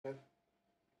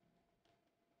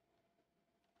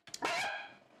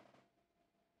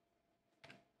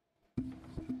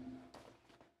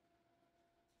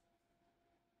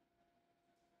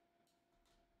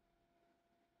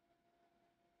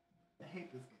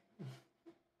hate this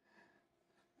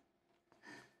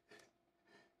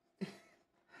game.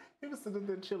 He was sitting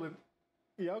there chilling.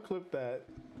 Y'all clip that.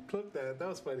 Clip that. That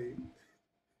was funny.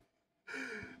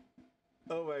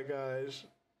 Oh my gosh.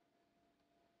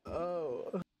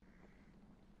 Oh.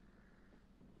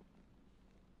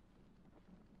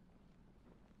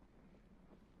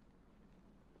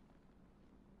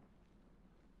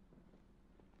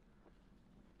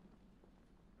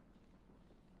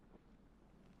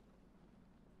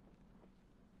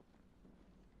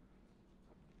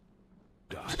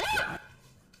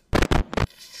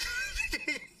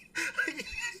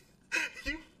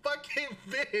 You fucking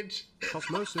bitch.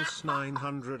 Cosmosis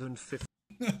 950.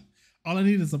 All I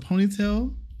need is a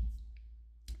ponytail,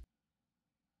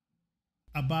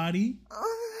 a body,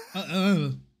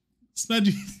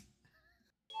 Smudgy.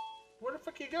 Where the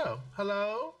fuck you go?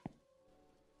 Hello?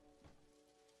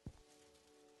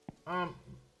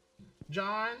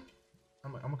 John?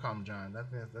 I'm gonna call him John.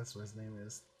 That's what his name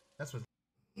is. That's what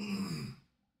his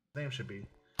name should be.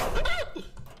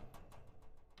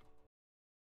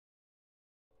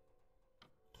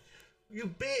 You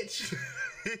bitch!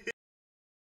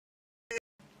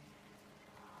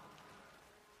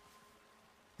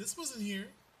 This wasn't here.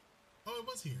 Oh, it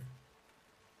was here.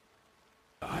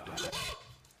 Oh,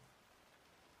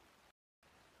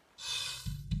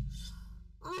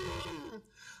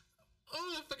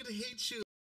 I fucking hate you.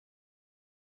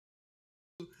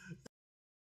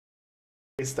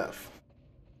 Stuff.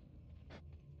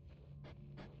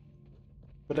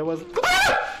 But there was.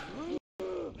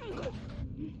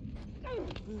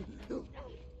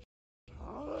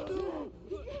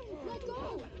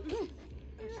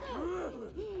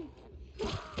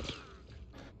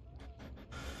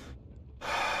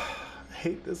 I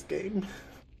hate this game.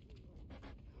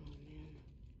 Oh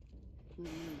man,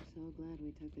 I'm so glad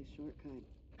we took this shortcut.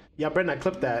 Yeah, Brendan, I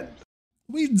clipped that.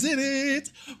 We did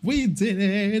it! We did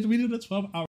it! We did a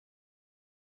 12-hour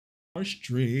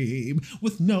stream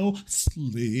with no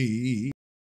sleep.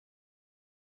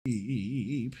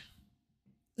 Yes,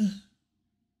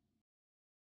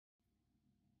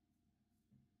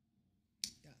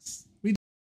 we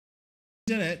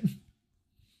did it.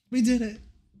 We did it.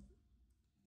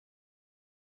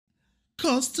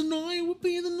 'Cause tonight will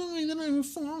be the night that I will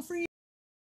fall for you.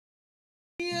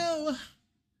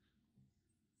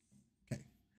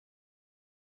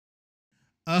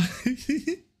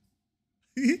 Okay.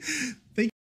 Thank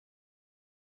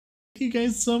you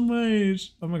guys so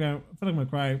much. Oh my god, I feel like I'm gonna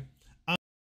cry.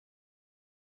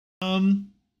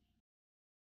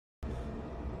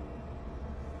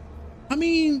 I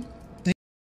mean,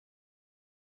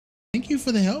 thank you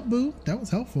for the help, boo. That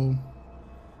was helpful.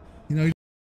 You know,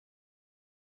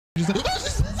 just like,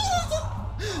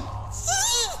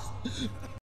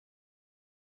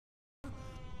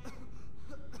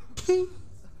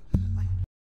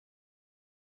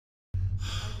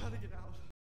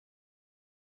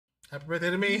 Happy birthday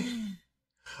to me.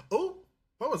 Oh,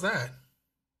 what was that?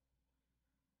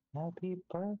 Happy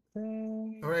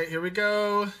birthday. All right, here we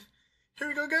go. Here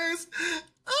we go, guys.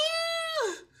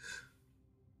 Ah!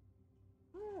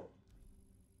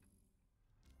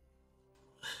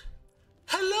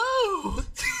 Hello.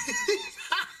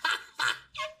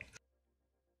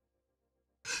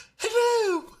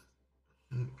 Hello.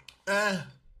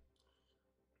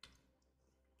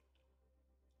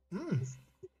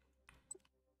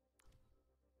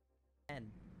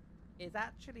 Is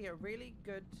actually a really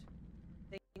good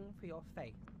thing for your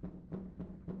faith.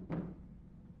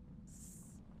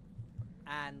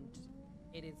 And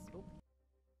it is... Oh.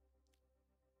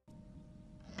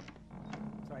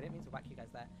 Sorry, I didn't mean to whack you guys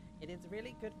there. It is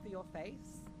really good for your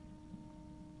face.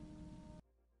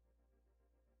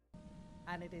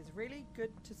 And it is really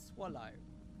good to swallow.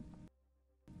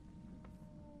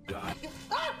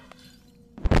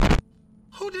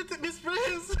 Who did that, Miss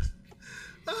Rez?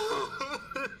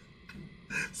 Oh.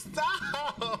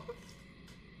 Stop!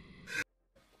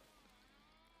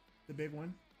 the big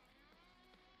one.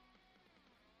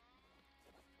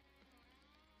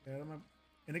 Yeah,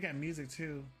 and they got music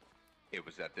too. It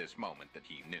was at this moment that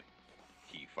he knew.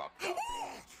 He fucked up.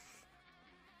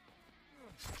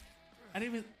 I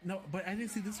didn't even know, but I didn't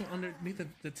see this one underneath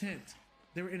the tent.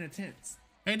 They were in a tent.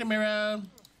 Hey, Demira.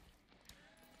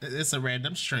 It's a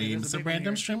random stream. Yeah, it's a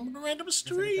random stream.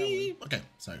 Okay,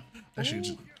 sorry. That's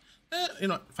you. You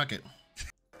know what? Fuck it. I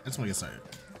just want to get started.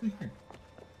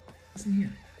 Listen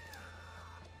here.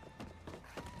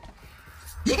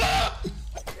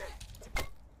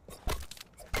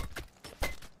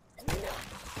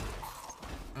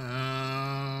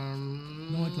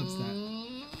 No one clips that.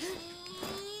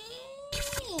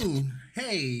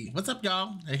 Hey, what's up,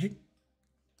 y'all? Hey.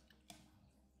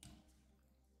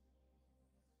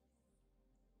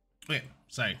 Okay,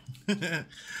 sorry. Okay,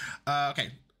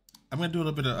 I'm gonna do a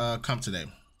little bit of comp today.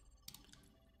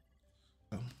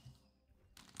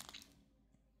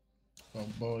 Oh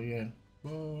boy, yeah.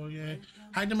 Oh yeah.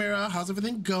 Hi Namira, how's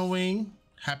everything going?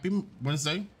 Happy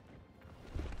Wednesday.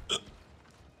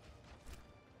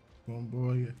 Oh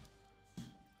boy, yeah.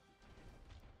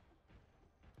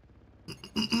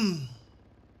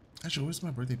 Actually, where's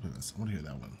my birthday playlist? I want to hear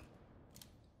that one.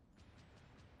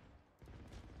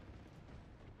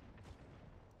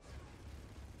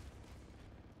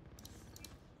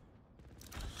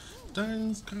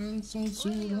 Dance console so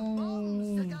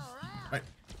long. Right,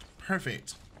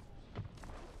 perfect.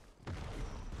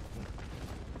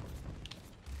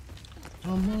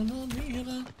 I'm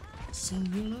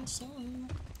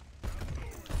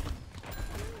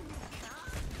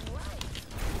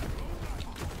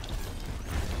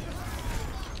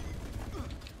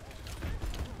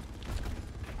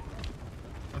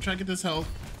trying to get this health.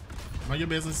 Mind your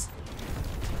business.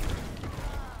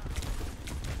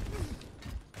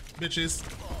 Bitches.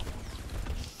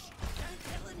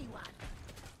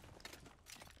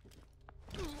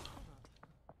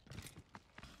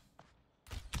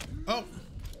 Oh.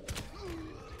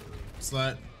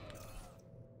 Slut.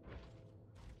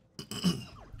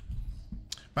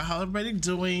 But how everybody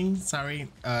doing? Sorry,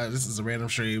 this is a random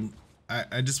stream.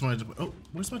 I just wanted to. Oh,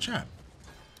 where's my chat?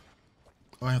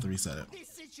 Oh, I have to reset it. This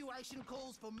situation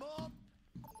calls for more.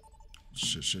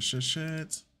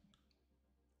 Shit.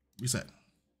 Reset.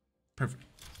 Perfect.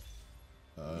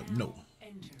 No.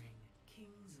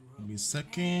 Give me a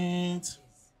second.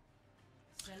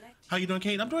 How you doing,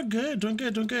 Kate? I'm doing good. Doing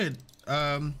good.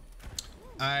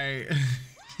 I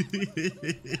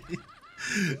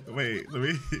wait.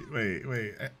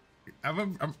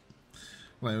 I'm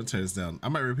wait, I'll turn this down. I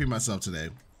might repeat myself today.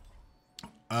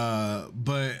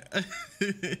 But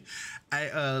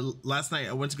I last night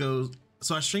I went to go.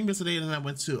 So I streamed yesterday and then I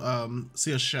went to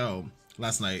see a show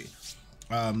last night,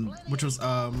 which was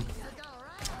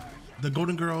the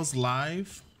Golden Girls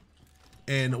live,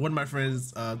 and one of my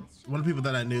friends, one of the people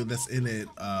that I knew that's in it,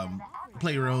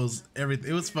 play roles. Everything.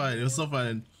 It was fun. It was so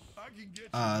fun.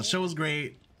 Show was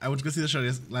great. I went to go see the show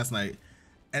last night,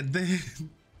 and then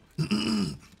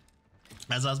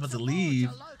as I was about to leave,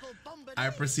 I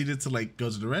proceeded to like go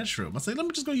to the restroom. I said, let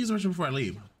me just go use the restroom before I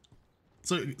leave.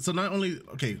 So not only,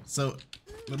 okay, so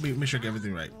let me make sure I get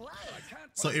everything right.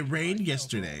 So it rained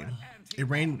yesterday. It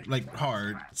rained like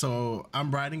hard. So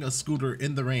I'm riding a scooter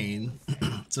in the rain.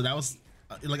 So that was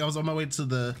like I was on my way to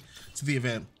the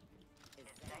event.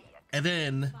 And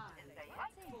then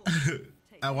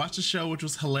I watched a show which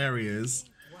was hilarious.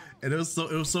 And it was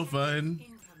so fun.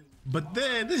 But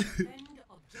then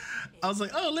I was like,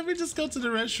 oh, let me just go to the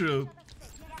restroom.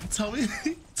 Tell me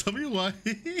why.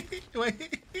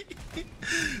 Wait.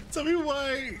 Tell me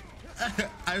why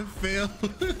I failed.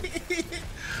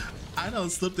 I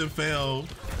done slipped and fell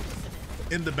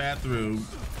in the bathroom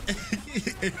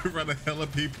in front of hella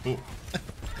people.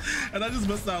 And I just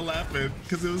bust out laughing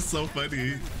because it was so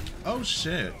funny. Oh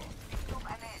shit.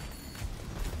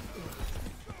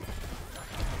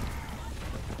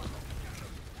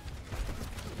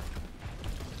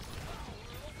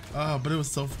 Oh, but it was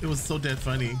so dead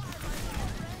funny.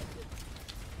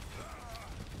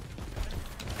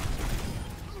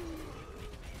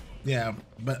 Yeah,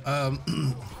 but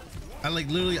I like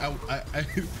literally I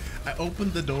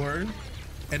opened the door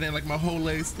and then like my whole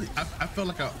legs, I felt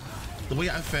like the way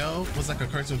I fell was like a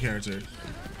cartoon character.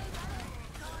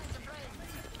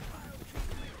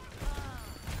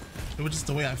 It was just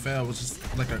the way I fell was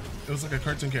just like it was like a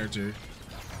cartoon character.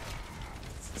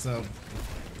 So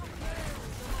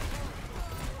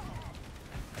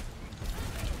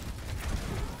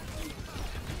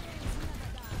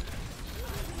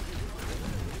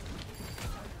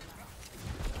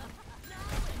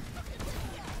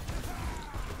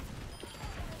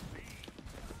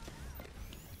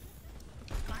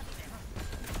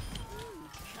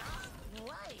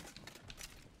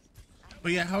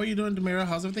but yeah, how are you doing, Demira?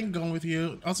 How's everything going with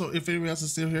you? Also, if anyone else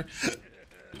is still here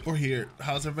or here,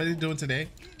 how's everybody doing today?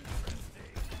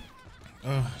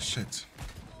 Oh shit.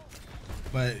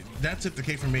 But that took the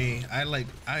cake for me.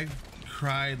 I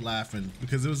cried laughing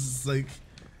because it was just like,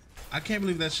 I can't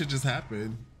believe that shit just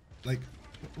happened. Like,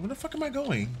 where the fuck am I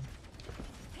going?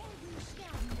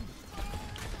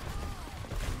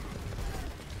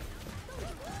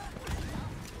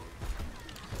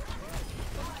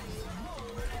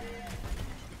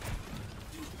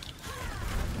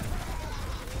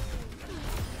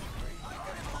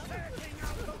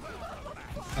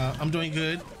 I'm doing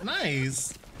good.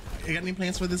 Nice. You got any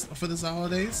plans for this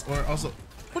holidays? Or also,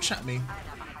 what shot me?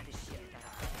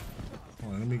 Hold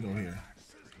Hold on, let me go here.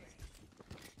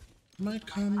 Might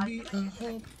come be a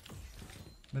hope.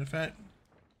 Matter of fact.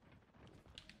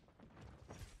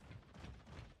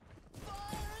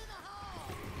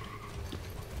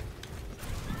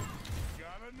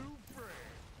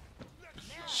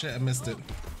 Shit, I missed it.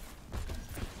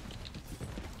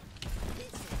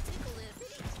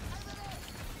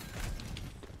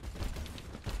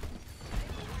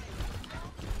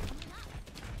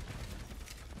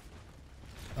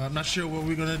 I'm not sure what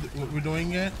we're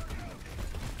doing yet.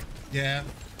 Yeah,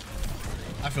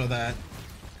 I feel that.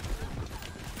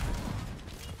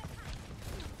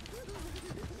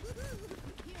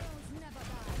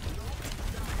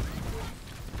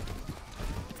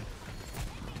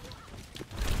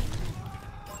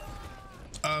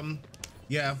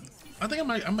 Yeah, I think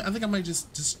I might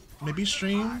just maybe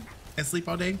stream and sleep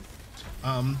all day.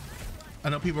 I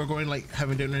know people are going like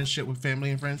having dinner and shit with family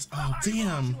and friends. Oh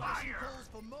damn!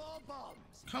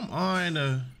 Come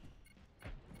on.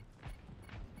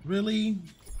 Really?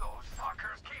 Those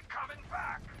fuckers keep coming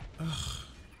back. Ugh.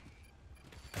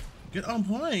 Get on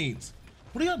point.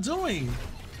 What are y'all doing?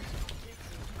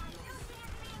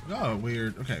 Oh,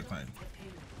 weird. Okay, fine.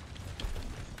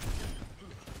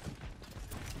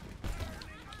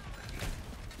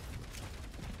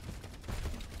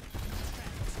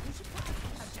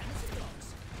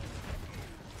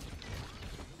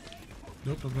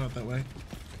 Nope, don't go out that way.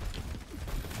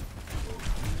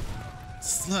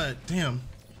 Slut, damn.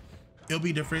 It'll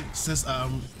be different since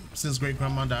great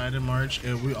grandma died in March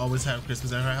and we always have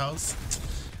Christmas at her house.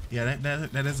 Yeah,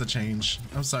 that is a change.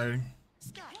 I'm sorry.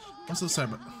 I'm so sorry,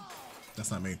 but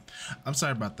that's not me. I'm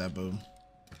sorry about that, boo.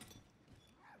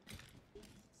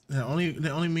 That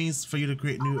only means for you to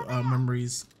create new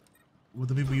memories with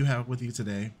the people you have with you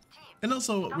today, and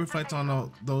also reflect on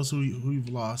all those who you've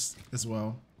lost as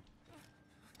well.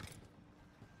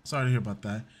 Sorry to hear about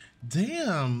that.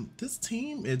 Damn, this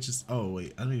team is just. Oh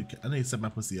wait, I need to set my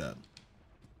pussy up.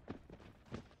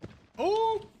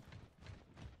 Oh.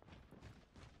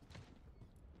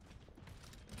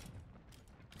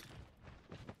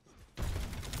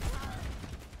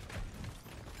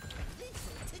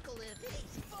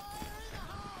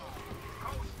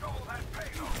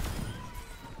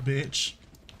 Bitch.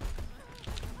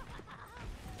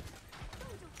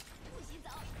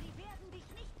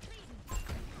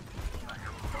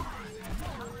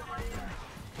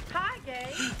 Hi,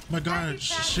 gay. My God,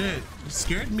 shit, you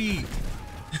scared me.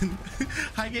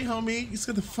 Hi, gay homie. You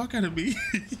scared the fuck out of me.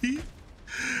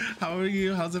 How are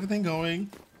you? How's everything going?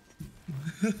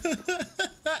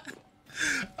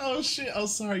 Oh shit. Oh,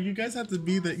 sorry. You guys had to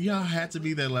be there. Y'all had to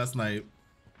be there last night.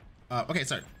 Okay,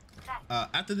 sorry.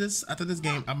 After this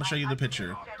game, I'm gonna show you the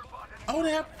picture. Oh,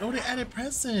 they added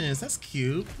presents. That's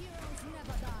cute.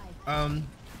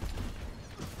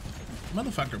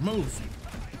 Motherfucker, move.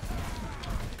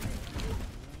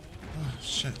 Oh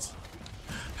shit.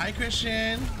 Hi,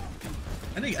 Christian.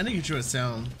 I need to get you a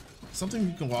sound. Something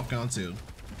you can walk onto.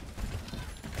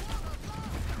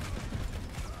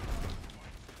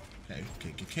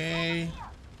 Okay.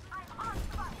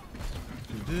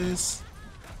 Do this.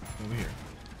 Over here.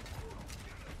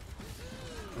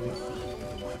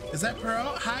 Is that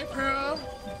Pearl? Hi, Pearl.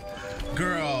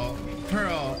 Girl,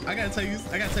 Pearl. I gotta tell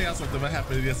y'all something that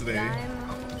happened yesterday.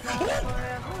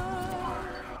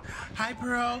 Hi,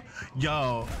 Pearl.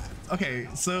 Yo. Okay,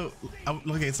 so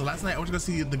last night I went to go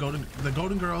see the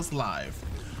Golden Girls live.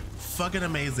 Fucking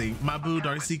amazing. My boo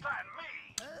Darcy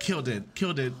killed it.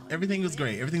 Everything was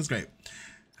great. Everything's great.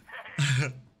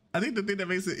 I think the thing that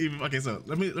makes it even okay. So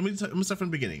let me start from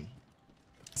the beginning.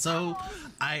 So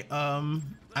I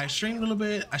streamed a little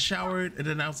bit, I showered, and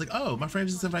then I was like, oh, my friend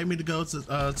just invited me to go to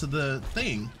the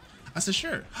thing. I said,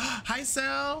 sure. Hi,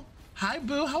 Sal. Hi,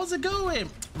 boo. How's it going?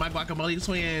 My guacamole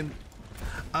twin.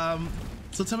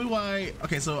 So tell me why.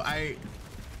 Okay, so I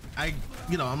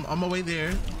I'm on my way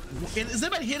there. Is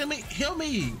anybody hitting me? Heal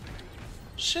me.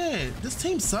 Shit, this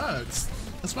team sucks.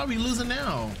 That's why we losing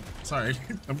now. Sorry,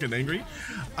 I'm getting angry.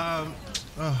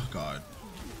 Oh God.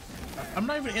 I'm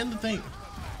not even in the thing.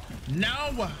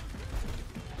 No!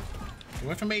 Get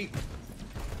away from me.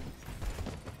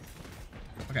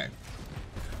 Okay.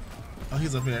 Oh,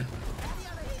 he's up here.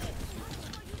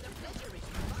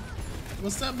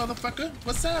 What's up, motherfucker?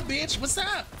 What's up, bitch? What's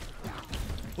up?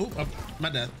 Oh, my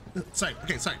bad. Sorry.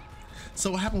 Okay, sorry.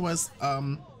 So what happened was,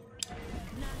 I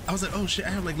was like, oh shit, I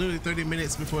have like literally 30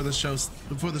 minutes before the show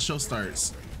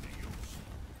starts.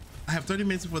 I have 30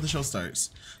 minutes before the show starts.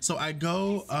 So I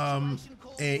go,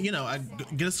 and I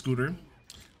get a scooter,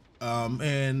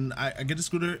 and I get a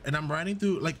scooter, and I'm riding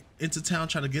through like into town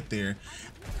trying to get there.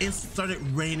 It started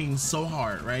raining so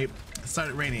hard, right? It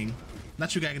started raining.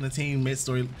 not you gagging the team mid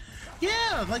story.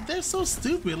 Yeah, like they're so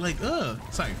stupid. Like,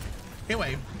 sorry.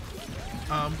 Anyway,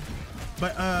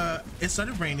 but it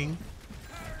started raining.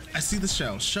 I see the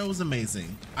show. Show is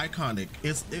amazing, iconic.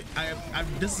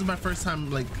 This is my first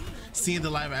time like seeing the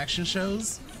live action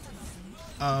shows.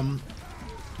 I'm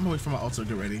gonna wait for my altar to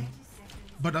get ready.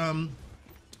 But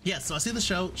yeah, so I see the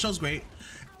show. Show's great,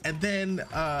 and then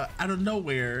out of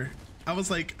nowhere, I was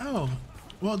like, oh,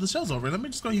 well, the show's over. Let me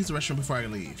just go use the restroom before I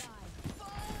leave.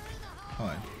 Hold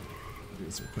on, I'll do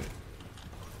this real quick.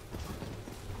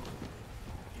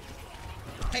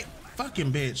 Hey,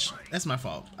 fucking bitch! That's my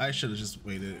fault. I should have just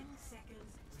waited.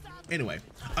 Anyway,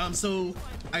 so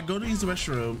I go to use the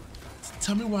restroom.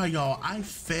 Tell me why, y'all. I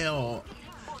fell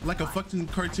like a fucking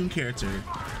cartoon character.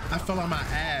 I fell on my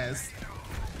ass.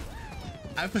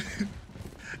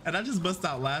 And I just bust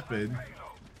out laughing.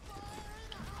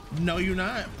 No, you're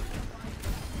not.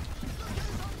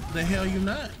 The hell you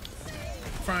not?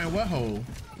 Frying what hole?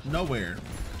 Nowhere.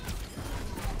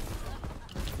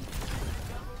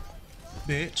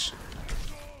 Bitch.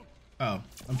 Oh,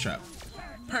 I'm trapped.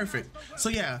 Perfect. So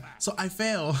yeah, so I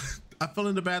fell. I fell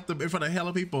in the bathroom in front of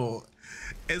hella people.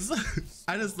 And so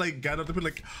I just like got up and be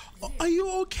like, oh, are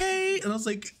you okay? And I was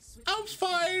like, I'm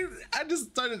fine. I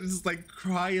just started just like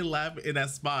crying, laughing in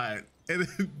that spot. And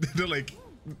they're like,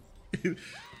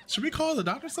 should we call the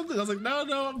doctor or something? I was like,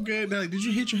 no, I'm good. They're like, did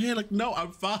you hit your head? Like, no,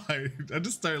 I'm fine. I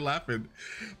just started laughing.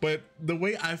 But the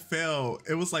way I fell,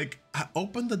 it was like, I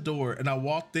opened the door and I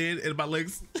walked in and my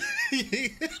legs.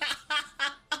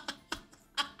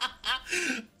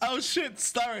 Oh shit,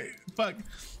 sorry. Fuck.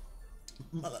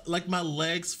 Like my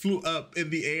legs flew up in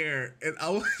the air and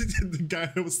I was the guy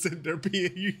who was sitting there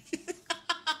peeing.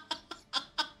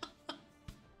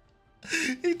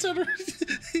 He turned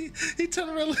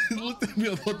around and looked at me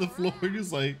on the floor and he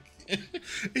was like,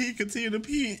 he continued to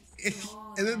pee.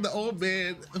 And then the old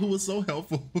man who was so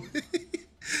helpful,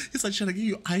 he's like, should I give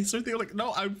you ice or anything? I'm like,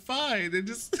 no, I'm fine. It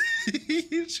just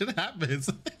shit happens.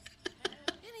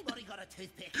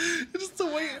 It's just the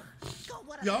way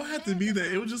y'all had to be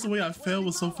there. It was just the way I fell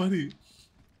was so funny.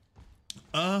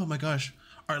 Oh my gosh.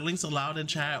 Are links allowed in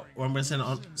chat or I'm gonna send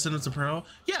them to Pearl?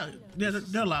 Yeah,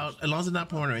 they're allowed as long as it's not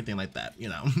porn or anything like that, you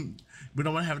know. We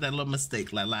don't want to have that little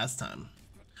mistake like last time.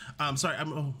 Sorry,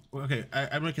 I'm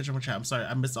gonna catch up on chat. I'm sorry,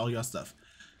 I missed all y'all stuff.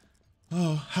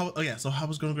 Oh yeah, so how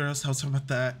was going, girls? How's talking about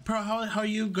that? Pearl, how are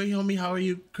you? Go homie, how are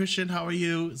you? Christian, how are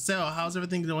you? Sel, how's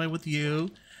everything going with you?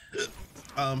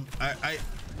 God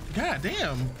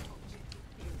damn.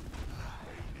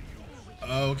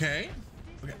 Okay.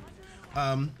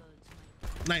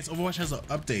 Nice. Overwatch has an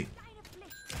update.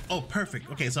 Oh, perfect.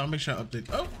 Okay, so I'll make sure I update.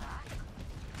 Oh,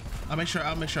 I'll make sure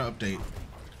I update.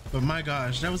 But my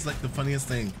gosh, that was like the funniest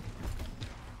thing.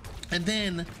 And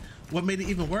then what made it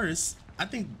even worse, I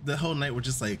think the whole night was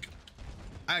just like,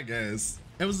 I guess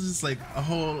it was just like a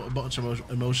whole bunch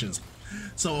of emotions.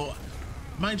 So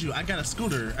mind you, I got a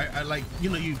scooter. I like,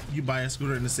 you know, you buy a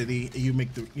scooter in the city, you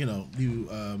make the, you know, you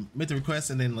make the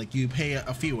request and then like you pay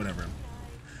a fee or whatever.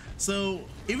 So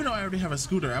even though I already have a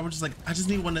scooter, I was just like, I just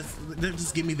need one that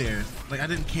just get me there. Like I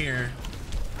didn't care.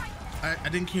 I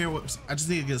didn't care what, I just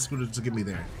need to get a scooter to get me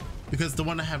there. Because the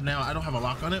one I have now, I don't have a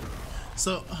lock on it.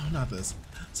 So, oh, not this.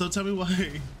 So tell me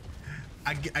why.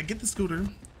 I get the scooter,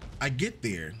 I get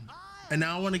there, and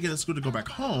now I want to get a scooter to go back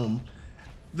home.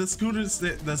 The scooter,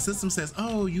 the system says,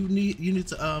 oh, you need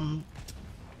to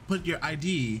put your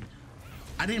ID.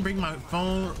 I didn't bring my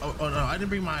phone, oh no, I didn't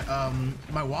bring my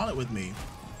my wallet with me.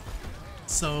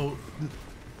 So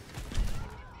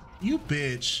you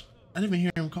bitch, I didn't even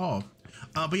hear him call.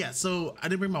 But yeah, so I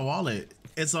didn't bring my wallet,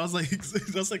 and so I was like,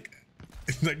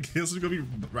 I guess we're gonna be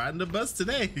riding the bus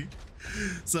today.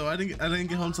 So I didn't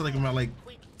get home till like around like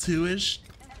 2ish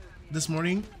this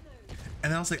morning,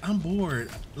 and I was like, I'm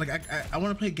bored. Like I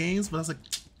want to play games, but I was like,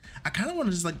 I kind of want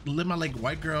to just like live my like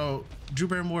white girl Drew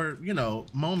Barrymore, you know,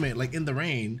 moment like in the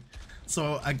rain.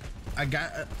 So I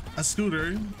got a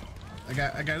scooter. I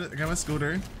got my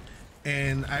scooter,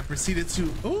 and I proceeded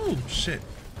to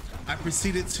I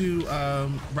proceeded to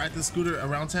ride the scooter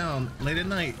around town late at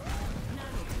night,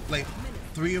 like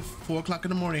 3 or 4 o'clock in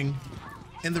the morning,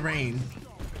 in the rain.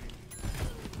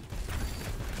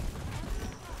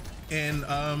 And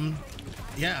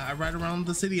yeah, I ride around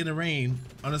the city in the rain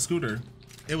on a scooter.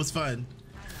 It was fun.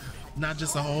 Not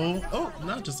just a hole. Oh,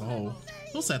 not just a hole.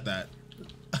 Who said that?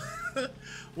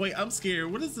 Wait, I'm scared.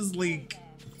 What is this link?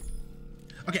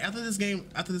 Okay, after this game,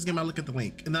 I'll look at the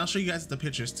link, and I'll show you guys the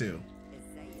pictures too.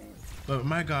 But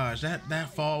my gosh,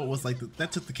 that fall was like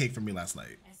that took the cake for me last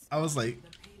night. I was like,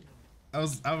 I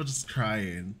was just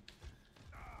crying.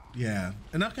 Yeah,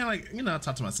 and I kind of like, you know, I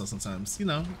talk to myself sometimes. You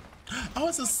know, Oh,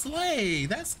 it's a sleigh.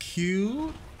 That's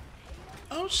cute.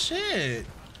 Oh shit.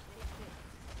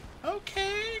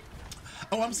 Okay.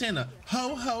 Oh, I'm saying a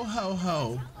ho ho ho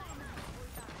ho.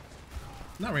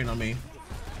 Not rain on me.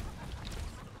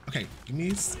 Okay, give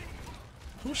me.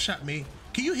 Who shot me?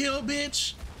 Can you heal,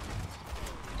 bitch?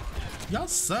 Y'all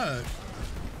suck.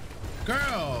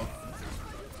 Girl.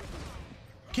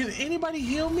 Can anybody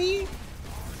heal me?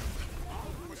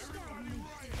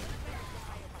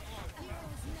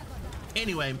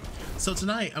 Anyway, so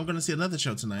tonight I'm gonna see another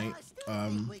show tonight.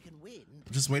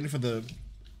 Just waiting for the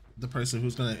person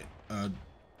who's gonna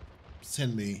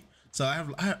send me. So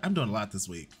I'm doing a lot this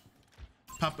week.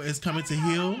 Papa is coming to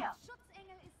heal.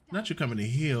 Not you coming to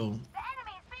heal.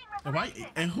 And why?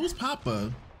 And who's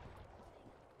Papa?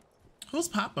 Who's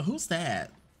Papa? Who's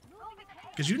that?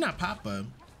 Cause you're not Papa.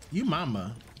 You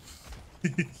Mama.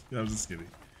 I'm just kidding.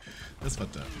 That's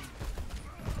fucked up.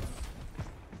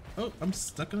 Oh, I'm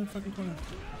stuck in a fucking corner.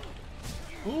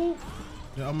 Ooh,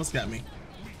 they almost got me.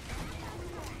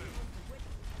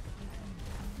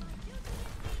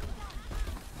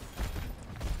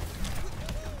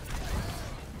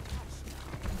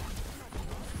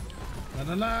 La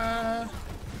la la.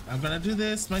 I'm gonna do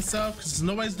this myself because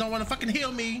nobody's don't want to fucking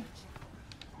heal me.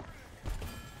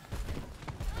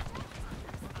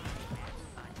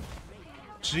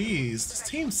 Jeez, this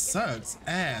team sucks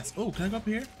ass. Oh, can I go up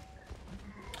here?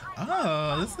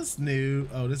 Oh, this is new.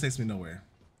 Oh, this takes me nowhere.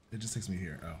 It just takes me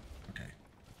here. Oh, okay.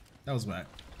 That was bad.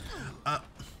 I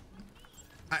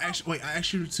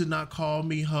asked you to not call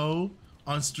me hoe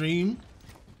on stream.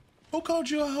 Who called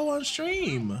you a hoe on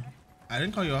stream? I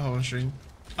didn't call you a hoe on stream.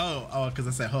 Oh, because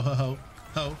I said ho ho ho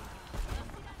ho.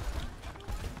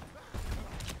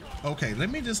 Okay, let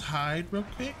me just hide real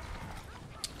quick.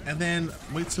 And then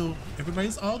wait till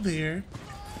everybody's all there.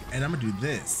 And I'm gonna do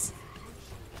this.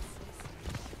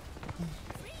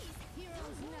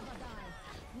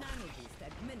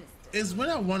 Is when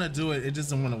I want to do it, it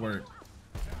just doesn't want to work.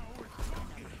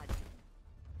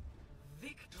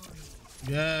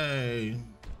 Yay.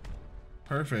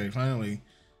 Perfect, finally.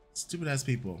 Stupid ass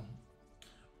people.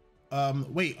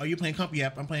 Wait, are you playing comp?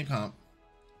 Yep, I'm playing comp.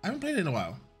 I haven't played it in a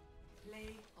while.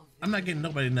 I'm not getting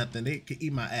nobody nothing. They could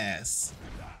eat my ass.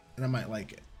 And I might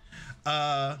like it.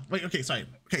 Wait, okay, sorry.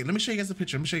 Okay, let me show you guys the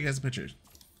picture. Let me show you guys the picture.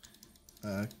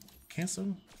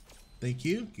 Cancel. Thank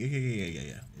you.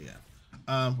 Yeah.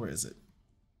 Where is it?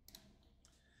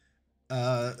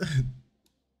 Oh,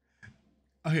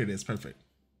 here it is. Perfect.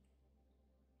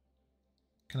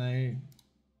 Can I?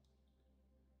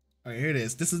 All right, here it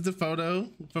is. This is the photo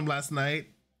from last night.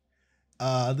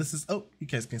 This is, oh, you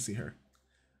guys can't see her.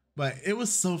 But it was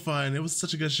so fun. It was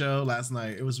such a good show last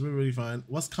night. It was really, really fun.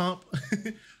 What's comp?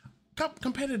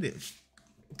 Competitive.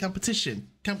 Competition.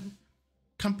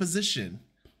 Composition.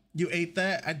 You ate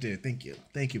that? I did. Thank you.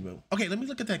 Thank you, Boo. Okay, let me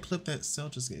look at that clip that Cell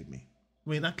just gave me.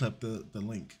 Wait, not clip, the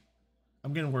link.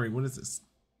 I'm getting worried. What is this?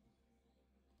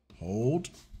 Hold.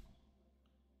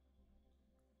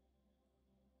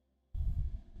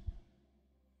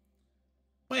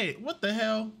 Wait, what the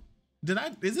hell?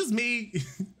 Is this me?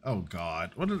 Oh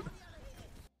God.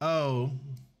 Oh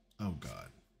God.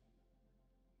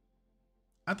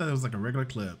 I thought it was like a regular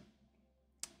clip.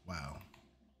 Wow.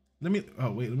 Let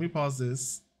me pause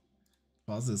this.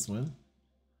 Pause this one.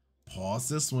 Pause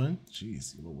this one.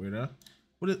 Jeez, you little weirdo.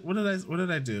 What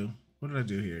did I do? What did I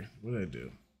do here? What did I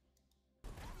do?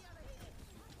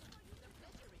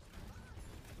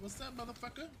 What's up,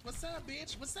 motherfucker? What's up,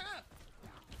 bitch? What's up?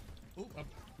 Oh,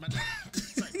 my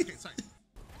sorry. Okay, sorry.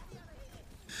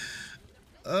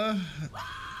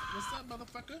 What's up,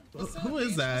 motherfucker? What's up, who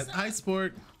is that? Hi,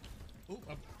 Sport. Oh,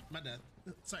 my dad.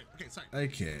 Sorry. Okay, sorry.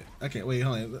 Okay, wait,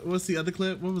 hold on. What's the other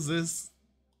clip? What was this?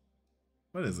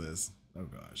 What is this? Oh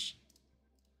gosh.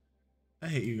 I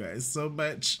hate you guys so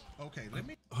much. Okay, let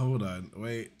me hold on.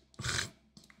 Wait.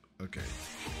 Okay.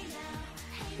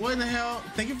 What in the hell?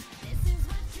 Thank you.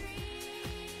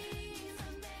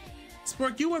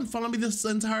 Spork, you weren't following me this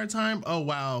entire time? Oh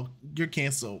wow, you're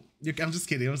canceled. I'm just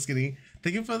kidding.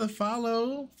 Thank you for the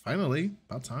follow. Finally,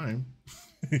 about time.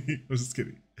 I'm just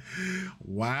kidding.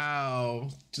 Wow,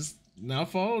 just now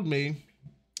followed me.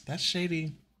 That's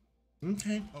shady.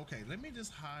 Okay, let me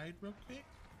just hide real quick.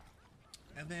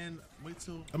 And then wait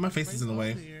till my face is in the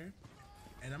way. There,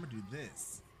 and I'm gonna do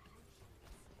this.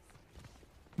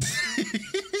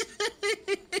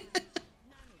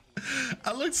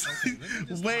 I look so,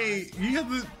 wait, you have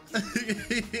the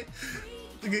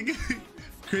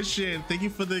Christian, thank you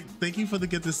for the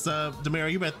get this sub.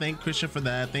 Demira, you better thank Christian for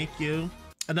that. Thank you.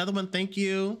 Another one, thank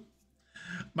you.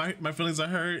 My feelings are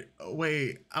hurt.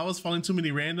 Wait, I was following too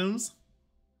many randoms.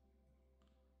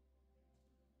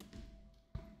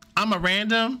 I'm a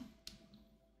random.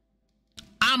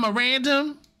 I'm a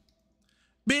random.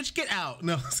 Bitch, get out.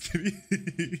 No, just kidding.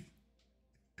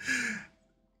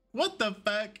 What the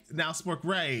fuck? Now Spork,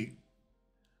 right.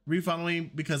 Refollowing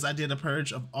because I did a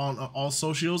purge of on all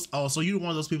socials. Oh, so you're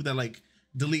one of those people that like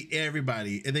delete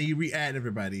everybody and then you re-add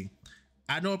everybody.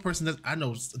 I know a person that I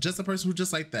know just a person who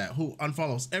just like that, who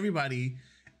unfollows everybody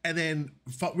and then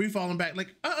refollowing back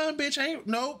like, bitch, I ain't,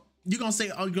 nope. You're gonna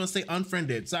say, oh, you're gonna say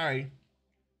unfriended. Sorry.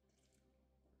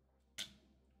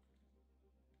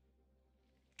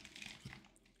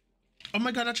 Oh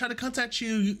my God, I tried to contact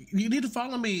you. You need to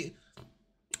follow me.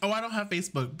 Oh, I don't have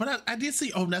Facebook, but I did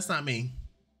see, oh, that's not me.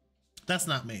 That's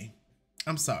not me.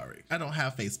 I'm sorry. I don't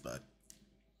have Facebook.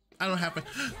 I don't have,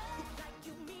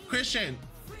 Christian,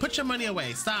 put your money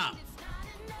away. Stop.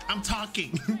 I'm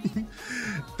talking.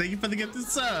 Thank you for the gifted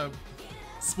sub.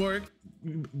 Spork,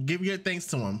 give your thanks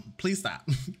to him. Please stop.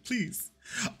 Please.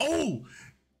 Oh,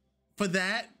 for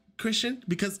that, Christian,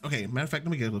 because, okay, matter of fact,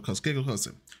 let me get a little closer. Get a little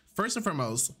closer. First and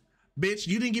foremost, bitch,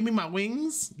 you didn't give me my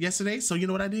wings yesterday, so you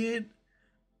know what I did?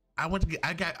 I went,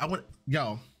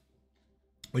 yo.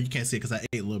 Well, you can't see it because I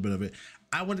ate a little bit of it.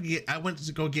 I went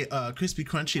to go get crispy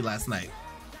crunchy last night.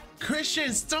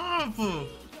 Christian, stop!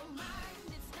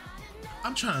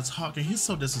 I'm trying to talk and he's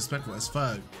so disrespectful as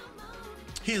fuck.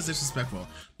 He is disrespectful.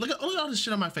 Look at all this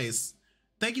shit on my face.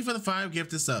 Thank you for the 5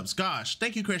 gifted subs. Gosh,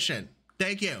 thank you, Christian.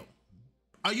 Thank you.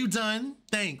 Are you done?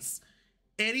 Thanks.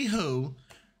 Anywho,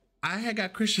 I had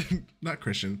got Christian, not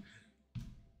Christian.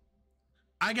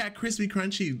 I got crispy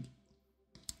crunchy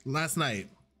last night.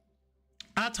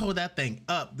 I told that thing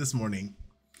up this morning.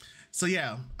 So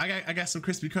yeah, I got some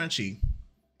crispy crunchy.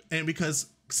 And because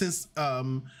since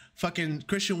fucking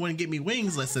Christian wouldn't get me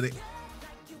wings yesterday.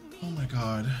 Oh my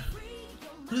God.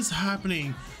 What is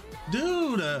happening?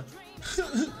 Dude,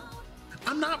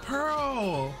 I'm not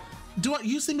Pearl.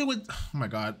 You see me with, oh my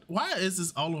God. Why is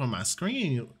this all over my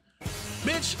screen?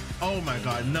 Bitch, oh my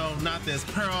God, no, not this.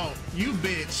 Pearl, you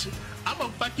bitch. I'm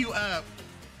gonna fuck you up.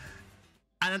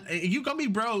 And you gonna be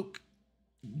broke.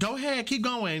 Go ahead, keep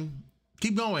going.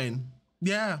 Keep going.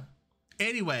 Yeah.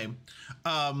 Anyway,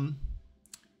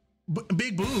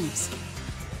 big boobs.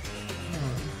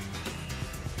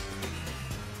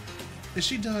 Is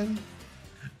she done?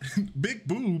 Big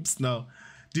boobs. No.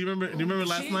 Do you remember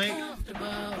last night?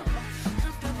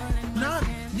 Not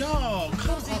y'all.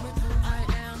 Come on.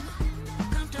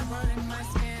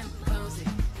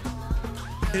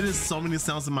 It is so many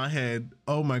sounds in my head.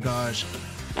 Oh my gosh.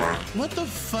 What the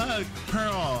fuck,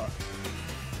 Pearl?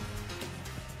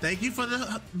 Thank you for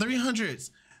the 300s.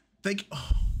 Thank you.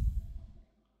 Oh.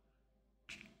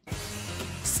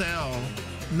 Sal,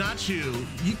 not you.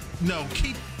 You no,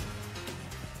 keep.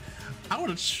 I would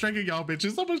have strangled y'all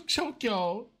bitches. I'm gonna choke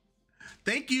y'all.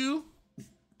 Thank you.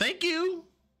 Thank you.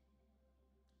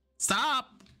 Stop.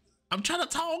 I'm trying to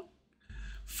talk.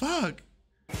 Fuck.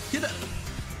 Get up.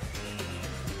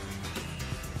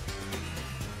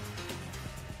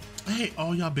 I hate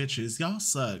all y'all bitches. Y'all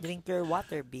suck. Drink your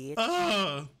water, bitch.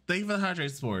 Thank you for the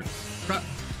hydrate sport.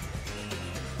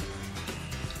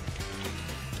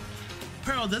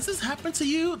 Pearl, does this happen to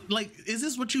you? Like, is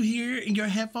this what you hear in your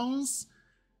headphones?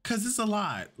 Cause it's a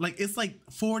lot. Like, it's like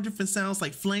 4 different sounds,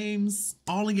 like flames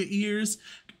all in your ears.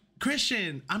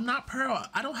 Christian, I'm not Pearl.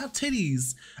 I don't have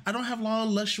titties. I don't have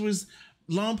long, luxurious,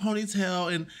 long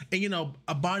ponytail and you know,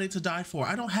 a body to die for.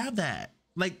 I don't have that.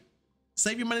 Like,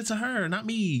 save your money to her, not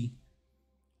me.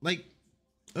 Like,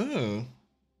 y'all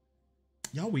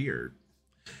weird.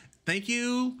 Thank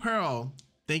you, Pearl.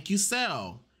 Thank you,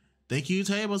 Sal. Thank you,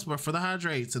 Tablesport, for the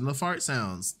hydrates and the fart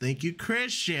sounds. Thank you,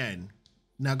 Christian.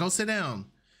 Now go sit down.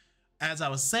 As I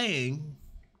was saying,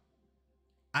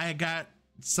 I got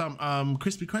some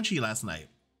crispy crunchy last night.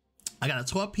 I got a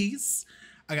 12-piece.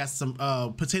 I got some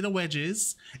potato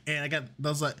wedges, and I got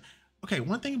those like. Okay,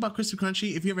 one thing about crispy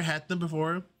crunchy, if you ever had them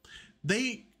before,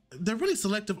 they're really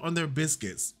selective on their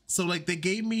biscuits. So like they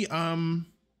gave me oh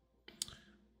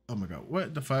my God,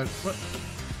 what the fuck? What?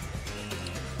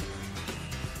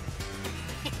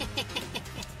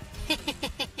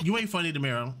 You ain't funny,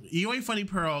 Demiro. You ain't funny,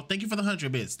 Pearl. Thank you for the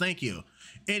 100 bits. Thank you.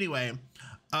 Anyway,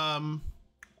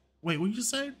 wait, what you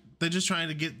just say? They're just trying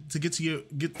to get to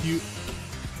you.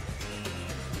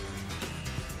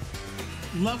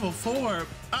 Level 4.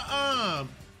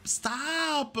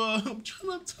 Stop. I'm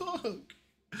trying to talk.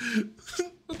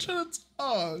 I'm trying to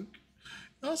talk.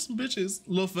 Y'all some bitches.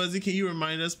 Lil Fuzzy, can you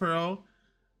remind us, Pearl?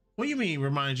 What do you mean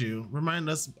remind you? Remind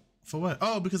us for what?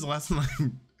 Oh, because the last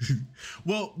one.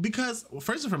 Well, because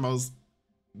first and foremost,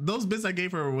 those bits I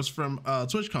gave her was from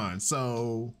TwitchCon.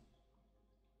 So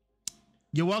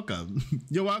you're welcome.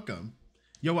 You're welcome.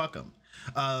 You're welcome.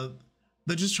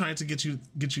 They're just trying to get you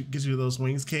those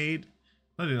wings, Cade.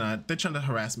 No, they're not. They're trying to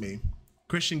harass me.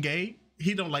 Christian Gay,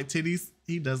 he don't like titties.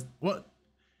 He does what?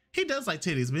 He does like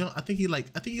titties. But I think he like.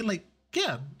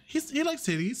 Yeah, he likes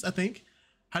titties. I think.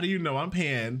 How do you know? I'm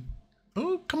Pan.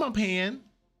 Oh, come on, Pan.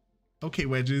 Okay,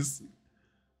 Wedges.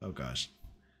 Oh gosh.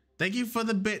 Thank you for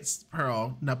the bits,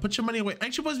 Pearl. Now put your money away.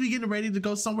 Aren't you supposed to be getting ready to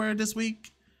go somewhere this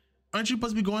week? Aren't you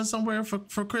supposed to be going somewhere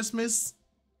for Christmas?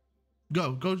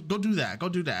 Go do that. Go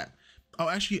do that. Oh,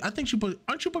 actually, I think aren't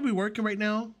you supposed to be working right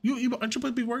now? You aren't you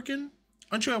supposed to be working?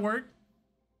 Aren't you at work?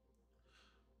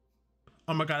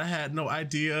 Oh my god, I had no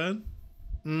idea.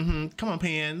 Come on,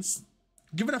 Pans.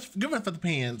 Give it up for the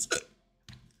Pans.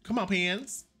 Come on,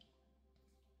 Pans.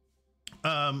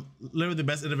 Literally the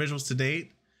best individuals to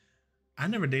date. I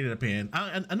never dated a Pan.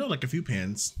 I know like a few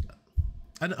Pans.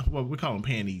 I know, well, we call them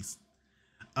panties.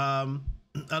 I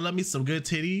love me some good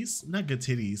titties. Not good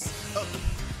titties. Oh.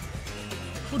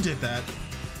 Who did that?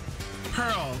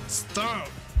 Pearl, stop.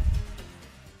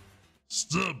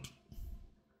 Stop.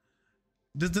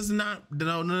 This is not,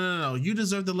 no. You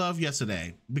deserved the love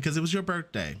yesterday because it was your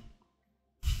birthday.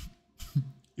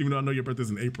 Even though I know your birthday's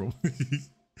in April.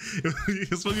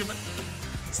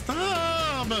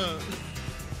 Stop.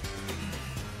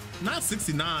 Not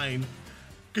 69.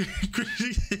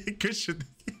 Christian.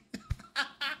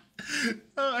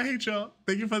 Oh, I hate y'all.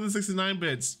 Thank you for the 69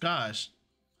 bits. Gosh.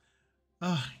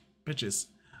 Oh, bitches.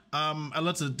 I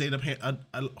love to date a Pan.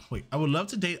 Wait, I would love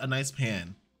to date a nice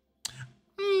Pan.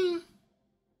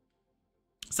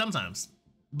 Sometimes,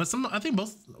 but I think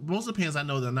most of the Pans I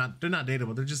know they're not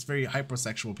dateable. They're just very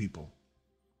hypersexual people.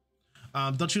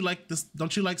 Don't you like this?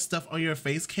 Don't you like stuff on your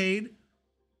face, Cade?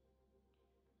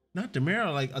 Not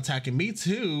Demira like attacking me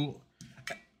too.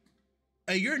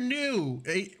 Hey, you're new.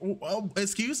 Hey, oh,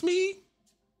 excuse me?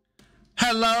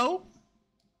 Hello?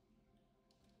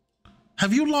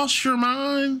 Have you lost your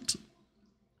mind?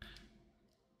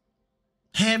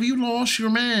 Have you lost your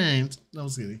mind? No, I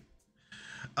was kidding.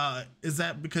 Is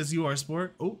that because you are a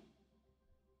sport? Oh.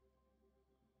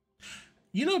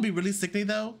 You know, it'd be really sickening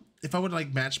though if I would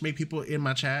like matchmake people in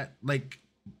my chat, like,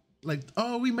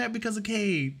 oh, we met because of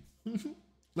Cade.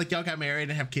 Like y'all got married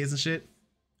and have kids and shit.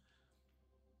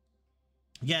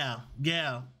 Yeah,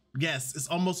 yes, it's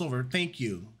almost over. Thank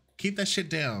you. Keep that shit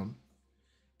down.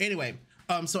 Anyway,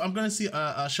 so I'm gonna see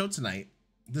a show tonight.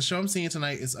 The show I'm seeing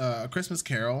tonight is A Christmas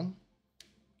Carol.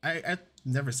 I've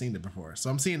never seen it before, so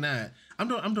I'm seeing that. I'm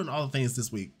doing all the things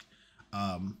this week.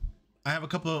 I have a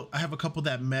couple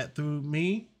that met through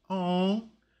me. Oh,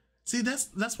 see, that's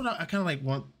what I kind of like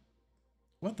want.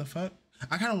 What the fuck?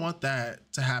 I kind of want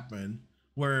that to happen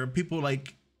where people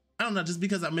like, I don't know, just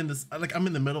because I'm in this, like I'm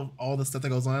in the middle of all the stuff that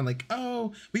goes on. Like,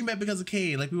 oh, we met because of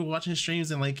Cade. Like we were watching his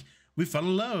streams and like we fell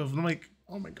in love. And I'm like,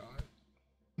 oh my god,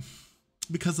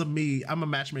 because of me, I'm a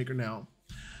matchmaker now.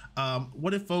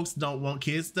 What if folks don't want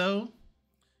kids though?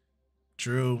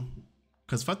 True,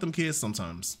 because fuck them kids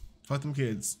sometimes. Fuck them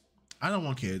kids. I don't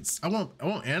want kids. I want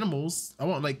animals. I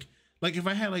want like if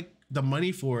I had like the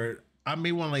money for it, I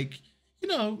may want like, you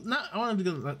know, I want to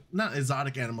do not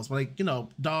exotic animals, but like, you know,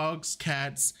 dogs,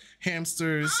 cats,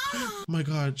 hamsters. Oh my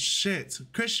god, shit,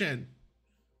 Christian,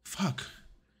 fuck.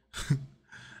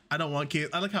 I don't want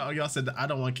kids. I like how y'all said that I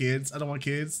don't want kids. I don't want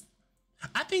kids.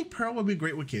 I think Pearl would be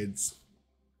great with kids.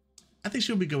 I think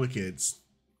she'll be good with kids.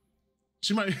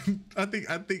 She might. I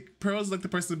think Pearl's like the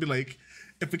person to be like,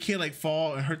 if a kid like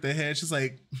fall and hurt their head, she's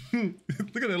like, look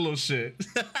at that little shit.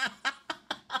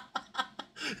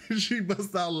 She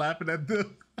busts out laughing at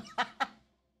them.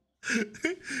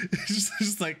 She's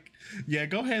just like, yeah,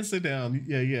 go ahead and sit down.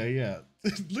 Yeah.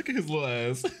 Look at his little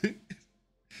ass.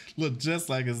 Look just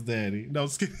like his daddy. No, I'm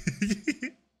just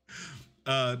kidding.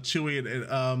 Chewie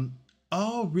and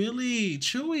oh really,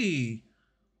 Chewie.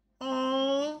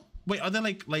 Oh wait, are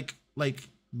they like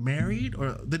married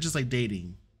or they're just like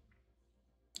dating?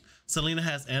 Selena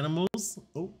has animals.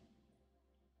 Oh,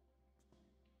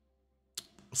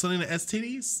 Selena has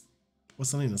titties.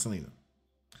 What's Selena?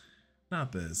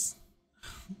 Not this.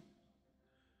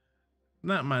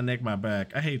 Not my neck, my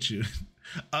back. I hate you.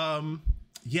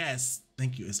 Yes,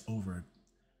 thank you. It's over.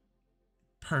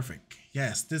 Perfect.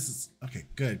 Yes, this is okay.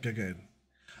 Good.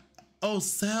 Oh,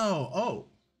 Cell. Oh,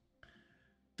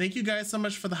 thank you guys so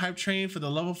much for the hype train for the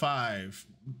level 5.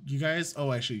 You guys.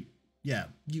 Oh, actually, yeah.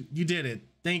 You did it.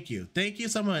 Thank you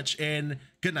so much, and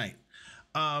good night.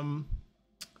 Oh,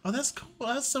 that's cool.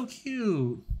 That's so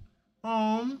cute.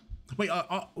 Wait,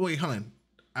 hold on.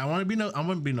 I want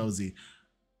to be nosy.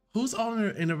 Who's all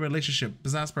in a relationship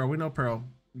besides Pearl? We know Pearl.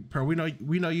 Pearl, we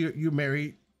know you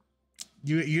married.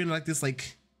 You're in like this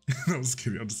like I'm just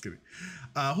kidding. I'm just kidding.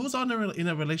 Who's on in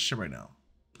a relationship right now?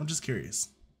 I'm just curious.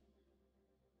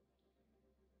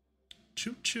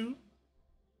 Choo choo.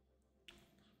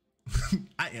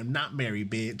 I am not married,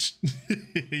 bitch.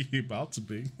 You about to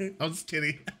be. I'm just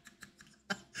kidding.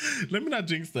 Let me not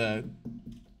jinx that.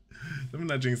 Let me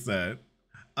not jinx that.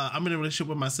 I'm in a relationship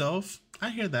with myself. I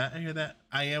hear that. I hear that.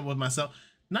 I am with myself.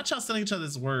 Not y'all stealing each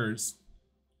other's words.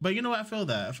 But you know what? I feel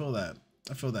that. I feel that.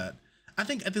 I feel that. I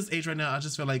think at this age right now, I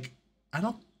just feel like I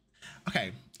don't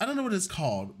know what it's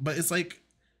called, but it's like,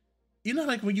 you know,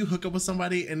 like when you hook up with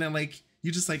somebody and then like,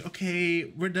 you just like, okay,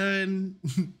 we're done.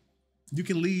 You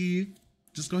can leave.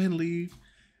 Just go ahead and leave.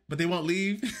 But they won't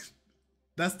leave.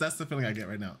 That's the feeling I get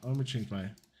right now. Oh, let me change my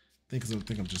thing because I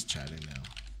think I'm just chatting now.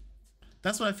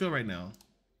 That's what I feel right now.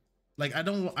 Like I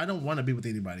don't want to be with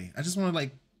anybody. I just want to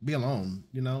like be alone,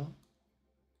 you know?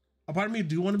 A part of me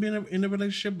do want to be in a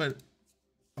relationship, but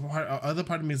other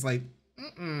part of me is like,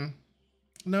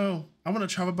 no, I want to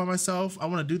travel by myself. I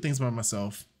want to do things by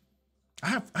myself.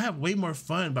 I have way more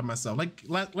fun by myself. Like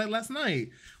last night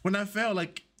when I fell,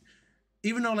 like,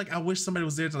 even though like I wish somebody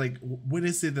was there to like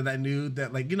witness it, that I knew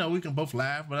that like, you know, we can both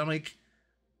laugh, but I'm like,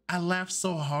 I laughed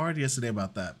so hard yesterday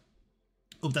about that.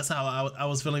 Oh, that's how I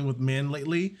was feeling with men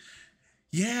lately.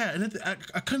 Yeah, and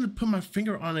I couldn't put my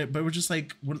finger on it, but we're just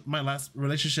like my last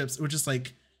relationships, we're just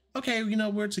like, okay, you know,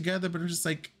 we're together, but we're just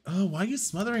like, oh, why are you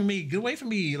smothering me? Get away from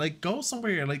me. Like, go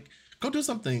somewhere. Like, go do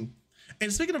something.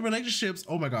 And speaking of relationships,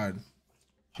 oh my God,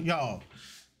 y'all.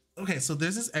 Okay, so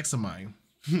there's this ex of mine.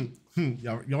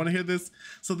 Y'all want to hear this?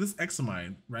 So this ex of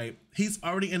mine, right? He's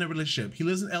already in a relationship. He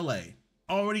lives in LA,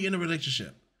 already in a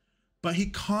relationship, but he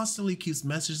constantly keeps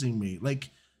messaging me.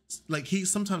 Like he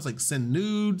sometimes like send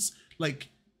nudes, like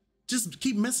just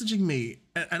keep messaging me,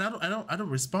 and I don't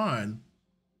respond.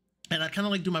 And I kind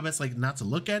of like do my best like not to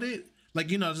look at it,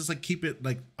 like, you know, just like keep it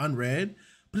like unread.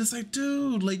 But it's like,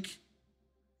 dude, like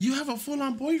you have a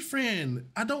full-on boyfriend.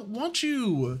 I don't want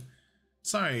you.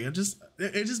 Sorry, it's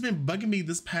just been bugging me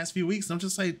this past few weeks. I'm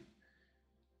just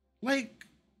like,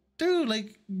 dude,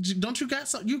 like, don't you got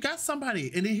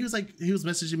somebody? And then he was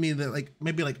messaging me that like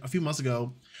maybe like a few months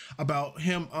ago about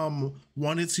him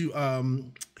wanted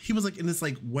to he was like in this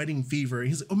like wedding fever.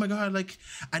 He's like, oh my God, like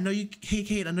I know you, hey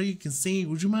Kate, I know you can sing.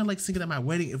 Would you mind like singing at my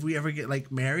wedding if we ever get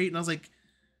like married? And I was like,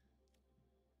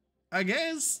 I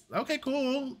guess, okay,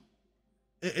 cool.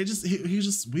 He was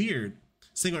just weird.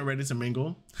 Single and ready to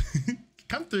mingle.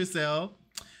 Come through, Cell.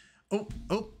 Oh,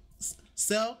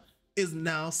 Cell is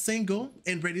now single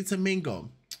and ready to mingle.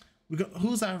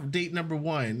 Who's our date number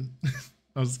one?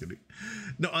 I'm just kidding.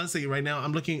 No, honestly, right now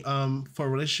I'm looking for a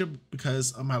relationship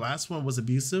because my last one was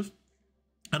abusive.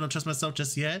 I don't trust myself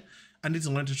just yet. I need to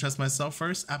learn to trust myself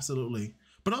first. Absolutely.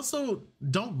 But also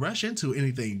don't rush into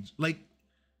anything. Like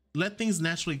let things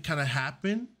naturally kind of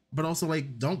happen, but also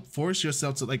like don't force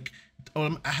yourself to like,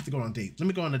 oh, I have to go on a date. Let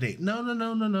me go on a date.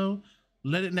 No.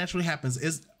 Let it naturally happen.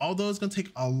 Although it's gonna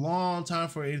take a long time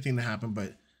for anything to happen,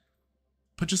 but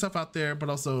put yourself out there, but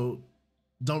also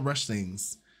don't rush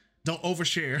things. Don't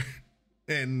overshare,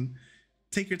 and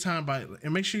take your time by it,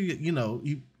 and make sure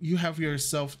you have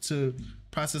yourself to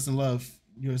process and love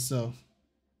yourself.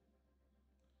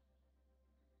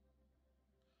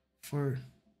 For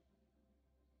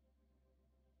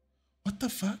what the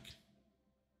fuck?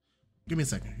 Give me a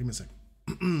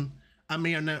second. I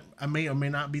may or may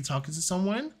not be talking to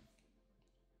someone.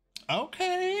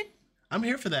 Okay, I'm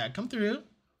here for that. Come through.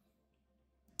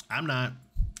 I'm not.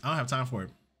 I don't have time for it.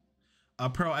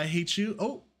 Pearl, I hate you.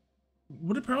 Oh,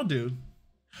 what did Pearl do?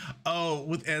 Oh,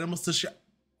 with animals to shop.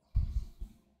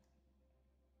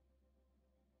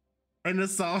 And the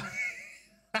song.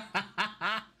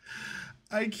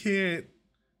 I can't.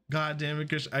 God damn it,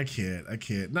 Krish. I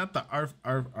can't. Not the arf.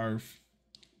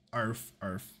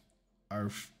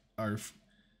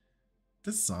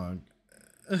 This song.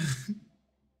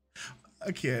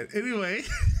 I can't. Anyway.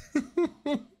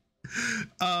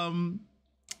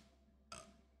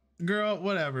 Girl,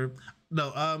 whatever.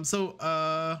 No, so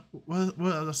what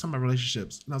are some of my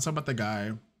relationships? No, talk about the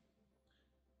guy.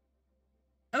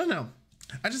 I don't know.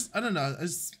 I don't know.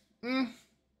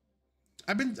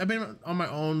 I've been on my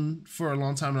own for a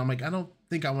long time, and I'm like, I don't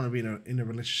think I want to be in a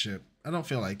relationship. I don't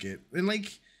feel like it. And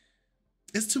like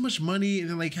it's too much money, and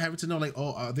then like having to know like,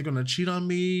 oh, are they gonna cheat on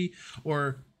me,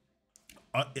 or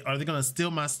are they gonna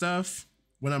steal my stuff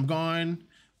when I'm gone,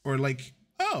 or like,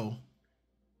 oh,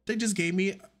 they just gave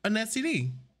me a net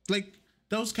CD. Like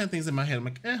those kind of things in my head. I'm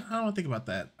like, I don't want to think about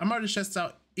that. I'm already stressed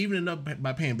out even enough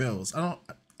by paying bills. I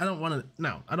don't want to.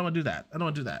 No, I don't want to do that. I don't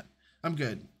want to do that. I'm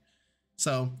good.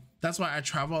 So that's why I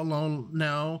travel alone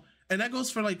now, and that goes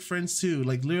for like friends too.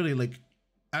 Like literally, like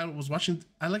I was watching.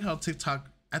 I like how TikTok.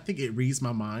 I think it reads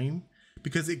my mind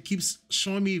because it keeps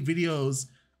showing me videos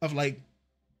of like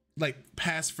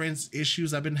past friends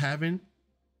issues I've been having.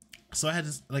 So I had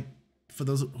this, like, for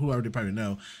those who already probably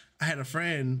know, I had a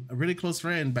friend, a really close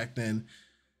friend back then.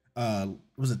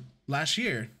 Was it last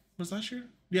year? Was it last year?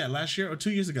 Yeah, last year or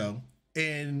 2 years ago,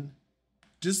 and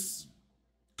just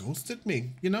ghosted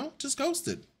me. You know, just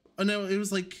ghosted. And then it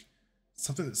was like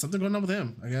something going on with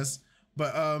him, I guess.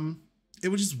 But it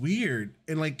was just weird.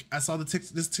 And like I saw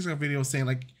this TikTok video saying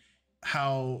like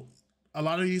how a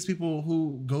lot of these people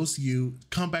who ghost you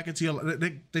come back into your life.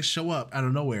 They show up out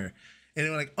of nowhere, and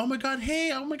they're like, "Oh my god,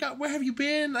 hey, oh my god, where have you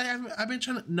been? I've been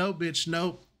trying to." No, bitch,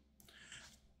 no.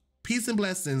 Peace and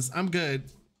blessings. I'm good.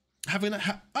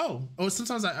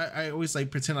 Sometimes I always like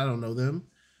pretend I don't know them,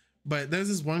 but there's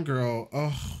this one girl.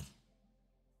 Oh,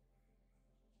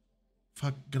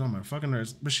 fuck, get on my fucking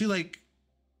nerves. But she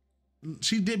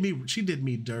did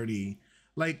me dirty.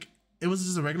 Like, it was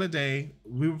just a regular day.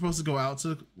 We were supposed to go out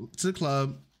to the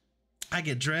club. I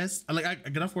get dressed. I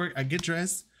get off work. I get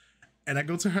dressed, and I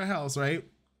go to her house, right?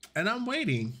 And I'm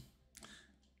waiting.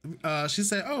 She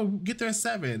said, "Oh, get there at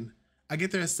 7." I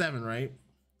get there at 7, right?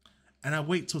 And I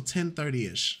wait till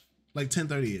 10:30ish, like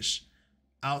 10:30ish,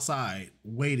 outside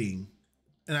waiting.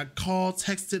 And I called,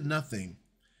 texted, nothing.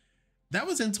 That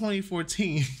was in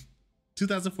 2014,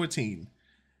 2014.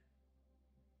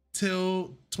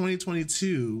 Till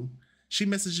 2022, she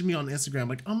messaged me on Instagram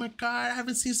like, "Oh my god, I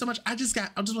haven't seen so much. I'll just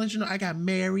let you know I got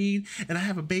married and I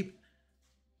have a baby."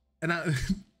 And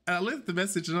I looked at the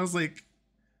message and I was like,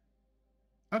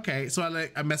 okay. So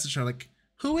I messaged her like,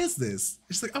 "Who is this?"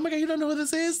 She's like, "Oh my god, you don't know who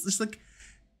this is?" She's like,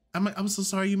 I'm so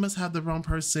sorry, you must have the wrong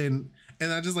person.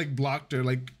 And I just like blocked her.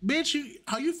 Like, bitch,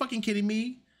 are you fucking kidding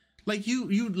me? Like,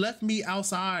 you left me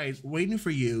outside waiting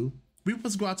for you. We were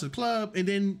supposed to go out to the club, and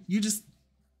then you just,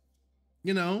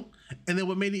 you know. And then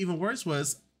what made it even worse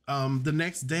was the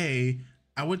next day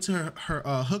I went to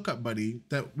her hookup buddy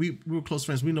that we were close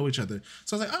friends. We know each other.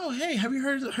 So I was like, "Oh, hey, have you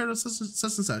heard of such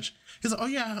and such?" He's like, "Oh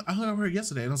yeah, I hung out with her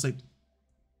yesterday." And I was like,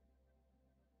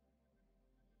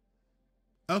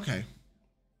 okay,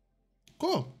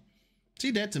 cool.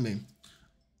 She dead to me.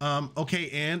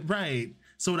 Okay, and right.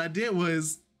 So what I did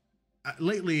was,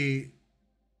 lately,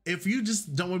 if you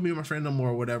just don't want to be my friend no more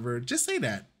or whatever, just say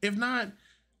that. If not,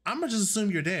 I'm gonna just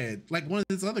assume you're dead. Like one of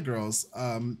these other girls.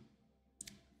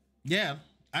 Yeah,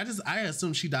 I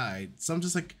assume she died. So I'm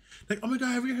just like, "Oh my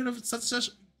god, have you heard of such and such?"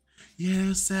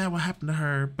 Yeah, sad what happened to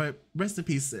her, but rest in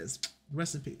peace, sis.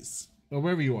 Rest in peace. Or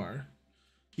wherever you are.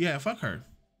 Yeah, fuck her.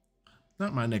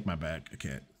 Not my neck, my back. I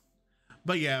can't.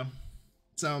 But yeah,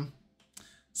 so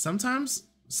sometimes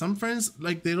some friends,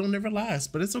 like, they don't never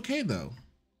last, but it's okay though.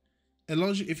 As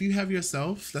long as if you have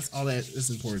yourself, that's all that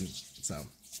is important. So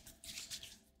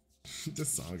this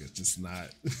song is just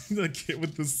not I can't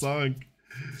with this song.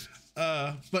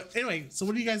 But anyway, so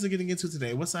what are you guys are getting into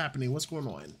today? What's happening? What's going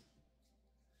on?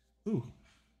 Ooh,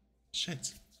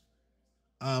 shit.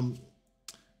 All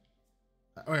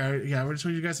right, yeah, I already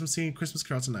told you guys I'm seeing Christmas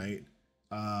Carol tonight.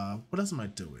 What else am I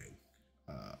doing?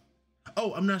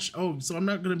 I'm not. So I'm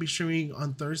not gonna be streaming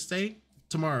on Thursday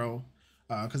tomorrow,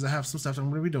 because I have some stuff I'm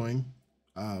gonna be doing.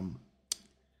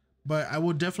 But I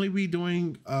will definitely be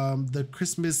doing the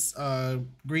Christmas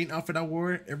green outfit I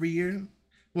wore every year.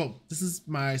 Well, this is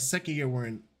my second year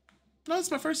wearing. No,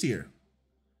 it's my first year.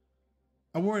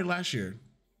 I wore it last year,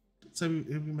 so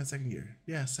it'll be my second year.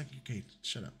 Yeah, second. Okay,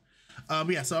 shut up.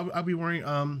 Yeah, so I'll be wearing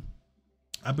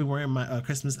my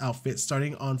Christmas outfit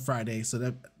starting on Friday, so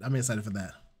that I'm excited for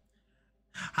that.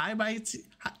 Hi, Bitey.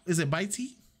 Is it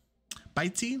Bitey?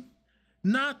 Bitey?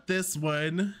 Not this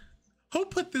one. Who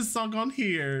put this song on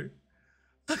here?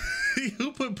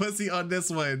 Who put pussy on this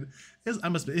one? It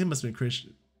must have been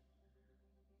Christian.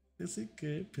 Is it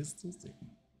good? Pistol thing.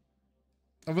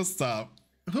 I'm gonna stop.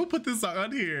 Who put this song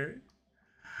on here?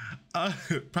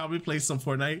 Probably play some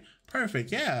Fortnite.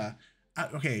 Perfect. Yeah.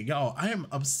 Okay, y'all. I am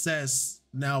obsessed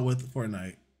now with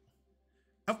Fortnite.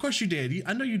 Of course you did.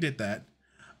 I know you did that.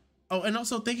 Oh, and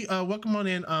also thank you. Welcome on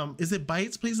in. Is it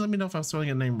Bites? Please let me know if I'm spelling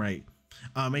your name right.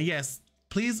 And yes,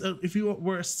 please, if you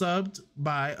were subbed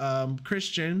by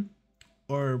Christian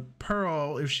or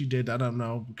Pearl, if she did, I don't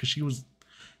know, because she was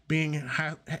being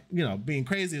being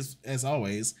crazy as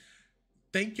always.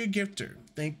 Thank your gifter.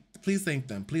 Please thank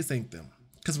them. Please thank them.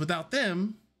 Because without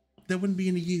them, there wouldn't be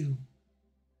any you.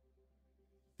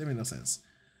 That made no sense.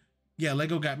 Yeah,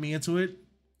 Lego got me into it.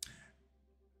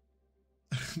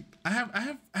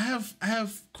 I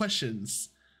have questions.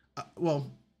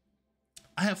 Well,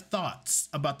 I have thoughts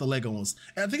about the Lego ones.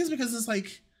 And I think it's because it's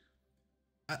like,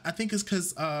 I think it's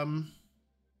because I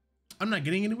I'm not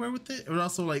getting anywhere with it. It was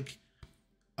also like,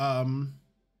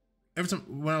 every time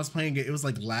when I was playing it, it was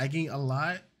like lagging a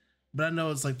lot. But I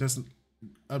know it's like there's some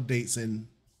updates and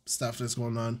stuff that's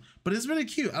going on. But it's really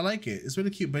cute. I like it. It's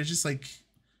really cute. But it's just like,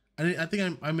 I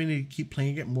think I may need to keep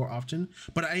playing it more often.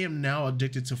 But I am now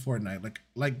addicted to Fortnite.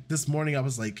 Like this morning, I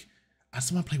was like, I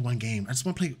just want to play one game. I just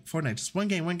want to play Fortnite. Just one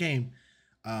game.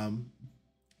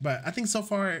 But I think so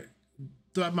far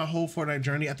throughout my whole Fortnite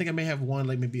journey, I think I may have won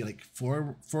like maybe like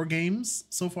four games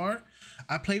so far.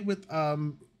 I played with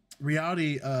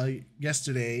Reality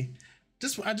yesterday.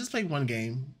 I just played one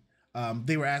game.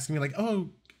 They were asking me like, oh,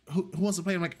 who wants to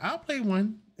play? I'm like, I'll play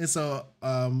one. And so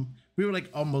we were like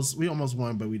we almost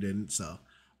won, but we didn't. So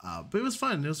but it was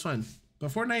fun.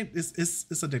 But Fortnite is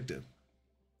addictive.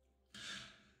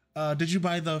 Did you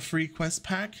buy the free quest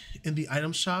pack in the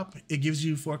item shop? It gives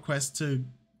you 4 quests to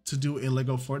do in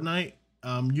Lego Fortnite.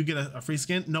 You get a free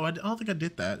skin. No, I don't think I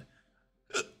did that.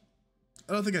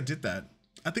 I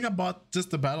think I bought just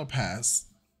the battle pass.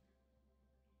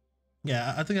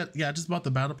 Yeah, I just bought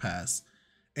the battle pass,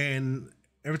 and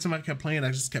every time I kept playing,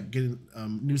 I just kept getting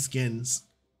new skins.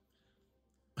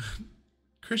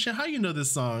 Christian, how you know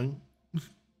this song?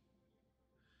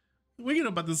 What do you know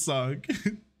about this song?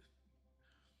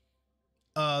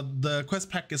 The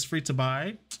quest pack is free to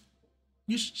buy.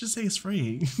 You should just say it's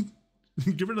free.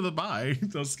 Get rid of the buy.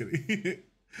 No, just kidding.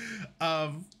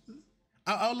 I'll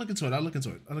look into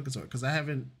it. Because I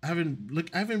haven't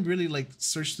really like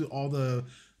searched through all the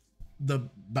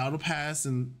battle pass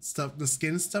and stuff, the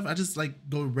skin stuff. I just like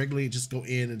go regularly, just go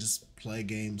in and just play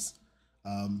games.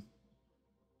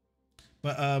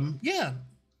 Yeah,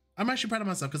 I'm actually proud of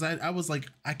myself because I was like,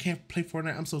 I can't play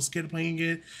Fortnite. I'm so scared of playing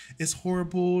it. It's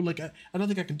horrible. Like I don't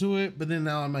think I can do it. But then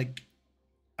now I'm like,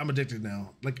 I'm addicted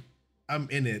now. Like I'm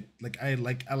in it. Like I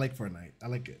like Fortnite. I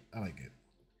like it.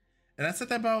 And I said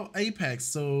that about Apex.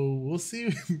 So we'll see. I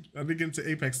need to get into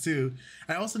Apex too.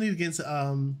 I also need to get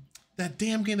into that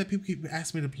damn game that people keep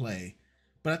asking me to play,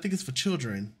 but I think it's for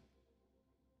children.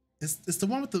 It's the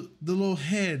one with the little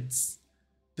heads.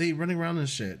 They running around and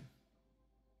shit.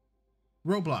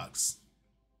 Roblox.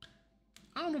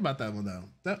 I don't know about that one though.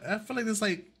 I feel like it's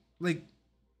like I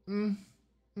think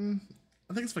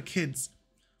it's for kids.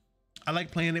 I like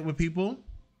playing it with people.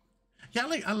 Yeah,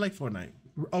 I like Fortnite.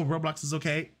 Oh, Roblox is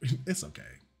okay. It's okay.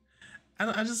 I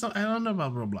don't know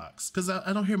about Roblox because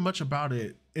I don't hear much about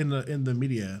it in the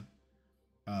media.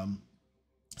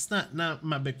 It's not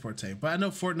my big forte, but I know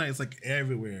Fortnite is like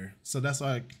everywhere, so that's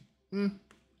like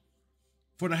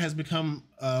Fortnite has become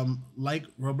like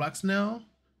Roblox now.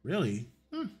 Really?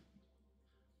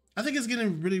 I think it's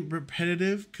getting really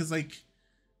repetitive because like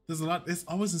there's a lot. It's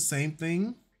always the same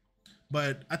thing.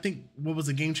 But I think what was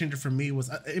a game changer for me was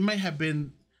it might have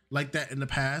been like that in the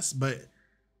past, but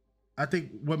I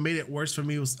think what made it worse for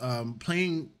me was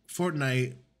playing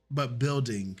Fortnite but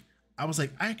building. I was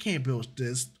like, I can't build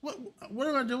this. What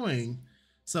am I doing?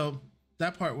 So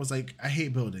that part was like, I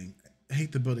hate building. I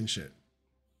hate the building shit.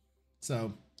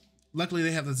 So luckily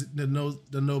they have the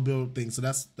no build thing. So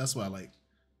that's what I like.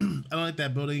 I don't like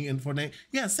that building in Fortnite.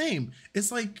 Yeah, same.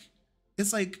 It's like,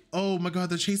 oh my God,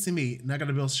 they're chasing me and I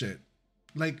gotta build shit.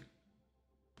 Like,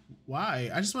 why?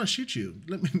 I just want to shoot you.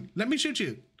 Let me shoot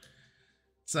you.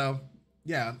 So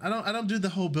yeah, I don't do the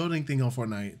whole building thing on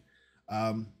Fortnite.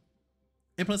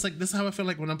 And plus, like, this is how I feel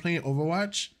like when I'm playing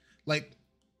Overwatch. Like,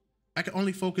 I can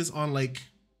only focus on like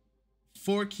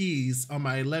 4 keys on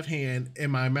my left hand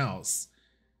and my mouse,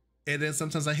 and then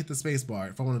sometimes I hit the space bar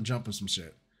if I want to jump or some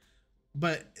shit.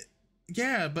 But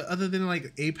yeah, but other than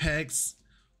like Apex,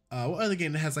 what other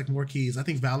game that has like more keys? I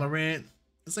think Valorant.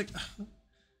 It's like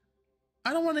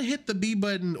I don't want to hit the B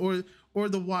button or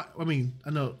the Y. I mean,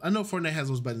 I know Fortnite has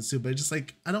those buttons too, but it's just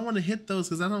like I don't want to hit those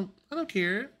because I don't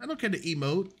care. I don't care to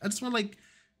emote. I just want to like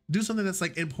do something that's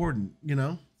like important, you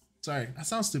know? Sorry, I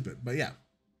sound stupid, but yeah.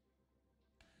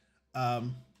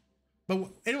 But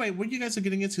anyway, what you guys are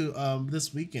getting into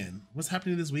this weekend? What's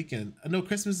happening this weekend? I know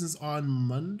Christmas is on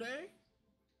Monday.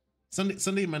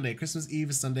 Sunday, Monday. Christmas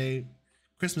Eve is Sunday.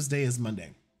 Christmas Day is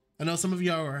Monday. I know some of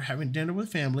y'all are having dinner with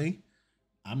family.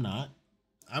 I'm not.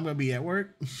 I'm gonna be at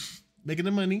work making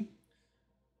the money.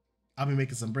 I'll be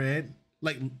making some bread.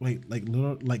 Little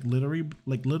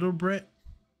bread.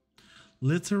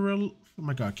 Literal. Oh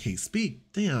my God, Kate, speak.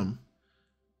 Damn.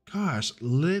 Gosh,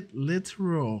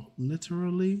 literal.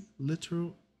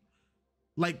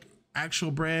 Like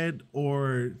actual bread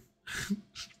or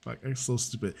fuck, I'm so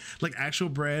stupid. Like actual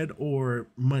bread or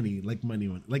money, like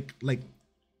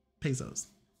pesos.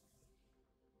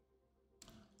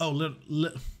 Oh,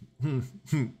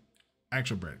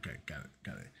 actual bread. Okay, got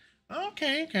it.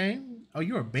 Okay. Oh,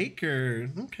 you're a baker.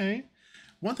 Okay.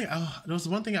 One thing, there was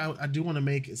one thing I do want to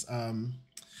make is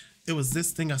it was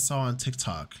this thing I saw on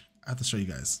TikTok. I have to show you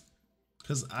guys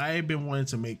because I've been wanting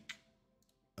to make.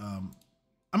 I'm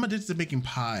addicted to making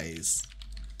pies,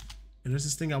 and there's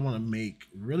this thing I want to make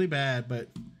really bad, but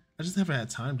I just haven't had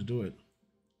time to do it.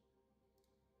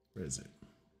 Where is it?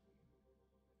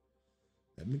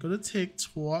 Let me go to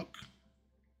TikTok.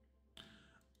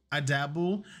 I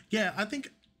dabble. Yeah, I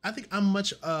think I'm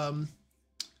much I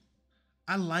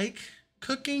like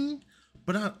cooking,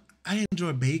 but I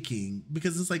enjoy baking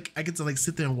because it's like I get to like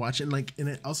sit there and watch it and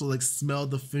it also like smell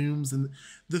the fumes and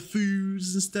the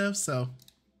foods and stuff. So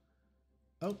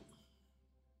oh,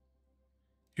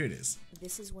 here it is.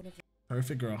 This is one of the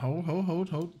perfect, girl.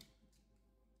 Hold.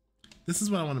 This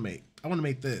is what I want to make. I want to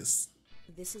make this.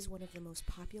 This is one of the most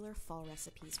popular fall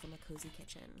recipes from A Cozy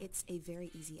Kitchen. It's a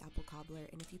very easy apple cobbler,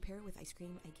 and if you pair it with ice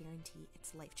cream, I guarantee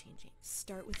it's life-changing.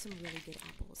 Start with some really good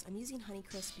apples. I'm using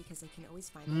Honeycrisp because I can always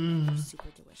find them and they're super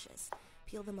delicious.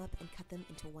 Peel them up and cut them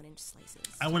into 1-inch slices.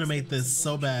 I want to make this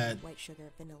so bad. White sugar,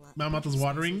 vanilla. My mouth is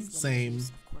watering. Spices, Same. Juice,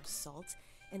 of course, salt,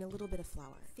 and a little bit of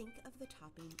flour. Think of the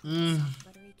topping of a soft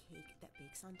buttery cake that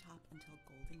bakes on top until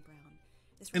golden brown.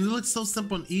 And it looks so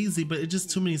simple and easy, but it's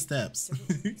just too many steps.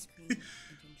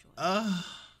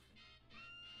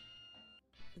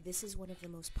 This is one of the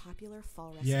most popular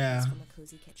fall recipes from A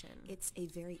Cozy Kitchen. It's a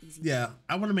very easy. Yeah,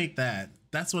 I want to make that.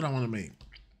 That's what I want to make.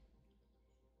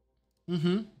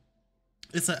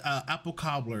 It's a apple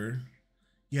cobbler.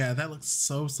 Yeah, that looks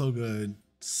so good.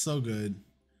 So good.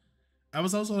 I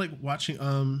was also like watching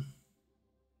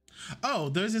oh,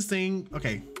 there's this thing.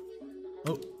 Okay.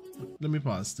 Oh, let me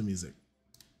pause the music.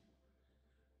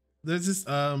 There's this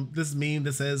this meme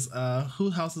that says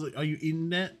whose house are you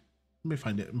eating at? Let me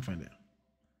find it.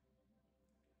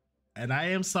 And I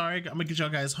am sorry, I'm gonna get y'all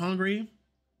guys hungry,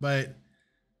 but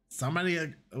somebody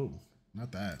oh,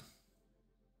 not that.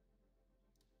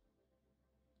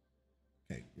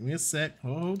 Okay, give me a sec.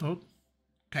 Hold.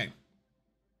 Okay.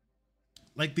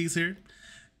 Like these here.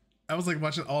 I was like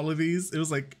watching all of these. It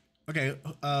was like, okay,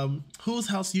 whose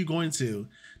house are you going to?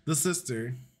 The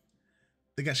sister.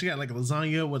 She got like a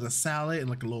lasagna with a salad and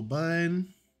like a little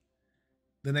bun.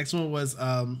 The next one was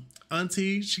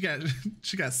auntie. She got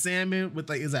salmon with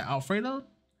like, is that Alfredo?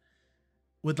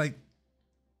 With like,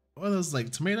 what are those,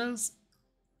 like tomatoes?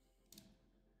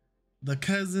 The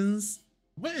cousins.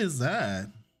 What is that?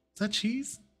 Is that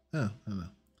cheese? Oh, I don't know.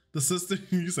 The sister.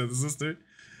 You said the sister.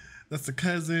 That's the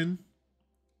cousin.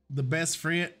 The best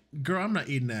friend. Girl, I'm not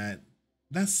eating that.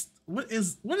 What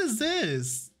is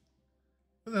this?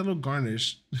 That little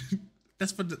garnish.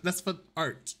 that's for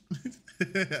art.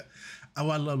 Oh,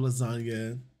 I love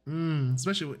lasagna.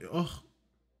 Especially with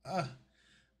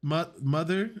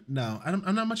mother. No,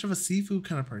 I'm not much of a seafood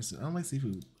kind of person. I don't like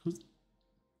seafood. Who's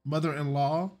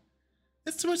mother-in-law?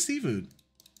 It's too much seafood.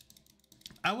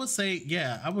 I would say,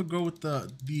 yeah, I would go with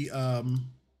the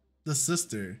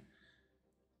sister.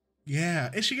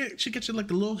 Yeah, and she gets you like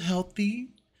a little healthy.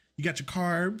 You got your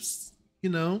carbs,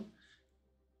 you know.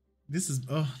 This is,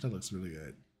 oh, that looks really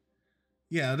good.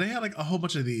 Yeah, they had like a whole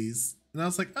bunch of these. And I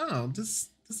was like, oh, this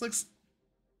looks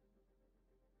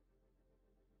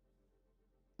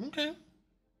okay.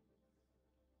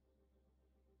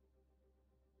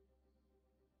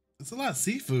 It's a lot of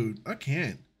seafood. I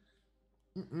can't.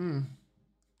 You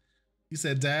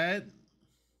said dad?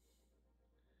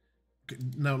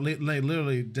 No,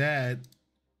 literally dad.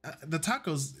 The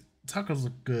tacos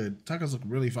look good. Tacos look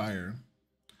really fire.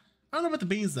 I don't know about the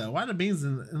beans though. Why are the beans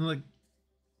in like,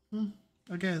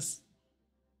 I guess.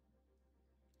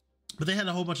 But they had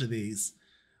a whole bunch of these.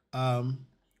 So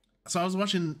I was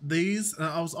watching these, and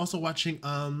I was also watching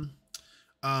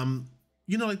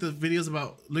you know, like the videos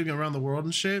about living around the world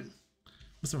and shit.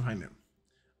 What's behind it?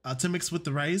 To mix with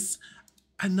the rice.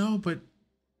 I know, but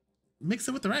mix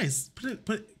it with the rice.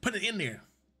 Put it in there.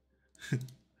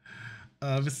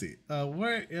 Let's see.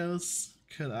 Where else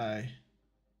could I?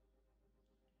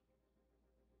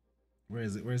 Where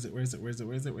is it?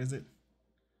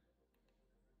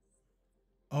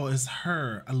 Oh, it's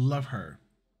her. I love her.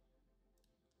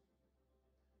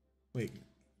 Wait.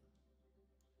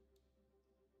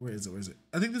 Where is it?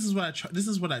 I think this is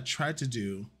what I tried to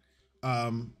do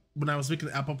when I was making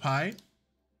the apple pie.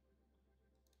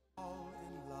 Oh,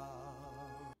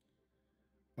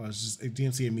 it's just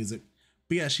DMCA music.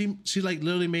 But yeah, she like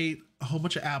literally made a whole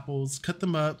bunch of apples, cut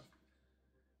them up,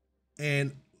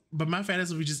 but my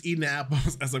fantasy was just eating the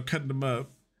apples as I'm cutting them up.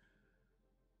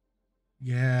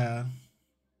 Yeah.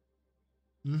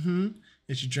 And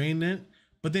she drained it.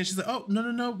 But then she's like, oh,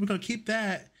 no, we're gonna keep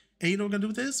that. And you know what we're gonna do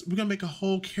with this? We're gonna make a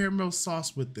whole caramel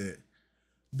sauce with it.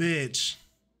 Bitch.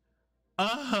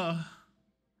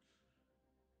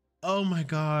 Oh my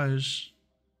gosh.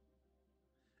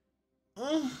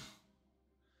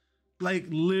 Like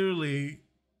literally,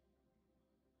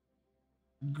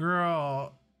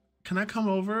 girl, can I come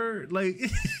over? Like,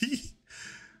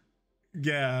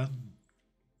 yeah.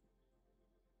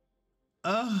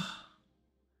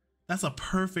 That's a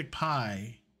perfect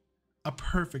pie. A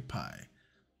perfect pie.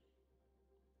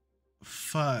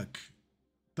 Fuck.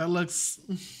 That looks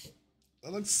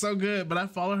so good. But I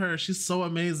follow her. She's so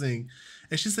amazing.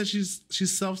 And she said she's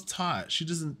self-taught. She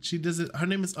does it. Her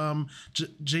name is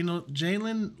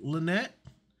Jalen Lynette.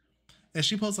 And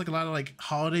she posts like a lot of like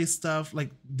holiday stuff,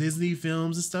 like Disney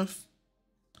films and stuff.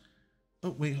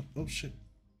 Oh wait, oh shit.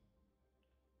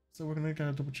 So we're gonna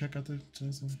gotta double check out the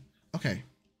okay.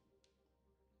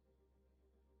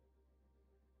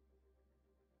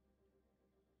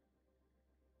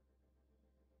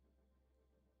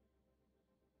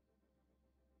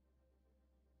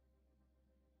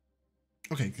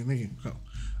 Okay, thank you. Go.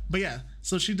 But yeah,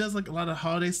 so she does like a lot of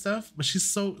holiday stuff, but she's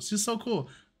so cool.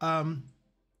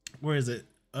 Where is it?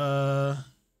 It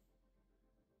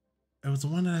was the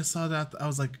one that I saw that I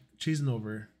was like cheesing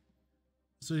over.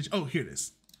 So oh, here it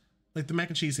is. Like the mac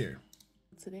and cheese here.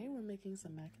 Today we're making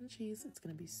some mac and cheese. It's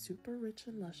going to be super rich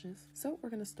and luscious. So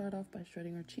we're going to start off by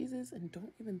shredding our cheeses, and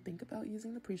don't even think about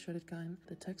using the pre-shredded kind.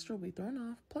 The texture will be thrown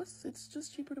off, plus it's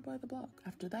just cheaper to buy the block.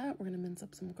 After that, we're going to mince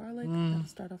up some garlic. And to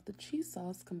start off the cheese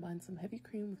sauce, combine some heavy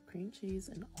cream with cream cheese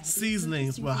and all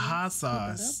seasonings with hot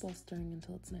sauce. Put it up while stirring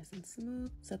until it's nice and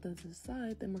smooth. Set that to the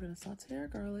side. Then we're going to saute our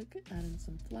garlic, add in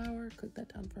some flour, cook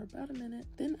that down for about a minute.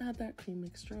 Then add that cream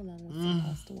mixture along with some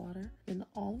pasta water. Then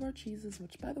all of our cheeses,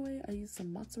 which by the way, I use some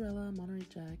mozzarella, Monterey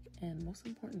Jack, and most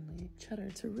importantly, cheddar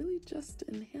to really just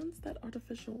enhance that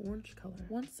artificial orange color.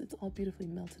 Once it's all beautifully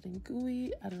melted and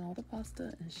gooey, add in all the pasta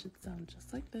and it should sound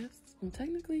just like this. And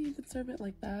technically you could serve it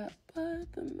like that,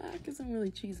 but the mac isn't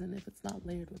really cheesing if it's not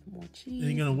layered with more cheese.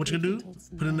 And what you gonna do?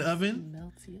 Put it in the oven?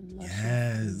 Melty and luscious,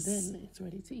 yes. And then it's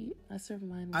ready to eat. I serve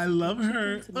mine with I love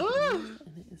her.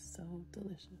 And it is so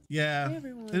delicious. Yeah. Hey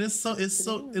everyone. And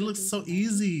it looks so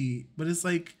easy, but it's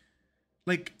like,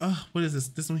 what is this?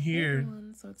 This one here. Hey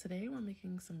so today we're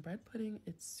making some bread pudding.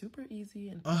 It's super easy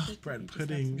and bread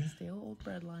pudding. Just have some stale old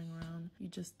bread lying around. You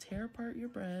just tear apart your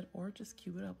bread or just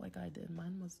cube it up like I did.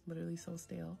 Mine was literally so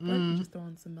stale. But you just throw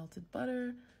in some melted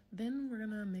butter. Then we're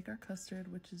gonna make our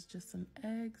custard, which is just some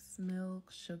eggs,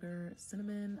 milk, sugar,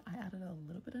 cinnamon. I added a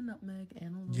little bit of nutmeg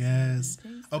and a little bit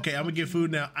of okay, I'm gonna get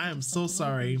food now. I am so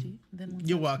sorry. Then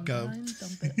you're welcome.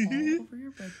 Dump it all over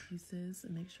your bread pieces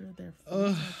and make sure they're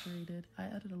fully saturated. I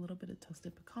added a little bit of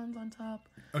toasted pecans on top.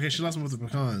 Okay, she lost me with the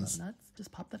pecans. Nuts.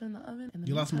 Just pop that in the oven. And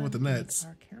you lost me with the nuts.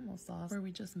 Our caramel sauce, where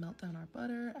we just melt down our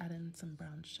butter, add in some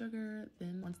brown sugar.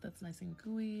 Then once that's nice and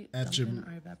gooey, dump in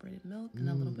our evaporated milk and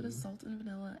a little bit of salt and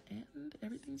vanilla. And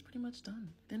everything's pretty much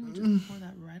done. Then we just pour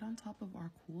that right on top of our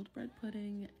cooled bread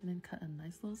pudding and then cut a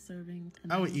nice little serving.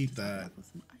 And I would eat that with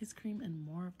some ice cream and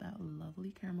more of that lovely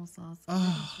caramel sauce.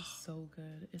 It's just so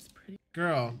good. It's pretty.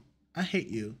 Girl, I hate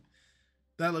you.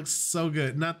 That looks so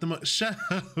good. Not the most. Shut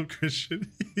up,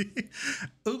 Christian.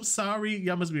 Oops, sorry.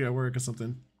 Y'all must be at work or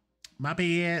something. My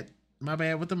bad. My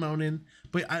bad with the moaning.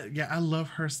 But I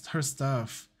love her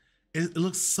stuff. It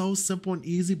looks so simple and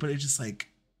easy, but it's just like,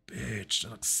 bitch,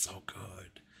 that looks so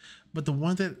good. But the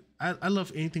one that I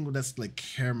love anything that's like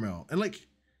caramel and like,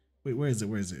 wait, where is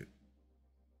it?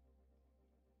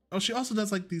 Oh, she also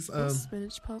does like these those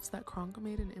spinach puffs that Kronka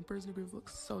made in Emperor's New Groove look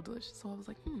so delicious. So I was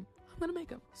like, I'm gonna make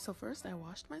them. So first I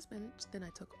washed my spinach, then I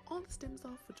took all the stems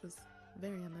off, which was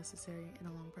very unnecessary and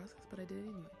a long process, but I did it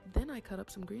anyway. Then I cut up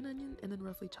some green onion and then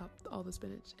roughly chopped all the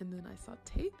spinach, and then I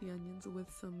sauteed the onions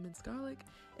with some minced garlic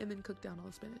and then cooked down all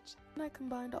the spinach. And I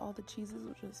combined all the cheeses,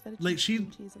 which was feta like cheese,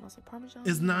 cheese, and also Parmesan.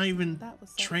 Is not even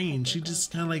trained. She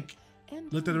just kind of like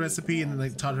looked at the recipe and then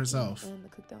like taught herself. And the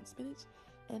cooked down spinach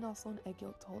and also an egg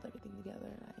yolk to hold everything together,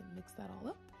 and I mixed that all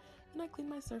up. Then I cleaned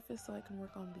my surface so I can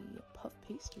work on the puff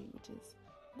pastry, which is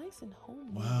nice and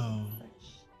homemade and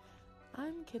fresh.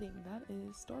 I'm kidding, that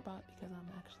is store-bought because I'm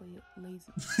actually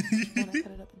lazy. And I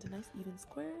cut it up into nice even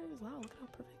squares. Wow, look at how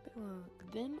perfect they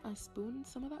look. Then I spooned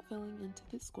some of that filling into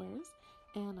the squares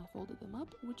and I folded them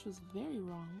up, which was very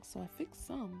wrong. So I fixed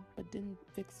some, but didn't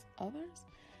fix others.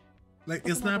 Like,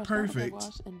 it's not perfect.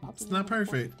 It's not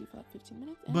perfect.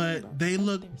 But they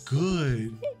look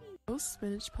good. Those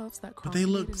spinach puffs that but they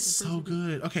look so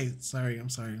good. Okay, sorry. I'm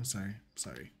sorry.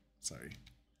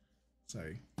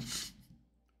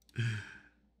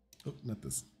 Oh, not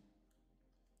this.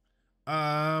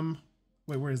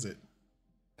 Wait, where is it?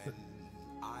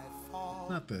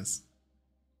 Not this.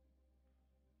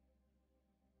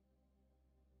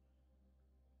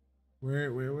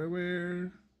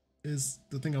 Where? is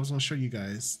the thing I was gonna show you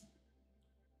guys.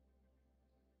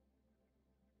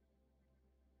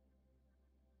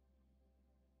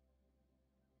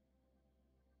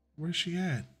 Where's she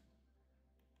at?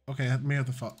 Okay, I may have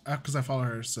to follow because I follow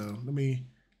her. So let me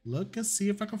look and see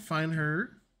if I can find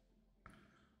her.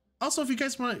 Also, if you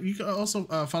guys want, you can also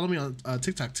follow me on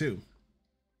TikTok too.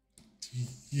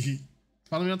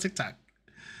 Follow me on TikTok.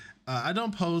 I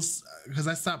don't post because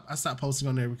I stopped posting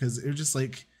on there because it was just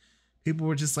like people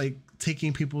were just like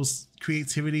taking people's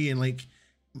creativity and like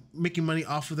making money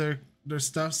off of their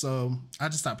stuff. So I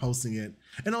just stopped posting it.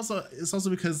 And also, it's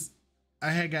also because I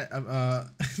had got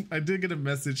I did get a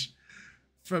message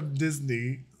from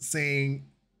Disney saying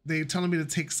they telling me to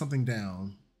take something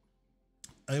down.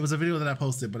 It was a video that I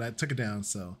posted, but I took it down.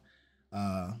 So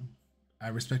I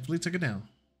respectfully took it down.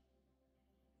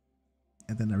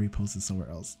 And then I reposted somewhere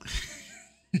else.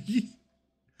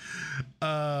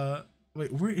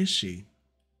 Wait, where is she?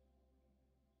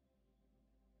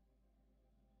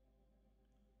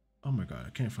 Oh my God,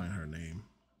 I can't find her name.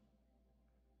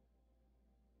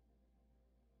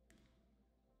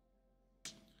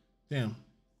 Damn.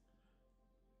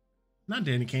 Not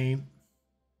Danny Kane.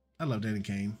 I love Danny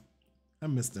Kane. I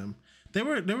miss them. They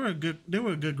were a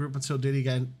good group until Diddy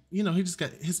got, you know, he just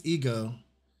got his ego.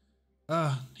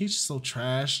 He's just so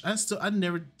trash. I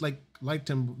never liked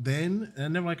him then, and I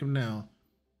never like him now.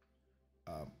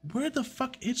 Where the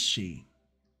fuck is she?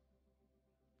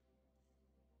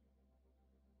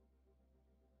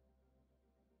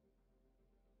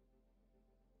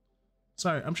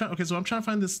 Sorry, I'm trying. Okay, so I'm trying to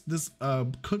find this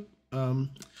cook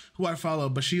who I follow,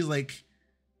 but she's like,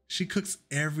 she cooks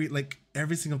every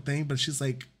single thing, but she's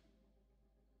like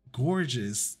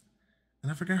gorgeous,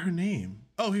 and I forgot her name.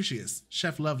 Oh, here she is,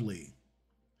 Chef Lovely.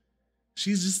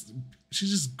 She's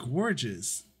just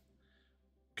gorgeous.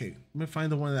 Okay, let me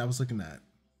find the one that I was looking at.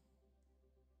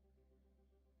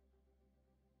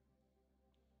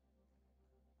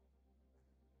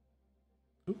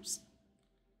 Oops.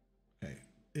 Okay,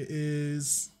 it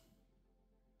is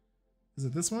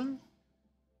it this one?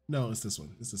 No, it's this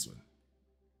one. It's this one.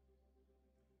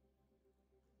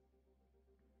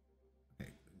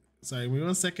 Okay, sorry, wait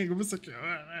 1 second. Give me a second.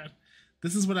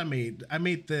 This is what I made. I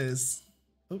made this.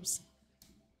 Oops.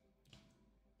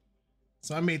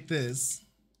 So I made this,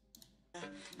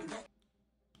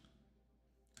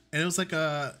 and it was like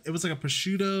a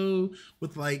prosciutto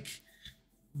with like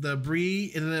the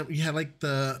brie, and then you had like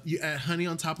you add honey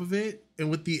on top of it, and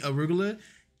with the arugula.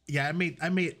 Yeah, I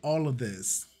made all of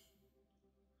this,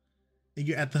 and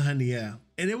you add the honey. Yeah,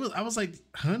 and I was like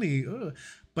honey, ugh.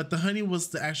 But the honey was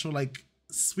the actual like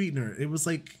sweetener. It was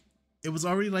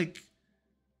already like,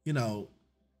 you know,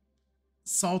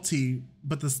 salty,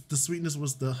 but the sweetness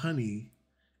was the honey,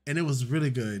 and it was really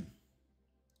good.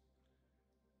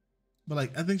 But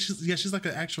like, I think she's like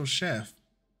an actual chef.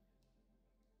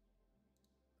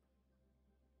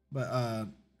 But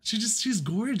she's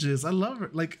gorgeous. I love her.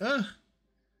 Like,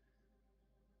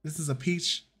 this is a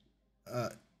peach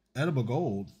edible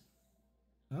gold.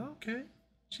 Okay,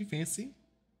 she fancy.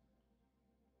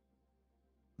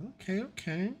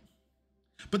 Okay.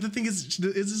 But the thing is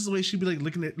this the way she'd be like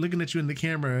looking at you in the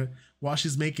camera while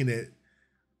she's making it?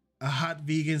 A hot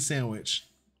vegan sandwich.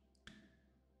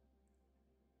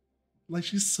 Like,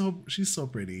 she's so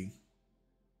pretty.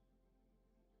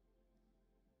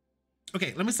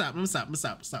 Okay, let me stop.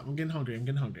 I'm getting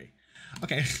hungry.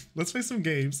 Okay, let's play some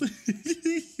games.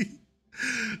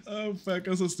 Oh fuck,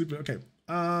 I'm so stupid. Okay.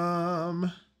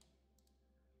 I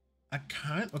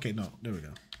can't. Okay, no, there we go.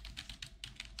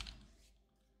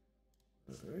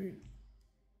 Alright.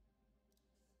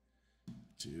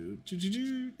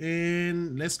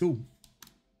 And let's go.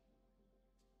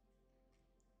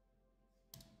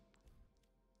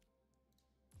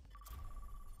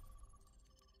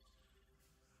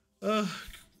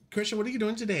 Christian, what are you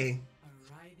doing today?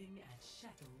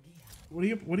 What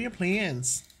are your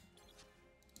plans?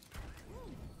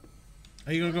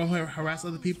 Are you gonna go harass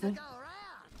other people?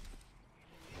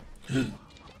 You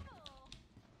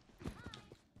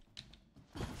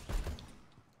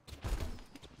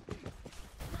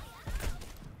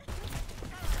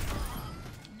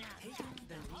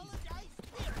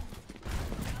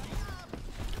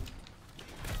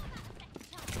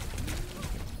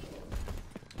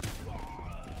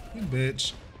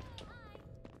bitch.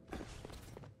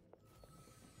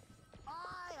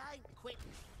 I ain't quitting.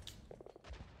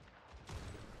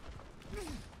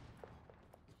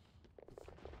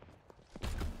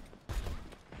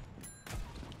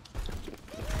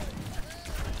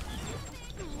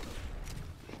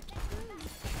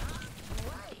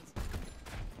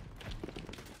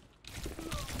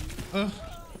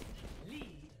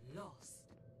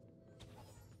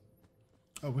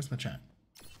 Oh, where's my chat?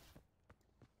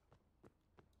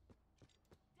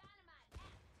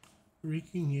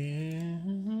 Freaking yeah.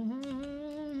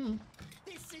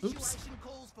 This situation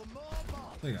calls for more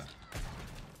bombs. There you go.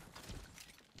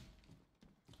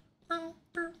 Don't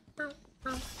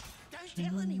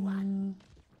tell anyone.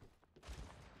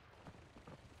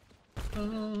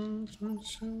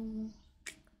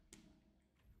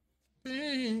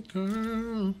 Big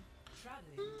girl.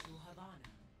 Traveling to Havana.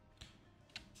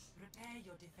 Prepare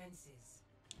your defenses.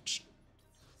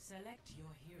 Select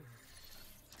your hero.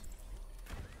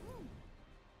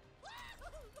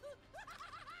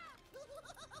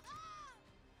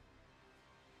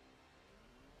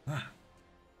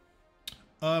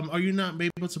 Are you not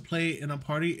able to play in a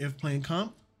party if playing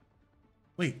comp?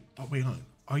 Wait, wait, hold on.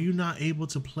 Are you not able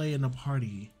to play in a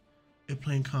party if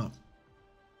playing comp?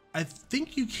 I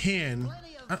think you can.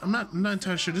 I'm not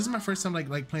entirely sure. This is my first time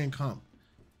like playing comp.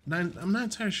 I'm not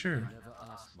entirely sure.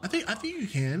 I think you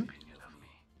can.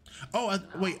 Oh,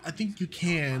 wait, I think you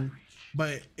can,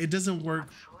 but it doesn't work.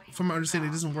 From my understanding,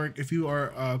 it doesn't work if you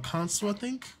are a console, I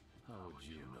think.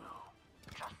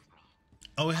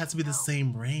 Oh, it has to be the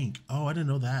same rank. Oh, I didn't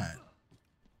know that.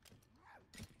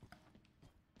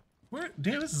 Where?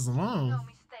 Damn, this is long. No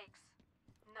mistakes,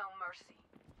 no mercy.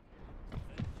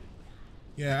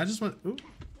 Yeah, I just want. Ooh,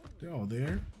 they're all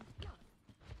there.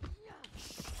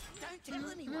 Don't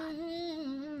tell anyone.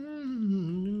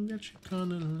 That you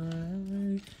gonna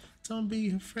like. Don't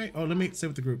be afraid. Oh, let me save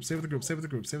with the group. Save with the group. Save with the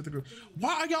group. Save with the group.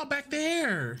 Why are y'all back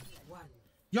there?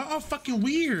 Y'all are fucking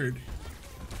weird.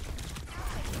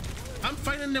 I'm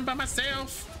fighting them by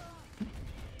myself.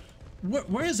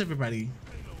 Where is everybody?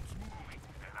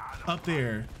 Up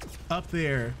there. Up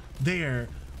there. There.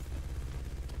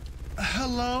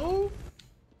 Hello?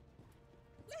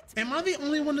 Am I the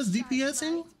only one that's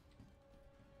DPSing?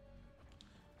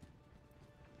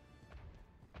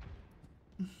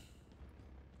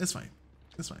 It's fine.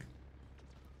 It's fine.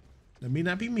 That may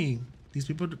not be me. These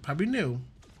people probably knew.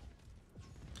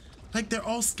 Like, they're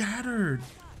all scattered.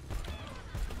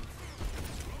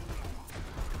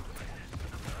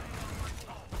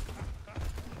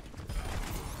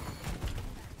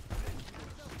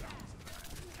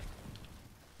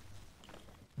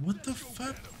 What the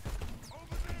fuck?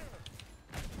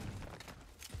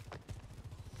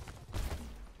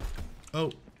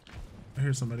 Oh, I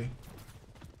hear somebody.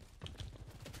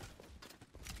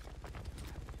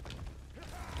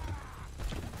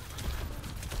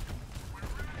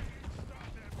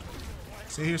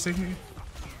 Stay here, stay here.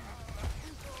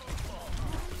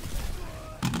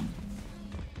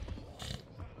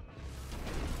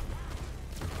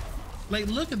 Like,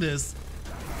 look at this.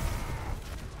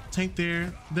 Tank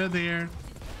there, they're there.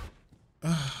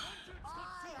 Ugh.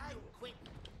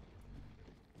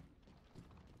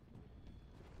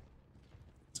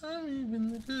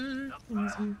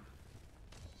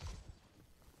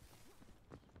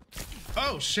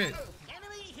 Oh shit.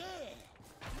 Enemy here.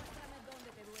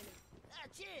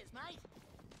 Cheers, mate.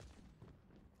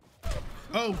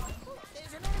 Oh.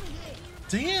 There's an enemy here.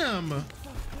 Damn.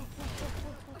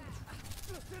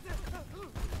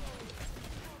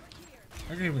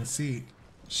 I can't even see.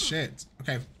 Shit.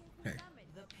 Okay. Okay.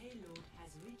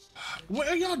 What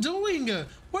are y'all doing?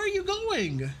 Where are you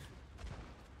going?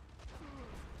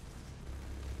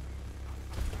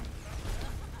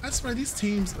 I swear these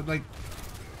teams are like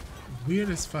weird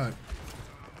as fuck.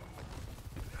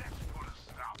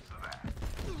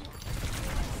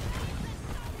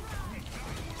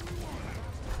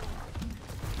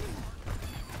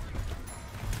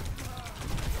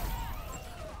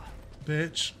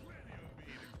 Bitch.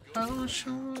 Oh,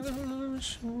 sure,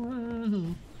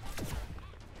 sure.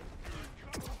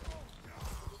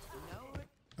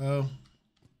 Oh.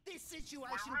 This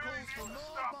situation calls for more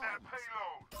bombs.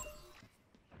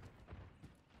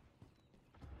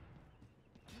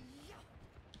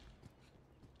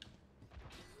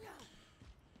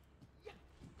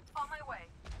 On my way.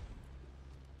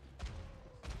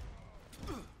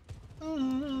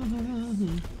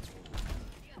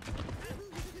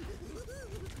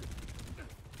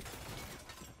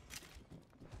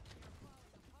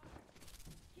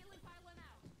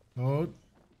 Oh.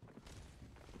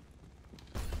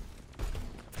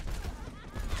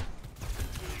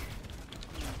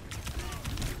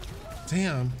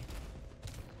 Damn.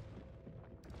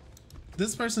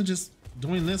 This person just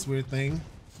doing this weird thing.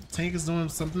 Tank is doing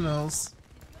something else.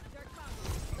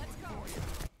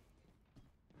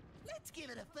 Let's give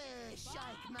it a fair shake,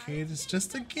 mate. Okay, it's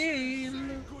just a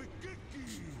game.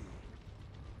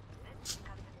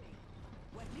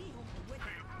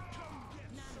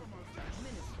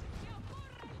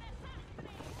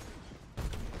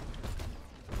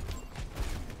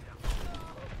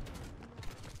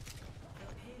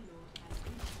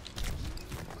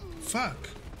 Fuck.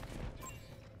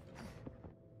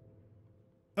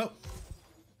 Oh.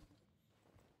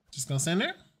 Just gonna stand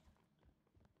there?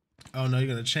 Oh no, you're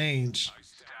gonna change. I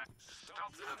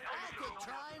could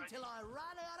try until I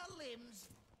ran out of limbs.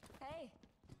 Hey,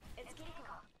 it's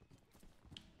Kiko.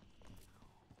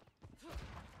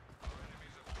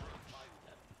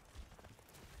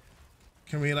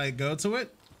 Can we like go to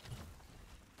it?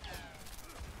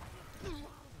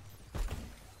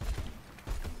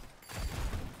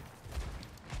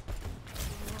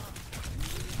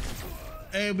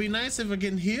 Hey, it'd be nice if we're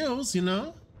getting heals, you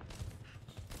know?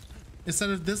 Instead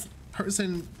of this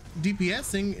person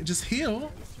DPSing, just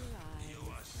heal.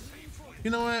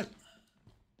 You know what?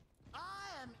 I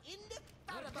am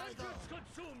indefatigable.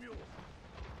 Consume you.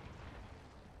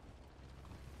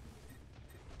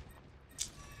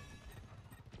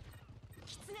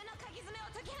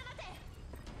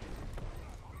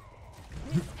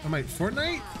 I'm like,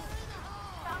 Fortnite?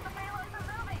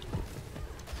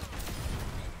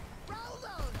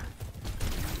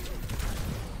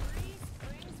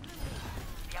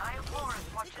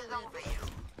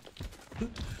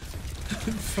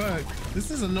 Fuck,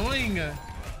 this is annoying. Ugh.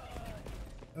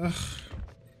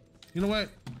 You know what?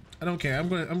 I don't care.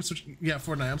 I'm switching. Yeah,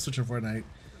 Fortnite. I'm switching Fortnite.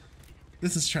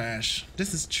 This is trash.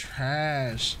 This is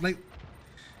trash. Like,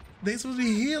 they supposed to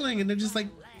be healing and they're just like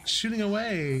shooting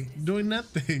away, doing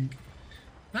nothing.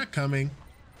 Not coming.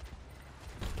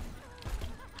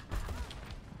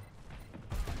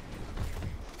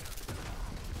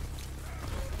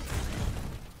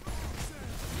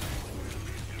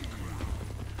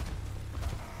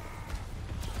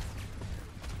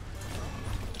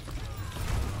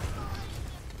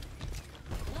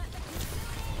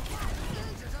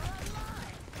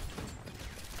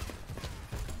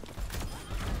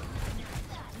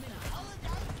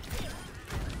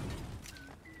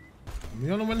 I'm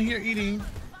the only one here eating.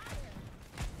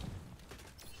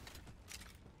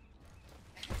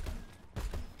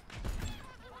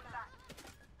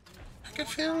 I can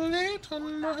feel it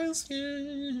on my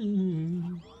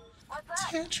skin.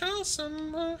 Tetris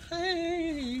on my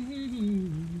face.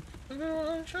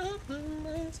 Everyone's on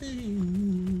my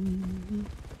skin.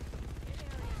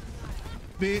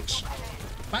 Bitch.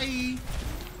 Bye.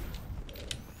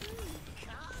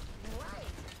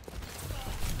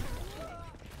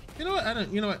 You know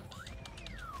what? You know what?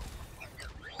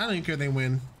 I don't even care if they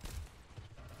win.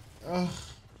 Ugh.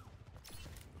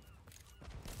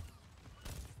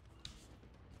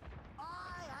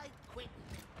 I quit.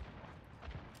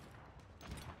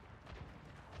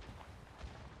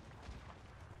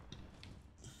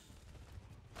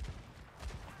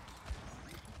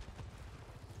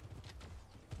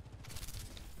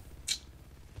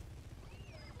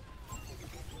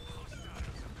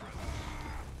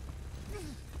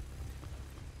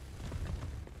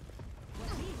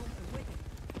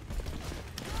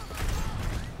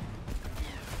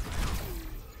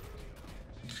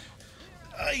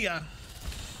 Yeah.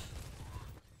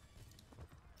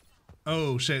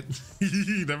 Oh shit.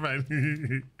 Never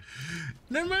mind.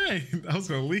 Never mind. I was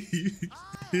gonna leave.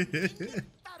 I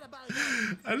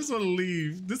just want to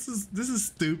leave. This is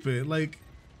stupid. Like,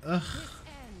 ugh.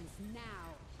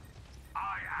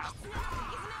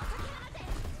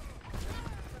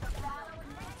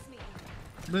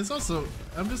 But it's also,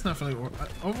 I'm just not feeling.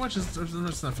 Overwatch is, I'm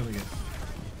just not feeling it.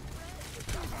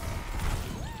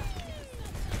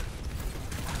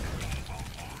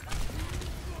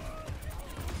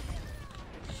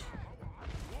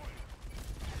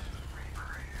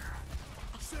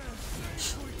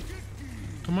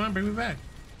 Come on, bring me back.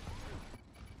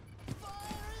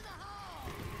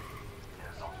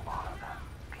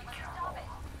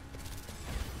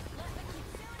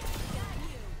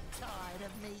 Tired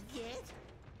of me yet?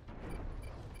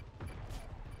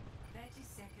 30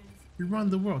 seconds. We run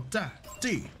the world. Die.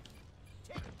 D.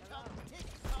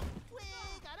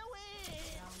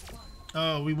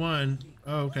 Oh, we won.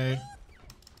 Oh, okay.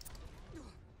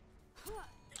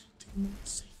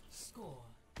 Score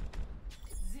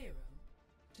 0-3.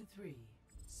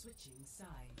 Switching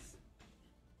sides.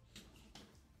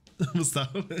 Vamos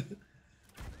stop.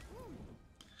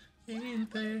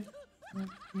 Gente,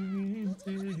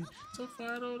 gente, so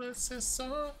faro de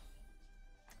eso.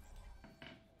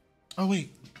 Oh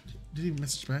wait, did he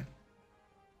message back?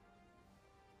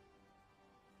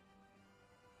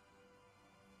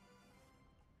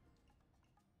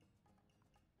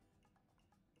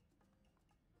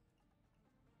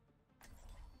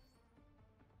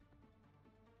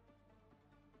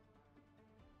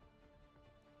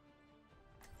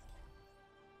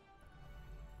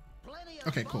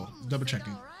 Okay, cool. Double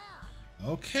checking.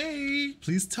 Okay,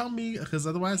 please tell me, because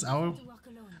otherwise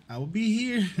I I will be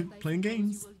here playing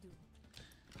games.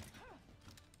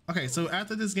 Okay, so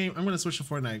after this game, I'm gonna switch to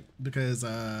Fortnite because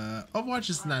Overwatch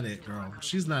is not it, girl.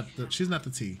 She's not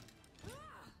the T.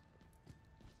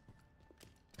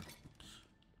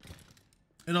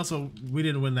 And also, we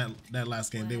didn't win that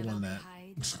last game. They won that.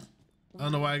 I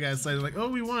don't know why I got excited like, oh,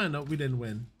 we won. No, we didn't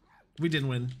win. We didn't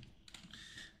win.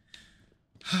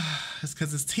 It's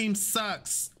because this team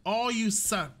sucks. All you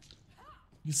suck.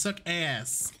 You suck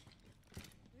ass.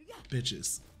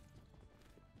 Bitches.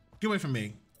 Get away from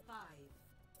me. 5,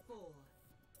 4,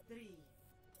 3,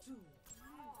 2,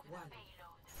 1.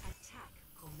 Attack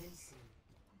commencing.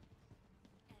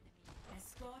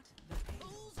 Escort the payload.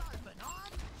 Pools open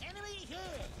on. Enemy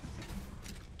here.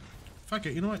 Fuck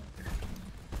it. You know what?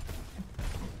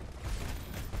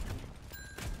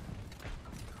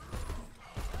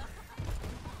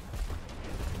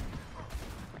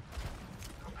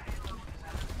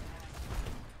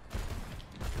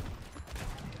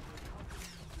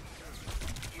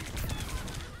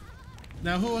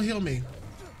 Now who will heal me?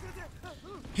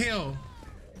 Heal.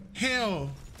 Heal.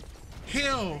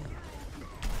 Heal.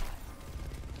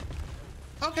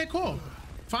 Okay, cool.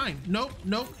 Fine. Nope,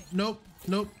 nope, nope,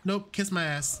 nope, nope. Kiss my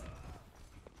ass.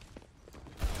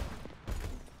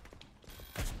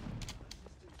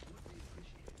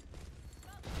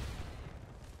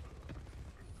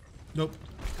 Nope.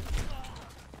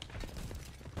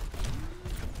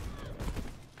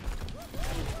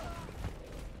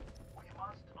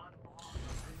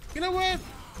 You know what?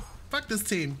 Fuck this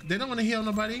team. They don't want to heal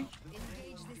nobody.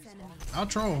 I'll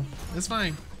troll. It's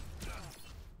fine.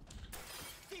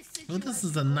 Oh, this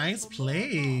is a nice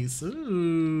place.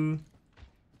 Ooh.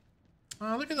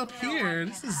 Oh, look at up here.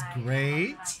 This is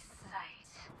great.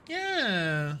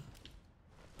 Yeah.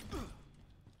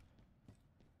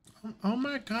 Oh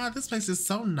my god, this place is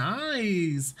so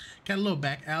nice. Got a little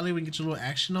back alley. We can get your little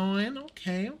action on.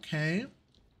 Okay, okay.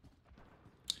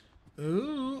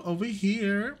 Ooh, over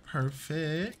here.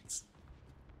 Perfect.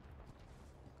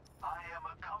 I am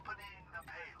accompanying the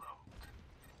payload.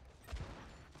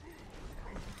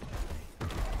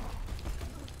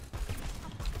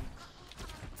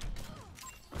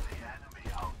 The enemy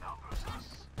outnumbers us.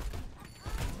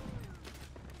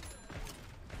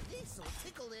 This'll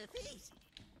tickle their feet.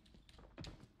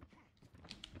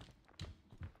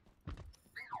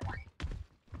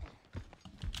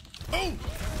 Oh!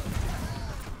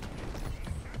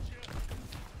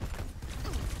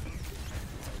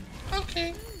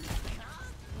 Okay.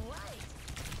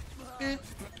 Yeah.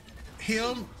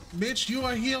 Heal, bitch, you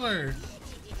are a healer.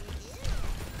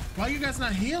 Why are you guys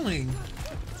not healing?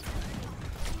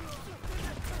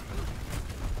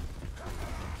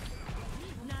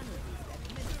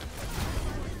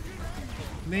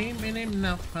 Name and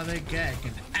enough for the gag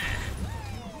and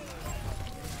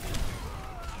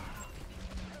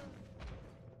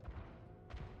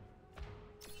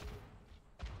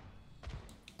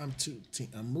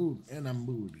I'm moody and I'm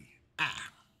moody.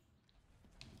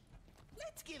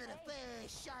 Let's give it a fair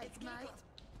shake, mate.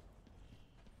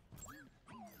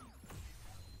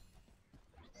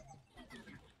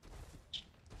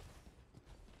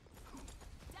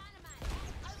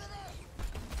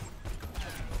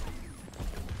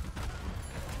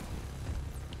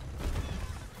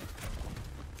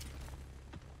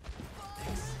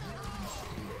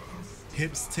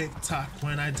 Hips tick tock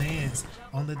when I dance.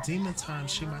 On the demon time,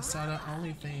 she might start her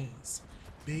OnlyFans.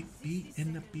 Big beat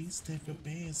in the beat stand for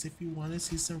bands. If you wanna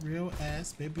see some real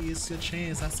ass, baby, it's your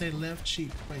chance. I say left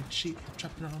cheek, right cheek,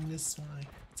 dropping on this swine.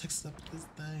 Text up this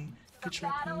thing, get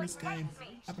trapped on this game.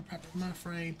 I've been propping my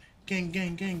frame. Gang,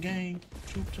 gang, gang, gang.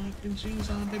 Troop junkin' jeans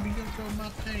on, baby, you feel my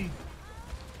pain.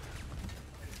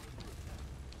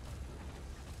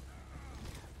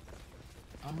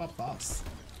 I'm a boss.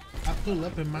 I pull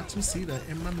up in my two-seater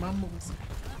and my mama was...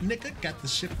 Nigga got the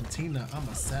shit from Tina. I'm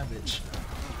a savage.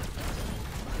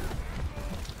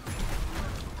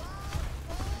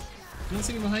 You don't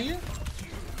see me behind you?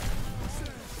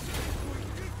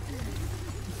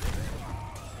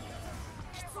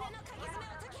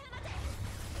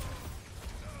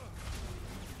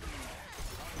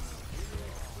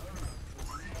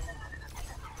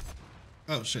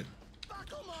 Oh shit.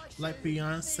 Like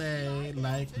Beyonce,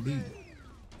 like me.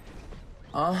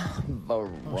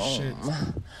 Varome. Oh shit.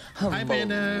 Hi,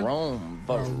 Panda.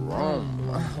 Varome.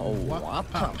 Oh,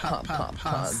 pop,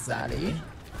 zaddy.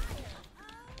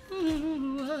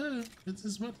 This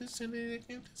is what this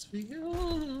is for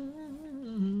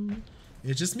you.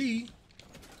 It's just me.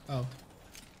 Oh.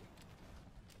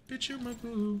 Bitch, you're my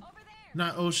boo.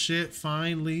 Not oh shit,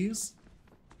 fine, leaves.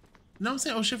 No, I'm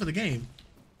saying oh shit for the game.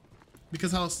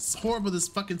 Because how horrible this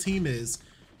fucking team is.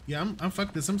 Yeah, I'm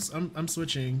fuck this. I'm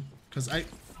switching because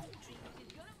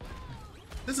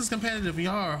this is competitive.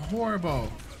 Y'all are horrible.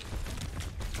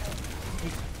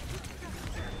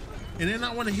 And then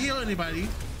I want to heal anybody,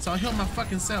 so I'll heal my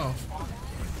fucking self.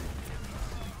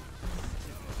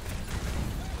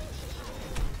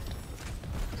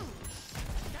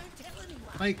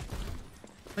 Like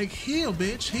heal,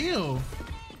 bitch, heal.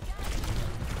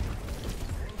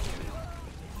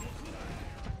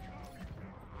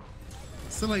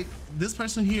 So like this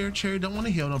person here, Cherry, don't want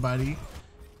to heal nobody.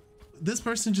 This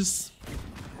person just,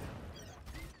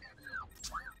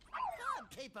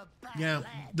 yeah,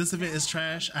 this event is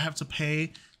trash. I have to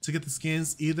pay to get the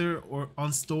skins either or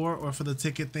on store or for the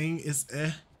ticket thing. It's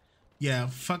yeah,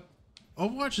 fuck.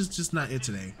 Overwatch is just not it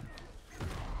today.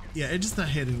 Yeah, it's just not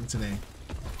hitting today.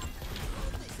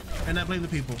 And I blame the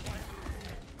people.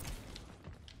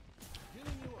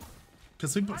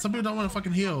 Cause some people don't want to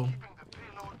fucking heal.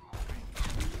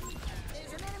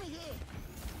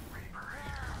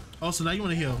 Oh, so now you want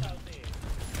to heal.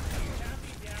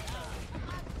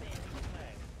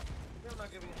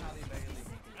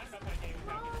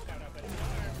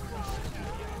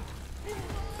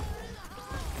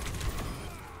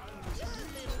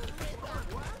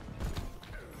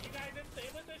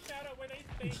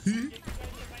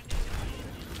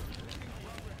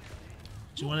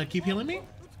 Do you want to keep healing me?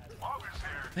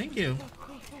 Thank you.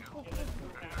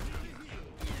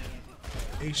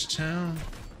 H-Town.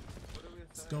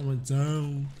 It's going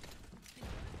down.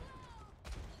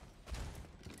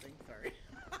 Sorry.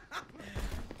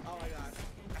 Oh my god.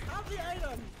 How's the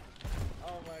item?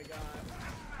 Oh my god.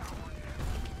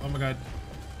 Oh my god.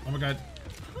 Oh my god.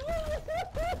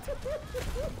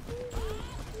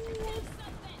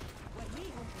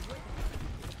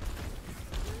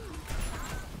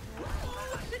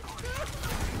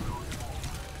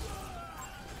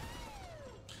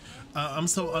 I'm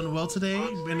so unwell today.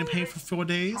 Been in pain for 4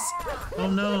 days. Oh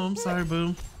no, I'm sorry,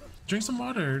 boo. Drink some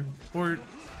water or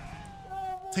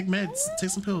take meds. Take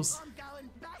some pills.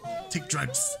 Take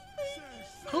drugs.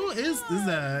 Who is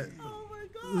that?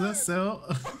 Is that Cell?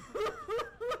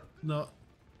 No.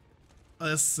 Oh,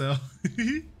 that's Cell.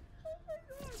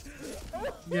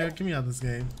 Yeah, get me out of this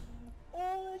game.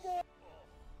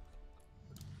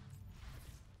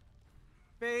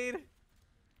 Fade.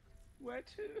 Where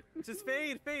to? Just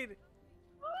fade.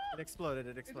 It exploded.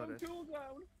 It exploded.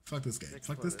 Fuck this game.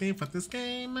 Fuck this game. Fuck this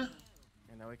game. And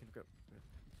now we can go.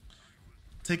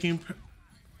 Taking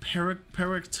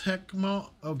Paractecmo.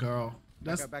 Oh, girl.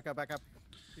 That's. Back up.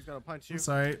 He's gonna punch you. I'm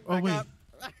sorry. Oh, wait. I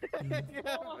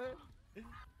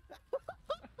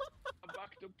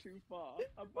backed up too far.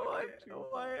 Why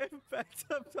I backed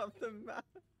up the map?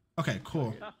 Okay,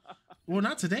 cool. Well,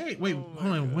 not today. Wait,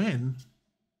 hold on. When?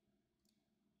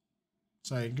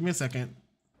 Sorry, give me a second.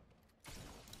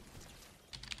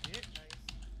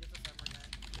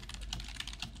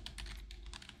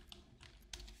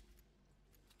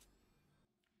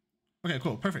 Okay,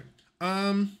 cool, perfect.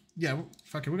 Yeah,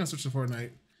 fuck it, we're gonna switch to Fortnite.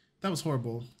 That was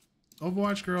horrible.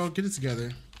 Overwatch, girl, get it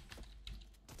together.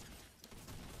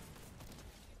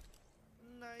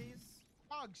 Nice.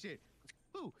 Dog shit.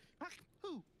 Who?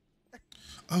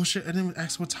 Oh shit, I didn't even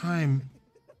ask what time.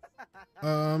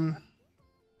 Okay,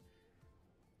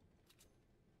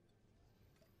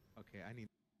 I need.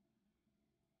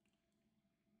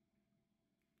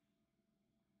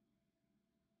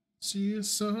 See you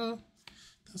so.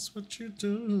 That's what you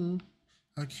do.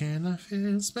 How can I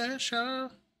feel special?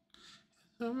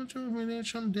 I'm doing it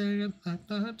someday like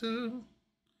I do.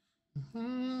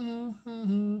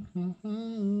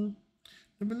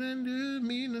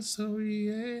 Mean so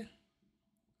yeah.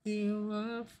 Feel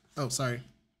love. Oh, sorry.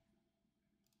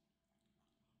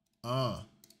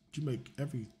 You make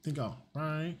everything all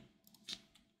right.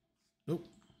 Nope.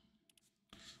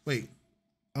 Wait.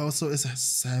 Oh, so it's at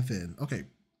 7. Okay.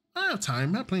 I have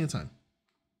time. I have plenty of time.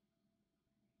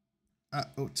 I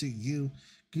owe to you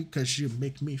because you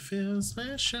make me feel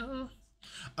special.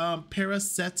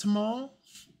 Paracetamol.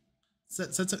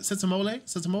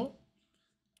 Cetamol.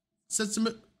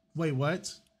 Wait,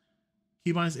 what?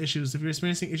 Keybinds issues. If you're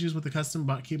experiencing issues with the custom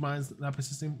keybinds not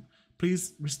persisting,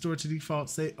 please restore to default.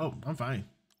 Say, oh, I'm fine.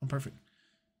 I'm perfect.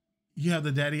 You have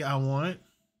the daddy I want.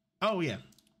 Oh yeah.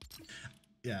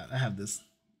 Yeah, I have this.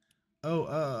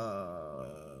 Oh,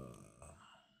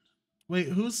 wait,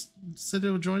 who's said they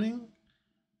were joining?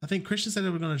 I think Christian said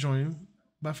they were gonna join,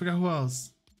 but I forgot who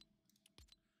else.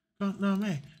 Don't know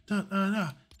me. Don't know.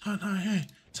 Hey.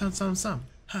 Some.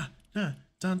 Ha. Nah.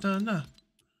 Dun.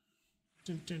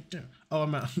 Oh,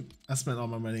 I'm out. I spent all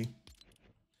my money.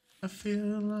 I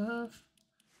feel love.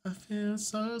 I feel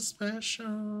so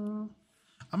special.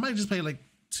 I might just play like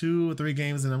 2 or 3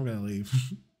 games and I'm gonna leave.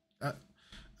 I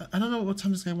don't know what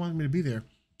time this guy wanted me to be there.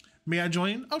 May I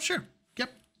join? Oh, sure.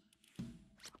 Yep.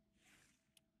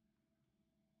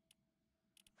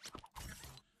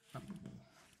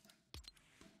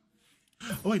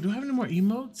 Oh wait, do I have any more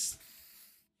emotes?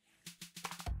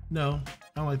 No, I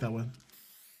don't like that one.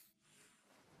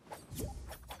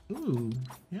 Ooh,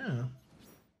 yeah.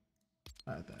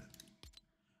 I like that.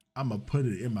 I'm gonna put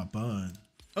it in my bun.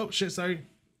 Oh shit, sorry.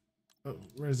 Oh,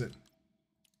 where is it?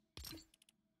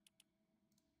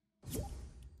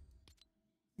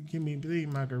 Give me 3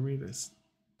 margaritas.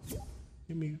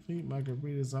 Give me 3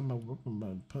 margaritas. I'm gonna work on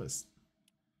my puss.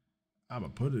 I'm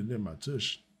gonna put it in my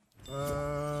tush.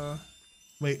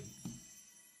 Wait.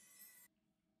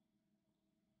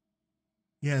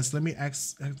 Yes, let me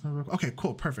ask okay,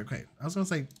 cool, perfect. Okay, I was gonna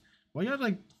say, why y'all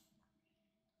like,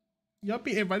 y'all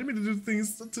be inviting me to do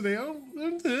things today? Oh,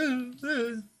 I'm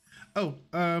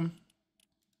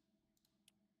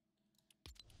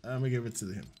gonna give it to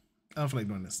him. I don't feel like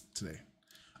doing this today.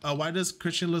 Why does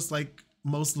Christian look like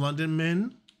most London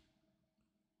men?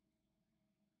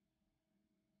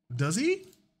 Does he?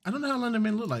 I don't know how London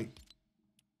men look like.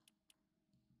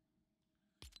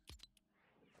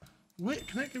 Wait,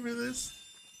 can I get rid of this?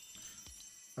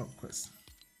 Oh, quest.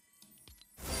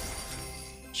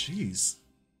 Jeez.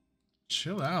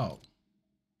 Chill out.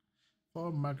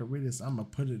 4 margaritas, I'm gonna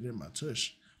put it in my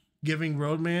tush. Giving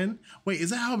Roadman. Wait, is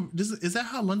that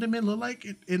how London men look like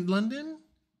in London?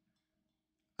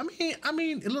 I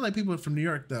mean, it look like people from New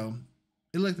York though.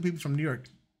 It look like the people from New York.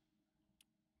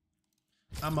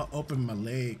 I'ma open my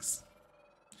legs.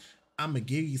 I'ma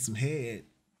give you some head.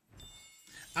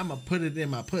 I'ma put it in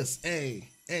my puss. Hey,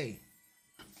 hey.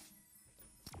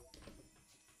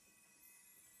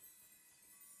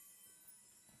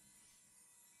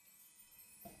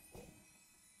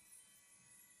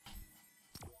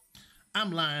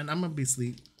 I'm lying. I'm gonna be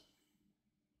asleep.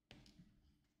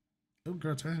 Oh,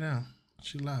 girl, turn it down.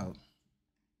 She loud.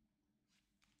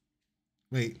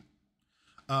 Wait.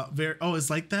 Very. Oh, it's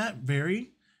like that. Very.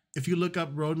 If you look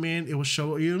up Roadman, it will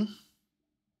show you.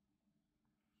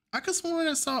 I could swear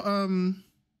I saw. Hold on.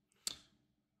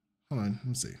 Let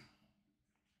me see.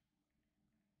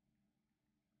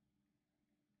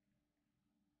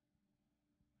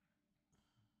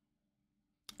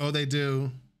 Oh, they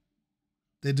do.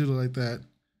 They do look like that.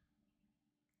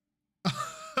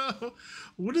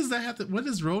 What does that have to? What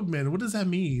is Roadman? What does that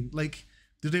mean? Like,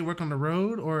 do they work on the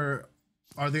road or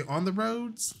are they on the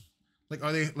roads? Like,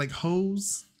 are they like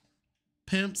hoes,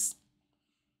 pimps,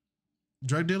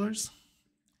 drug dealers?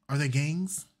 Are they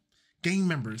gangs? Gang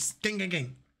members?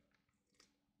 Gang.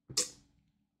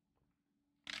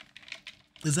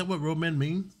 Is that what roadmen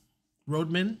mean?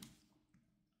 Roadmen?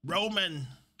 Roman.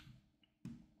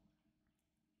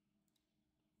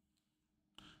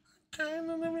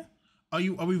 Are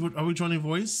we joining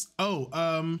voice? Oh,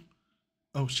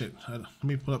 oh shit. Let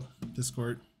me pull up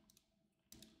Discord.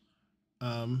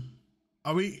 Are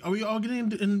we all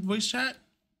getting in voice chat?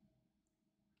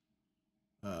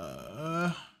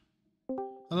 Hello.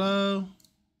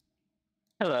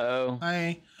 Hello.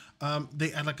 Hi.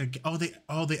 They act like a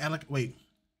they act like wait.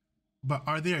 But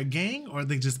are they a gang or are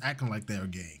they just acting like they're a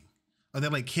gang? Are they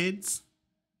like kids?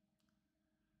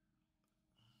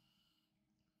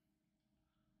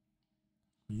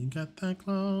 You got that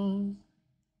close.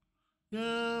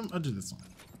 Yeah, I'll do this one.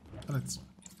 I like this one.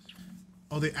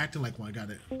 Oh, they acting like one. I got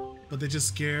it. But they just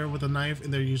scare with a knife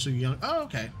and they're usually young. Oh,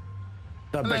 okay.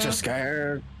 The bitch is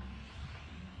scared.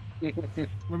 Where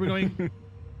are we going?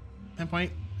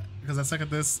 Pinpoint? Because I suck at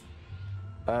this.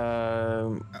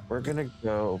 We're gonna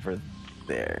go over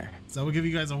there. So we'll give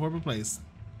you guys a horrible place.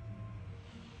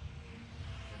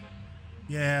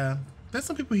 Yeah. There's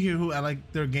some people here who are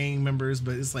like they're gang members,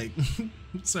 but it's like,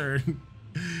 sir.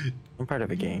 I'm part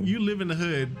of a gang. You live in the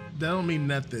hood. That don't mean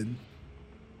nothing.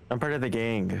 I'm part of the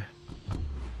gang.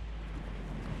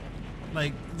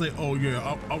 Like oh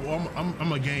yeah,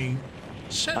 I'm a gang.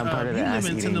 Shut I'm up. part of the You live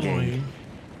in ass-eating Tenderloin. gang.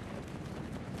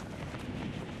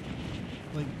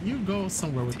 Like you go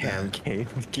somewhere with Damn, that. Kate.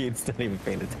 Kate's not even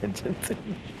paying attention to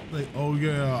me. Like oh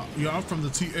yeah, I'm from the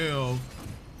TL.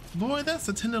 Boy, that's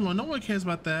the Tenderloin. No one cares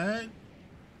about that.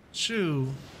 Shoot.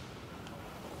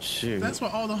 That's where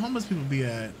all the homeless people be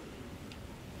at.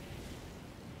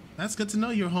 That's good to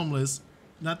know you're homeless,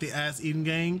 not the ass-eating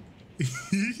gang.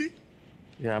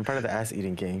 Yeah, I'm part of the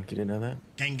ass-eating gang. You didn't know that?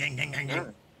 Gang.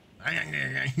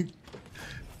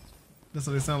 That's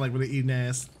what they sound like when they eating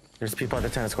ass. There's people at the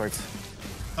tennis courts.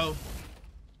 Oh.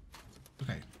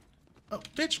 Okay. Oh,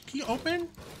 bitch, can you open?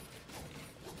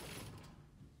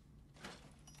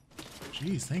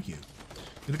 Jeez, thank you.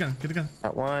 Get the gun.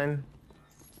 Got one.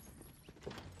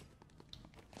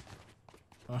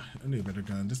 Oh, I need a better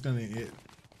gun. This gun ain't it.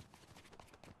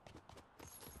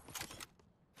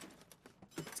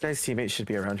 This guy's teammate should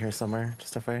be around here somewhere.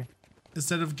 Just FYI.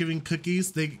 Instead of giving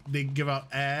cookies, they give out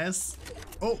ass.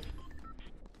 Oh,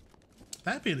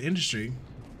 that'd be an industry.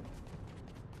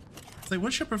 It's like,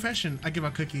 what's your profession? I give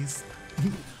out cookies.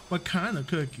 What kind of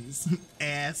cookies?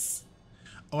 Ass.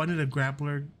 Oh, I need a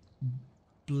grappler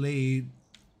blade.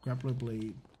 Grappler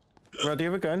blade. Bro, do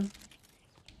you have a gun?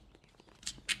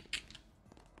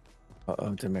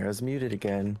 Uh-oh, Demara's muted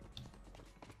again.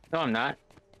 No, I'm not.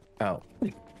 Oh.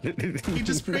 He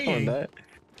just praying.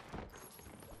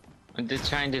 I'm just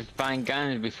trying to find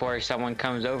guns before someone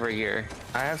comes over here.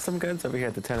 I have some guns over here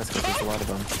at the tennis court. There's a lot of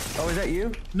them. Oh, is that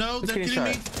you? No, Who's they're getting shot?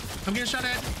 me. I'm getting shot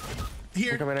at.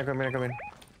 Here. Come in.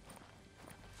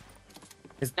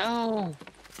 No.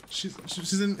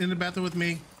 She's in the bathroom with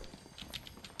me.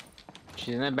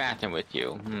 She's in the bathroom with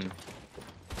you.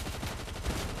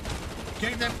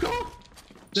 Get them. Go.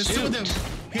 There's two of them.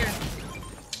 Here.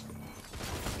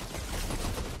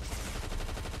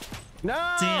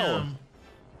 No. Damn.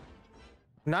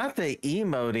 Not the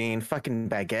emoting fucking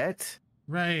baguette.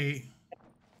 Right.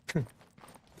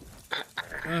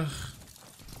 Ugh.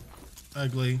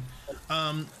 Ugly.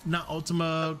 Not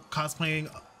Ultima cosplaying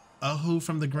Ahu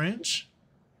from the Grinch?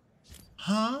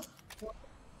 Huh?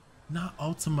 Not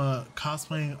Ultima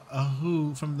cosplaying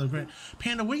Ahu from the Grinch.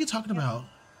 Panda, what are you talking about?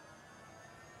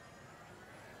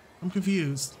 I'm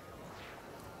confused.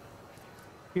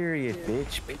 Period,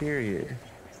 bitch. Period.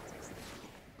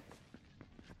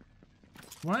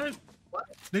 What?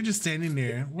 They're just standing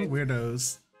there. What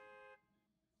weirdos.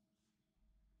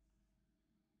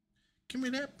 Give me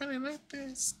that bunny like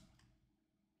this.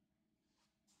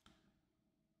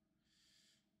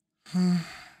 Give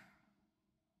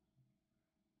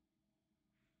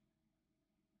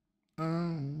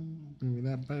me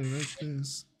that bunny like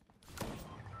this.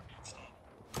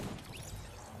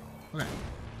 Okay.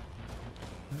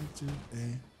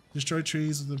 Destroy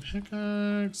trees with a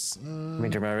pickaxe. Mean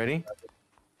Jeremiah ready?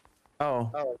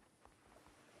 Oh.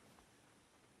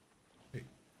 Wait.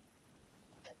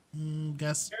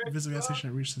 Visit gas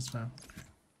station. Reach this file.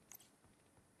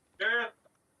 Okay.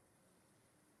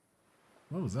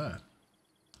 What was that?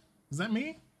 Is that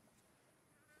me?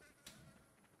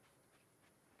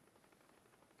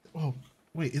 Oh,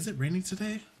 wait. Is it raining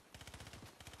today?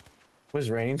 It was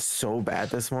raining so bad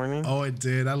this morning. Oh, it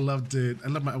did. I loved it. I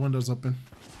left my windows open.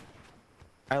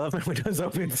 I love my windows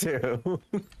open too.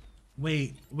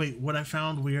 Wait. What I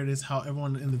found weird is how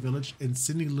everyone in the village in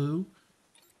Cindy Lou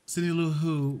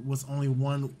Who was only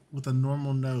one with a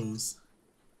normal nose.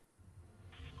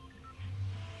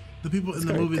 The people in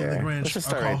the movie The Grinch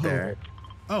are called Who.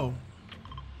 Oh.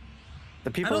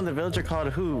 The people in the village are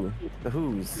called Who. The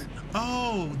Who's.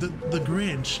 Oh, the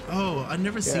Grinch. Oh, I've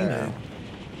never seen it.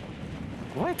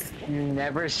 What? You've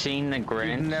never seen The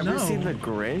Grinch? You've never seen The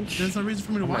Grinch? There's no reason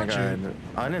for me to watch it.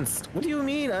 What do you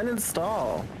mean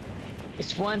uninstall?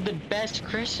 It's one of the best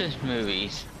Christmas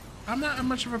movies. I'm not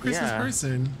much of a Christmas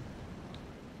person.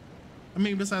 I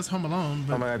mean, besides Home Alone.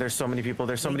 But... Oh my god, there's so many people.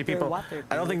 There's so many people. I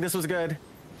don't think this was good.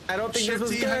 I don't think this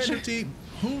was good. Shifty.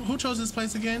 Who chose this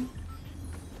place again?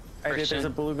 I did. There's a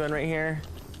blue gun right here.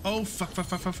 Oh, fuck.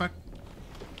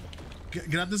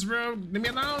 Get out this room. Leave me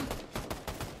alone.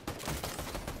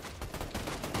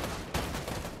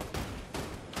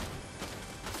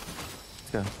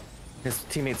 Let's go. His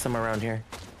teammate's somewhere around here.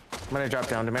 I'm gonna drop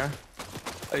down, Demara.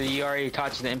 Oh, you already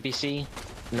talked to the NPC?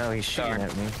 No, he's shooting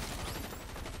at me.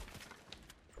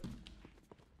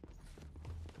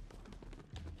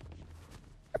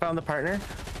 I found the partner.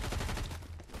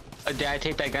 Oh, did I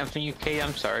take that gun from you, Kate?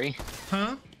 I'm sorry.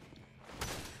 Huh?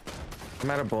 I'm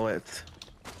out of bullets.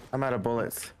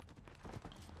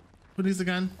 Who needs a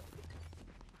gun?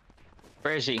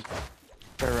 Where is he?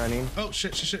 They're running. Oh,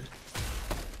 shit.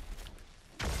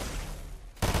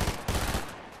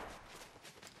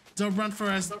 Don't run for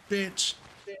us, bitch.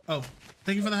 Oh,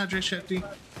 thank you for the hydration, Shifty.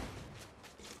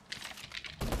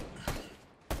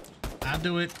 I'll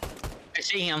do it. I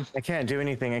see him. I can't do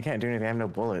anything. I have no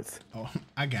bullets. Oh,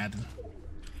 I got him.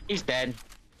 He's dead.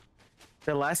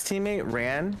 The last teammate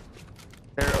ran.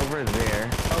 They're over there.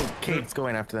 Oh, Kate's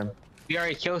going after them. We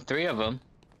already killed 3 of them.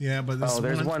 Yeah, but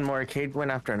there's one more. Kate went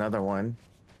after another one.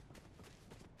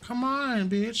 Come on,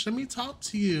 bitch. Let me talk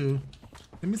to you.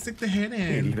 Let me stick the head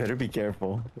in. You better be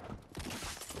careful.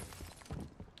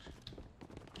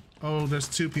 Oh, there's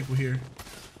 2 people here.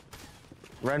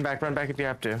 Run back if you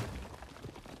have to.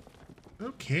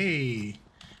 Okay.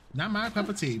 Not my cup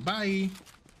of tea. Bye.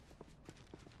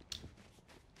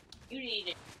 You need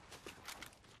it.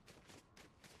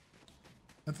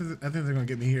 I think they're gonna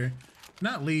get me here.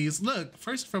 Not leaves. Look,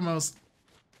 first and foremost,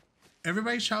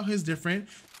 everybody's childhood is different.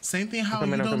 Same thing how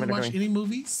you don't watch any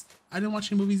movies. I didn't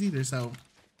watch any movies either, so.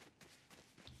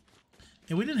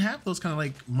 And we didn't have those kind of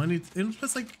like money. It was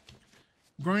just like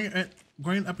growing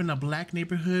up in a black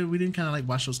neighborhood. We didn't kind of like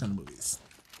watch those kind of movies,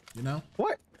 you know?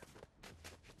 What?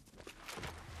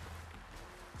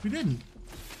 We didn't.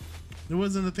 There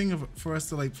wasn't a thing for us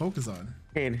to like focus on.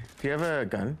 Hey, do you have a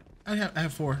gun? I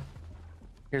have 4.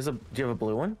 Do you have a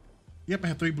blue one? Yep, I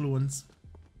have 3 blue ones.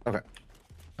 Okay.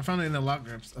 I found it in the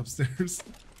locker upstairs.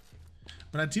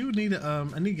 But I do need I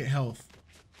need to get health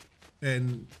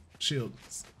and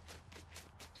shields.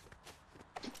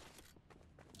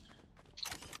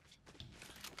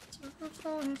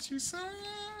 Don't you say,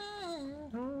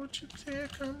 don't you dare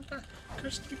come back,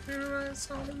 'cause keep your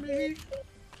eyes on me.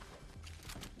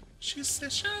 She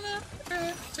said, shut up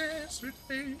and dance with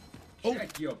me. Oh.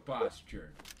 Check your posture.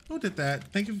 Who did that?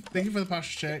 Thank you for the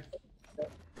posture check.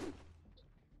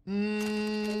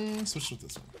 Switch with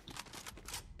this one.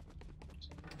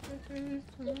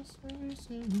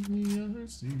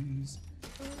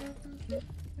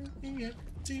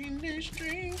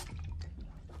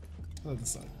 I love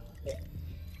this song.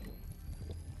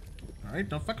 Alright,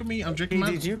 don't fuck with me. I'm drinking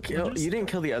my. Did you kill? You didn't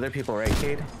kill the other people, right,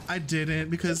 Cade? I didn't,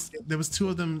 because there was 2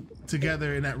 of them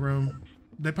together in that room.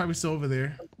 They're probably still over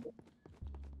there.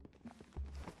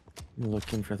 I'm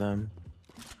looking for them.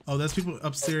 Oh, there's people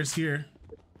upstairs here.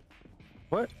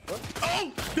 What?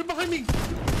 Oh, they're behind me.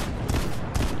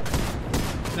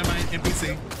 Never mind,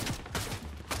 NPC.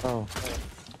 Oh.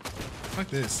 Fuck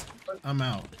this. I'm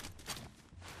out.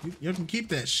 You can keep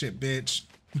that shit, bitch.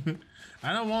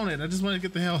 I don't want it. I just want to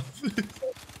get the health.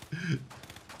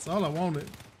 That's all I wanted.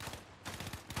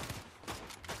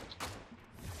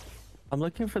 I'm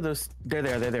looking for those. They're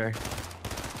there. They're there.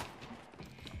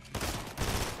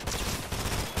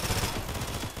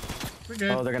 We're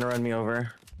good. Oh, they're gonna run me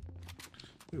over.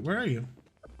 Wait, where are you?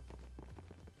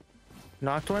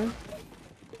 Knocked one.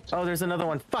 Oh, there's another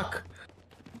one. Fuck.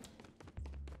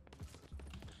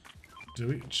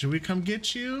 Should we come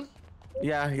get you?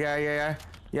 Yeah.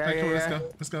 Right, cool,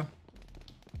 let's go.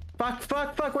 Fuck.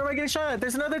 Where am I getting shot at?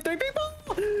 There's another 3 people.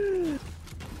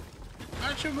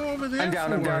 I should go over there. I'm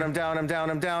down.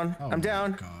 Oh I'm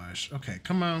down. Gosh. Okay,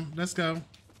 come on. Let's go.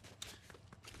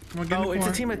 Come on, get in the Oh, it's a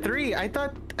car. team of 3. I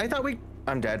thought we.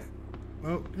 I'm dead.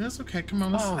 Oh, that's okay. Come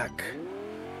on. Let's. Fuck.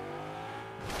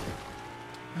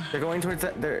 They're going towards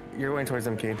that. You're going towards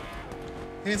them, Cade.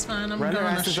 It's fine. I'm Run their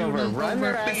gonna asses shoot over. them Run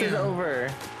their asses Bam.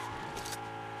 over.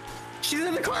 She's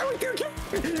in the car with you,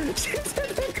 Cade. She's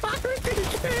in the car with you,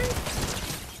 Cade.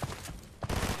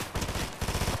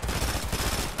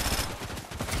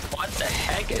 What the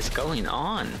heck is going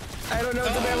on? I don't know,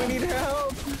 man. We need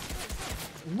help.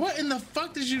 What in the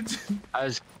fuck did you do? I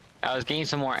was getting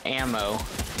some more ammo.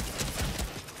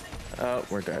 Oh,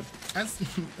 we're dead. That's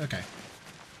okay.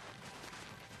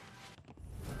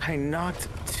 I knocked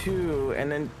 2,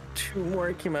 and then 2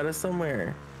 more came out of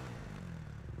somewhere.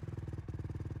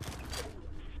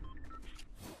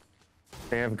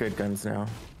 They have good guns now.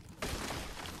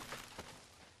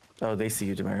 Oh, they see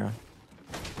you, Demaro.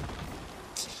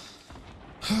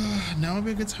 Now would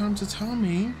be a good time to tell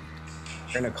me.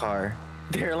 They're in a car.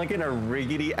 They're like in a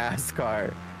riggedy ass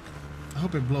car. I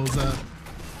hope it blows up.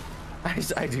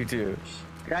 I do too.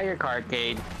 Got your card,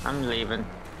 Cade. I'm leaving.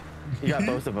 You got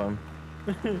both of them.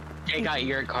 They got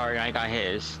your card and I got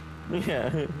his.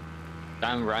 Yeah.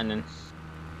 I'm running.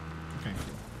 Okay.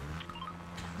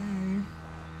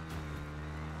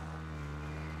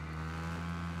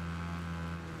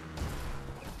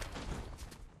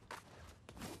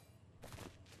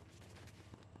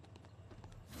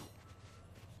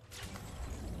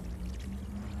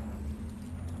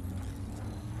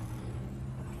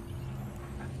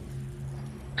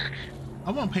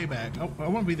 I want payback. I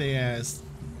want to be their ass,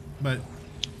 but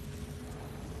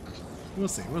we'll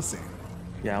see. We'll see.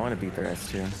 Yeah, I want to beat their ass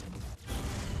too.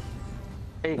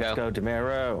 There you Let's go,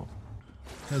 Demaro.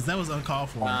 Because that was uncalled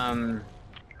for.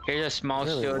 Here's a small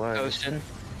Really shield was. potion.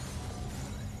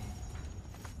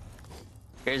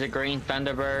 Here's a green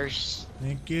Thunderburst.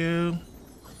 Thank you.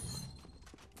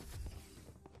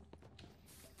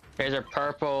 Here's a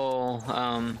purple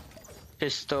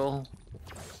pistol.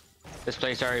 This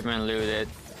place already been looted.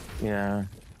 Yeah.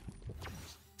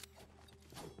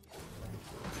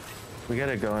 We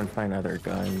gotta go and find other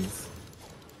guns.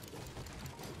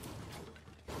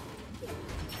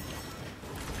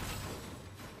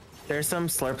 There's some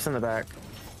slurps in the back.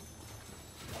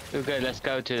 Oh, good. Let's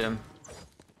go to them.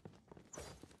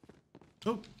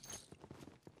 Oh.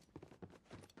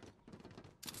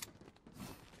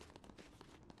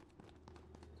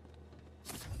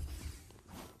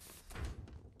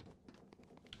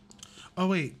 Oh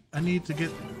wait, I need to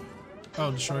get.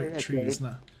 Oh, destroy yeah, trees.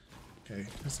 okay. Not. Okay,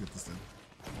 let's get this done.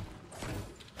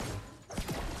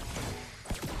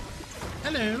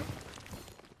 Hello.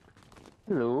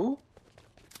 Hello.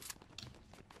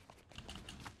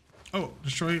 Oh,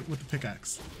 destroy it with the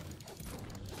pickaxe.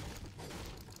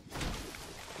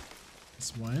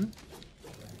 This one.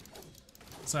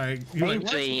 Sorry. You like,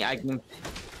 Actually,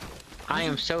 I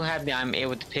am so happy I'm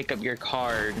able to pick up your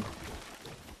card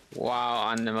while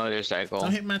on the motorcycle.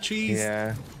 don't hit my trees.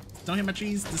 Yeah. Don't hit my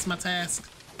trees. This is my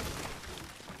task.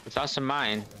 It's also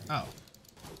mine. Oh.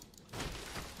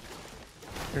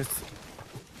 There's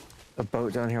a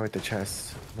boat down here with the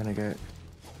chest. I'm gonna get.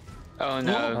 Oh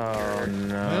no. Oh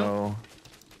no.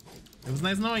 It was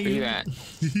nice knowing Where you. you at?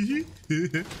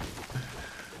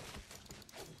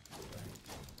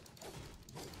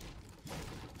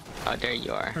 Oh, there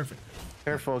you are. Perfect.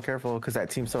 Careful, careful, because that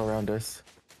team's still around us.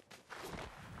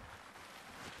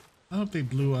 I hope they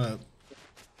blew up.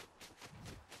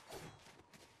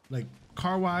 Like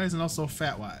car wise and also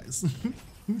fat wise.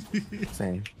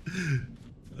 Same.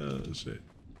 Oh shit.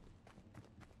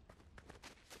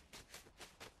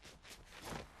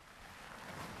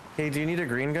 Hey, do you need a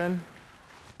green gun?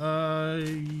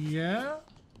 Yeah.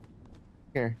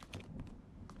 Here.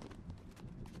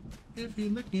 If you're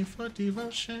looking for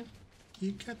devotion,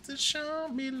 you got to show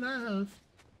me love.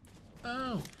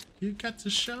 Oh, you got to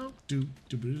show.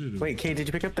 Wait, Kate, did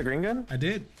you pick up the green gun? I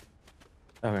did.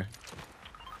 Okay.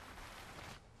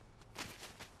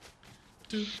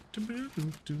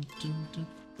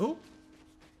 Oh.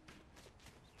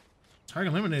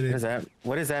 Target eliminated.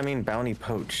 What does that mean, bounty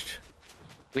poached?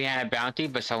 We had a bounty,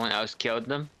 but someone else killed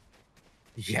them.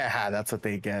 Yeah, that's what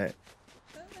they get.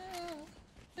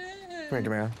 Come here,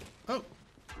 Jamera. Oh.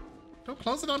 Don't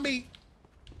close it on me.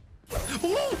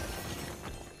 Ooh.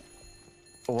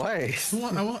 What?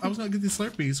 I was gonna get these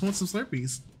Slurpees. Who wants some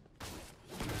Slurpees?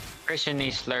 Christian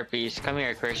needs Slurpees. Come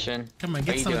here, Christian. Come on,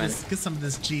 What you doing? get some of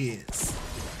this jizz.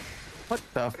 What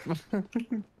the?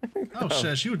 Oh,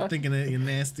 shush, you were thinking it, you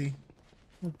nasty.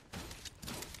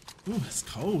 Ooh, it's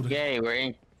cold. Yay, we're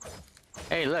in.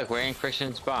 Hey, look, we're in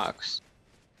Christian's box.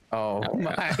 Oh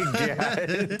my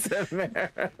god, Tamara.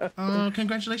 Oh,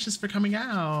 congratulations for coming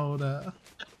out.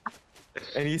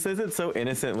 And he says it so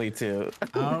innocently too.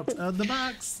 Out of the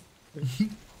box.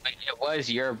 It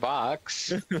was your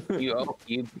box.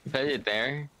 You put it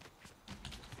there.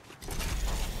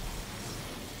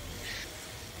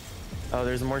 Oh,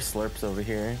 there's more slurps over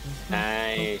here.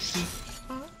 Nice.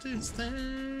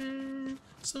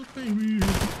 So baby.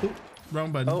 Oh,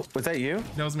 wrong button. Oh, was that you?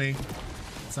 That was me.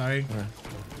 Sorry.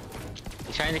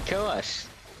 He's trying to kill us.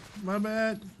 My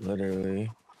bad.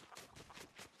 Literally.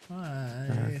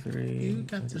 Why? You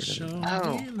got to show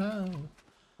me love.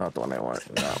 Not the one I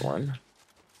want. That one.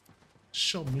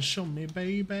 Show me,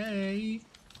 baby.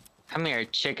 Come here,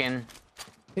 chicken.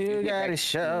 You gotta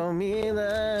show me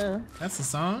love. That's the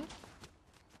song.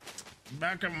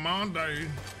 Back in Monday.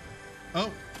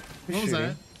 Oh, what was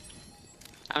that?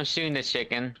 I'm shooting the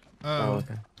chicken. Oh,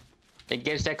 okay. It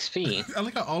gives XP. I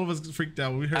like how all of us freaked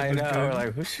out when we heard. I the know. gun. We're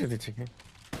like, who's shooting the chicken?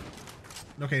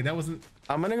 Okay, that wasn't.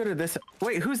 I'm gonna go to this.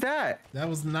 Wait, who's that? That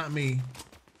was not me.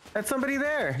 That's somebody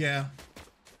there. Yeah.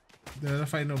 They're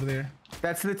fighting over there.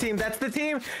 That's the team. That's the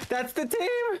team. That's the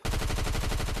team.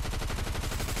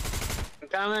 I'm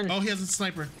coming. Oh, he has a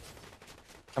sniper.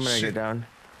 I'm gonna get down.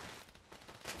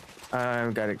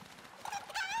 I've got it.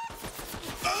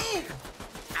 Oh!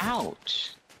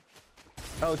 Ouch.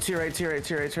 Oh, to your right, to your right,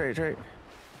 to your right, to your right, to your right.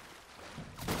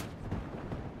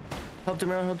 Help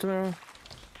Demiro, help Demiro.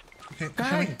 Okay,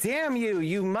 God damn you,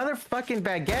 you motherfucking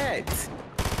baguette.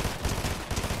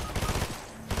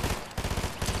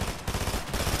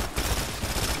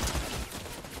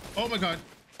 Oh my god.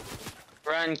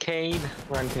 Run, Cade.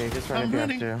 Run, Cade. Just run I'm if you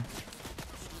running. have to.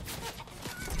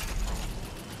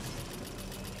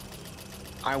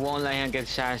 I won't let him get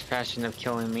the satisfaction of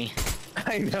killing me.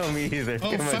 I know, me either.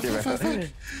 Oh, Come on, fuck. Demiro.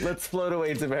 Let's float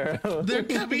away, Demiro. They're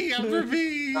coming after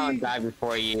me. I'll die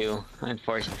before you,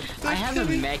 unfortunately. I have a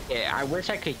mech kit. I wish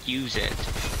I could use it.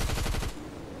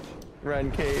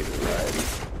 Run, Cade, run.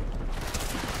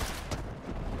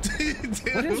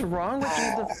 What is wrong with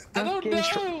these I don't know.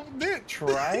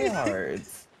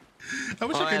 tryhards? I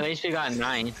wish Oh, I could. at least we got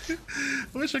 9.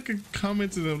 I wish I could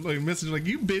comment to them like message like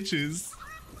you bitches.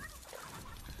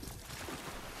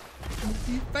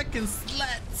 You fucking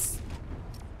sluts.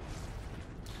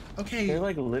 Okay. They're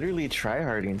like literally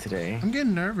tryharding today. I'm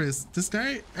getting nervous. This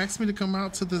guy asked me to come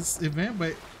out to this event,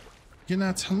 but you're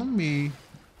not telling me.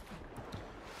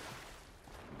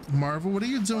 Marvel, what are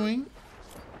you doing?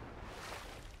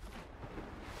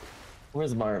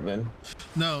 Where's Marvin?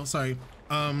 No, sorry.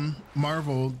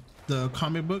 Marvel, the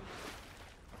comic book.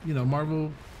 You know,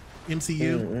 Marvel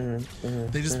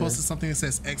MCU. They just posted something that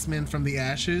says X-Men from the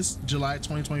Ashes, July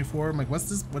 2024. I'm like, what's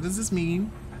this? What does this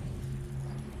mean?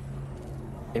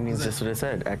 It means just what it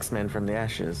said. X-Men from the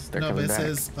Ashes. They're coming back.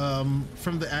 It says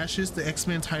from the Ashes, the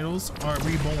X-Men titles are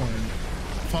reborn.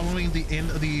 Following the end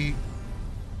of the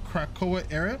Krakoa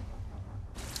era,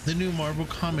 the new Marvel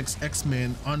Comics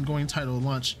X-Men ongoing title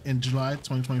launched in July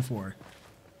 2024.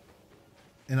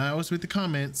 And I always read the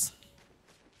comments.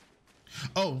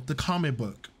 Oh, the comic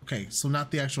book. Okay, so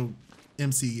not the actual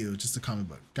MCU, just the comic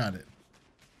book. Got it.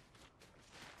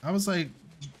 I was like,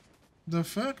 the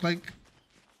fuck? Like,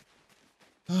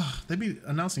 they be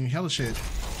announcing hella shit.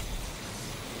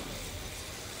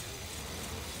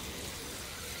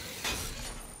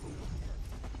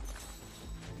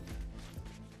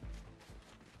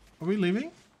 Are we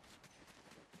leaving?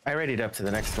 I readied up to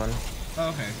the next one. Oh,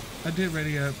 okay, I did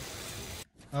ready up.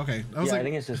 Okay, I was Yeah, like, I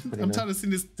think it's just I'm tired of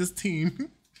seeing this team,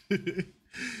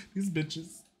 these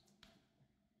bitches.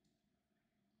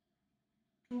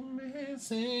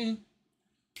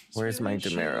 Where's my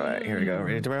Demero at? Here we go.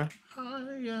 Ready, Demero? Oh,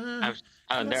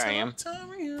 there I am.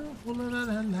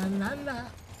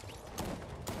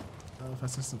 If I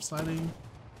see some sliding,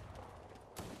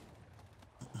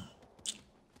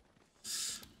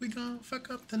 we gon' fuck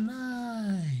up the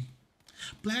night.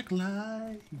 Black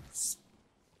lights.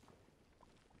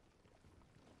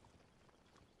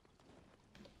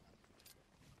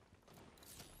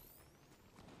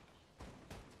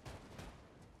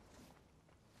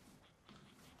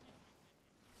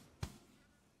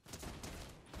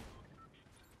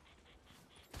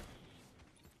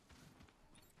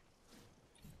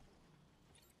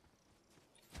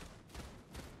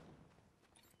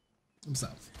 I'm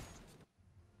south.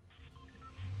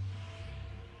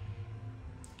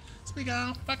 So we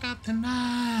gon' fuck up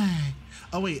tonight.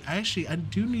 Oh wait, I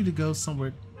do need to go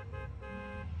somewhere.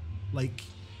 Like,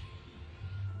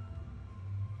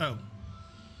 oh,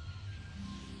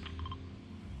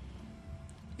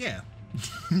 yeah,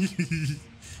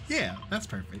 yeah, that's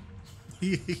perfect.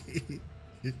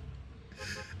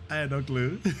 I had no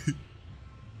clue.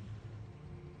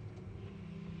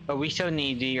 But we still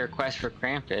need to do your quest for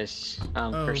Krampus,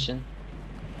 Christian.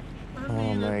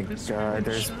 Oh my god,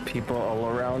 there's people all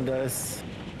around us.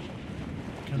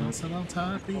 Can I sit on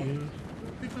top of you?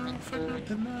 We gon' fuck up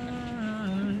the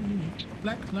night.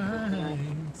 Black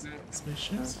lines,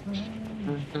 spaceships fly.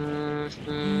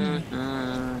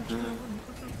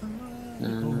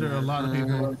 Oh, there are a lot of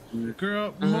people.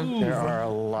 Girl, move. There are a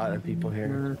lot of people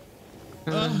here.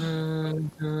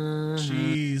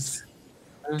 Jeez.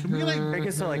 Can we like make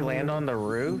it so like land on the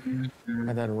roof and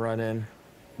then run in?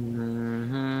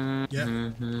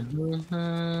 Yeah.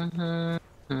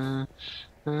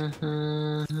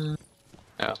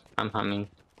 Oh, I'm humming.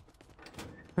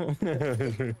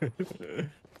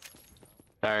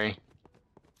 Sorry.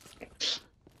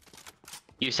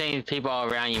 You saying people all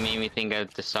around you made me think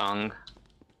of the song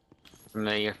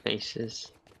Familiar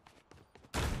Faces.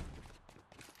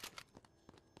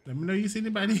 Let me know you see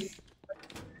anybody.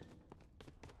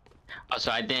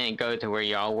 Also, I didn't go to where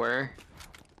y'all were.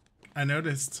 I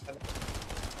noticed.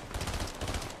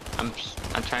 I'm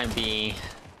trying to be.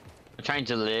 I'm trying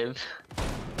to live.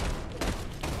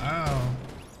 Wow.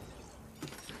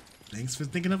 Thanks for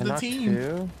thinking of the team.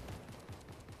 Two.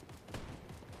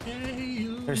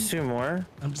 There's two more.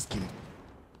 I'm just kidding.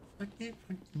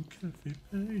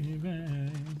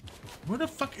 Where the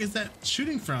fuck is that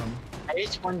shooting from? I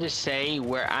just wanted to say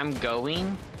where I'm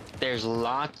going, there's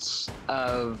lots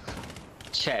of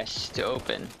chests to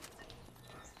open.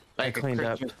 Like a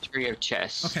Christmas tree of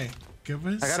chests. Okay, give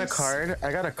us. I got a card.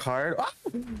 I got a card. Oh!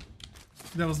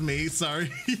 That was me.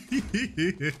 Sorry.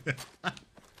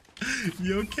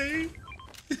 You okay?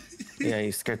 Yeah,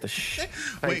 you scared the shit.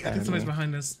 Wait, I think somebody's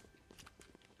behind us.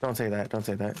 Don't say that. Don't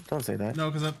say that. Don't say that. No,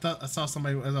 because I thought I saw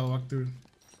somebody as I walked through.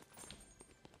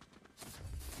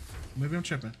 Maybe I'm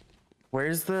tripping.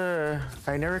 Where's the?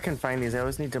 I never can find these. I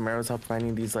always need Demero's help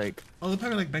finding these. Like. Oh, they're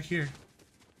probably like back here.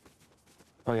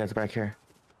 Oh yeah, it's back here.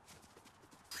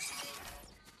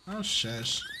 Oh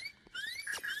shush.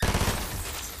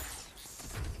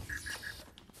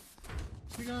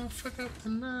 We gonna fuck up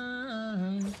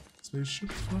tonight.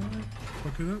 Spaceship fly.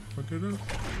 Fuck it up. Fuck it up.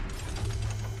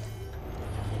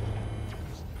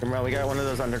 Demero, we got one of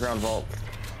those underground vaults.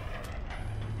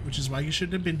 Which is why you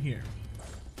shouldn't have been here.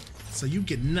 So you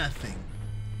get nothing.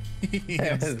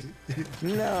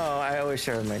 No, I always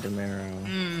share with my Demero.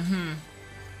 Mm-hmm.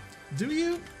 Do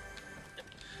you?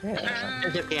 Yeah.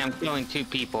 It's okay, I'm killing two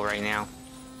people right now.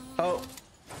 Oh.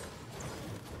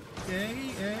 Yeah,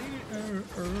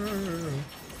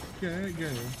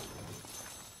 yeah.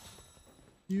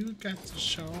 You got to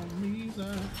show me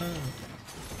love.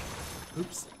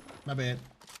 Oops, my bad.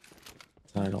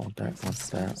 I don't want that. What's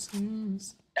that?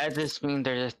 That just means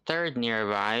there's a third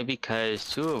nearby because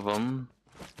two of them,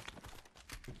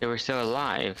 they were still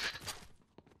alive.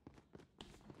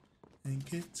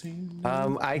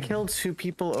 I killed 2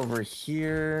 people over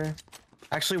here.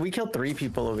 Actually, we killed 3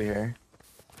 people over here.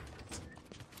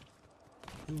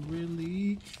 Who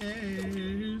really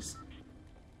cares?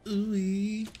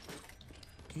 Ooh,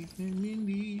 can you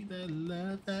need a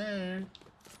lover?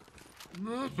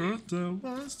 Lover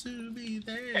wants to be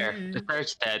there. There, the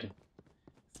third's dead.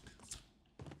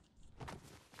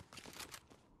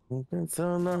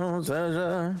 So long,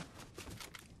 Zaza.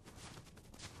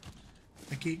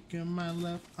 I keep my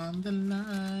love on the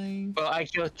line. Well, I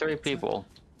killed 3 people.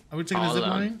 Are we taking a zip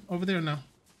line over there now?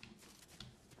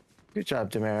 Good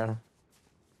job, Demaro.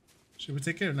 Should we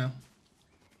take it now?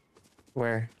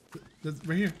 Where?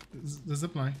 Right here. The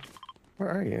zip line. Where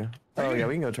are you? Oh, yeah,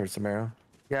 we can go towards Demaro.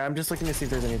 Yeah, I'm just looking to see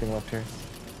if there's anything left here.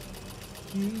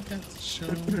 You got to show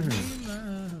me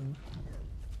love.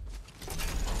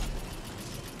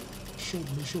 Show me,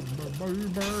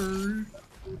 baby.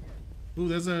 Ooh,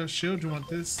 there's a shield. You want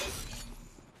this?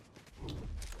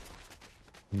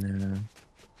 No.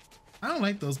 I don't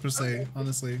like those per se,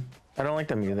 honestly. I don't like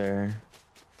them either.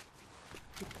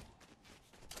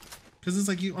 Because it's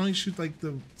like you only shoot like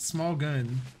the small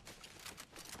gun.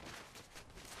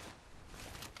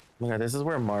 Oh my god, this is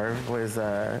where Marv was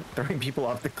throwing people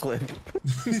off the cliff.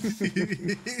 I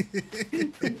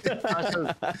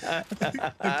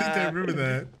think I remember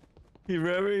that. You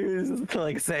remember he was just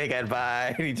like saying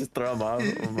goodbye and he just threw him off?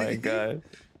 Oh my god.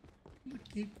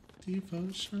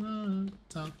 Devotion,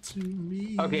 talk to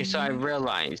me. Okay, so I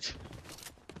realized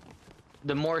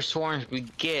the more swarms we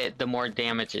get, the more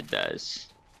damage it does.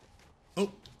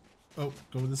 Oh,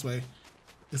 go this way.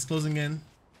 It's closing in.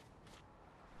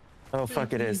 Oh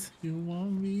fuck, it is. You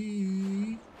want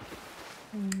me?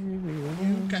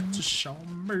 You got to show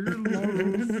me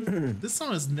love. This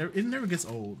song is never gets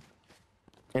old.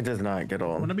 It does not get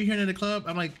old. When I be hearing it in the club,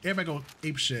 I'm like, everybody go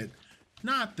ape shit.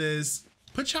 Not this.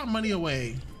 Put y'all money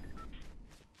away.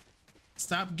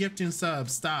 Stop gifting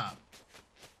subs. Stop.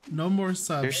 No more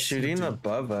subs. They're shooting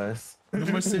above us. No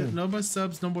more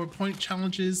subs. No more point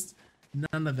challenges.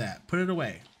 None of that. Put it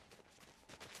away.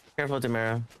 Careful,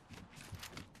 Demaro.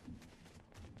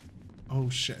 Oh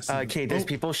shit. Okay, there's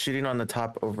people shooting on the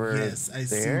top over there. Yes, I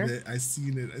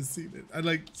seen it. I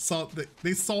like saw that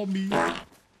they saw me.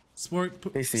 Sport.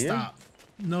 They see stop.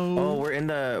 You? No. Oh, we're in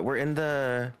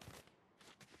the.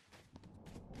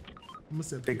 I'm gonna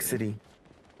say big city.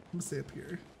 I'm gonna stay up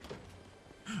here.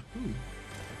 Ooh.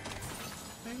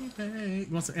 Baby.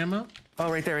 You want some ammo?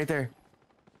 Oh, right there.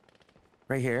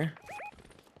 Right here.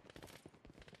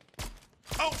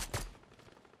 Oh!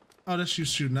 Oh, that's you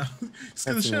shooting now. It's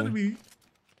gonna shoot at me.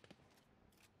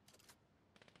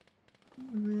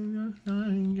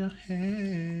 In your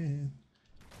hand.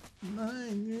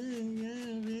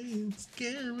 It's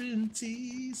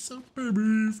guaranteed. So,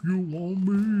 baby, if you want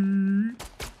me.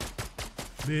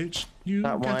 Bitch, you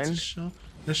got to show.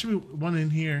 There should be one in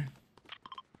here.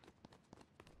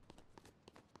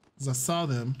 Cause I saw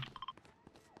them.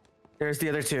 There's the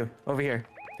other 2 over here.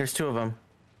 There's 2 of them.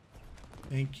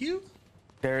 Thank you.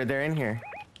 They're in here.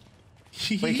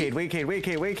 Wait,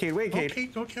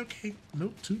 Cade. Okay.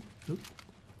 Nope, 2. Nope.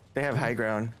 They have high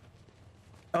ground.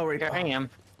 Oh, right there. I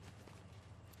am.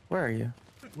 Where are you?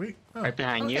 Wait. Oh, right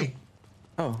behind you.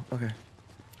 Oh, okay.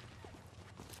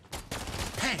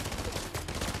 Hey.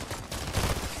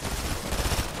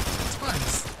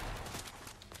 Twice.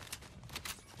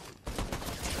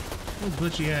 Oh,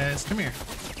 butchy ass. Come here.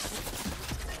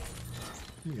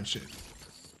 Give me your shit.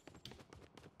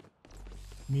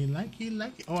 Me like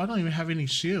it. Oh, I don't even have any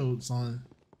shields on.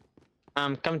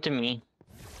 Come to me.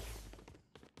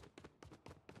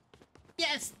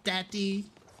 Yes, daddy.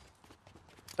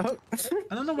 Oh,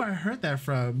 I don't know where I heard that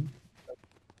from.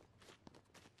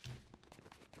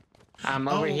 I'm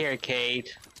over here,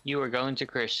 Cade. You were going to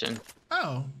Christian.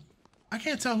 Oh, I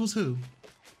can't tell who's who.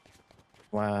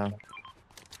 Wow.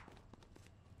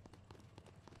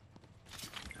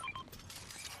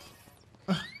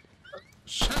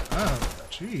 Shut up.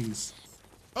 Jeez.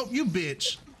 Oh, you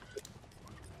bitch.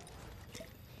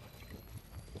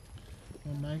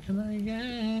 Am I gonna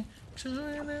get to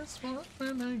this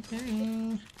one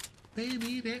again?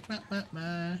 Baby, that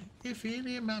my, if it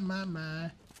ain't my, am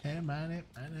I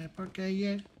that porque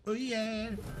yeah, oh yeah.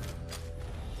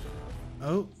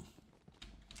 Oh.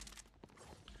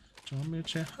 Show me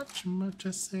how much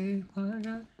I say, my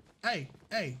God. Hey,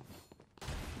 hey.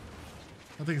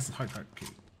 I think it's a hard key.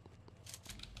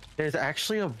 There's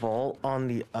actually a vault on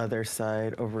the other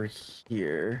side over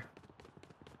here.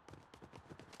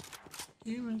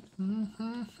 Me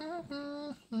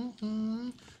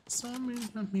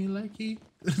like he.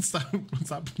 Stop.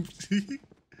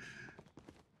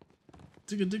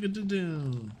 There's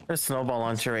a snowball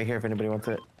launcher right here if anybody wants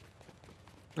it.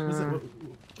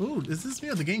 Ooh, is this me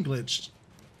or the game glitched?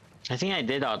 I think I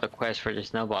did all the quests for the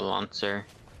snowball launcher.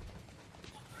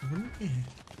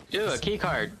 Ooh, a key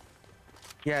card.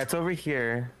 Yeah, it's over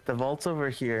here. The vault's over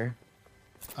here.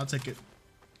 I'll take it.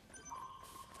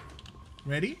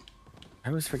 Ready? I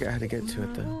always forget how to get to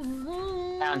it though.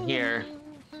 Down here.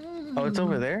 Oh, it's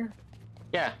over there?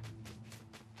 Yeah.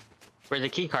 Where the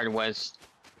key card was.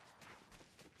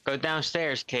 Go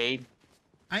downstairs, Cade.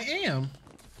 I am.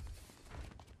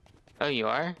 Oh, you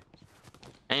are?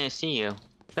 I didn't see you.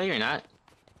 No, you're not.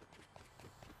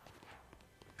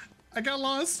 I got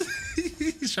lost.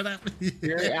 Shut up.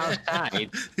 You're outside.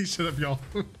 Shut up, y'all.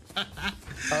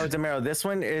 Oh, Demero, this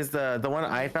one is the one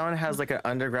I found has like an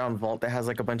underground vault that has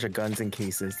like a bunch of guns and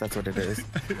cases. That's what it is.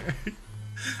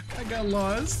 I got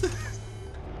lost.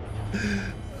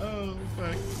 Oh,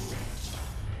 fuck.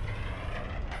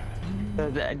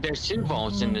 There's 2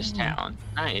 vaults in this town.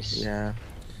 Nice. Yeah.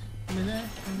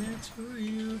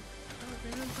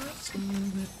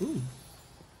 Ooh.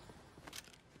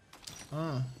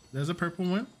 There's a purple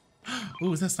one.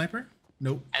 Ooh, is that sniper?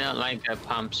 Nope. I don't like the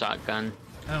pump shotgun.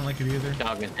 I don't like it either.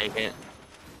 Dog can take it.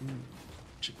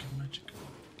 Chicken, my chicken.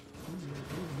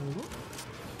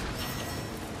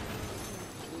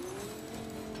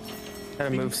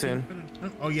 Gotta move soon.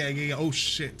 Oh yeah. Oh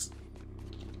shit.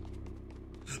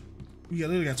 We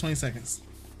literally got 20 seconds.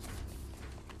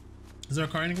 Is there a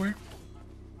car anywhere?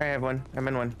 I have one. I'm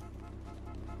in one.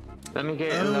 Let me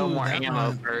get a little more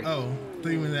ammo first. Oh,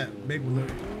 thing with that big one.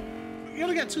 You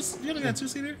only got 2. You only got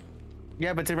 2-seater.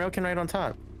 Yeah, but Demero can ride on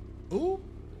top. Ooh.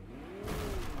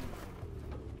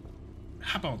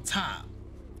 Hop on top.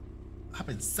 Hop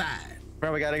inside.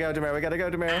 Bro, we gotta go, Demero. We gotta go,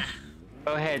 Demero.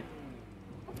 Go ahead.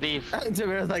 Leave.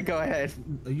 Demero's like, go ahead.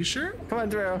 Are you sure? Come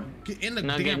on, Demero. Get in the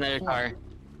No, get another car.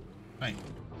 Fine.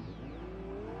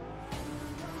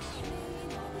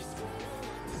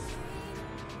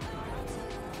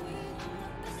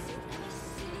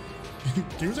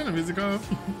 Can you turn the music off?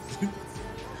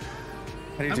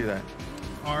 How do you do that?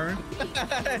 R.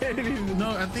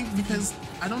 No, I think because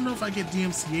I don't know if I get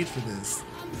DMCA'd for this.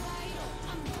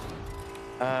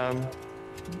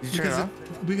 Did you turn it off?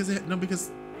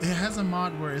 Because it has a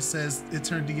mod where it says it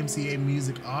turned DMCA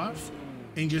music off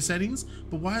in your settings,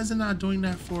 but why is it not doing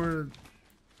that for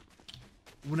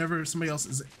whenever somebody else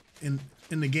is in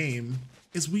the game?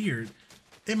 It's weird.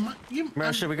 It might.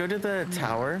 Should we go to the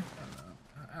tower?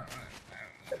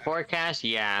 Forecast,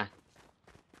 yeah.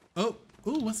 Oh,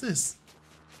 ooh, what's this?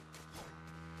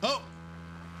 Oh,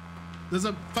 there's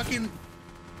a fucking.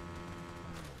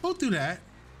 Don't do that.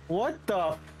 What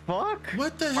the fuck?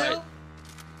 What the hell?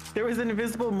 There was an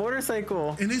invisible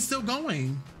motorcycle. And it's still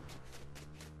going.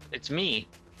 It's me.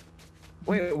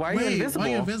 Wait, why are you invisible? Why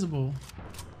are you invisible?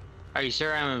 Are you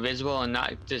sure I'm invisible and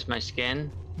not just my skin?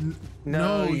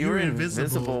 No, you were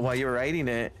invisible while you were riding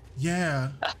it. Yeah.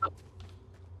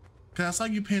 Cause I saw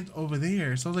you pinned over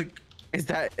there, so I was like, is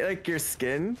that like your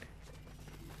skin?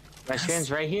 My skin's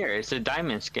right here. It's a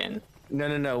diamond skin.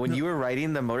 No. When you were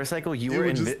riding the motorcycle, you were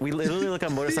we literally look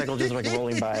at a motorcycle just like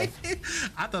rolling by.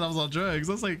 I thought I was on drugs.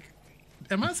 I was like,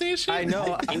 am I saying shit? I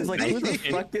know. I was like, who the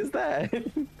fuck is that?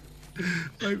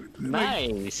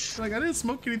 Nice. Like I didn't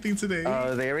smoke anything today.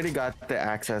 Oh, they already got the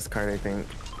access card, I think.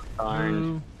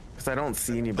 Darn. Because I don't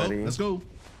see anybody. Oh, let's go.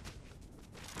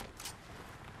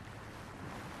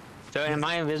 So am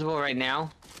I invisible right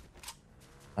now?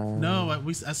 No,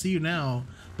 I see you now.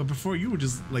 But before you were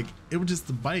just like, it was just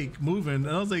the bike moving. And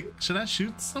I was like, should I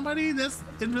shoot somebody that's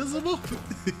invisible?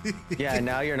 Yeah,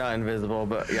 now you're not invisible,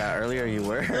 but yeah, earlier you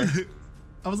were.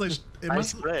 I was like, am I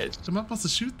supposed to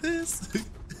shoot this?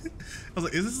 I was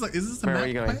like, is this a map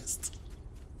quest?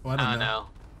 Oh, I don't know.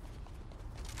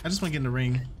 I just want to get in the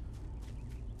ring.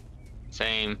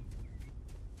 Same.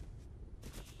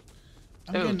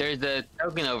 Oh, there's a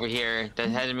token over here that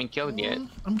hasn't been killed yet.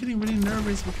 I'm getting really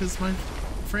nervous because my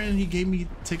friend, he gave me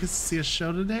tickets to see a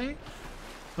show today,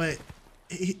 but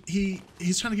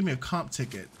he's trying to give me a comp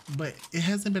ticket, but it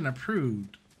hasn't been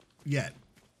approved yet.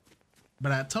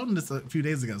 But I told him this a few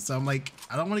days ago, so I'm like,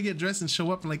 I don't want to get dressed and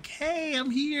show up and like, hey,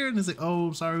 I'm here, and it's like,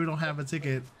 oh, sorry, we don't have a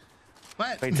ticket.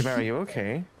 But wait, Tamara, are you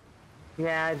okay?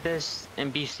 Yeah, there's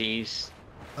NPCs.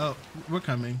 Oh, we're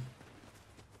coming.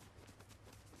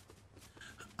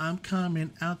 I'm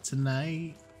coming out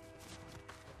tonight.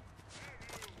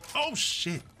 Oh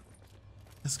shit!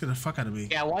 That's gonna fuck out of me.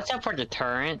 Yeah, watch out for the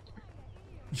turret.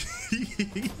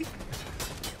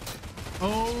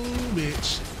 Oh,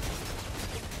 bitch.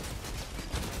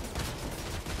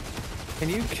 Can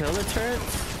you kill the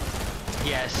turrets?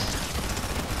 Yes.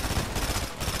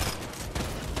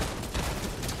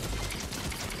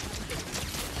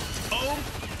 Oh!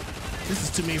 This is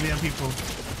too many damn people.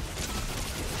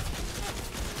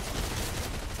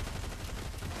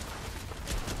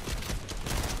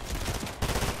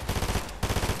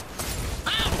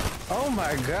 Oh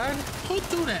my god. Who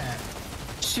threw that?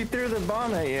 She threw the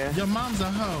bomb at you. Your mom's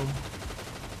a hoe.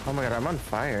 Oh my god, I'm on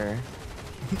fire.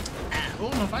 Oh,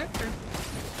 I'm on fire.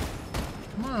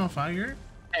 Come on, fire.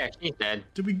 There, she's dead.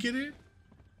 Did we get it?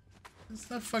 It's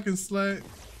that fucking slut.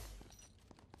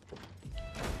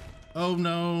 Oh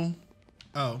no.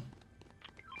 Oh.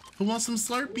 Who wants some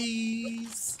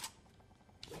Slurpees?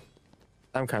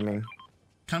 I'm coming.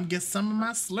 Come get some of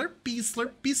my Slurpees,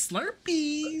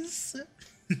 Slurpees.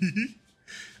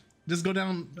 Just go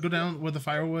down where the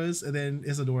fire was, and then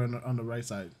there's a door on the right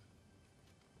side.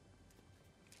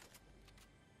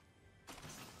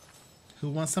 Who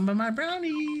wants some of my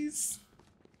brownies?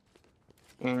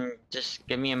 Just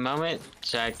give me a moment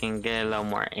so I can get a little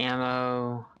more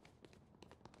ammo.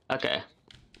 Okay.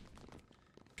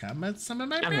 Come at some of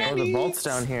my I'm brownies. Oh, the vault's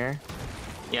down here.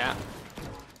 Yeah.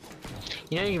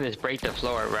 You know you can just break the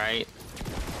floor, right?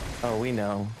 Oh, we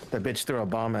know. The bitch threw a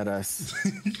bomb at us.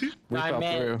 We fell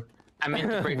through. I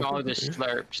meant to break all of the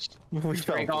slurps. We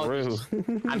fell through.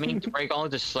 I mean to break all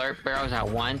of the slurp barrels at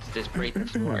once, just break the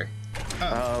floor.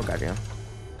 Oh, goddamn.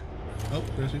 Oh,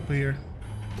 there's people here.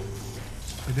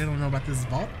 But they don't know about this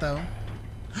vault, though.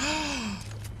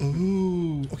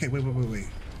 Ooh. Okay, wait. I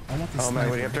want this. Oh man,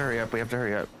 we have to hurry up. We have to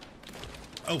hurry up.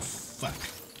 Oh, fuck.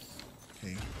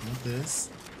 Okay, I want this.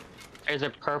 There's a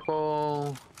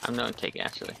purple... I'm gonna take it,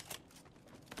 actually.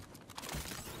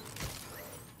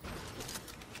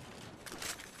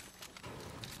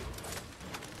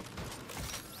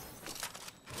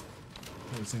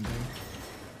 Oh, same thing.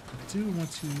 I do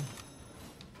want to...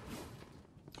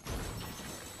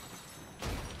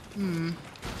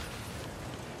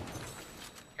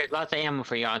 There's lots of ammo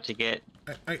for y'all to get.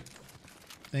 Alright.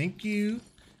 Thank you.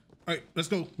 Alright, let's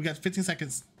go. We got 15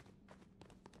 seconds.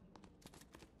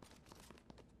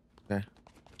 Okay.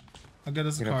 I'll get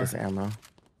us a Get up car. this ammo.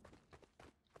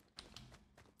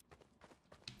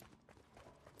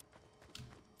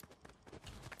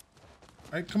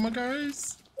 Alright, come on,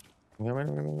 guys. Wait.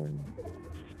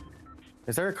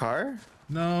 Is there a car?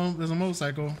 No, there's a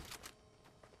motorcycle.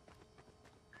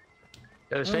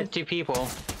 There's 50 people.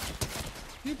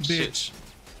 You bitch.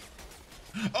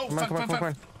 Oh, Come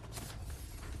on.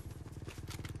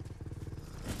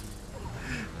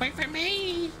 Wait for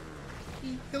me.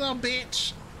 You little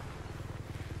bitch.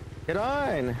 Get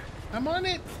on. I'm on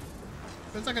it.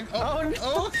 It's like a... Oh, no.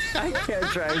 Oh. I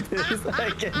can't drive this.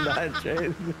 I cannot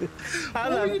drive this. How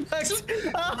the fuck?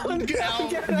 Oh, Get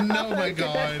out. No, my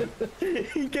God.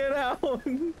 Get out.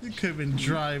 You could have been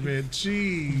driving.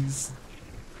 Jeez.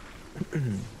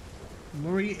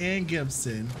 Lori Ann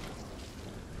Gibson.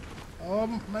 Oh,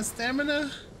 my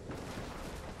stamina.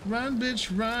 Run, bitch,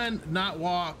 run. Not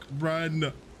walk.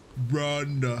 Run.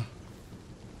 Run.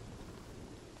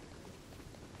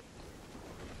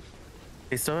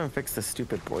 They still haven't fixed the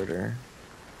stupid border.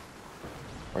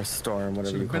 Or storm,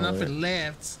 whatever you Should've call been it. up and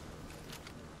left.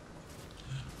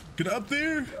 Get up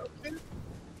there.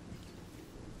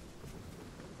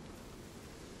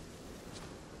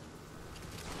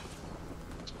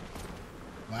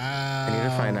 Wow. I need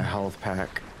to find a health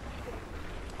pack.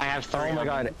 I have 3. Oh my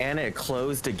god, and it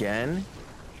closed again?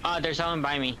 Oh, there's someone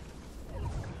by me.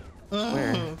 Oh.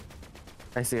 Where?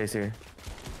 I see.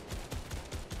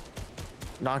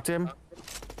 Knocked him.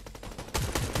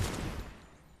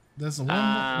 There's one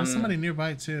more, there's somebody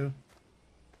nearby too.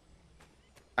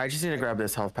 I just need to grab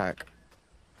this health pack.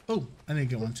 Oh, I need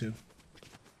to get one too.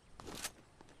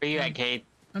 Where you at, Kate?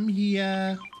 I'm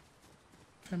here.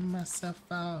 Fend myself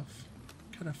off.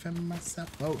 Gotta fend myself.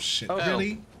 Oh shit. Oh.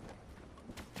 Really?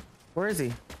 Where is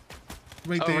he?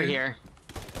 Right there. Over here.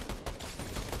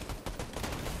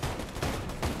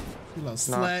 You little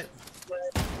slut.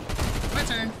 My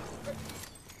turn.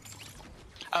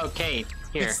 Okay,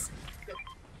 here. Yes.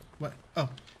 What? Oh,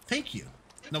 thank you.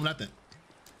 No, not that.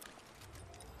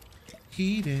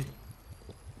 Heat it.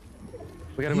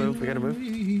 We gotta move.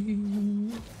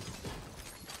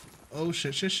 Oh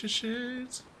shit.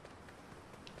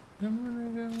 I'm gonna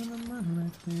go on a run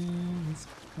like this.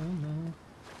 Oh no.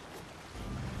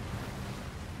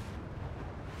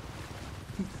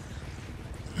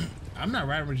 I'm not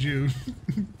riding with you.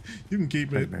 You can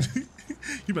keep it.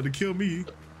 You about to kill me.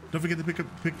 Don't forget to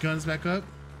pick guns back up.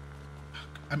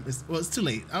 Well, it's too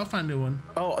late. I'll find a new one.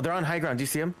 Oh, they're on high ground. Do you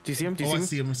see them? Do you see them? Do you I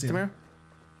see them. I see them.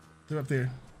 They're up there.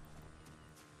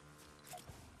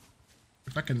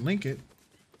 If I can link it.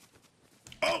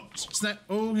 Oh, snap.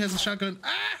 Oh, he has a shotgun.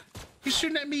 Ah, he's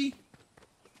shooting at me.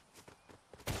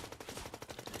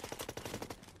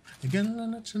 You gotta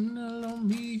learn to know on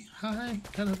me. I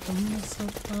gotta pull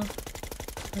myself up.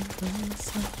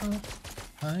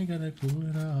 I gotta cool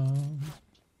it off.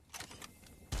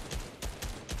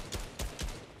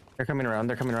 They're coming around.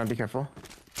 They're coming around. Be careful.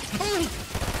 Oh!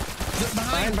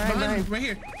 Behind, right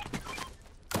here.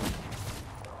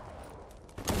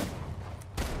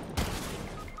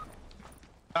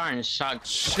 Darn, shot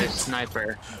the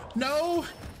sniper. No,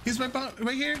 he's right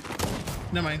here.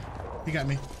 Never mind. He got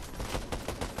me.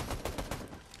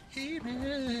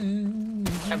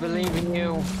 I believe in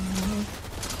you.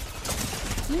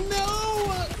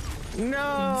 No!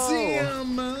 No!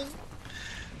 Damn!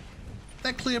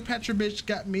 That Cleopatra bitch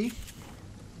got me.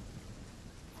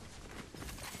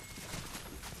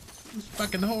 Those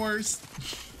fucking whores.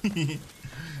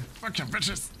 Fucking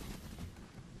bitches.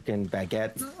 Fucking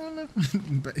baguettes.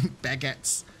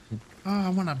 Baguettes. Oh, I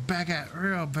want a baguette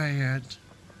real bad.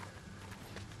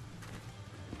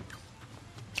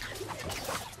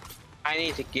 I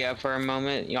need to get up for a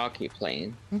moment. Y'all keep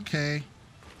playing. Okay.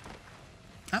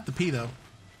 I have to pee though.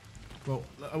 Well,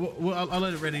 I'll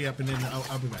let it ready up and then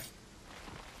I'll be back.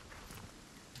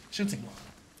 Shouldn't take long.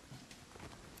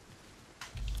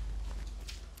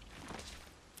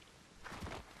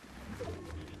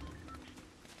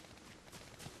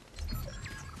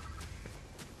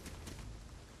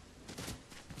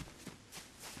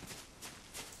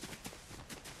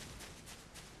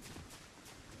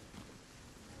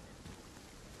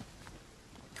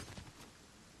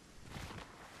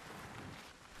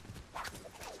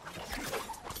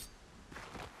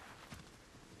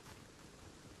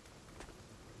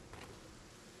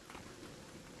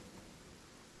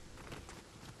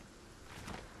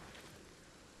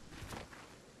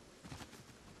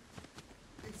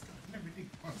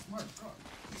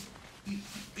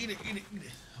 Eat it.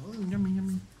 Oh,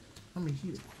 yummy. Let me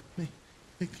eat it.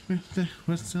 Hey,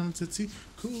 what's down to tea?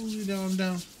 Cool you down.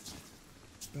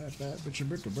 Bad,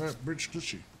 bitch,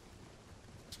 cushy.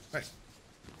 Right.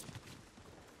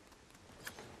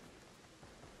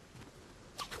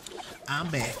 I'm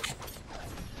back.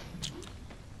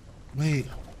 Wait.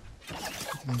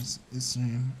 It's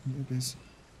saying this.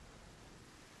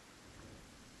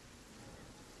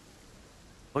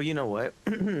 Oh, you know what?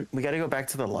 We gotta go back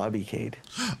to the lobby, Cade.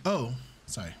 Oh,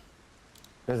 sorry.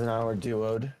 There's an hour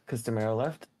duoed because Demero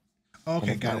left.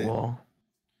 Okay, got it.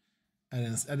 I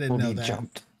didn't know that.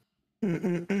 Jumped.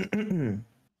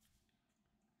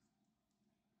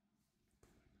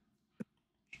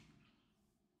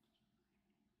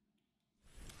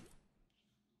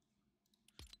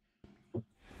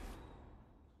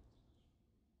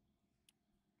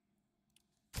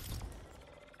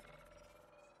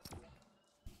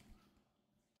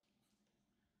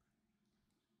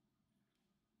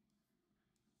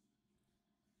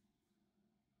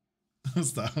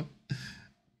 Stop.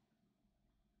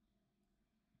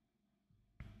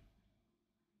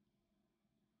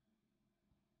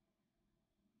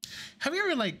 Have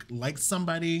you ever liked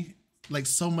somebody like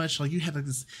so much, like you had like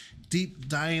this deep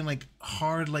dying, like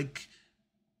hard, like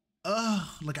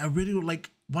I really would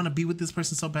want to be with this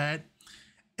person so bad,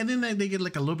 and then they get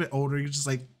like a little bit older, you're just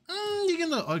like, you're getting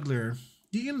a little uglier,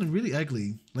 you're getting really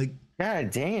ugly, like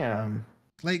god damn,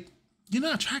 like you're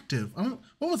not attractive.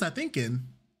 What was I thinking?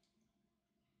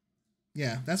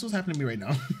 Yeah, that's what's happening to me right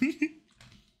now.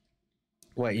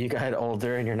 What, you got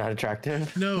older and you're not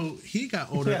attractive? No, he got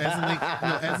older.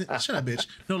 Shut up, bitch.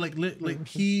 No, like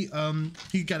he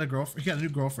got a girlfriend. He got a new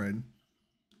girlfriend,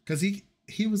 cause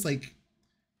he was like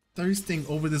thirsting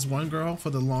over this one girl for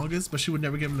the longest, but she would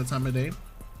never give him the time of day.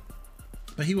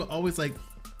 But he would always like.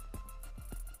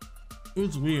 It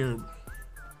was weird.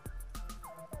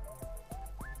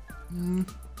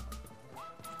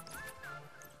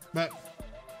 But.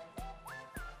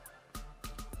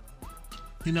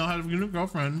 He know how to get a new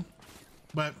girlfriend,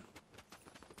 but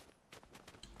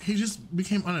he just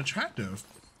became unattractive.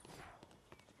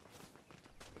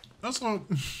 That's all.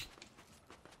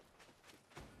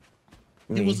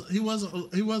 He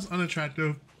was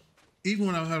unattractive, even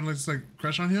when I was having this like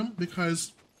crush on him,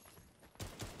 because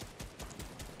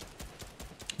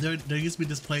there used to be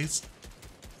this place.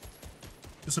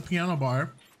 It's a piano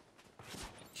bar,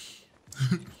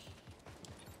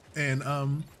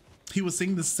 and he would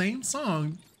sing the same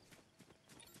song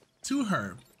to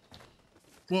her.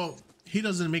 Well, he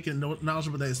doesn't make it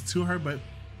knowledgeable that it's to her, but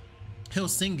he'll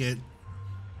sing it.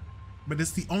 But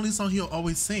it's the only song he'll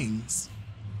always sings.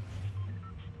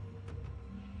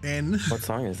 And what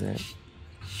song is it?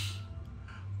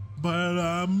 But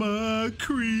I'm a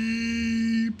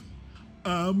creep.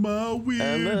 I'm a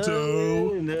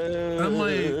weirdo. I'm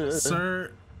like,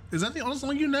 sir, is that the only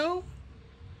song you know?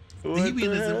 What He'd be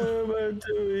the in hell am I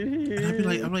doing here? And I'd be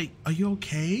like, I'm like, are you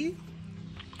okay?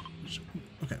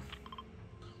 Okay.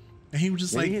 And he was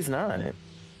just Maybe like, he's not.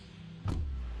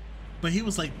 But he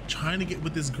was like trying to get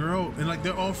with this girl, and like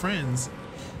they're all friends,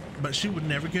 but she would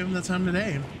never give him the time of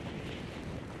day.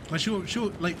 Like she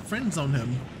would like friend zone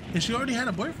him, and she already had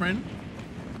a boyfriend.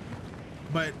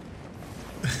 But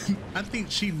I think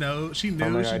she knew. Oh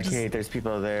my God, Kate, there's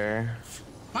people there.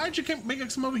 Why did you make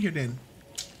us come over here then?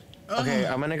 Okay,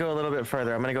 I'm gonna go a little bit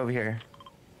further. I'm gonna go over here.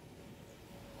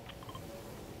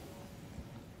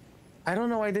 I don't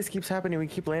know why this keeps happening. We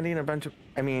keep landing a bunch of.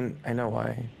 I mean, I know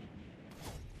why.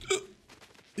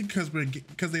 Because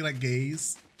they like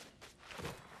gays.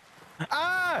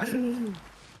 Ah!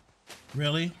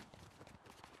 Really?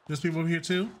 There's people over here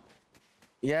too?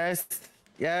 Yes.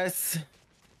 Yes.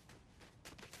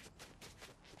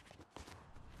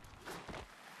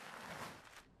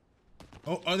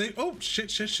 Oh, are they? Oh,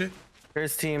 shit.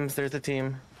 There's teams. There's a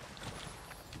team.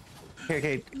 Here,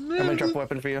 Kate. I'm gonna drop a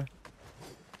weapon for you.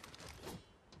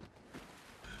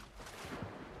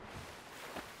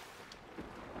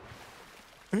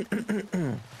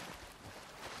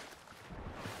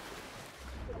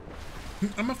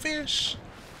 I'm a fish.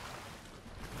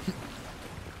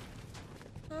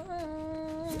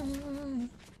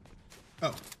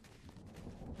 Oh.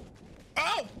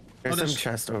 Oh! There's some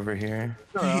chest over here.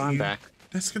 Oh, I'm back.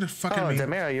 That's gonna fucking me. Oh,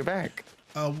 Demero, you're back.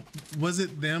 Was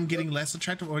it them getting less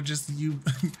attractive, or just you,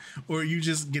 or you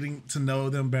just getting to know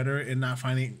them better and not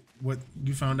finding what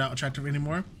you found out attractive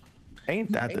anymore?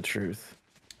 Ain't that the truth?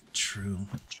 True.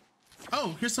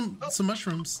 Oh, here's some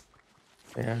mushrooms.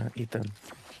 Yeah, eat them.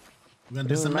 We're gonna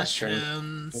do some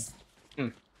mushrooms.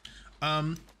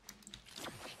 No,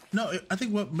 I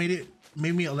think what made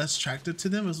me less attractive to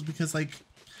them was because, like,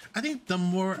 I think the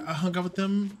more I hung out with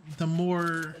them, the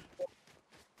more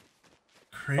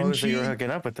cringy. Oh, so you were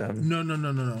hooking up with them?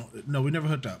 No, we never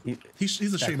hooked up. He's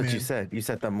a straight man. That's what you said. You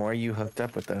said the more you hooked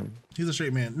up with them. He's a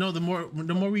straight man. No, the more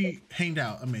we hanged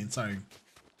out. I mean, sorry.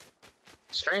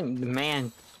 Straight man,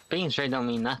 being straight don't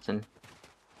mean nothing.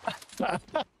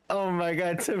 Oh my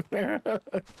God, Tamara.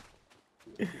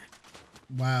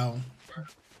 Wow.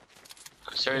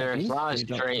 So there's a lot of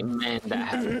straight men that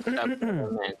have hooked up with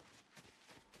women.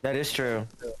 That is true.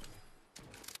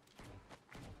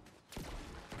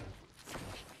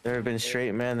 There have been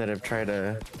straight men that have tried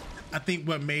to. I think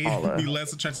what made me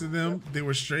less attracted to them, they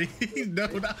were straight. No.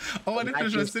 Oh, I didn't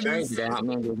finish my sentence. That don't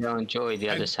mean they don't enjoy the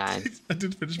other side. I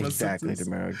didn't finish my sentence.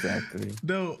 Exactly, Demero, exactly.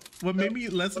 No, what made me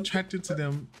less attracted to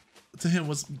him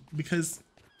was because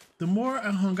the more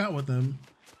I hung out with him,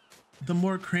 the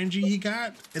more cringy he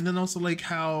got, and then also like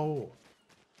how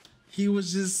he would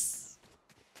just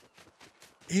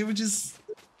you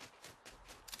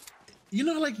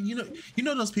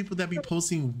know those people that be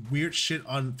posting weird shit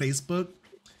on Facebook,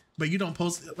 but you don't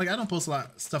post. Like, I don't post a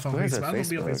lot of stuff on Facebook. I don't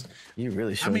be on Facebook. You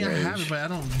really should. I mean, I have it, but I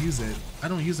don't use it. I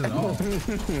don't use it at all.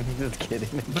 Just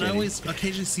kidding. But I always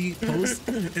occasionally see posts,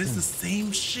 and it's the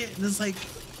same shit, and it's like,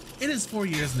 it is 4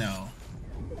 years now.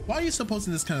 Why are you still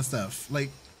posting this kind of stuff? Like,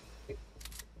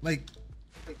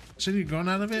 should you grown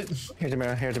out of it? Here,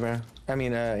 Demero. I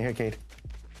mean, here, Kate.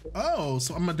 Oh,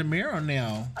 so I'm a Demero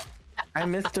now. I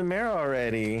missed Demero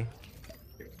already.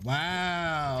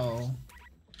 Wow.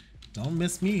 Don't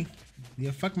miss me.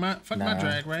 Yeah, fuck my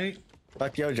drag, right?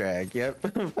 Fuck your drag. Yep.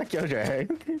 Fuck your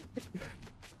drag.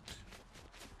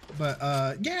 But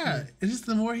yeah, it's just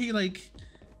the more he like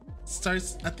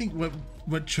starts. I think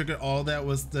what triggered all that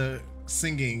was the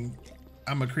singing.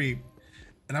 I'm a creep,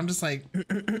 and I'm just like,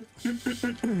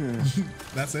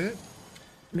 that's it.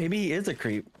 Maybe he is a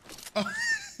creep. Oh,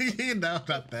 no,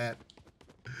 not that.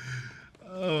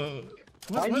 Oh,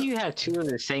 why do you have two of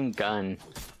the same gun?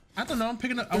 I don't know. I'm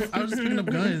picking up. I was just picking up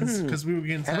guns because we were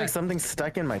getting I have like something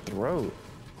stuck in my throat.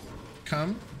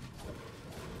 Come.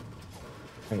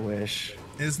 I wish.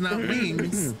 It's not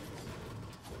wings.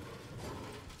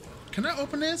 Can I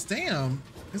open this? Damn.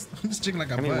 I'm just jiggling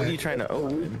like a butt. What are you trying to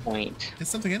open? Point. There's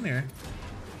something in there.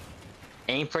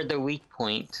 Aim for the weak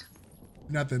point.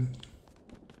 Nothing.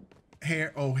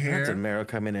 Hair. Oh, hair. That's a Demero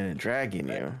coming in and dragging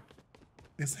you.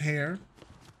 It's hair.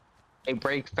 They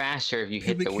break faster if you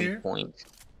hit the weak point.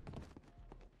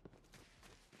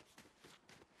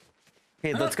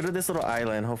 Hey, let's go to this little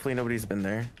island. Hopefully nobody's been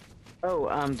there.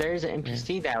 Oh, there's an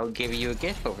NPC that will give you a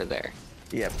gift over there.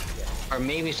 Yep. Or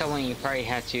maybe someone you probably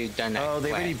had to done that. Oh,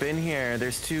 they've already been here.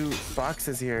 There's 2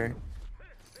 boxes here.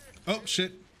 Oh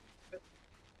shit.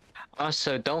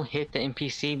 Also, don't hit the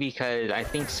NPC because I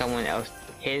think someone else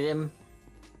hit him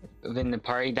within the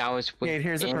party that was with. Yeah,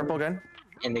 here's a purple gun.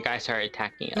 And the guy started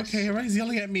attacking us. Okay, everybody's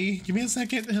yelling at me. Give me a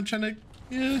second. I'm trying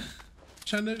to,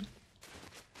 trying to.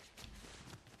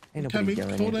 Ain't nobody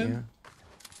yelling hold at in. you.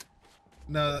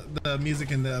 No, the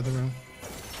music in the other room.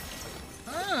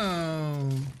 Oh.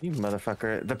 You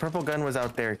motherfucker. The purple gun was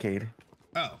out there, Cade.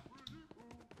 Oh.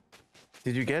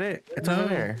 Did you get it? It's No. over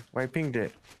there. Why pinged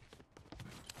it?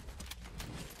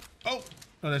 Oh,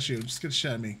 that's you. Just get a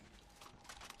shot at me.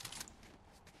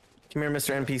 Come here,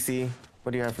 Mr. NPC.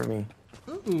 What do you have for me?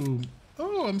 Ooh.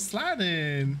 Oh, I'm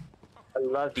sliding. I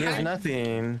love you. There's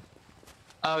nothing.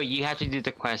 Oh, you have to do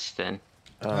the quest then.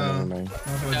 Oh, never mind.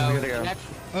 No, Here they go.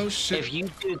 Oh shit. If you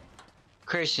do,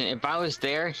 Christian, if I was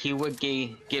there, he would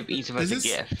give each of us a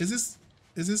gift. Is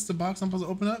this the box I'm supposed to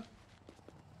open up?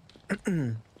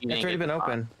 It's already been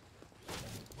open.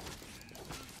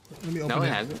 Let me open No, it.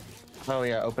 it hasn't. Oh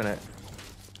yeah, open it.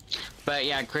 But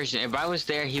yeah, Christian, if I was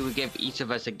there, he would give each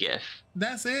of us a gift.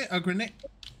 That's it. A grenade.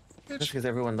 That's because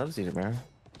everyone loves you, man.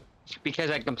 Because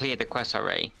I completed the quest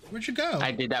already. Where'd you go?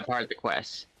 I did that part of the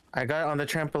quest. I got on the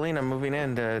trampoline. I'm moving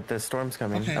in. The storm's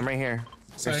coming. Okay. I'm right here.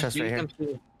 Sorry. There's chest right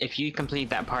here. If you complete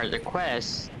that part of the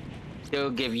quest,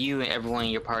 they'll give you and everyone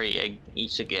in your party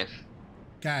each a gift.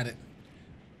 Got it.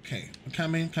 Okay, I'm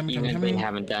coming. Even if they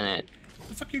haven't done it. Where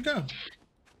the fuck you go?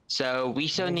 So we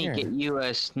still Right need to here. get you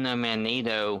a snowman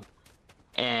NATO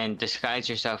and disguise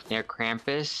yourself near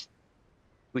Krampus.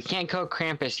 We can't kill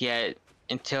Krampus yet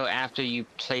until after you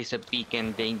place a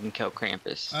beacon, then you can kill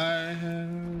Krampus. I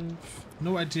have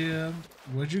no idea.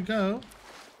 Where'd you go?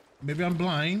 Maybe I'm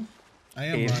blind. I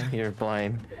am blind. You're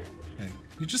blind. Okay.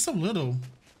 You're just so little.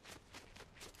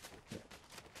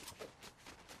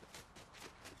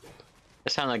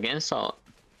 That sounds like an insult.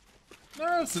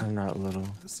 No, I'm not little.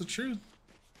 it's the truth.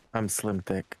 I'm slim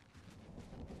thick.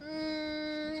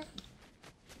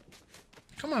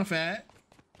 Come on, fat.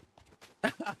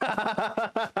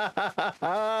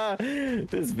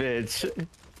 This bitch.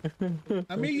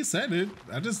 I mean, you said it.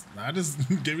 I just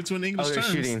gave it to an English Oh, they're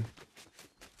terms. shooting.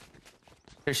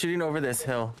 They're shooting over this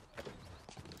hill.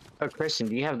 Oh, Christian,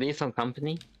 do you have Lethal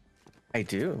Company? I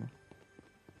do.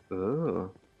 Ooh.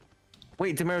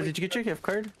 Wait, Demero, did you get your gift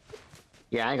card?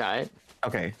 Yeah, I got it.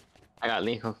 Okay. I got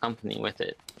Lethal Company with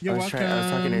it. You're I was talking to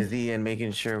welcome. Z and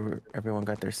making sure everyone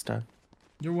got their stuff.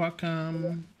 You're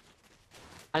welcome.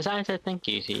 I was trying to say thank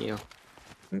you to you.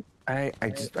 I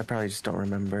probably just don't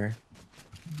remember.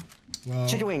 Well,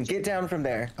 Chicken Wing, get down from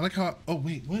there. I like how. Oh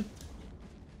wait, what?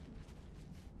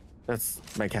 That's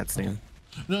my cat's name.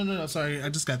 No. Sorry, I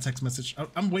just got a text message.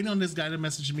 I'm waiting on this guy to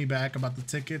message me back about the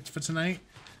ticket for tonight.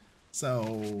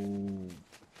 So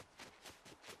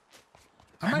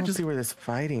I don't see where this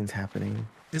fighting's happening.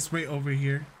 It's right over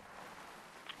here.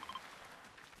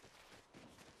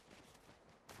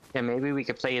 Yeah, maybe we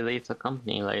could play Lethal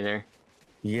Company later.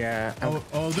 Yeah.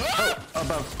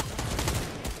 Above.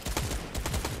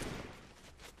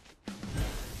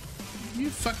 You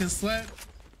fucking slut.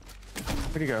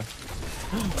 Where'd he go?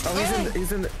 Oh,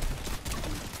 he's in the...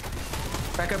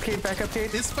 Back up, Kate, back up,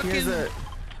 Kate. It's fucking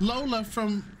Lola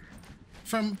from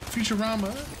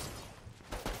Futurama.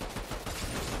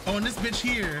 Oh, and this bitch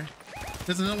here.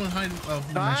 There's another one hiding. Oh,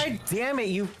 God damn it,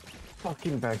 you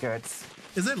fucking baguettes.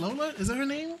 Is that Lola? Is that her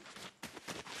name?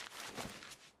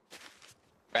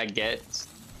 Baguettes.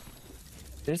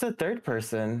 There's a third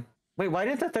person. Wait, why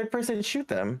did the third person shoot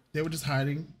them? They were just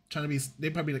hiding, trying to be.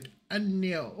 They probably like, I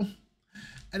know.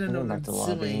 I don't know what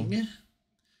I'm doing.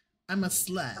 I'm a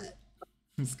slut.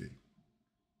 Let's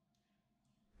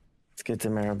get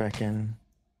Demero back in.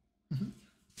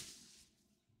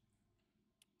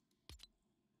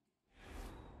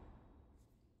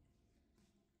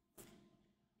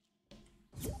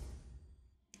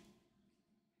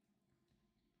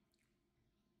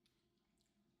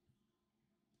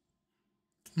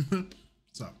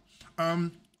 So,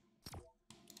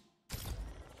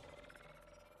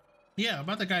 yeah,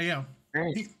 about that guy, yeah.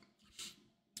 I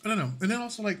don't know. And then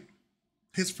also like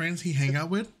his friends he hang out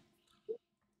with.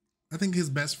 I think his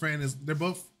best friend is they're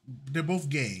both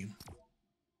gay.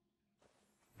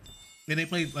 And they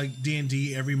play like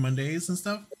D&D every Mondays and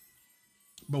stuff.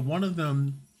 But one of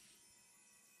them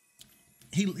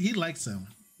he likes him.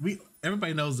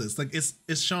 Everybody knows this. Like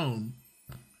it's shown.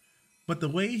 But the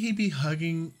way he be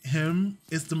hugging him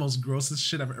is the most grossest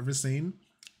shit I've ever seen.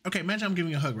 Okay, imagine I'm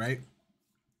giving a hug, right?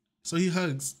 So he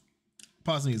hugs.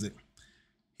 Pause music.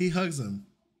 He hugs him.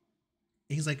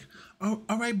 he's like, "Oh,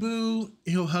 all right, boo."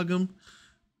 He'll hug him.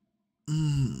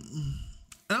 And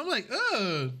I'm like,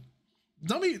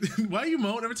 don't be. Why you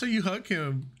moan every time you hug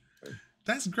him?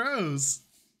 That's gross.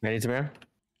 Ready, Tamara?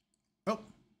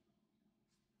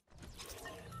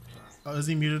 Oh, is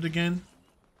he muted again?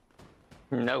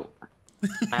 Nope.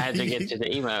 I had to get to the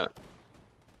emote.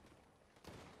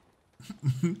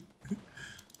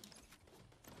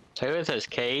 Who is this,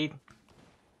 Cade?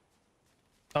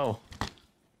 Oh.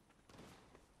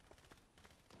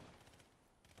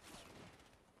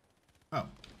 Oh.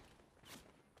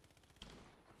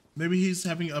 Maybe he's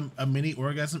having a mini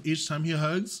orgasm each time he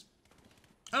hugs.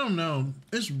 I don't know.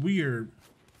 It's weird.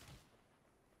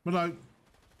 But like,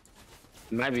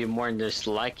 might be more than just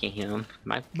liking him.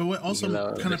 But what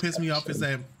also kind of pissed me off is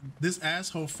that this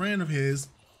asshole friend of his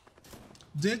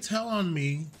did tell on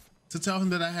me to tell him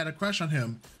that I had a crush on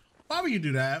him. Why would you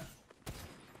do that?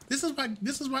 This is why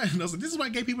no, this is why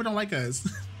gay people don't like us.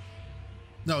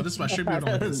 No, this is why straight people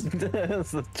don't like us.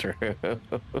 That's true.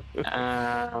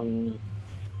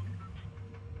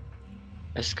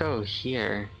 Let's go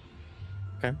here.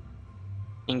 Okay.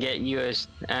 And get you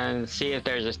and see if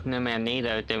there's a snowman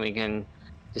NATO, then we can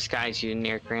disguise you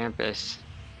near Krampus.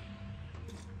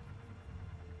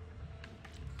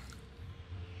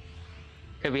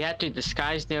 Okay, we have to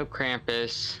disguise near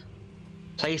Krampus,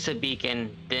 place a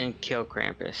beacon, then kill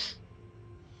Krampus.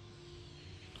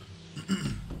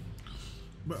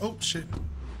 But oh shit.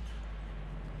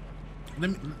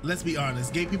 Let's be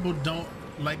honest. Gay people don't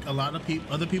like a lot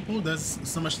of other people. There's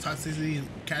so much toxicity and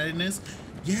cattiness.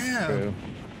 Yeah. True.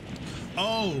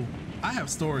 Oh, I have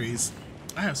stories.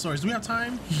 Do we have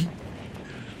time?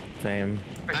 Same.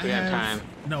 We have time.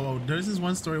 No, there's this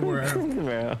one story where of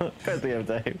course we have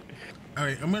time. All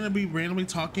right, I'm gonna be randomly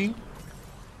talking,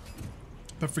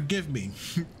 but forgive me,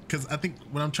 because I think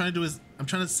what I'm trying to do is I'm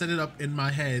trying to set it up in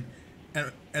my head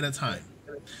at a time.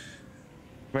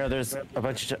 Well, there's a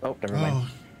bunch of. Oh, never mind. Oh,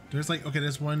 there's like, okay,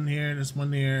 there's one here, there's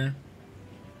one there.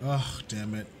 Oh,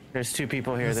 damn it. There's 2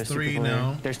 people here. There's 3 2 people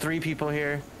now. Here. There's 3 people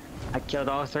here. I killed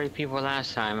all 3 people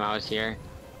last time I was here.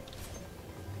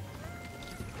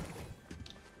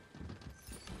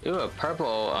 Ooh, a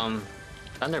purple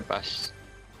thunderbus.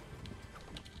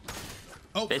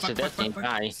 Oh, Bitch of Destiny,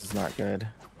 die. This is not good.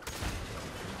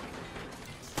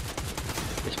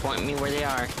 Just point me where they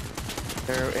are.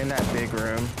 They're in that big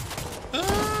room.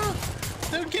 Ah,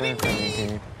 they're getting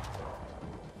me.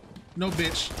 No,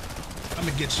 bitch. I'm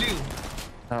gonna get you.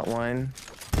 Not one.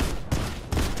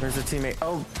 There's a teammate.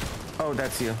 Oh,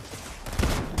 that's you.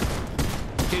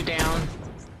 2 down.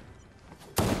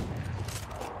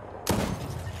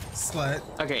 Slut.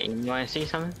 Okay, you wanna see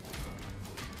something?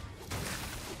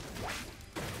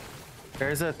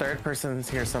 There's a 3rd person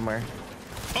here somewhere.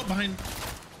 Oh, behind.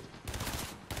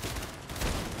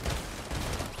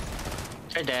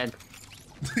 They're dead.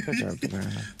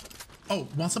 Oh,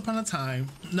 once upon a time.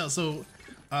 No, so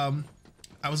I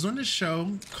was doing this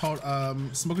show called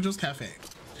Smoker Joe's Cafe.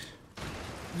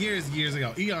 Years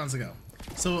ago, eons ago.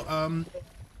 So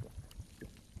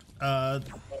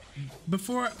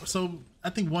before, so I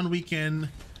think one weekend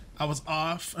I was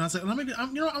off and I was like, I'm gonna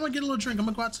get a little drink. I'm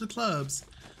gonna go out to the clubs.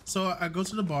 So I go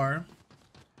to the bar,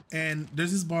 and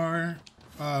there's this bar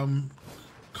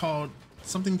called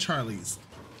something Charlie's.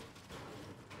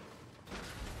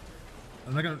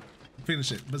 I'm not gonna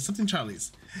finish it, but something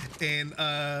Charlie's. And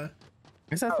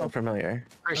does that sound familiar?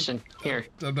 Christian, here.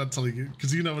 I'm not telling you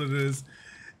because you know what it is.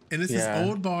 And it's this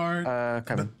old bar.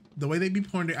 But the way they be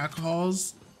pouring their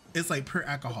alcohols, it's like pure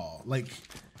alcohol. Like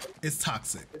it's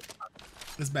toxic.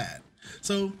 It's bad.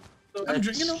 So I'm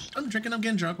drinking, I'm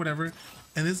getting drunk, whatever.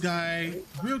 And this guy,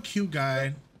 real cute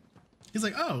guy, he's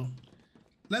like, oh,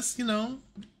 let's,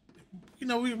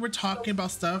 we're talking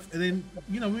about stuff, and then,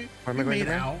 we made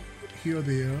out here or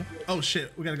there. Oh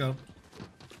shit, we gotta go.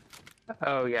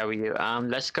 Oh yeah, we do.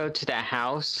 Let's go to that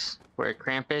house where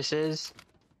Krampus is,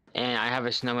 and I have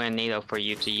a snowman needle for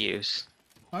you to use.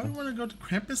 Why do we want to go to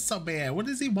Krampus so bad? What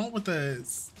does he want with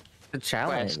us? The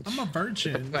challenge. I'm a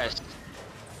virgin. Quest.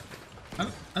 I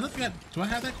don't think do I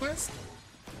have that quest?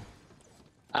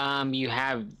 You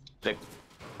have the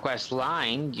quest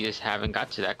line. You just haven't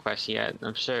got to that quest yet,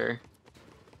 I'm sure.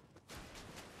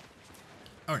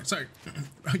 All right, sorry.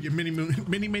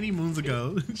 many moons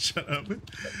ago. Shut up.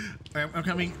 I'm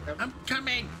coming. I'm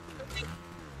coming.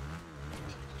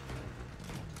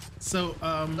 So,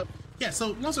 yeah.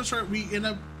 So, long story short, we end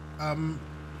up,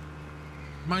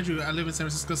 mind you, I live in San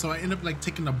Francisco, so I end up like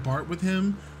taking a BART with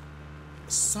him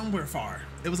somewhere far.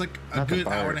 It was like a good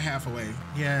hour and a half away.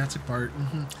 Yeah, I took BART.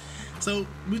 So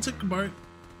we took the BART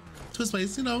to his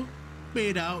place,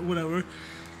 made out, whatever.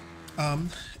 And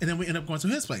then we end up going to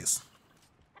his place.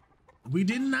 We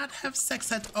did not have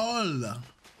sex at all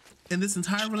in this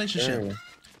entire relationship. Ew.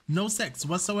 No sex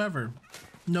whatsoever.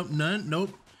 Nope, none.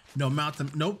 Nope. No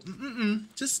mouth. Nope.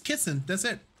 Just kissing. That's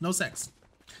it. No sex.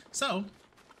 So,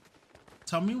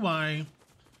 tell me why.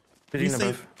 We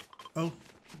stayed, oh,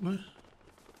 what?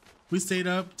 We stayed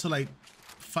up till like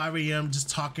 5 a.m. just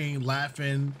talking,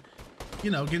 laughing,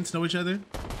 you know, getting to know each other.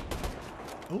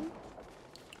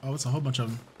 Oh, it's a whole bunch of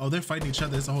them. Oh, they're fighting each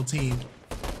other. It's a whole team.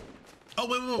 Oh,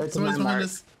 wait. Somebody's behind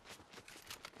us.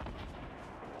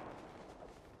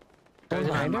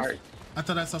 Behind us? I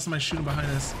thought I saw somebody shooting behind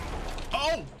us.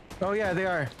 Oh! Oh, yeah, they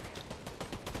are.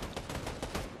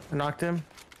 I knocked him.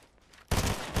 He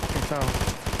fell.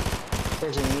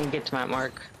 There's a need to get to my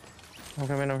mark. I'm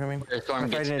coming. I'm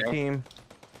fighting a team.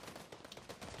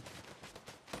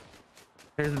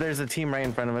 There's a team right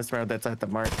in front of us that's at the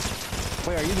mark.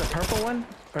 Wait, are you the purple one?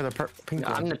 Or the pink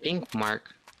one? I'm the pink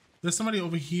mark. There's somebody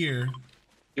over here.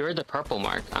 You're the purple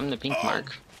mark. I'm the pink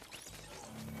mark.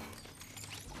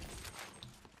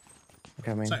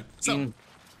 Coming. Sorry. So,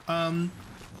 long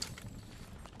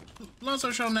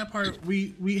story short on that part,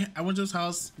 I went to his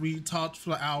house. We talked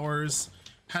for hours,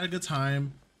 had a good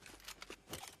time.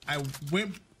 I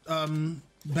went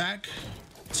back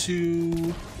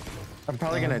to. I'm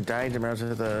probably gonna die to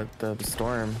the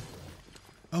storm.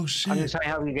 Oh shit! I'm gonna tell you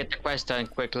how we get the quest done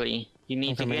quickly. You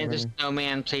need to get into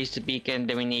snowman, place the beacon,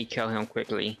 then we need to kill him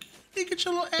quickly. Hey, get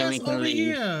your little ass over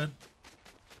here.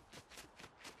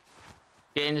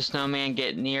 Get into snowman,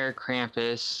 get near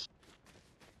Krampus.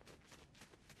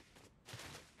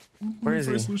 Where is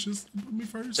he? Me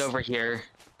first. It's over here.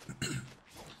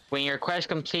 When your quest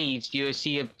completes, you will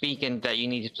see a beacon that you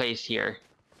need to place here.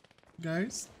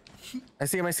 Guys? I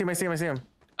see him.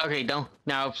 Okay, don't.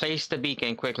 Now place the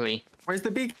beacon quickly. Where's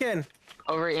the beacon?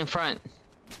 Over in front.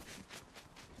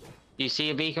 You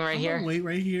see a beacon right here? Wait,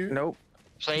 right here. Nope.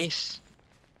 Place.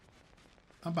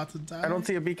 I'm about to die. I don't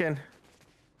see a beacon.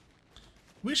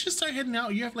 We should start heading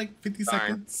out. You have like 50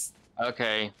 seconds.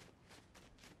 Okay.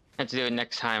 Have to do it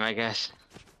next time, I guess.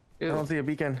 I don't see a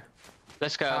beacon.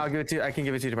 Let's go. I'll give it to you. I can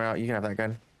give it to you tomorrow. You can have that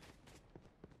gun.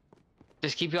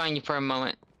 Just keep it on you for a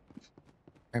moment.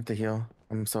 I have to heal.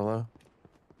 I'm solo.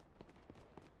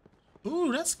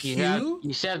 Ooh, that's cute.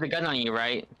 You still have the gun on you,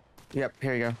 right? Yep,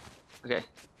 here you go. Okay.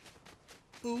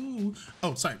 Ooh.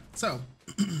 Oh, sorry. So,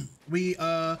 we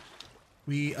fall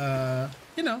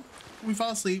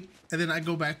asleep, and then I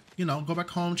go back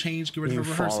home, change, get ready for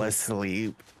rehearsal. Fall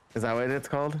asleep. Is that what it's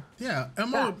called? Yeah.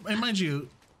 And mind you,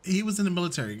 he was in the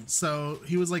military, so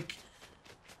he was like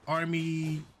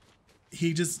Army.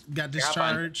 He just got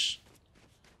discharged,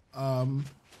 or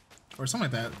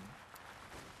something like that.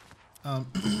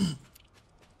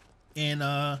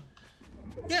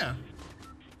 Yeah.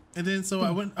 And then so I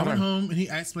went home, and he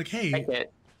asked me like, "Hey,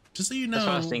 just so you know, that's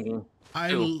what I was thinking.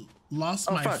 I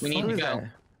lost my phone." We need to go.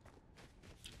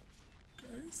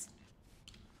 Guys,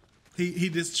 he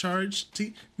discharged.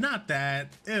 Not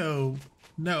that. Ew.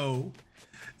 No.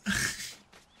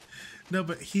 No,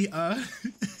 but he to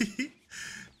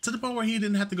the point where he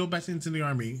didn't have to go back into the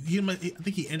army. I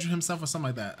think he injured himself or something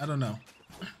like that. I don't know.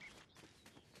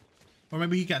 Or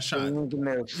maybe he got shot.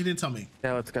 He didn't tell me.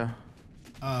 Yeah, let's go.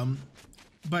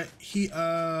 But he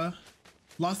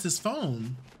lost his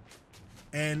phone,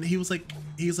 and he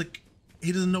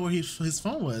doesn't know where his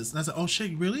phone was. And I said, "Oh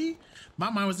shit, really?" My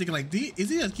mind was thinking like, is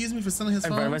he accusing me for selling his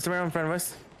phone? In front of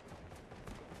us.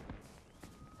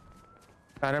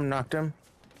 Got him, knocked him.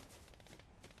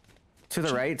 To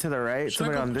the right.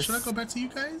 Somebody on this. Should I go back to you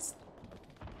guys?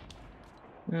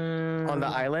 On the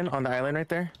island right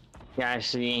there. Yeah, I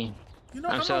see. You know,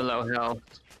 I'm so low health.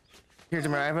 Here,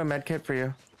 Jamar, I have a med kit for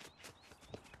you.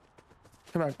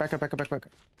 Come on, back up.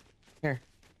 Here.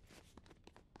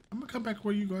 I'm gonna come back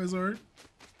where you guys are.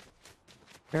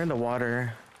 They're in the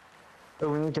water. Oh,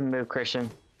 we need to move, Christian.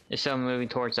 It's still moving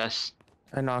towards us.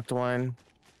 I knocked one.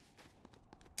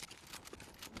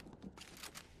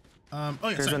 Oh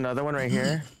yeah, there's another one right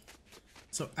here.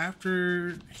 So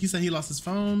after he said he lost his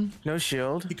phone, no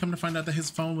shield. He come to find out that his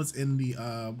phone was in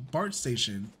the BART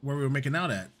station where we were making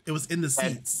out at. It was in the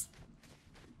seats.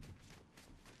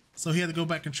 So he had to go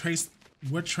back and trace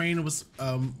what train was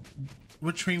going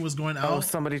out. Oh,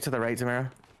 somebody to the right,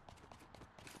 Tamara.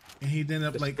 And he ended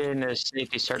up like in the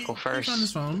safety circle first. He found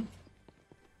his phone.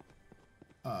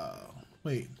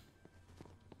 Wait.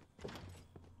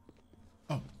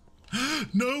 Oh.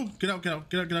 No! Get out!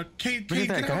 Cade, Where did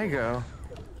that guy go?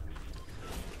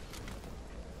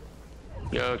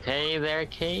 You okay there,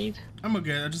 Cade? I'm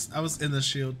okay. I was in the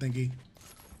shield thingy.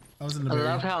 I was in the I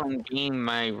love how I'm getting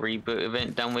my reboot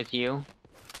event done with you.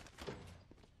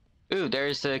 Ooh,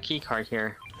 there's the key card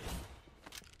here.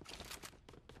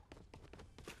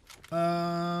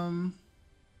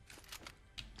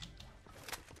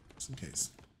 Just in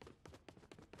case.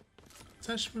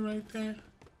 Touch me right there.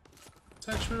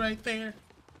 Touch me right there.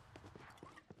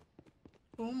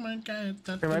 Oh my god.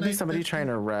 There might be somebody trying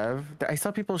to rev. I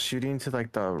saw people shooting to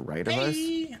like the right of us.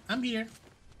 Hey, I'm here.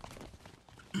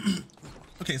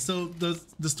 Okay, so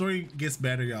the story gets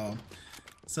better, y'all.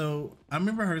 So I'm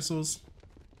in rehearsals.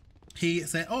 He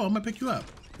said, "Oh, I'm gonna pick you up,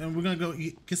 and we're gonna go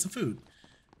get some food."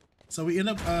 So we end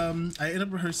up. I end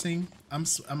up rehearsing. I'm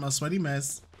a sweaty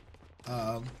mess.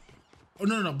 Oh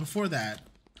no! Before that,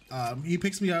 he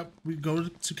picks me up. We go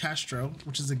to Castro,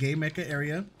 which is a gay mecca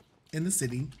area in the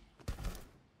city.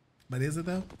 But is it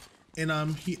though?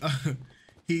 And he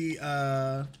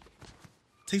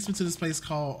takes me to this place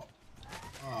called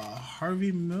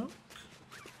Harvey Milk.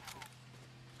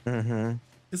 Mm-hmm.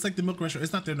 It's like the milk restaurant.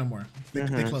 It's not there no more. They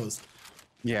closed.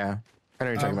 Yeah, I know what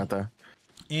you're talking about though.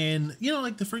 And you know,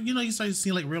 like you start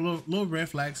seeing like real little red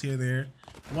flags here or there.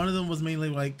 One of them was mainly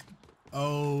like,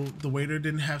 oh, the waiter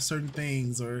didn't have certain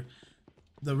things, or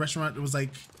the restaurant was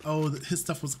like, oh, his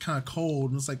stuff was kind of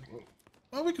cold. And it's like,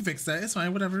 well, we can fix that. It's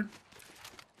fine, whatever.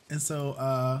 And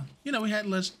so, you know, we had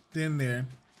lunch then there.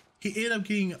 He ended up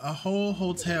getting a whole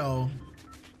hotel,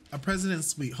 a President's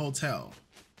Suite hotel.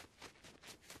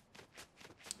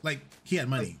 Like, he had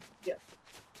money. Yeah.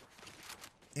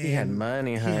 And he had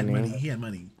money, honey. He had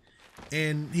money.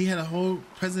 And he had a whole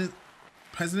president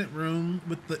room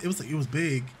with the, it was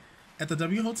big, at the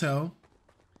W Hotel.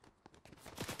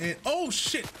 And, oh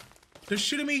shit! They're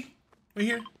shooting me right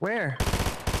here. Where?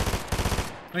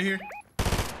 Right here.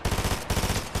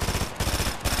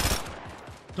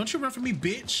 Don't you run from me,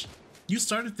 bitch. You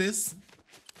started this.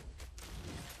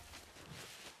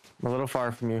 I'm a little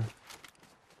far from you.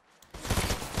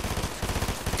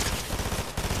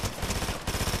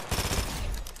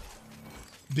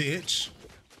 Bitch.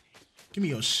 Give me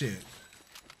your shit.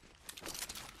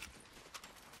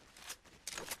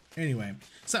 Anyway,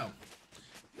 so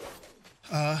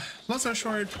long story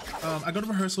short, I go to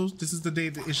rehearsals. This is the day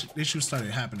the issue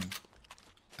started happening.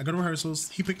 I go to rehearsals.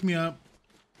 He picked me up.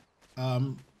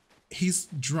 He's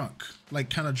drunk, like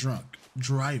kind of drunk,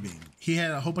 driving. He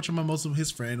had a whole bunch of mimosas with his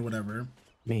friend, whatever.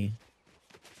 Me.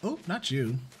 Oh, not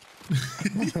you.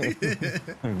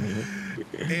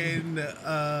 And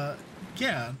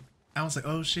yeah, I was like,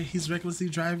 oh shit, he's recklessly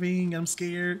driving. I'm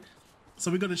scared. So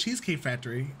we go to Cheesecake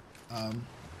Factory.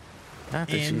 Not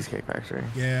the Cheesecake Factory.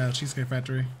 Yeah, Cheesecake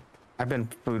Factory. I've been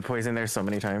food poisoned there so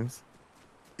many times.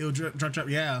 It'll drunk,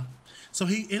 yeah. So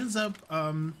he ends up,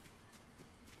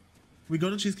 we go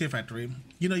to Cheesecake Factory.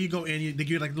 You know, you go in, they give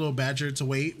you like a little badger to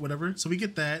wait, whatever. So we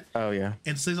get that. Oh, yeah.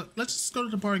 And so he's like, let's just go to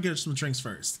the bar and get some drinks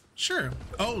first. Sure.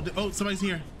 Oh, somebody's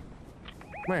here.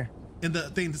 Where? And the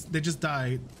thing, they just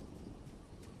died.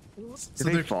 Did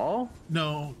they fall?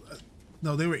 No,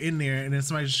 no, they were in there, and then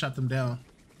somebody just shot them down.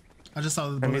 I just saw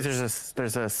the bullets. That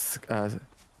means there's a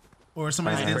or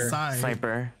somebody's inside.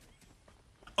 Sniper.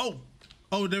 Oh,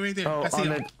 they're right there. Oh, I see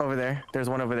them. over there. There's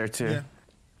one over there too.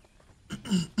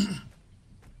 Yeah.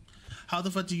 How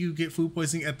the fuck do you get food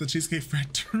poisoning at the Cheesecake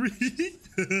Factory?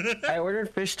 I ordered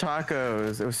fish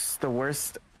tacos. It was the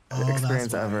worst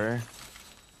experience ever.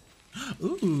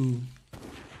 Ooh.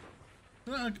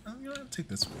 I'm gonna take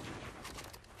this one.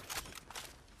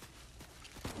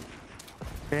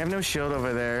 They have no shield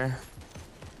over there.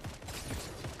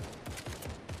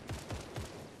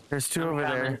 There's two over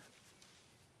there.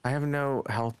 I have no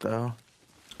health though.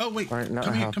 Oh wait, or, no,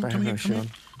 come here, health.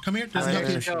 come here. There's a health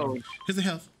here. Here's a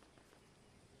health.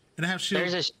 And I have shield.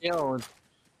 There's a shield.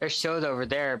 There's shield over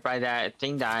there by that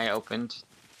thing that I opened.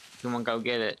 If you want to go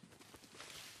get it.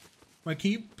 Wait,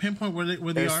 can you pinpoint where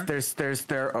they are?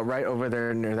 They're right over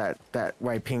there near that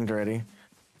where I pinged already.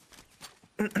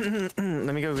 Let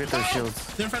me go get those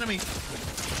shields. They're in front of me.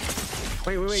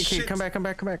 Wait, Kate, come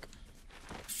back.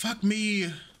 Fuck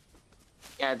me.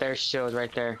 Yeah, there's shield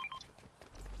right there.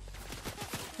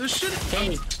 There should.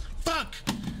 Hey. Fuck.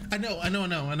 I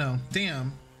know.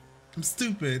 Damn. I'm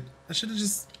stupid. I should have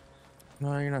just.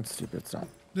 No, you're not stupid. Stop.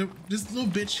 This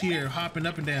little bitch here hopping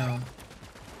up and down.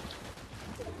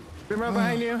 They're right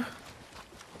behind you.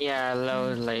 Yeah,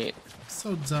 low late.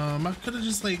 So dumb. I could have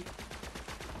just like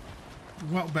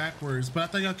walked backwards, but I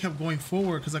thought y'all kept going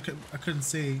forward because I couldn't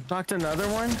see. Knocked another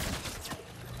one.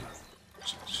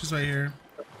 She's right here.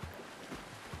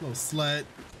 Little slut.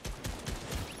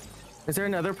 Is there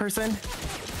another person?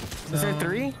 Is there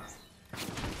three?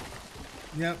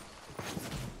 Yep.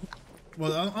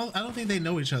 Well, I don't think they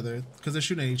know each other because they're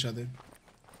shooting at each other.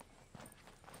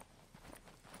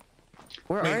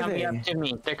 Where are they?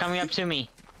 They're coming up to me.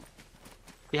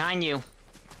 Behind you.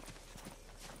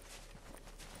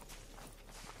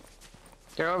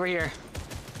 They're over here.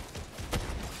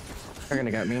 They're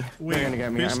gonna get me. Wait, They're gonna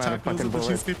get me. fish I'm out of tacos fucking at the bullets.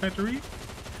 Cheesecake Factory?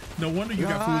 No wonder you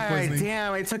got food God poisoning.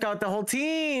 damn, I took out the whole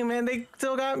team and they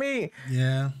still got me.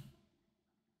 Yeah.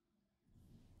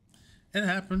 It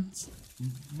happens.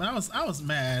 But I was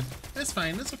mad. It's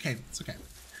fine. It's okay. It's okay.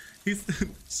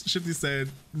 Shifty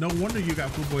said, "No wonder you got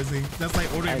food poisoning. That's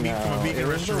like ordering meat from a vegan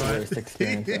restaurant." The worst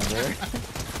experience ever.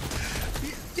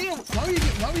 Yeah,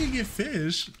 why would you get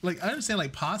fish? Like I understand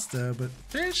like pasta, but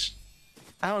fish?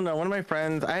 I don't know. One of my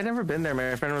friends, I had never been there.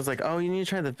 My friend was like, "Oh, you need to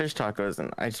try the fish tacos,"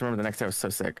 and I just remember the next day I was so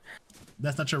sick.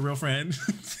 That's not your real friend.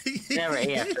 Never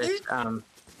ate at this.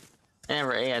 I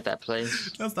never ate at that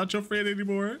place. That's not your friend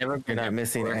anymore. Never You're not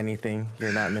missing anything.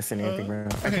 You're not missing anything, bro.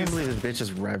 I can't believe this bitch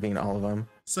is revving all of them.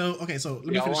 So okay, so let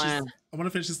me finish this. I want to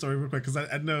finish this story real quick because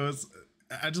I know it's.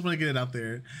 I just want to get it out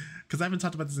there because I haven't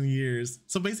talked about this in years.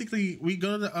 So basically, we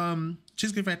go to the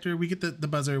Cheesecake Factory. We get the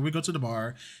buzzer. We go to the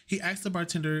bar. He asks the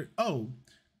bartender, "Oh,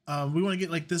 we want to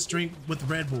get like this drink with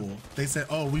Red Bull." They said,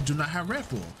 "Oh, we do not have Red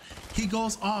Bull." He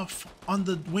goes off on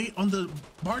the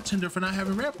bartender for not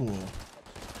having Red Bull.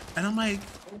 And I'm like,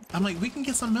 we can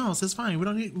get something else. It's fine. We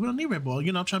don't need Red Bull.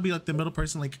 You know, I'm trying to be like the middle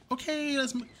person. Like, okay,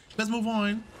 let's move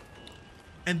on.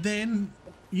 And then,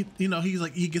 you know, he's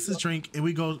like, he gets his drink, and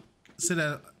we go sit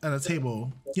at a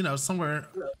table, you know, somewhere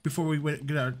before we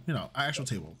get our, you know, our actual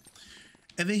table.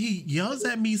 And then he yells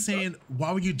at me saying,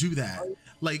 "Why would you do that?"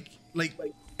 Like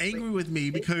angry with me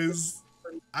because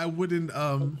I wouldn't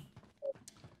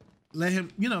let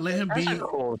him That's be a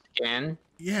cool skin.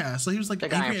 Yeah. So he was like The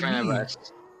guy angry in front at of me. us.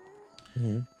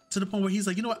 To the point where he's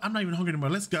like, "You know what? I'm not even hungry anymore.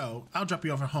 Let's go. I'll drop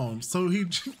you off at home." So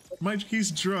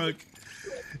he's drunk.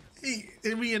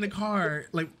 And we in the car,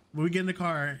 like when we get in the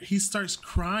car, he starts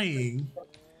crying.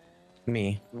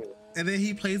 Me. And then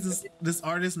he plays this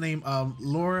artist named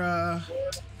Laura.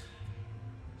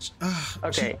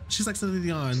 Okay. She's like Celine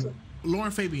Dion.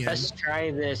 Lauren Fabian. Let's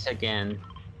try this again.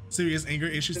 Serious anger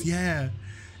issues. Yeah.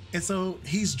 And so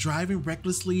he's driving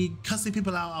recklessly, cussing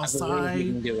people out outside. We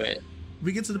can do it.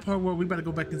 We get to the part where we better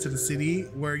go back into the city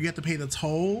where you have to pay the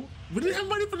toll. We didn't have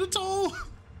money for the toll.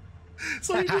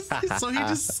 So he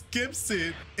just skips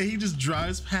it and he just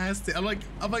drives past it. I'm like,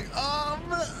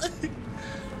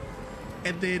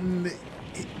 and then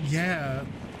yeah,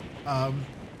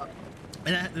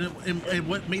 and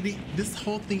what made this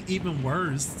whole thing even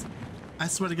worse, I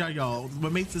swear to God, y'all,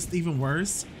 what makes this even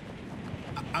worse,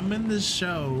 I'm in this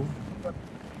show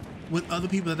with other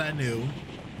people that I knew,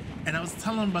 and I was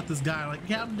telling them about this guy, like,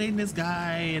 yeah, I'm dating this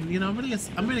guy, and you know,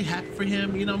 I'm really happy for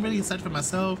him, you know, I'm really excited for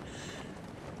myself.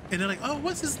 And they're like, "Oh,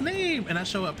 what's his name?" And I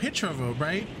show a picture of him,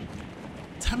 right?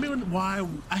 Tell me why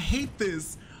I hate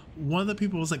this. One of the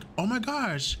people was like, "Oh my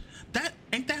gosh,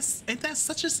 ain't that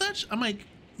such and such?" I'm like,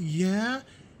 "Yeah."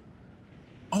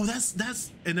 Oh,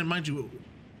 that's and then mind you,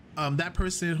 that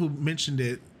person who mentioned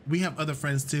it, we have other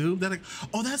friends too. They're like,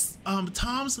 "Oh, that's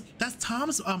Tom's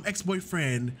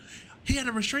ex-boyfriend. He had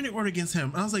a restraining order against him."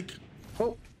 And I was like,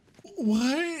 "Oh,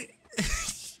 what?"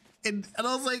 And I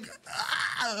was like,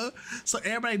 ah. So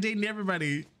everybody dating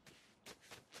everybody.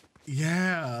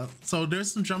 Yeah. So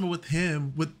there's some drama with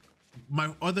him, with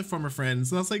my other former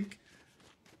friends. And I was like,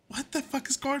 what the fuck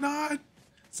is going on?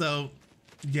 So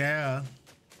yeah.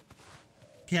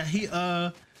 Yeah, he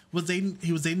was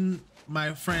dating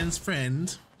my friend's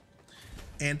friend.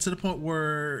 And to the point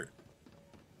where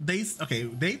they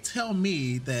tell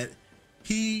me that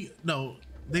they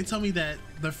tell me that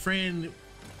the friend,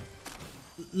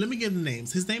 let me give him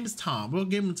names. His name is Tom. We'll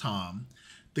give him Tom.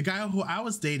 The guy who I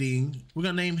was dating, we're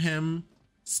gonna name him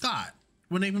Scott.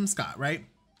 We'll name him Scott, right?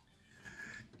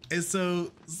 And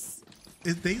so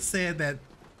they said that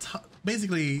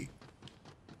basically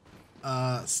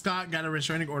Scott got a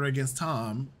restraining order against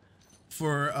Tom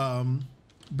for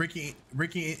breaking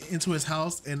into his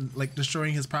house and like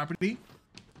destroying his property,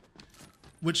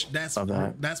 which that's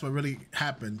what really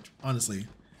happened, honestly.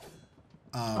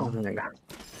 Oh my God.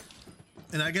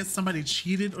 And I guess somebody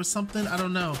cheated or something. I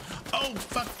don't know. Oh,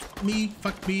 fuck me.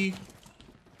 Fuck me.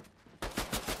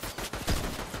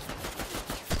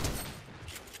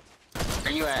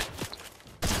 Where you at?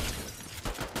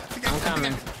 I'm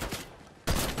coming.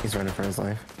 He's running for his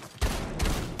life.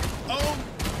 Oh!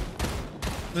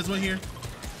 There's one here.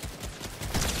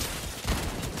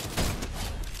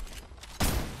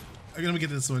 Okay, let me get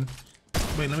this one.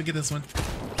 Wait, let me get this one.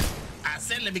 I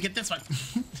said let me get this one.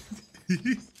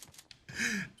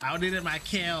 I needed my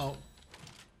kill.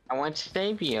 I want to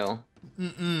save you.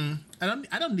 I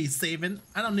don't need saving.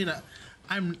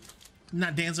 I'm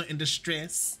not damsel in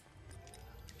distress.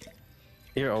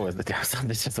 You're always the damn son.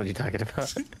 That's just what you're talking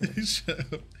about.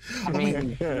 I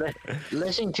mean,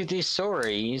 listening to these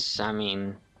stories, I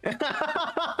mean. Fuck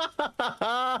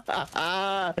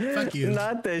you.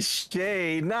 Not the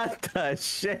shade. Not the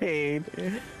shade.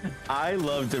 I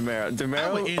love Demero.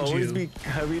 Demero always be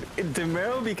coming.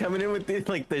 Demero be coming in with the,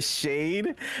 like the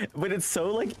shade, but it's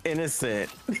so like innocent.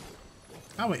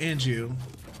 I would end you.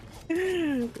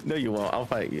 No, you won't. I'll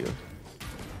fight you.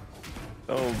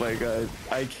 Oh my god.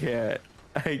 I can't.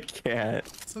 I can't.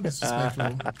 So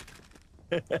disrespectful.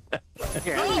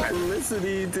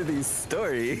 Listening to these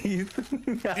stories.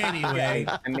 Anyway,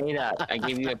 I made up. I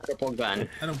gave you a purple gun.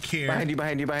 I don't care. Behind you,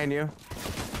 behind you, behind you.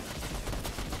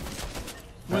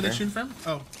 Where are they shooting from?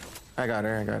 Oh. I got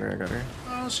her, I got her, I got her.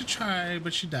 Oh, she tried,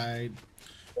 but she died.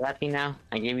 You happy now?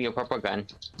 I gave you a purple gun.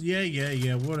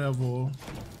 Yeah, whatever.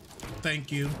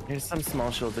 Thank you. Here's some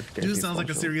small shield. Dude sounds like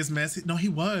a serious mess. No, he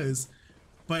was.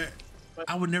 But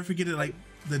I would never forget it. Like,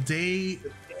 the day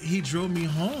he drove me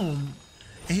home,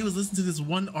 and he was listening to this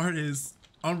one artist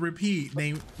on repeat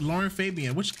named Lauren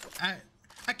Fabian, which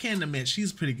I can't admit,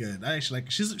 she's pretty good. I actually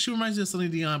like. She reminds me of Celine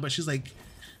Dion, but she's like,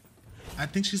 I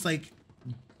think she's like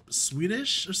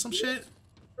Swedish or some shit.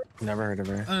 Never heard of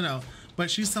her. I don't know,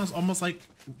 but she sounds almost like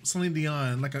Celine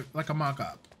Dion, like a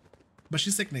mock-up. But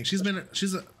she's sickening. She's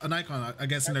an icon, I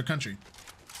guess, in their country.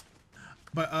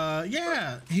 But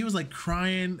yeah, he was like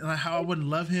crying and how I wouldn't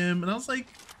love him, and I was like,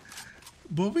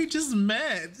 but we just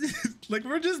met. Like,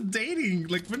 we're just dating.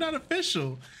 Like, we're not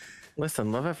official.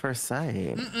 Listen, love at first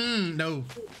sight. No,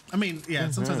 I mean, yeah,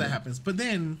 sometimes that happens. But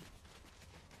then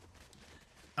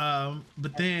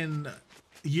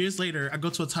years later, I go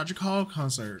to a Todrick Hall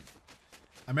concert.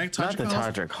 I met Todrick Hall.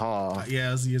 Not the Todrick Hall. Yeah,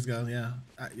 it was years ago. Yeah,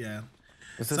 yeah.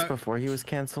 Was this before he was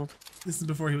canceled? This is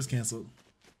before he was canceled.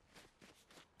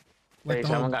 Like, wait,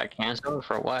 someone got canceled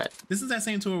for what? This is that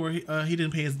same tour where he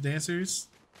didn't pay his dancers.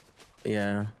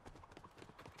 Yeah.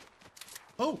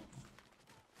 Oh,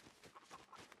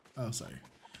 sorry.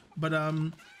 But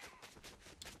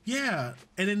yeah.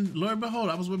 And then lo and behold,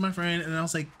 I was with my friend, and I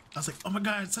was like, oh my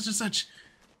god, such and such.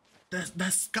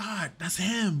 That's Scott. That's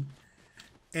him.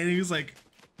 And he was like,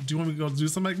 do you want me to go do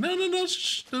something? I'm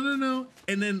like, no.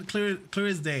 And then clear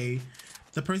as day,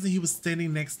 the person he was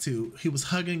standing next to, he was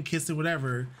hugging, kissing,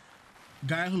 whatever.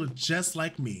 Guy who looked just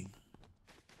like me,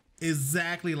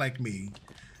 exactly like me,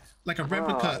 like a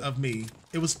replica of me.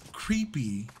 It was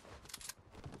creepy.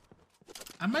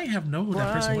 I might have known who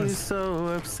that person was. Why are you so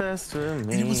obsessed with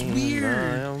me? And it was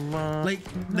weird. Like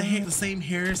they had the same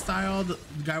hairstyle. The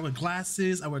guy with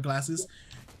glasses. I wear glasses.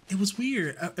 It was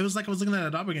weird. It was like I was looking at a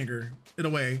doppelganger in a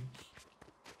way.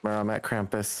 Bro, I'm at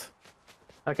Krampus.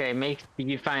 Okay, did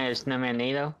you find a snowman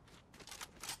NATO?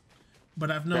 But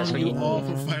I've known you all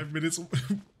for 5 minutes.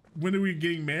 When are we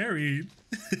getting married?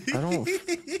 I don't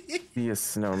be a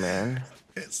snowman.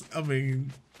 I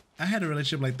mean, I had a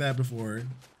relationship like that before.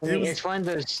 It's one of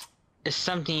those. It's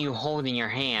something you hold in your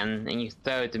hand and you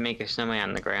throw it to make a snowman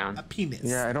on the ground. A penis.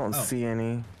 Yeah, I don't see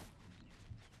any.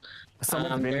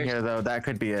 Someone's been here though. That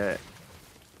could be it.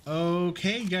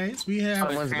 Okay, guys, we have.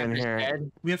 Someone's been here.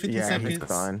 Dead? We have 50 seconds. He's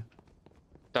gone.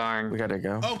 Darn. We gotta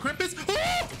go. Oh, Krampus!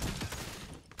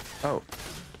 Oh.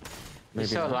 He's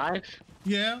still alive?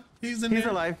 Yeah, he's in He's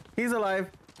there. alive. He's alive.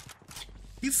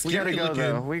 He's scary. We gotta go looking.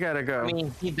 though. We gotta go. I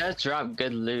mean, he does drop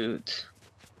good loot.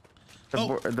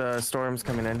 The storm's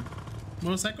coming in.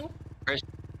 Motorcycle? Where's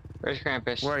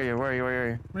Krampus? Where are you? Where are you? Where are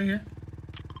you? Right here.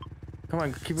 Come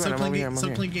on, keep going. I'm over here. I'm over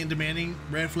here. Clean getting demanding.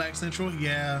 Red flag central.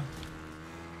 Yeah.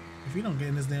 If you don't get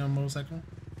in this damn motorcycle,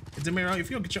 Demero, if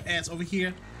you don't get your ass over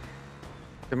here.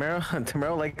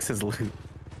 Demero likes his loot.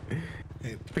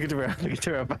 Hey. Look at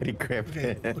Demero fighting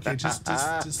Krampus. Okay,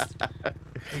 just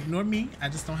ignore me. I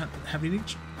just don't have any.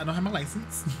 I don't have my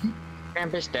license.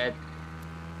 Krampus dead.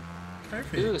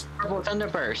 Perfect. Ooh, purple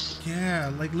thunderburst.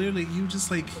 Yeah, like literally, you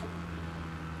just like.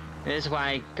 This is why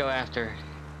I go after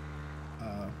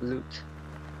loot.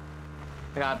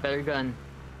 I got a better gun.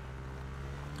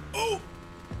 Oh!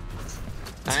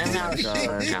 I am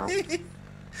now.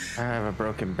 I have a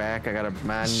broken back. I got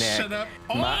my neck. Shut up.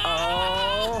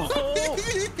 Oh!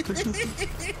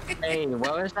 Hey,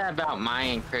 what was that about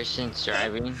Mayan Christians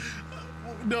driving?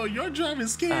 No, your driving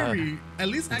is scary. At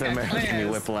least I got class. Give me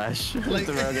whiplash. Like,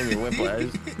 give me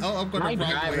whiplash. Oh, I'm going my the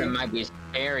wrong way. driving might be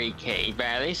scary, Kate, but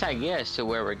at least I guess to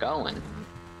where we're going.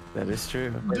 That is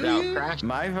true. Without crashing.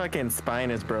 My fucking spine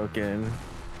is broken.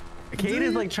 Kate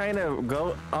is like trying to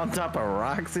go on top of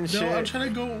rocks and shit. No, I'm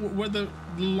trying to go where the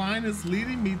line is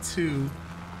leading me to.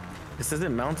 This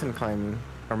isn't mountain climbing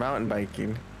or mountain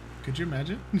biking. Could you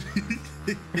imagine?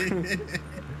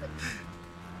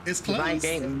 It's close. The bike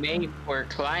ain't made for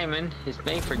climbing. It's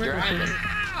made for driving.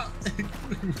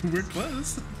 We're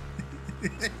close.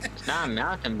 It's not a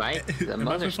mountain bike. It's a Am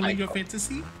I fulfilling your motorcycle.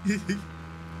 fantasy?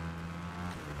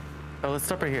 Oh, let's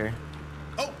stop right here.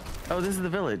 Oh, this is the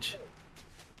village.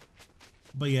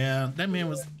 But yeah, that man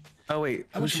was. Oh wait,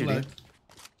 I who's wish him shooting? luck.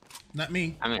 Not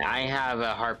me. I mean, I have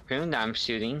a harpoon that I'm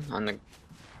shooting on the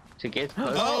to get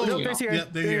close. Oh, to no, you. they're here.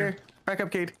 Yep, they're they're here. Back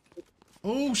up, Cade.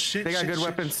 Oh shit! They got shit, good shit,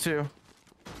 weapons shit. too.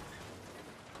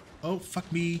 Oh fuck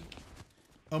me!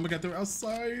 Oh my god, they're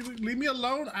outside. Leave me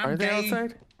alone. I'm Are they gay.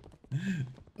 outside?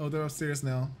 Oh, they're upstairs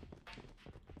now.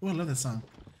 Oh, I love that song.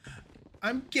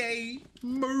 I'm gay.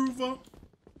 Move up.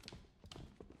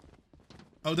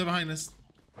 Oh, they're behind us,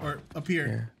 or up here.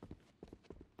 Yeah.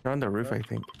 They're on the roof, I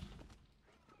think.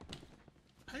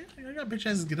 I got bitch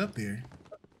asses get up there.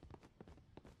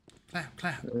 Clap,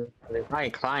 clap. They probably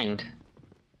climbed.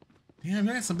 Damn,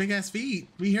 you got some big ass feet.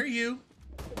 We hear you.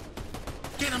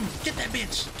 Get him! Get that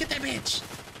bitch! Get that bitch!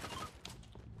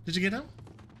 Did you get him?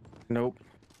 Nope.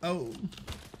 Oh.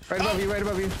 Right above you, right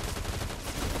above you.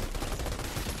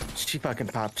 She fucking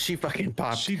popped. She fucking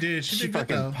popped. She did. She did good,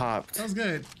 fucking though. popped. That was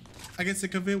good. I get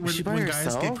sick of it Is she by when guys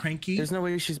herself? get cranky. There's no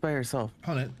way she's by herself.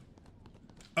 Hold it.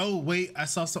 Oh, wait. I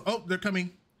saw some. Oh, they're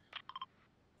coming.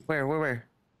 Where?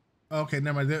 Okay,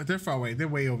 never mind. They're far away. They're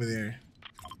way over there.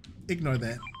 Ignore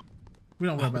that. We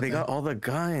don't worry about They that. got all the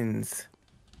guns.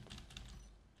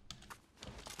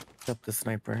 Except the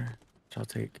sniper, which I'll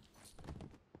take.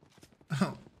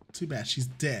 Oh, too bad. She's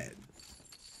dead.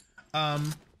 Well,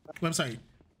 I'm sorry.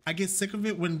 I get sick of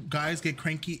it when guys get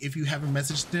cranky if you haven't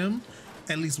messaged them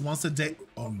at least once a day.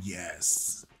 Oh,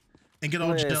 yes. And get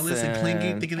all jealous and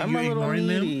clingy, thinking that I'm you're a little ignoring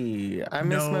needy. them. I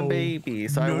miss my baby,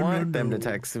 so I want them to no.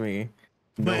 text me.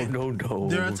 But No.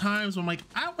 There are times when I'm like,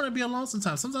 I want to be alone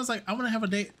sometimes. Sometimes like I want to have a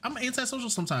date. I'm antisocial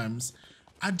sometimes.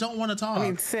 I don't want to talk. I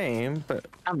mean, same, but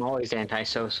I'm always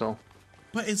antisocial.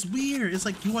 But it's weird. It's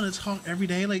like you want to talk every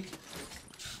day. Like,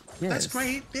 that's Yes.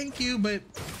 great. Thank you. But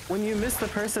when you miss the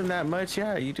person that much,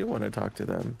 yeah, you do want to talk to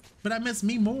them. But I miss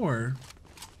me more.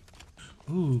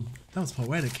 Ooh, that was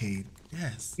poetic, Cade.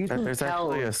 Yes. There's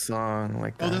actually a song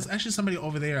like that. Oh, there's actually somebody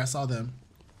over there. I saw them.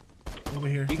 Over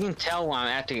here. You can tell when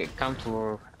I have to get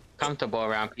comfortable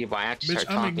around people. I have to Bitch, start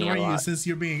I'm talking a ignoring you lot. since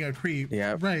you're being a creep.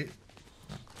 Yeah. Right.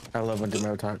 I love when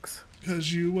Demero talks.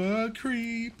 Cause you a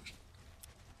creep.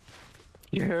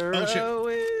 You're Oh, shit.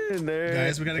 a winner.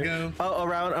 Guys, we gotta go. Oh,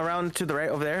 around to the right,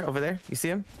 over there. You see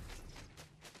him?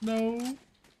 No.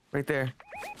 Right there.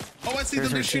 Oh, I see There's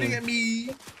them. They're her shooting team. at me.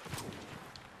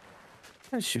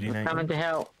 I'm shooting at Coming you. to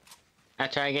help. I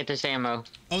try to get this ammo.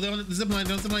 Oh, they're on the zip line.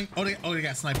 They're on the zip line. Oh, they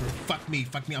got sniper. Fuck me.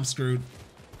 I'm screwed.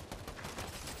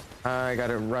 I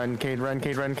gotta run, Cade. Run,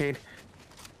 Cade. Run, Cade.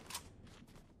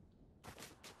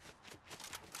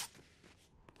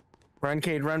 Run,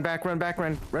 Cade. Run back,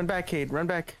 Cade. Run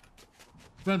back.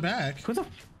 Run back. Who the?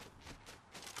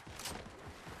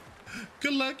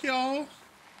 Good luck, y'all.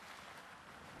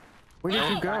 Where did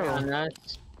you go?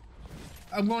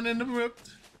 I'm going in the rift.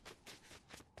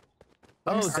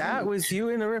 Oh, that was you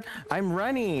in the rift. I'm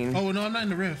running. Oh no, I'm not in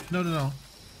the rift. No.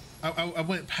 I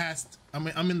went past. I'm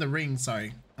in the ring.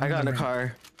 Sorry. I got in a ring.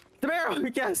 car.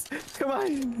 Demero, yes. Come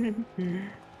on.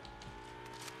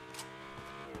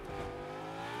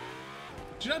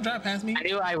 Did you not drive past me?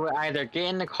 I would either get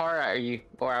in the car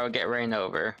or I would get ran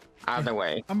over. Either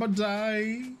way. I'm gonna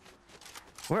die.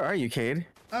 Where are you, Cade?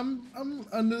 I'm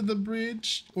under the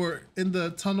bridge or in the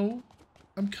tunnel.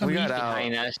 I'm coming. We got out.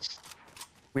 Behind us.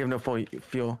 We have no full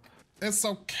fuel. It's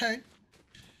okay.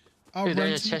 I'll Dude, run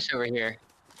there's a to- chest over here.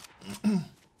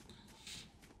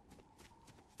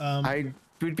 I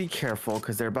would be careful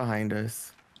because they're behind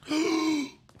us.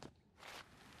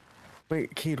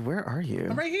 Wait, Cade, where are you?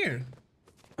 I'm right here.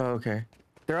 Oh, okay.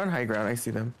 They're on high ground. I see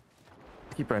them.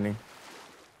 Keep running.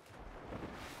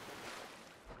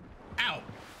 Ow.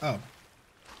 Oh.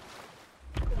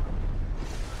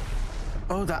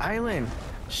 Oh, the island.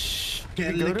 Shh. Que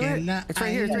Can we go le- to que it? la It's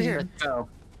right here. It's right here. Let's go.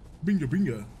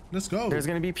 Bingo. Let's go. There's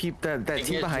gonna be that They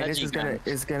team get behind us leggy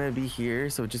is gonna be here.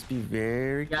 So just be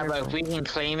very Yeah, careful. but if we can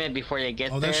claim it before they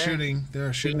get Oh, there. they're shooting. They're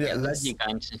We shooting can at get us. leggy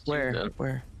guns and shoot Where? them.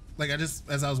 Where? Like as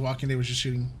I was walking, they were just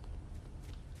shooting.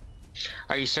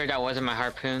 Are you sure that wasn't my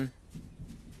harpoon?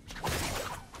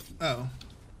 Oh.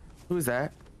 Who's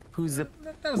that? Who's the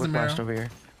That was the whiplashed Mero. over here?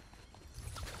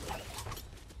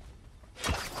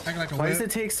 Acting like a Why whip. does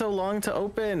it take so long to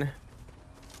open?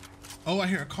 Oh, I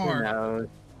hear a Who car. knows?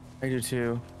 I do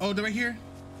too. Oh, they're right here.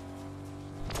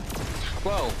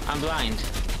 Whoa, I'm blind.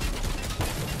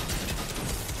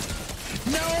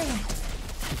 No.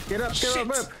 Get up, Shit.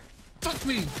 get up. Fuck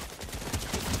me.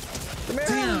 The Mero.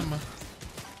 Damn.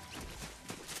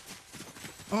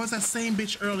 Oh, it's that same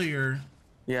bitch earlier.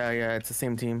 Yeah, it's the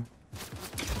same team.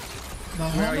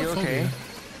 Are you okay?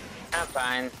 I'm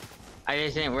fine. I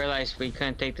just didn't realize we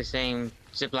couldn't take the same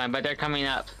zip line, but they're coming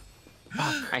up.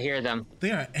 I hear them.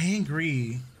 They are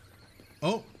angry.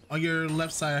 Oh, on your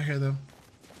left side, I hear them.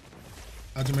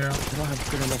 Demiro. I don't have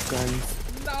good enough guns.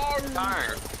 No!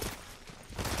 Darn.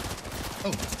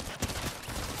 Oh.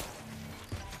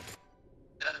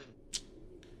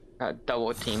 Got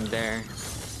double team there.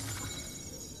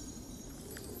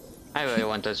 I really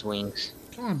want those wings.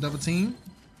 Come on, double team.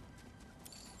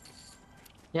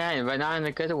 Yeah, but not in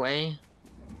a good way.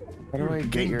 How do I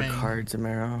get your cards,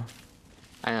 Amaro?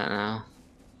 I don't know.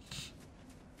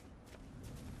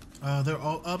 Oh, they're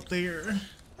all up there.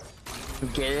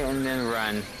 Get it and then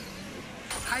run.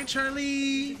 Hi,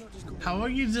 Charlie. How are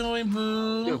you doing,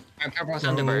 boo? Dude, purple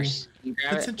Thunderburst. You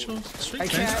grab Potential I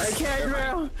can't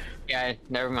run. Yeah,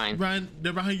 never mind. Run.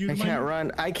 They're behind you. I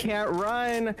can't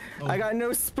run. Oh. I got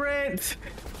no sprint.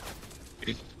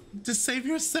 Just save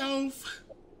yourself.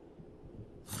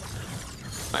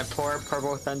 My poor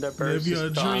purple Thunderburst. Live your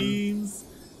is gone. dreams.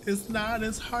 It's not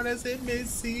as hard as it may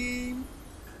seem.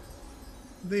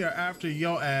 They are after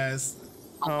your ass.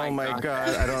 Oh my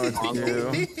god, I don't know what to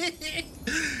do.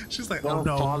 She's like, oh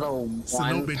no. So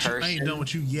no, bitch, I ain't done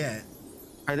with you yet.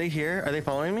 Are they here? Are they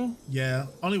following me? Yeah,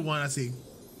 only one I see.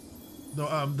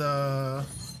 The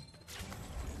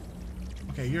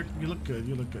okay, you look good.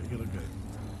 You look good. You look good.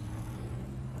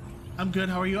 I'm good.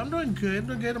 How are you? I'm doing good.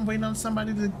 I'm good. I'm waiting on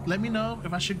somebody to let me know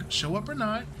if I should show up or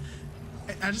not.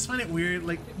 I just find it weird,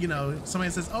 like, you know, somebody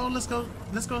says, "Oh, let's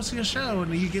go see a show,"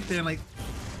 and then you get there and like,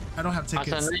 I don't have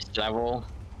tickets. Also, nice level,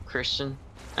 Christian.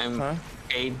 I'm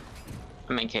Cade.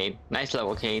 I mean Cade. Nice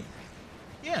level, Cade.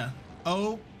 Yeah.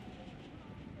 Oh.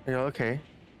 Are you okay?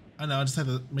 I know. I just had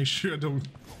to make sure I don't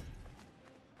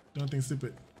do anything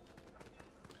stupid.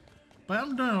 But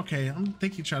I'm doing okay.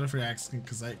 Thank you, Charlie, for asking,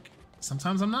 because like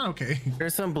sometimes I'm not okay.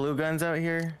 There's some blue guns out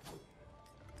here.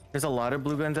 There's a lot of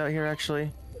blue guns out here,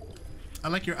 actually. I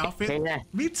like your outfit. Yeah.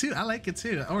 Me too. I like it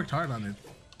too. I worked hard on it.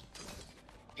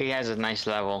 He has a nice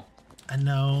level. I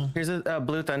know. Here's a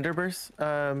blue Thunderburst.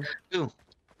 Ooh.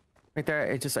 Right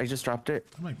there. I just dropped it.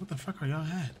 I'm like, what the fuck are y'all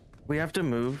at? We have to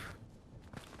move.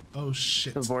 Oh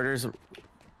shit. The borders.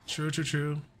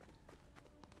 True.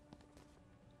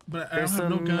 But I don't have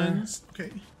no guns.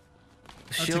 Okay.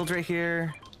 Shield right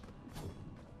here.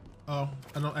 Oh,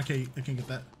 I can't get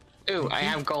that. Ooh, I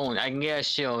have gold. I can get a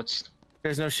shield.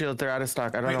 There's no shield. They're out of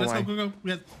stock. I don't know why. Go. We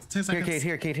have 10 seconds.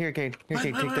 Here, Cade. Here, Cade.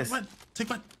 Take this. What?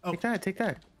 Take what? Oh. Take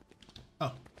that.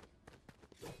 Oh.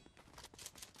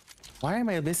 Why am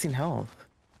I missing health?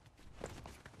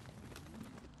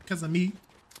 Because of me.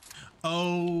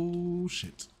 Oh,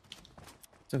 shit.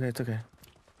 It's okay.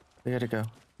 We gotta go.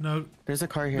 No. There's a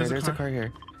car here. There's a car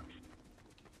here.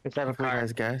 Let's have a car.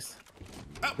 Has gas.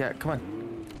 Oh. Yeah, come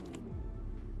on.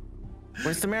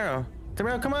 Where's Tamaro?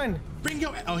 Tamaro, come on! Bring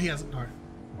your... Oh, he has a car.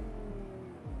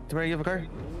 Tamaro, you have a car?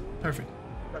 Perfect.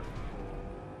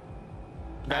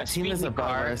 That team is above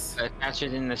us. Faster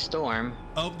than the storm.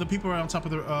 Oh, the people are on top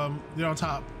of the... they're on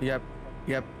top. Yep.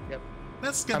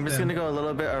 Let's get I'm just gonna go a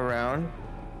little bit around.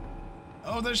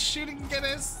 Oh, they're shooting at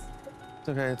us. It's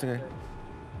okay.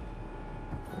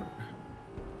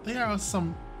 They are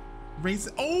some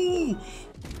racist... Oh!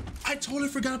 I totally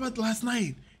forgot about last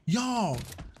night. Y'all.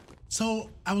 So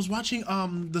I was watching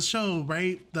the show,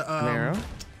 right? The Arrow?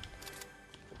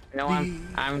 No,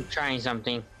 I'm trying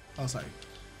something. Oh, sorry.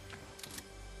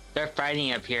 They're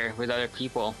fighting up here with other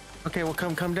people. Okay, well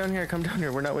come down here.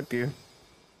 We're not with you.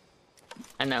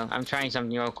 I know. I'm trying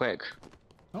something real quick.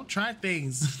 Don't try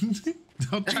things.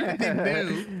 Don't try anything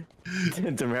new.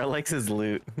 Demero likes his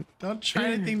loot. Don't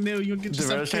try anything new. You'll get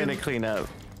yourself Demero's trying to clean up.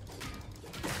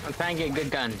 I'm trying to get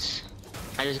good guns.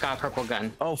 I just got a purple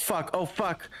gun. Oh fuck!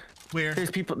 Where?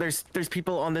 There's people. There's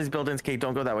people on these buildings. Kate,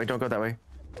 don't go that way.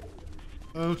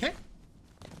 Okay.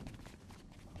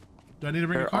 Do I need to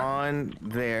bring a car? They're on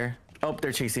there. Oh,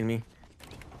 they're chasing me.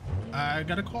 I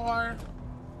got a car.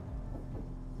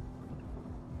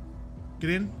 Get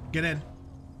in,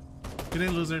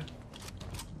 loser.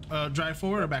 Drive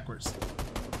forward or backwards?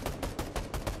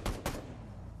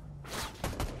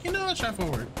 You know, let's drive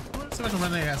forward. Let's see if I can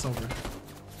run their ass over.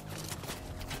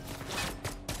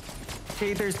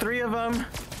 Okay, there's 3 of them.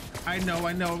 I know.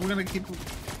 We're gonna keep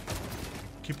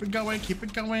it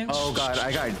going. Oh god,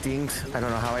 I got dinged. I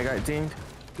don't know how I got dinged.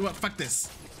 What? Fuck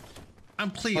this. I'm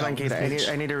Cleo. Hold on, Kate.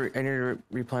 I need to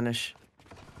replenish.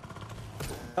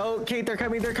 Oh, Kate, they're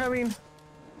coming.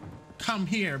 Come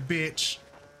here, bitch.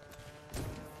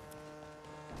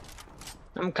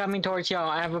 I'm coming towards y'all.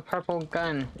 I have a purple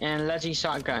gun and a Leslie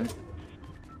shotgun.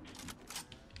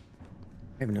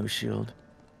 have no shield.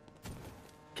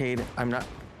 Cade, I'm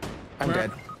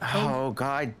dead. Oh,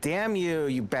 god damn you,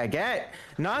 you baguette.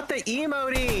 Not the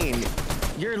emoting.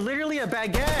 You're literally a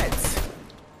baguette.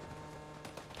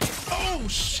 Oh,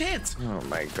 shit. Oh,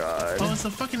 my god. Oh, it's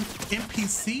a fucking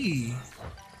NPC.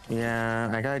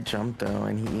 Yeah, I got jumped, though,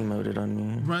 and he emoted on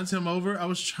me. Runs him over. I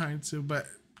was trying to, but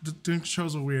the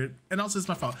controls were weird. And also, it's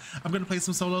my fault. I'm going to play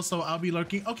some solo, so I'll be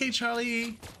lurking. Okay,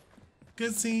 Charlie.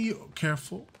 Good seeing you.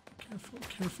 Careful. Careful.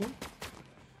 Careful.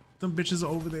 Them bitches are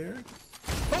over there.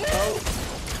 Oh!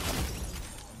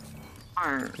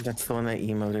 That's the one that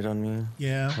emoted on me.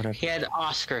 Yeah. He had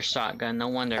Oscar shotgun. No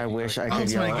wonder. I wish I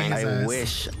could yell.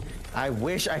 I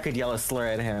wish I could yell a slur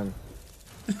at him.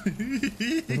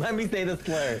 Let me say the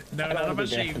slur. No, not on my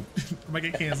stream. I might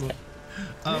get canceled.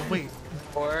 Wait.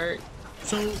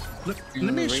 So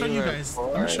let me show you guys.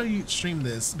 Let me show you stream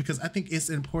this because I think it's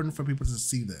important for people to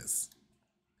see this.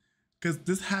 Because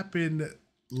this happened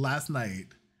last night.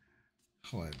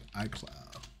 Hold on,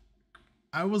 iCloud.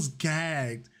 I was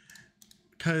gagged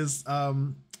because I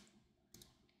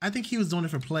think he was doing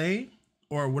it for play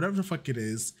or whatever the fuck it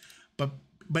is, but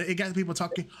it got people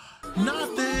talking.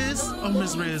 Not this. Oh,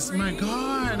 Miss Riz, my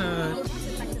God.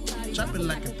 Drop it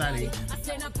like a thotty.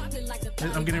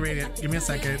 I'm getting ready. Give me a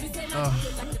second. Oh.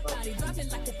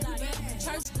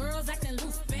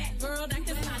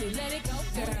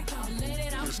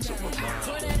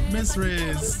 Miss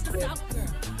Riz.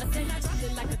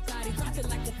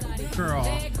 Girl.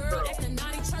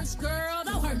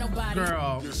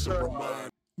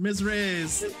 Miss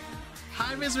Riz.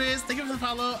 Hi, Miss Riz. Thank you for the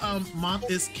follow. Moth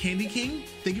is Candy King.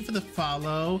 Thank you for the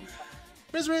follow.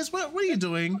 Miss Riz, what are you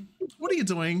doing? What are you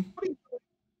doing?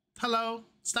 Hello?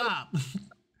 Stop.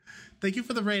 Thank you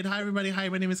for the raid. Hi, everybody. Hi,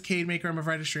 my name is Cade Maker. I'm a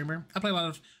writer streamer. I play a lot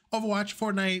of Overwatch,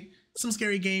 Fortnite, some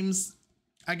scary games.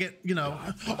 I get, you know.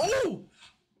 Oh!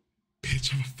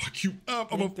 Bitch, I'm gonna fuck you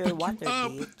up. I'm gonna fuck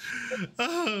you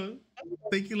up.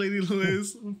 Thank you, Lady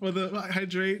Liz, for the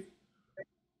hydrate.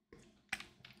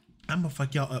 I'm gonna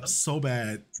fuck y'all up so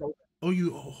bad. Oh,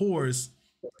 you whores.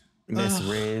 Miss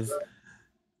Riz.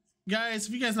 Guys,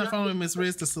 if you guys not following Miss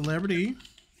Riz, the celebrity,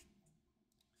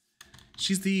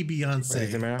 she's the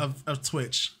Beyonce of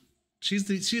Twitch. She's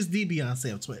the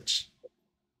Beyonce of Twitch.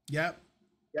 Yep.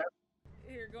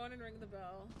 Here, go on and ring the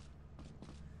bell.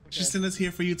 She sent us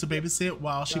here for you to babysit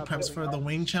while she preps for the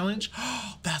wing challenge.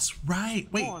 Oh, that's right.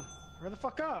 Wait. Come on. Hurry the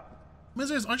fuck up. Miss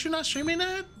Riz, aren't you not streaming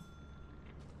that?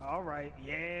 All right.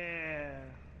 Yeah.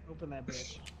 Open that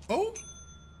bitch. Oh.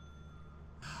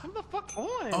 Come the fuck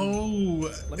on. Oh,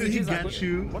 he got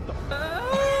you. What the fuck?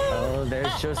 Oh,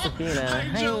 there's Josephina.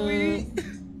 Hi, Joey.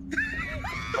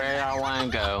 Where I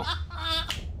want to go.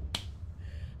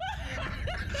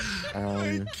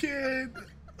 I can't.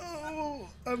 Oh,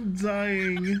 I'm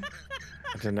dying.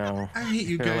 I don't know. I hate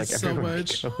you guys so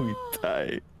much. We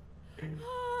die.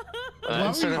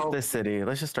 Let's start up this city.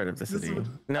 Let's just start up the city.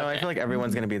 No, I feel like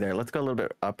everyone's gonna be there. Let's go a little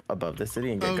bit up above the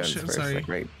city and get guns first. Sorry. Like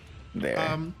right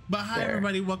there. But hi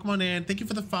everybody, welcome on in. Thank you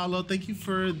for the follow. Thank you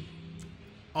for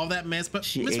all that mess. But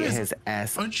she ate his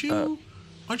ass. Aren't you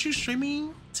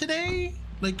streaming today?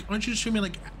 Like, aren't you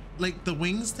streaming like the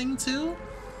wings thing too?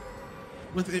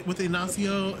 With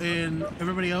Ignacio and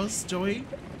everybody else, Joey,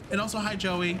 and also hi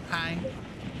Joey. Hi.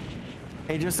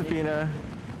 Hey Josephina.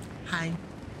 Hi.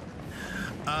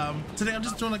 Today I'm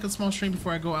just doing like a small stream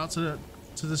before I go out to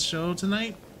the show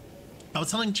tonight. I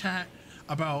was telling chat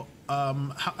about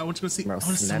how I went to go see.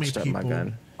 So many people. My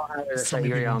gun. So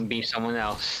you're gonna be someone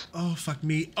else. Oh fuck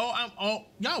me. Oh,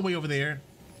 y'all way over there.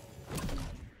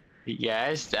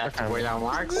 Yes, that's where that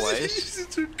mark was.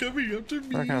 They're coming up to me.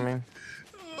 They're coming.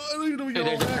 I don't even know where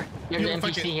y'all are. There's an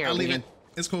NPC here. I'll leave it.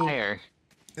 It's cool. Higher.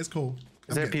 It's cool.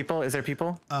 Is there people? Is there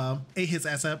people? Ate his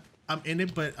ass up. I'm in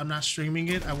it, but I'm not streaming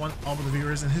it. I want all of the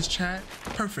viewers in his chat.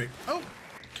 Perfect. Oh,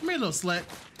 come here, little slut.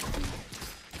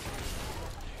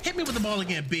 Hit me with the ball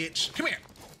again, bitch. Come here.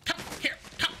 Come here.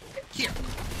 Come here.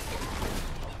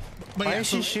 But Why is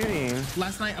she shooting?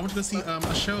 Last night I went to go see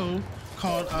a show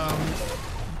called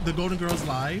The Golden Girls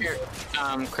Live. Here,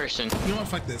 Christian. You know what?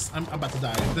 Fuck this. I'm about to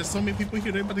die. There's so many people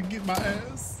here. They're about to get my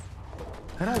ass.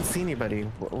 I don't see anybody.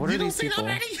 What are these people?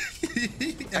 I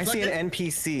see an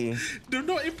NPC. They're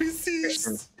no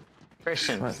NPCs.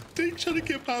 Christian. They trying to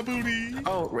get my booty.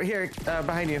 Oh, right here,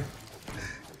 behind you.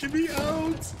 Get me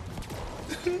out.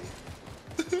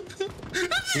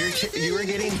 You were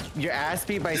getting your ass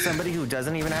beat by somebody who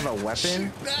doesn't even have a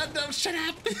weapon? No, shut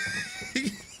up.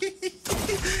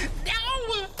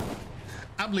 No.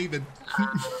 I'm leaving.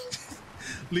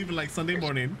 Leaving like Sunday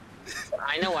morning.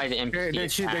 I know why the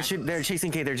NPC they're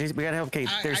chasing Cade. We gotta help Cade.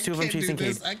 There's two of them chasing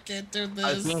Cade. I can't do this.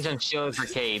 I was being some shield for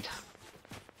Cade.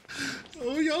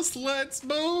 Oh, y'all sluts,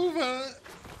 move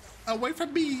away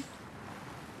from me.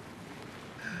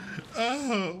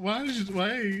 Oh, why?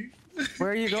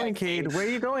 Where are you going, Cade? Where are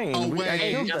you going?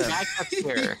 Hey, come back up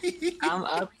here. I'm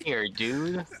up here,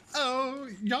 dude. Oh,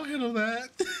 y'all handle that.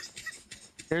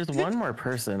 There's one more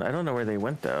person. I don't know where they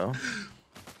went though.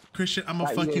 Christian, I'm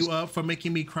gonna fuck you up for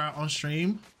making me cry on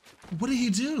stream. What did he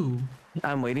do?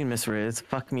 I'm waiting, Miss Riz.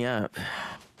 Fuck me up.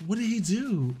 What did he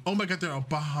do? Oh my god, they're all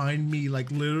behind me,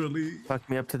 like literally. Fuck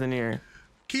me up to the near.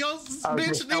 Can y'all,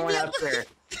 bitch, leave me up there.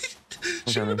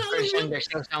 Christian, there's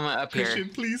still someone up here. Christian,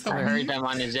 please help I me. heard them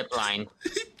on the zip line.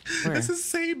 It's the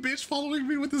same bitch following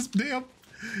me with this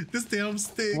damn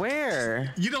stick.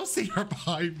 Where? You don't see her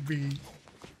behind me.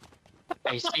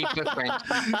 I see footprints.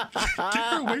 Get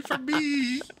her away from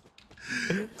me.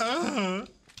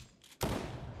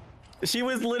 She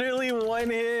was literally one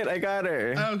hit. I got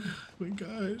her. Oh my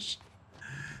gosh.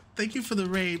 Thank you for the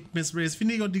raid, Miss Riz. If you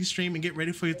need to go de-stream and get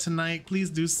ready for you tonight, please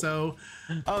do so.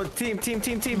 Oh, team.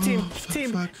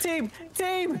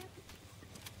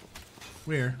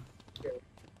 Where?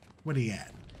 Where he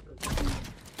at?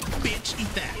 Bitch,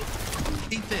 eat that.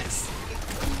 Eat this.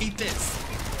 Eat this.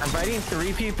 I'm fighting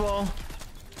 3 people.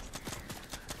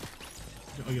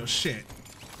 Oh, yo, shit.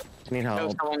 I need help.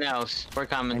 There's someone else. We're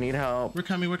coming. I need help. We're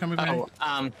coming. Oh,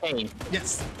 Kane.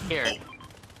 Yes. Here.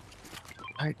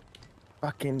 I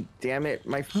fucking damn it.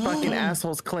 My fucking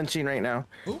asshole's clenching right now.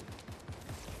 Oh.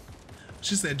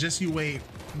 She said, just you wait.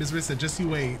 Miss Riz said, just you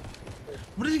wait.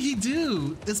 What did he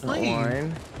do? Explain.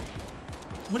 One.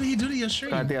 What did he do to your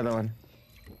stream? Got the other one.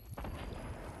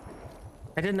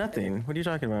 I did nothing. What are you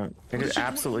talking about? I did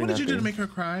absolutely nothing. What did you do to make her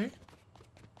cry?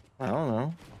 I don't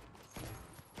know.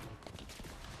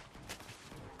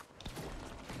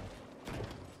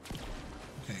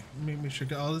 Okay, let me make sure I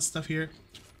got all this stuff here.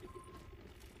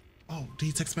 Oh, did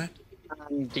he text back?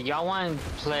 Do y'all want to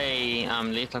play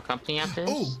Lethal Company after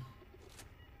this? Oh!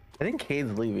 I think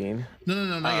Cade's leaving.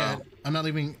 No, not yet. I'm not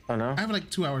leaving. Oh, no? I have like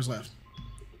 2 hours left.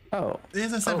 Oh.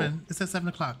 It's at 7. Oh. It's at 7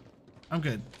 o'clock. I'm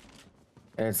good.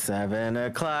 It's 7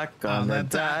 o'clock on the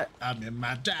dot. I'm in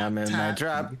my drop I'm in top. my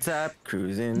drop top,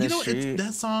 cruising the street.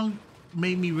 That song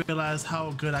made me realize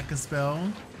how good I can spell.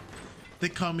 They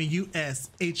call me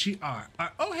U-S-H-E-R.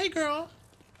 Oh, hey, girl.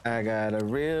 I got a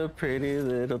real pretty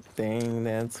little thing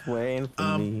that's waiting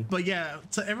for me. But yeah,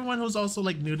 to everyone who's also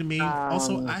like new to me,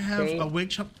 also I have a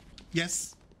wig shop.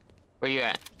 Yes. Where you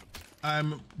at?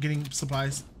 I'm getting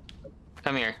supplies.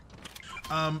 Come here.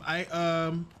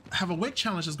 I have a wig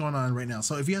challenge that's going on right now.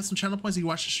 So if you have some channel points and you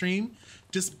watch the stream,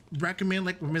 just recommend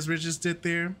like what Ms. Ridges did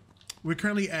there. We're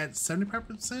currently at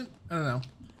 75%. I don't know.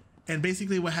 And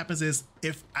basically what happens is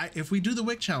if we do the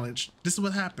wig challenge, this is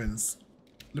what happens.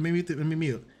 Let me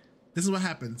mute. This is what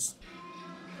happens.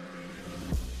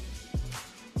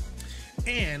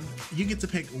 And you get to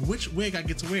pick which wig I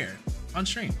get to wear on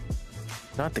stream.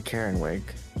 Not the Karen wig.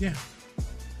 Yeah.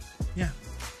 Yeah.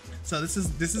 So this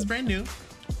is brand new.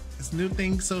 It's a new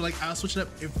thing. So like I'll switch it up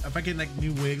if I get like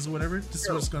new wigs or whatever. This is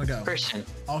where it's gonna go. Christian.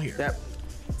 All here. Yep.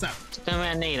 What's up? Still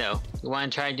Magneto. You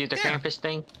want to try to do the Krampus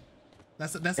thing?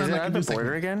 That's Is like it a on new the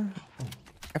border segment. again?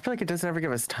 I feel like it doesn't ever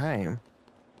give us time.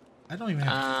 I don't even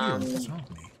have feels. What's wrong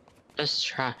with me? Let's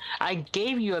try. I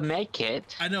gave you a med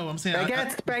kit. I know. I'm saying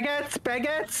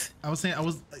baguettes. I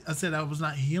said I was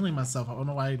not healing myself. I don't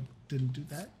know why I didn't do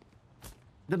that.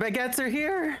 The baguettes are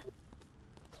here.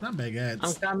 Not baguettes.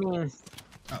 I'm coming.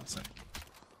 Oh, sorry.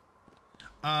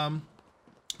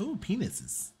 Ooh,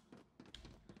 penises.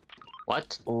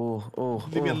 What? Oh.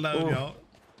 Leave me alone, y'all.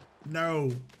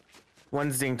 No. One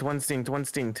stinked.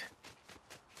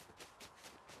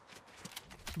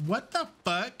 What the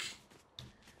fuck?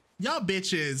 Y'all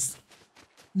bitches.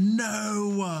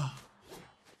 No.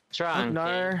 Strong.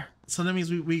 No. So that means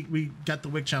we got the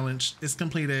wig challenge. It's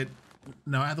completed.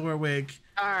 Now I have to wear a wig.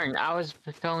 Darn, I was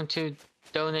going to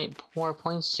donate more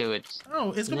points to it.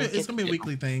 Oh, it's gonna be a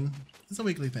weekly thing. It's a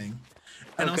weekly thing.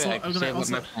 And okay, also I'm gonna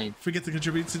also plan. forget to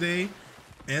contribute today.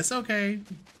 It's okay.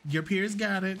 Your peers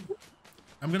got it.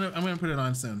 I'm gonna put it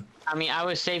on soon. I mean, I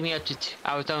was saving up to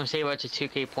I was going to save up to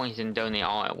 2K points and donate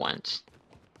all at once.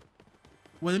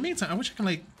 Well, in the meantime, I wish I can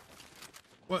like.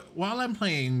 While I'm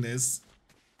playing this,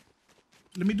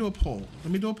 let me do a poll.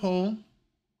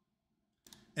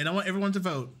 And I want everyone to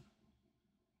vote.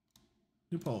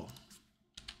 New poll.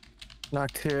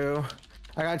 Knock 2.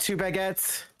 I got 2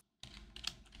 baguettes.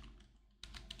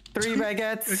 3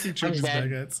 baguettes.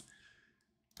 Baguettes.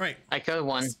 All right. I killed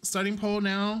one. Starting poll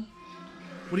now.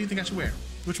 What do you think I should wear?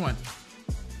 Which one?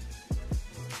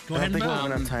 Go ahead and vote. I don't think we'll have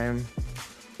enough time.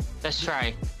 Let's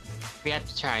try. We have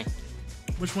to try.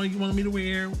 Which one you want me to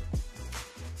wear?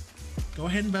 Go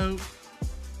ahead and vote.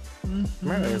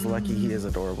 Mara is lucky he is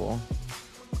adorable.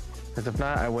 Because if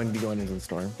not, I wouldn't be going into the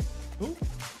storm. Ooh.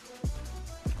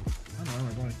 I don't know where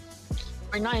I'm going.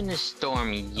 We're not in the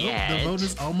storm yet. Oh, the vote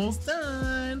is almost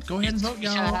done. Go ahead and vote,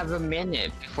 y'all. We should have a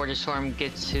minute before the storm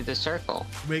gets to the circle.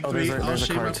 Wait, there's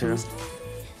a car too.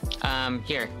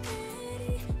 Here.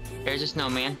 There's a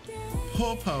snowman.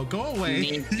 Popo, go away.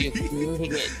 You need to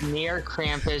get near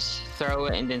Krampus, throw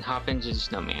it, and then hop into the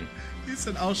snowman. He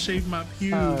said, I'll shave my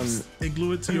pubes and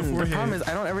glue it to your forehead. The problem is,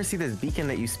 I don't ever see this beacon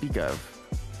that you speak of.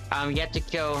 You have to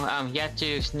kill, you have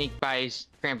to sneak by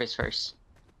Krampus first.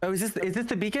 Oh, is this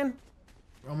the beacon?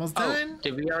 Almost done.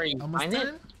 Did we already find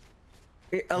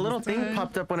it? A little thing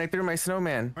popped up when I threw my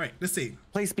snowman. All right, let's see.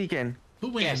 Place beacon. Who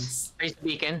wins? Yes, place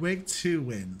beacon. Wig 2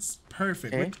 wins.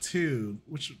 Perfect. Okay. Wig 2.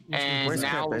 Which and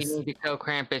now Krampus? we need to kill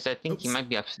Krampus. I think he might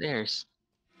be upstairs.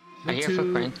 I Wig hear 2.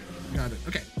 footprint. Got it.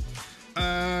 Okay.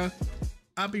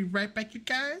 I'll be right back, you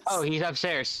guys. Oh, he's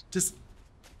upstairs. Just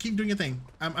keep doing your thing.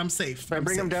 I'm safe. Should I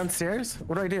bring him downstairs?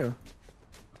 What do I do?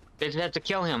 They just have to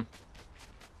kill him.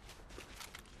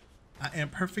 I am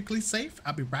perfectly safe.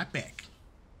 I'll be right back.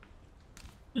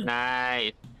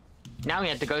 Nice. Now we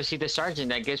have to go see the sergeant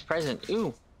that gives present.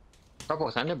 Ooh, purple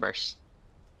thunderburst.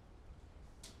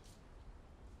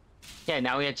 Yeah,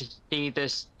 now we have to see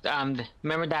this.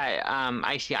 Remember that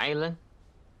icy island?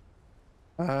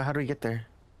 How do we get there?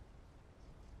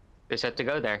 Just have to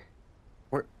go there.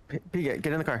 Where? Get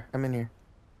in the car. I'm in here.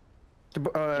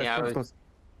 Yeah.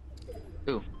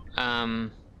 Ooh. Let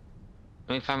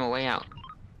me find my way out.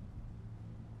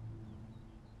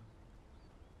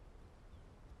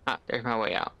 Ah, there's my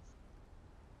way out.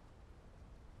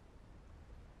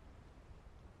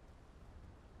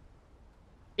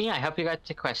 Yeah, I hope you got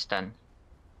the quest done.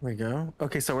 There we go.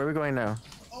 Okay, so where are we going now?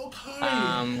 Okay.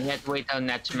 You have to wait till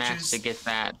next max to get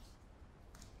that.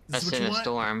 That's in a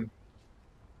storm.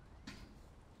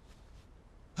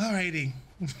 Alrighty.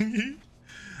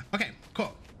 Okay,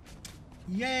 cool.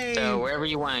 Yay. So wherever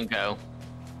you want to go.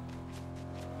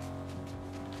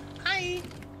 Hi.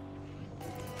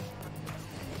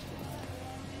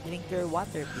 Drink your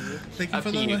water, please. Thank you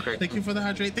for the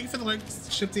hydrate. Thank you for the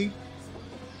likes, Shifty.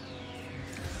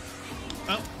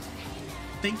 Oh,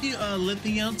 thank you,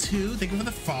 Lithium too. Thank you for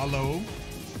the follow.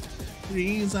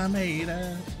 Dreams I made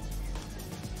up.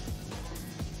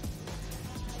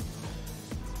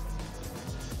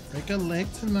 Break a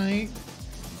leg tonight.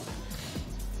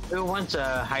 Who wants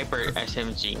a hyper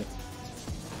SMG?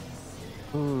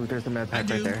 Ooh, there's a med pack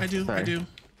right there. I do.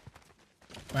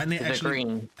 But I need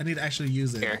to actually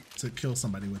use it here to kill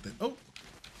somebody with it. Oh,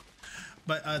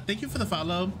 but thank you for the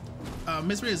follow,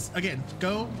 Miss Riz. Again,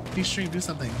 go de-stream, do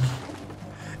something,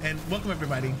 and welcome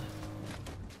everybody.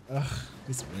 Ugh,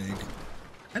 this wig.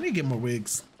 I need to get more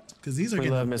wigs because these are. We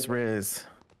love Miss Riz.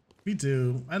 We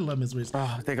do. I love Miss Riz.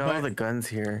 Oh, they got all the guns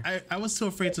here. I was too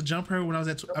afraid to jump her when I was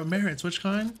at. I met her at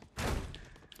TwitchCon.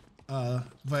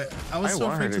 But I was so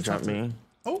afraid to jump me.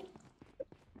 Oh.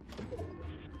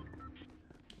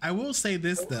 I will say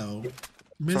this though,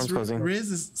 Miss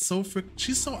Riz is so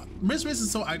Miss Riz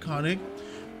is so iconic.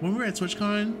 When we were at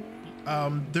TwitchCon,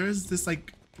 there's this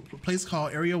like place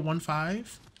called Area 15,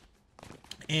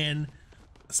 and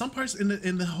some parts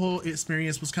in the whole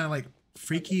experience was kind of like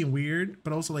freaky and weird,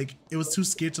 but also like it was too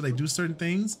scared to like do certain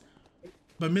things.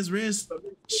 But Miss Riz,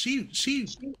 she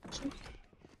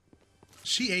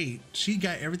ate. She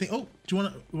got everything. Oh, do you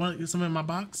want to get some in my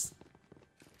box,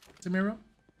 Tamara?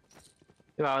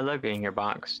 I love being in your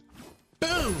box.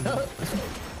 Boom!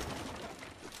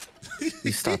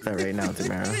 You stop that right now,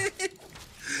 Tamara.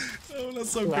 Oh,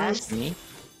 that's so gross. Me?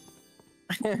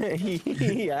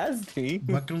 He asked me.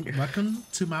 Welcome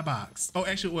to my box. Oh,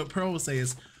 actually, what Pearl will say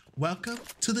is, welcome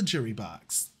to the jury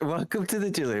box. Welcome to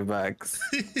the jury box.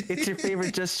 It's your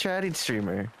favorite Just Chatting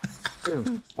streamer.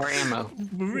 Or ammo.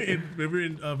 Remember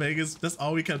in Vegas, that's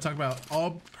all we kind of talk about.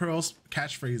 All Pearl's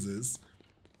catchphrases.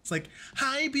 It's like,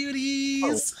 hi,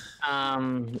 beauties. Oh,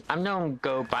 I'm gonna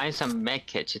go buy some med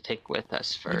kit to take with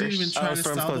us first. You didn't even try to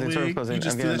style the wig. You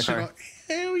just threw that shit out.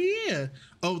 Hell yeah.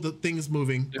 Oh, the thing is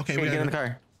moving. Okay, we get in the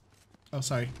car. Oh,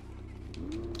 sorry.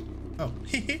 Oh,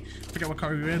 forgot what car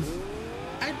we were in.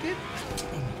 I did.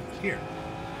 Oh, here.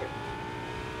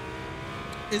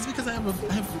 It's because I have a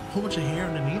whole bunch of hair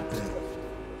underneath it.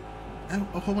 I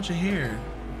have a whole bunch of hair.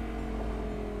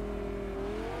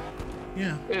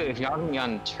 Yeah. Dude, if y'all can be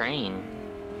on the train.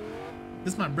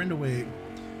 This is my Brenda wig.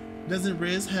 Doesn't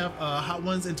Riz have hot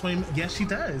ones in 20 minutes? Yes, she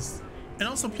does. And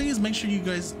also, please make sure you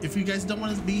guys, if you guys don't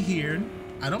want to be here,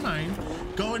 I don't mind.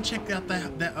 Go and check out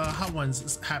that hot ones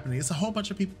is happening. It's a whole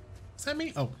bunch of people. Is that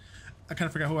me? Oh, I kind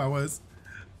of forgot who I was.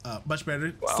 Much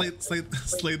better. Wow.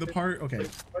 Slay the part. Okay,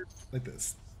 like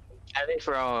this. I think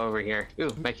we're all over here. Ooh,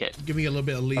 make it. Give me a little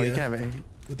bit of Leah. Oh, you can have it.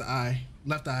 With the eye.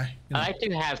 Left eye. You know. I like to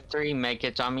have 3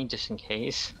 make-its on me just in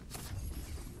case.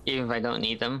 Even if I don't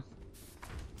need them.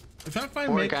 If I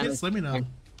find make-its, let me know.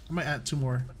 I might add 2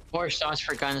 more. 4 slots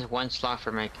for guns, 1 slot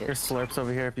for make-its. There's slurps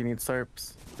over here if you need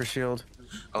slurps for shield.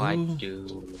 Oh, Ooh. I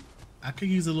do. I could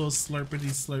use a little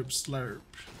slurpity slurp.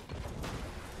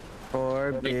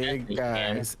 4 big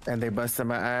guys, and they busted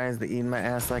my eyes. They eating my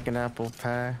ass like an apple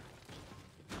pie.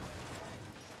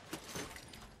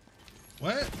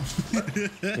 What? You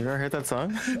ever heard that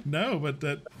song? No, but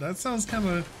that sounds kind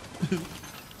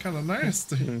of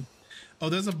nice. Oh,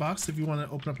 there's a box if you want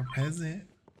to open up a present.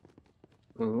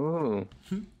 Ooh.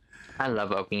 I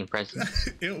love opening presents.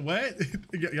 What?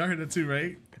 Y'all heard that too,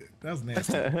 right? That was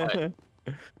nasty.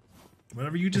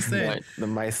 Whatever you just said.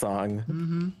 My song.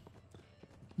 Mm-hmm.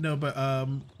 No, but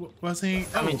what was I saying?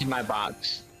 Come into my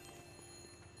box.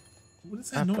 What is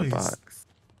that noise? Box.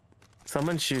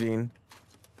 Someone's shooting.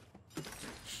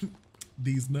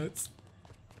 These nuts.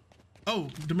 Oh,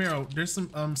 Demero, there's some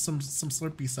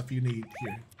Slurpee stuff you need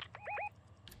here.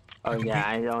 Oh yeah,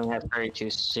 I only have 32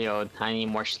 shield. I need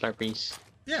more Slurpees.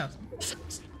 Yeah. If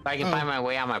I can find my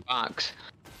way out my box.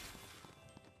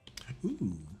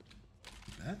 Ooh.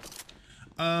 That.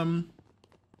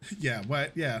 Yeah.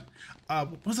 What? Yeah.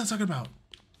 What was I talking about?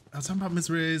 I was talking about Miss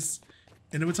Riz,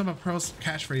 and then we're talking about Pearl's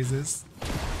catchphrases.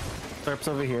 Slurps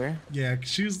over here. Yeah,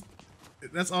 she was.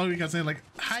 That's all we got saying. Like,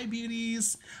 hi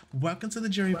beauties, welcome to the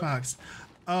jury box.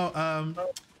 Oh,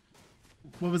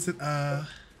 what was it?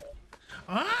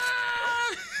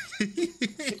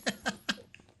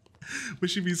 Would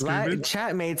she be screaming?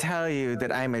 Chat may tell you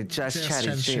that I'm a just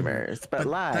chatty streamer, but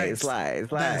lies.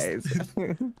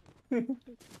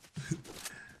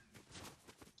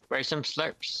 Where's some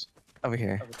slurps? Over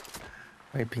here.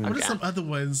 What are some other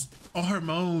ones? Oh,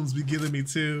 hormones be killing me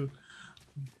too.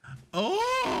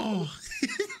 Oh!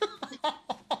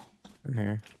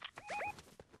 Here.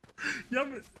 Yeah,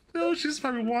 no, she's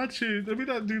probably watching. Let me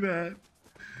not do that.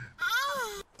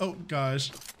 Oh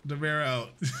gosh, the bear out.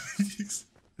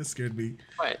 That scared me.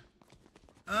 What?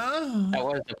 Oh. That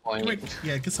was the point. Wait,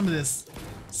 yeah, get some of this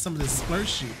splurge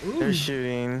shoot. Ooh. They're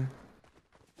shooting.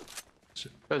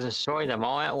 Go destroy them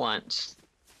all at once.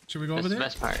 Should we go That's over there? The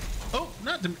best part. Oh,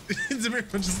 not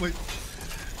Demir. Just like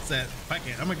said, fuck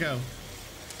it, I'm gonna go.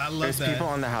 I love There's that. people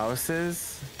on the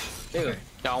houses. Dude, Okay.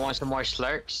 y'all want some more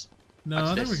slurps? No,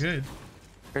 I think we're good.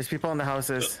 There's people on the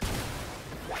houses.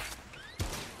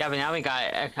 Yeah, but now we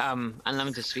got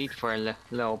unlimited speed for a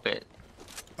little bit.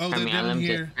 Oh, they're down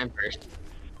here. Tempers.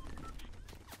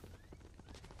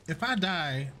 If I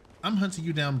die, I'm hunting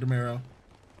you down, Demiro.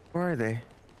 Where are they?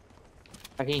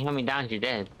 How can you hunt me down if you're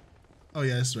dead? Oh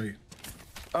yeah, that's right.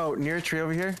 Oh, near a tree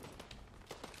over here.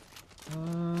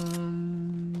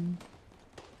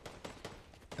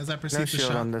 As I proceed No to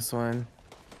shield shot. on this one.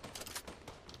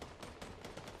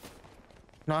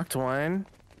 Knocked one.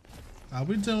 How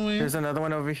we doing? There's another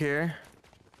one over here.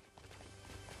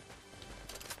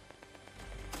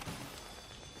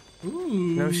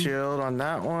 Ooh. No shield on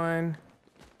that one.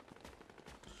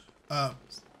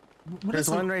 There's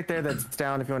one right there that's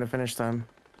down if you want to finish them.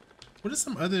 What are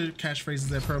some other catchphrases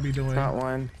that Pearl be doing? Got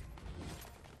one.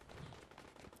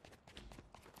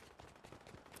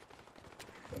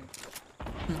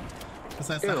 What's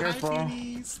that sound?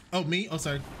 Hi, oh, me? Oh,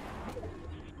 sorry.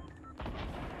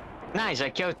 Nice, I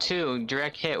killed 2.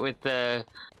 Direct hit with the...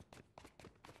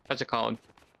 What's it called?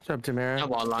 What's up, Tamara?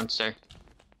 Snowball launcher.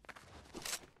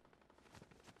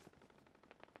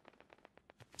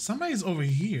 Somebody's over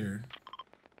here.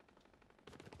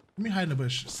 Let me hide in the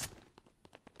bushes.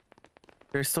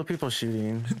 There's still people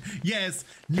shooting. Yes,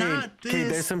 not this. Okay,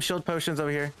 there's some shield potions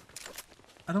over here.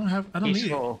 I don't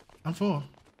need it. I'm full.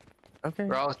 Okay.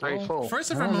 We're all 3 full.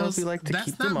 First and foremost,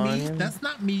 that's not me. That's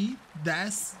not me.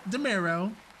 That's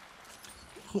Demero,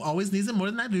 who always needs it more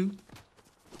than I do.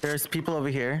 There's people over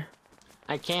here.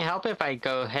 I can't help if I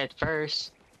go head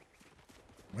first.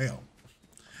 Well,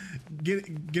 get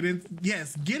in.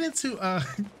 Yes, get into.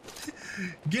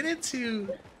 Get into.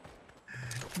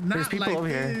 Not There's people like over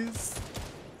this. here.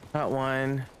 Not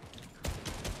one.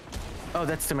 Oh,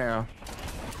 that's Demero.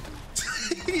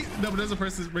 No, but there's a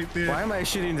person right there. Why am I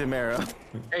shooting Demero?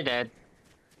 They're dead.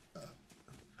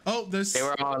 Oh, there's. They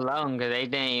were all alone because they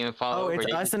didn't even follow. Oh, it's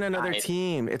us and another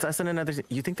team. It's us and another.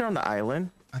 You think they're on the island?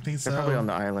 I think so. They're probably on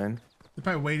the island. They're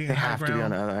probably waiting. They in high have to be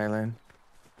ground. on the other island.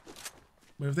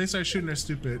 But if they start shooting, they're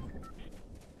stupid.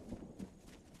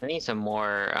 I need some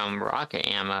more rocket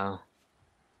ammo.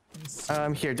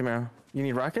 Here, Demero. You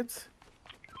need rockets?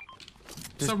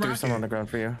 Just So threw rocket. some on the ground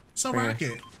for you. So Right rocket.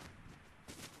 here.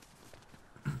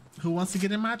 Who wants to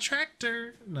get in my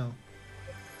tractor? No.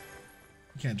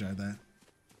 You can't drive that.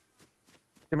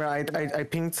 I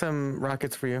pinged some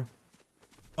rockets for you.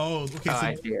 Oh,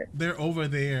 okay. So they're over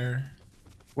there.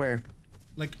 Where?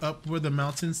 Like up where the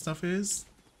mountain stuff is.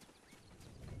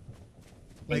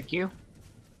 Like, thank you.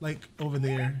 Like over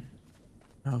there.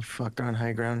 Oh fuck, they're on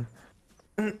high ground.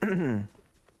 Well,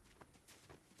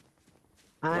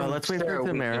 let's wait for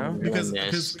Demero.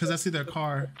 Because I see their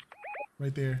car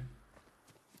right there.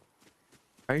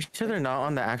 Are you sure they're not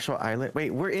on the actual island?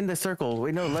 Wait, we're in the circle.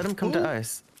 Wait, no, let them come to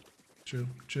us. True.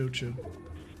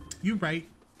 You right.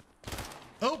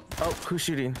 Oh, who's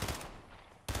shooting?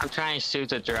 I'm trying to shoot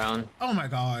the drone. Oh my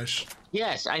gosh.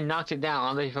 Yes, I knocked it down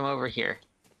all the way from over here.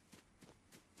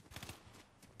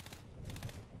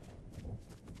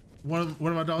 One of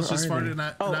my dogs just farted and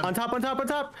I... Oh, on top.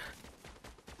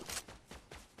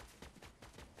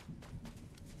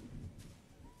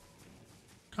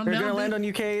 They're gonna land on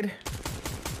you, Cade.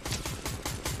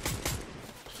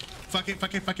 Fuck it.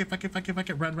 Run,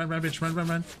 bitch.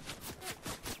 Run.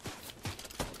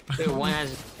 Dude, one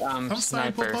has I'm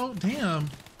sorry, sniper. Popo. Damn.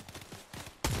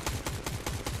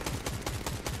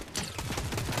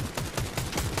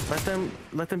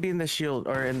 Let them be in the shield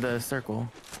or in the circle.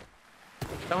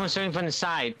 Someone's shooting from the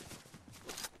side.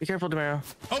 Be careful, Demero.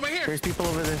 Oh, right here. There's people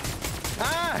over there.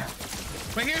 Ah!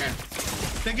 Right here.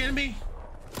 They're getting me.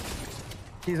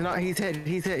 He's not. He's hit.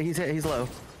 He's low.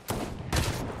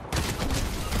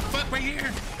 Fuck, right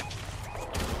here.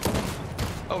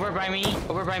 Over by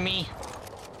me.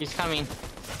 He's coming.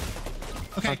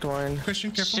 Okay. One.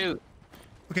 Christian, careful. Shoot.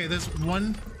 Okay, there's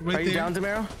one right there. Are you down,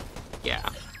 Demero? Yeah.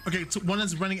 Okay, one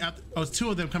is running out. Oh, it's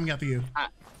two of them coming after you. I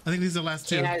think these are the last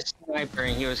two. He has a sniper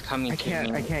and he was coming to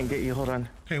me. I can't get you. Hold on.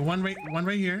 Okay, one right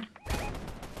here.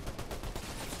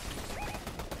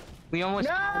 We almost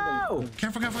had them.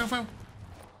 Careful.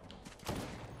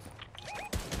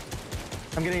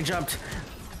 I'm getting jumped.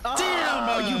 Oh,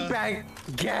 damn! You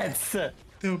baguettes!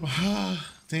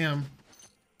 Damn.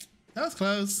 That was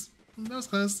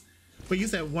close. But you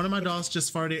said one of my dogs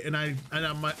just farted and I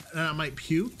might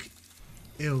puke.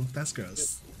 Ew, that's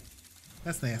gross.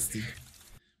 That's nasty.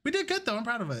 We did good though. I'm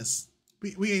proud of us.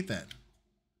 We ate that.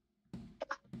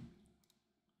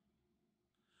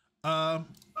 I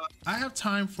have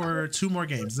time for 2 more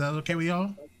games. Is that okay with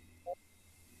y'all?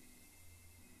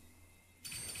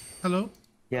 Hello?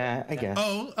 Yeah, I guess.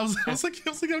 Oh, I was like,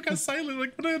 I got silent.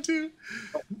 Like, what did I do?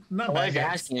 Not I was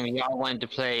asking if y'all wanted to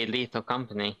play Lethal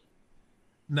Company.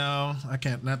 No, I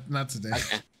can't. Not today.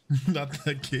 Okay. Not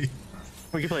that game.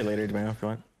 We can play later, Demero, if you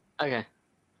want. Okay.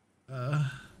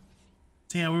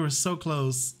 Damn, we were so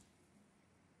close.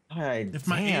 If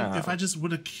I just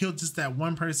would have killed just that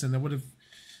one person, I would have.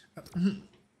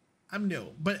 I'm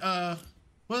new, but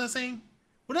what was I saying?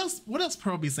 What else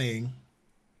Pearl be saying?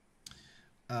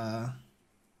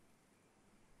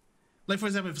 Like for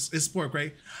example, it's Spork,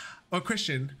 right? Or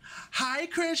Christian. Hi,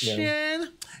 Christian. Yeah.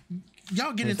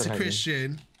 Y'all get into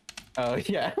Christian. Oh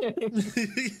yeah.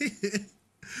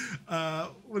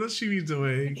 What else she be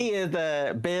doing? He is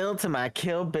the Bill to my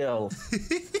Kill Bill.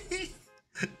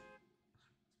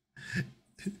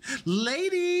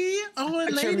 Lady,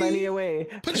 Put your money away.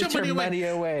 Put your money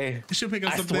away. She'll pick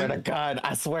up something.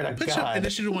 I swear to God. And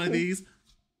then she'll do one of these.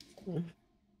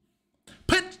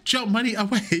 Put your money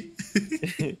away.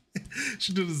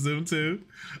 She'll do the zoom too.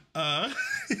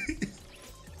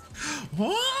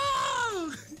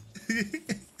 Whoa!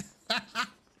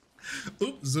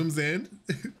 Oop, zooms in.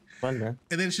 Wonder.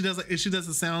 And then she does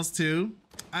the sounds too.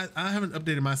 I haven't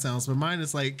updated my sounds, but mine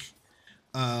is like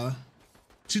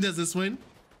she does this one.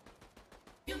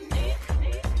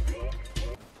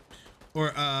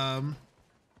 Or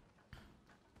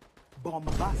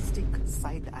bombastic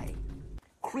side eye,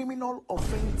 criminal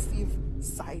offensive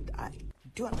side eye.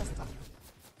 Do you understand?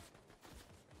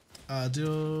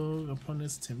 Do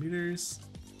opponents 10 meters.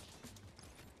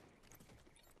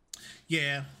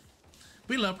 Yeah,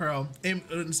 we love Pearl.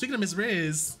 And speaking of Miss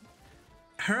Riz,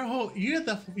 her whole you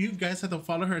guys have to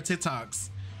follow her TikToks.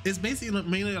 It's basically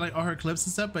mainly like all her clips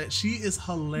and stuff, but she is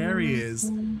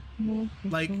hilarious.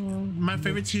 Like my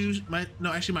favorite my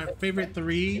favorite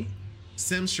 3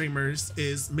 sim streamers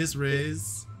is Miss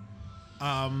Riz,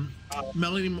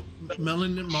 Melanie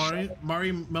Mari,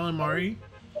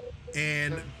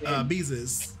 and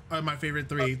Beezus are my favorite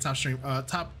 3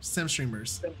 top sim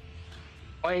streamers.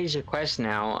 What is your quest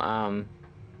now,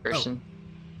 Christian?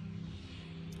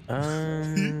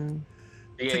 You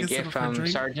get a gift from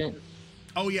Sergeant?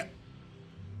 Oh yeah.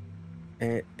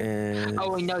 It is.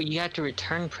 Oh no, you have to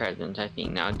return presents, I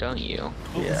think now, don't you?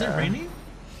 Oh, yeah. Is it raining?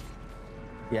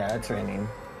 Yeah, it's raining.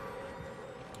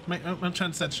 I'm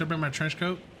trying to set. Should I bring my trench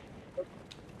coat?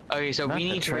 Okay, so we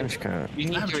need to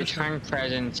return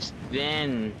presents.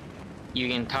 Then you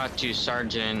can talk to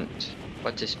Sergeant.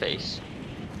 What's his face?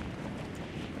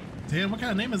 Damn, what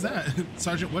kind of name is that?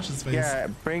 Sergeant what's his face? Yeah,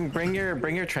 bring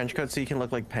your trench coat so you can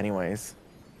look like Pennywise.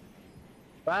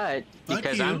 But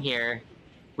because I'm here,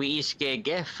 we each get a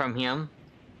gift from him.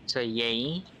 So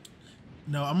yay.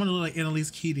 No, I'm gonna look like Annalise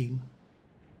Keating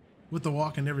with the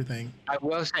walk and everything. I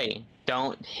will say,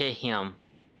 don't hit him,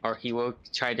 or he will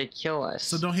try to kill us.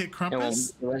 So don't hit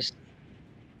Krampus.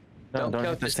 Don't kill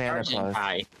hit the Santa Claus.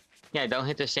 Guy. Yeah, don't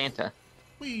hit the Santa.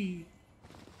 Wee.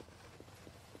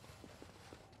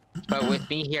 But with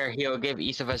me here, he'll give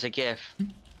each of us a gift.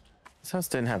 This house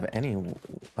didn't have any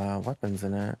weapons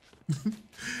in it.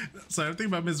 So I'm thinking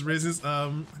about Miss Riz's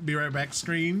be right back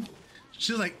screen.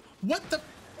 She's like, what the?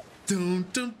 Dun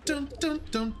dun dun dun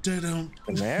dun dun dun.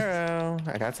 Camaro,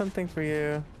 I got something for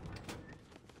you.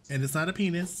 And it's not a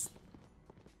penis.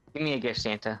 Give me a gift,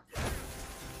 Santa.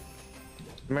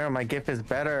 Camaro, my gift is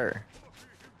better.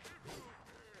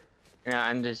 Yeah,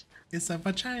 I'm just. It's a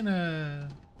vagina.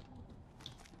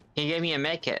 He gave me a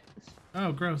med kit.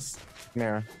 Oh, gross.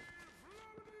 Camaro.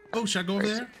 Oh, should I go over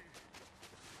there?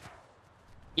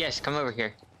 Yes, come over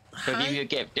here. He'll give you a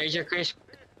gift. There's your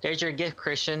gift,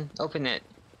 Christian. Open it.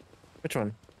 Which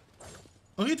one?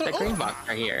 Oh, he thought the green box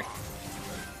right here.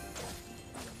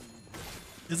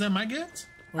 Is that my gift?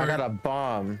 I got a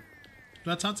bomb.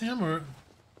 Do I talk to him or?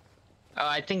 Oh,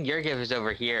 I think your gift is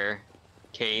over here,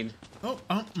 Cade. Oh,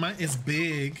 mine is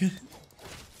big.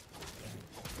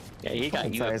 Yeah, he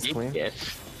got you a big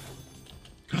gift.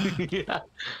 Yeah.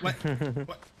 What?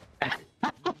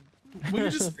 What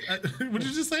did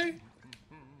you just say?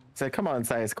 Said, come on,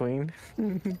 size queen.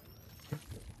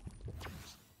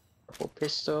 Purple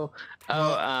pistol.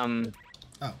 Oh,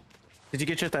 Oh. Did you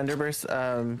get your Thunderburst,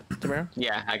 Tamara?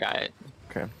 Yeah, I got it.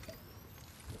 Okay.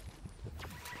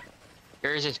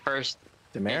 Here's his first.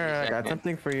 Tamara, I got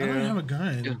something for you. I don't have a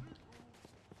gun.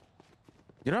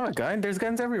 You don't have a gun? There's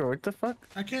guns everywhere. What the fuck?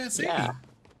 I can't see. Yeah.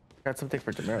 Got something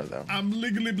for Tamara though. I'm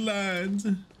legally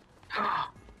blind.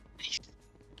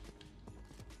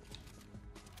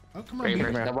 Oh, come on, Ready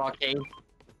baby. the blockade?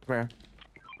 Come here.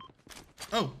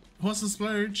 Oh, what's the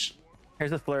splurge?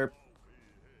 Here's a flurp.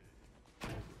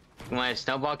 You want a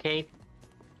snowball, Cade?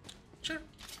 Sure.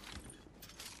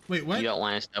 Wait, what? You don't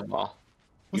want a snowball.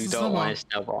 What's you a don't snowball? want a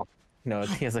snowball. No,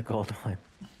 he has a gold one.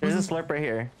 There's a slurp right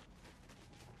here.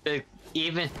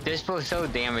 Even this will so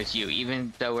damage you,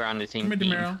 even though we're on the same Come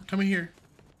here, team. DeMaro. Come in here.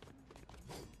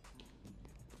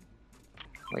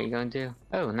 What are you gonna do?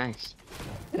 Oh, nice.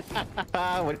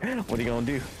 what are you gonna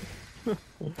do?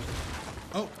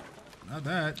 Oh, not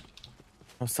that.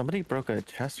 Oh, somebody broke a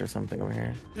chest or something over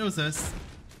here. It was us.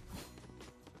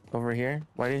 Over here?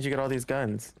 Why didn't you get all these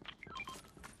guns?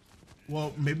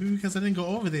 Well, maybe because I didn't go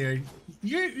over there.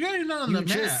 You're not on the map.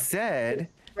 You just said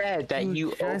that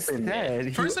you opened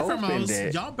it. First and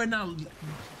foremost, y'all better not.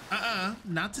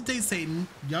 Not today, Satan.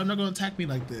 Y'all not gonna attack me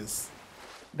like this.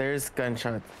 There's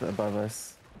gunshots above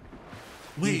us.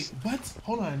 Wait, what?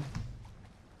 Hold on.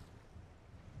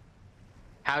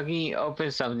 How can you open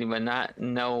something but not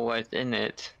know what's in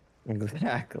it?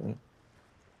 Exactly.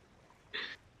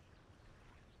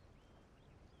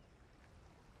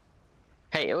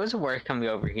 Hey, it was worth coming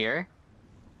over here.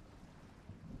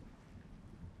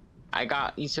 I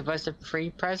got each of us a free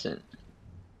present.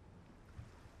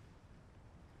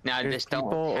 Now There's just don't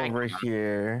people attack over them.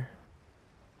 here.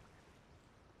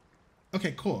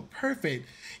 Okay, cool. Perfect.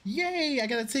 Yay, I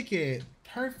got a ticket.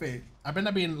 Perfect. I better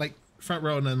not be in like front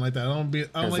row or nothing like that.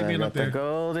 I don't like being up there. The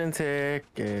golden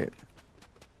ticket.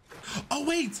 Oh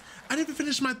wait, I didn't even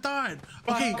finish my thought.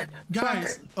 Okay,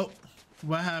 guys. Oh,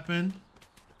 what happened?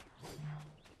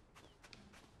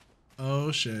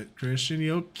 Oh shit, Christian,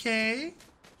 you okay?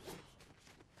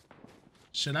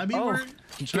 Should I be worried?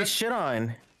 Get shit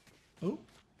on. Oh.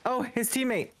 Oh, his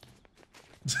teammate.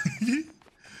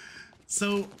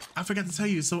 So I forgot to tell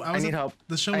you. So I was need at help.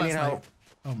 the show I last need night. help.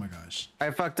 Oh my gosh. I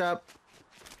fucked up.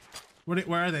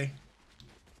 Where are they?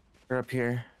 They're up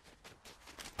here.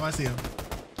 Oh, I see them.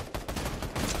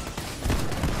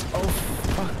 Oh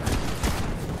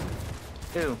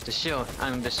fuck. Ooh, the shield.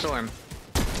 I'm the storm.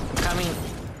 I'm coming.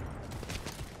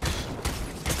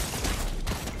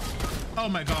 Oh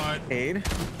my god. Cade?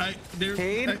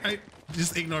 Cade? I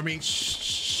just ignore me.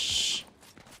 Shh.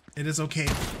 It is okay.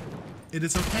 It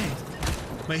is okay.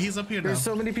 But he's up here now. There's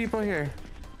so many people here.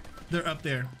 They're up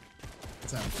there.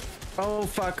 So. Oh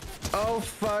fuck. Oh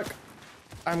fuck.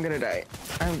 I'm gonna die.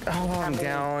 I'm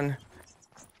down.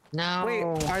 No. Wait,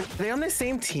 are they on the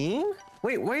same team?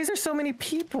 Wait, why is there so many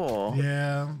people?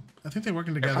 Yeah. I think they're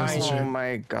working together. Oh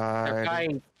my god. They're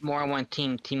probably more on one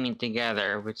team teaming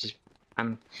together, which is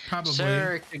I'm probably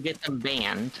sure to get them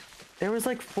banned. There was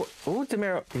like 4. Oh,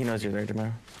 Demaro. He knows you're there,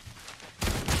 Demaro.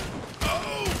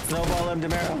 Oh! Snowball him,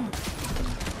 Demaro.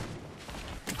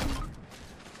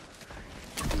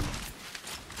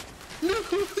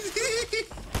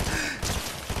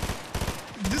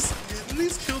 Just at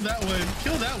least kill that one.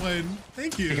 Kill that one.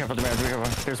 Thank you. Be careful, Demaro. Be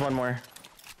careful. There's one more.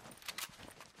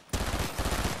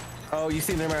 Oh, you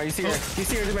see Demaro. You see her. You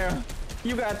see her, Demaro.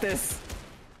 You got this.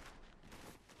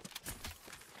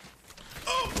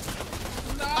 Oh!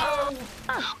 No!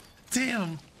 Oh.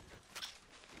 Damn.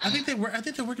 I think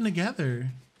they're working together.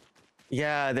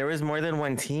 Yeah, there was more than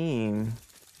one team.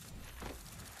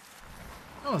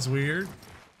 That was weird.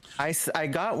 I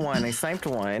got one. I sniped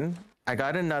one. I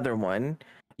got another one.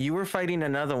 You were fighting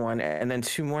another one, and then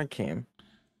 2 more came.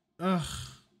 Ugh.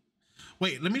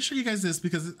 Wait, let me show you guys this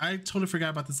because I totally forgot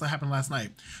about this. That happened last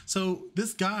night. So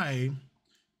this guy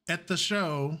at the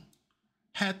show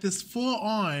had this full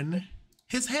on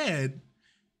his head,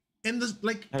 and the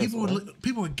like people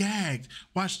were gagged.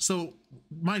 Watch. So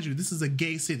mind you, this is a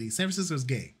gay city. San Francisco is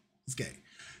gay. It's gay.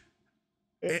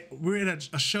 We're in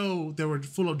a show that were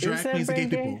full of drag queens and gay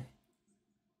people.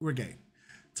 We're gay.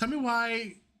 Tell me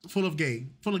why full of gay.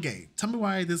 Tell me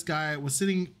why this guy was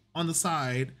sitting on the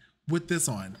side with this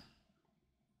on.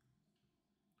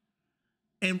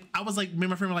 And I was like, me and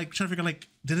my friend were like trying to figure like,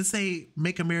 did it say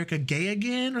 "Make America Gay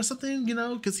Again" or something? You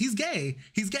know, because he's gay.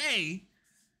 He's gay.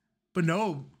 But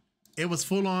no, it was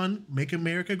full on "Make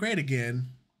America Great Again."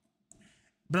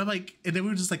 But I'm like, and then we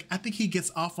were just like, I think he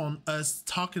gets off on us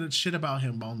talking shit about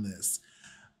him on this.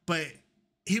 But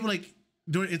he would like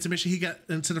during intermission, he got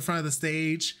into the front of the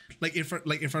stage, like in front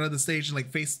of the stage and like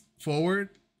face forward.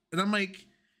 And I'm like,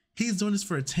 he's doing this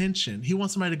for attention. He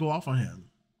wants somebody to go off on him.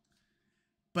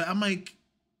 But I'm like,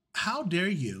 how dare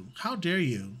you? How dare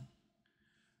you?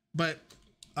 But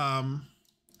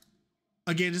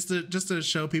again, just to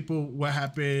show people what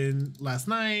happened last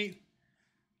night,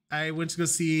 I went to go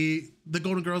see the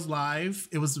Golden Girls live.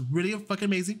 It was really fucking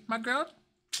amazing. My girl,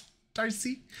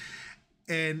 Darcy.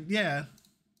 And yeah,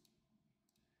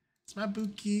 it's my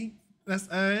Buki. That's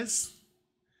us.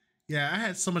 Yeah, I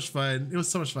had so much fun. It was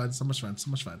so much fun. So much fun. So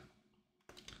much fun.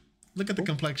 Look at the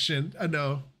complexion. I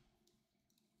know.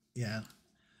 Yeah.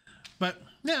 But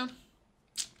yeah,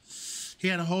 he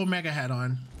had a whole mega hat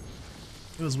on.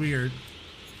 It was weird.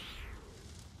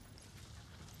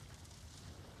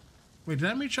 Wait, did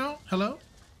I meet y'all? Hello?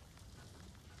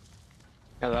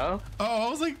 Hello? Oh, I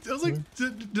was like,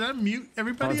 did I mute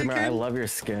everybody again? I love your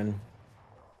skin.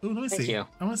 Ooh, let me Thank see. you.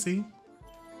 I want to see.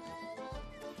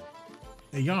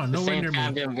 Hey, y'all, nowhere near me.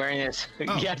 I've been wearing this.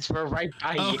 Oh. Yes, we're right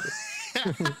by you.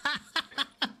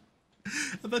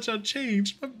 I thought y'all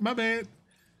changed. My bad.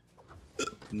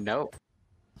 Nope.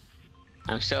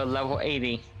 I'm still level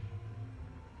 80.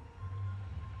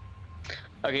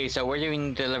 Okay, so where do we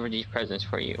need to deliver these presents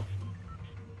for you?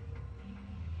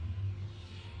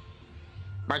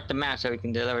 Mark the map so we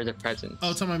can deliver the presents.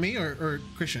 Oh, talking about me or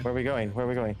Christian? Where are we going? Where are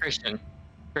we going? Christian.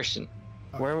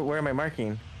 Where am I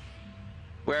marking?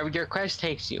 Wherever your quest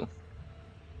takes you.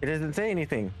 It doesn't say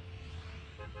anything.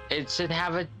 It should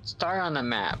have a star on the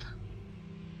map.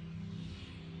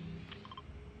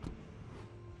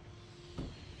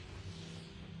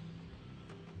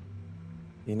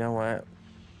 You know what?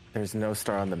 There's no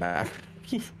star on the map.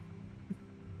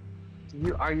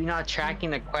 Are you not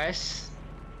tracking the quests?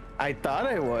 I thought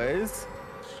I was.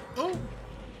 Oh,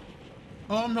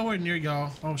 I'm nowhere near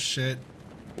y'all. Oh shit.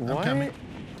 What? I'm coming.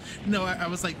 No, I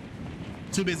was like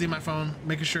too busy on my phone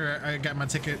making sure I got my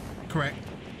ticket correct.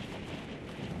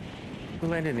 Who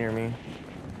landed near me?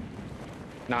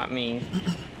 Not me.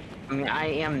 I mean, I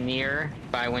am near,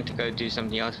 but I went to go do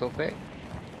something else real quick.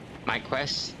 My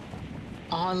quest.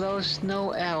 Oh, those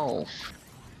snow elf.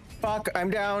 Fuck, I'm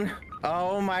down.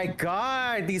 Oh my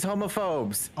god, these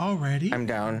homophobes. Already? I'm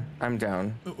down.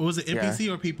 Was it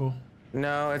NPC or people?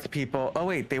 No, it's people. Oh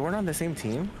wait, they weren't on the same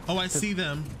team? Oh, I see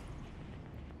them.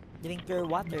 Drink your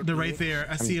water. They're right there.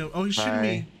 I see him. Oh, he's shooting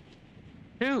me.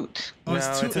 Shoot. Oh, no,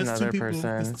 it's another two people.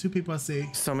 person. It's 2 people I see.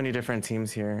 So many different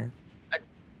teams here.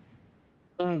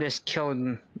 This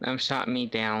killed shot me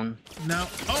down. No.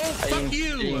 Oh, fuck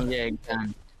you.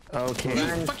 Okay.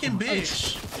 You fucking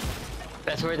bitch.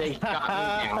 That's where they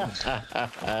shot me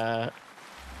down.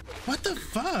 What the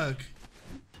fuck?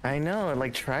 I know,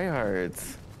 like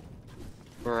tryhards.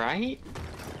 Right?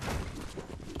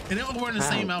 And they're all wearing the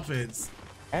same outfits.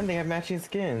 And they have matching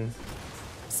skins.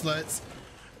 Sluts.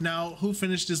 Now, who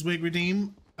finished this wig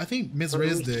redeem? I think Miss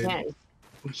Riz did.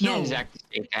 We can't exactly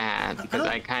say that because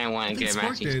I kind of want to get a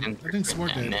match. I think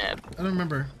Sport did. I don't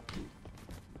remember.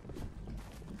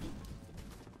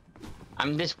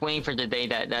 I'm just waiting for the day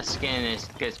that skin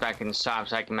gets back in the shop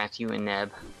so I can match you and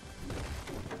Neb.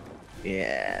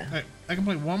 Yeah. I can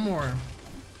play one more.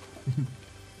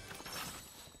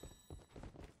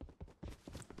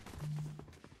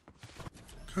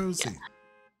 Cozy. Yeah.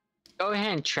 Go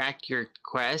ahead and track your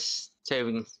quests so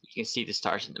you can see the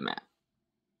stars in the map.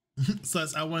 So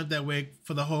I wanted that way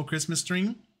for the whole Christmas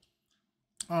stream.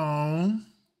 Oh,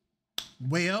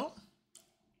 well.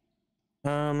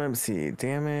 Let me see.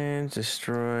 Damage,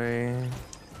 destroy.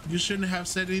 You shouldn't have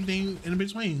said anything in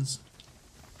betweens.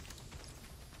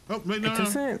 Oh, wait, no, it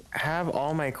doesn't have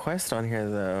all my quests on here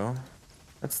though.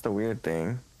 That's the weird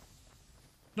thing.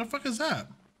 The fuck is that?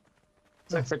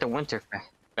 Look for the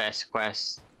Winterfest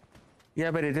quest.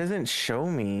 Yeah, but it doesn't show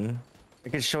me.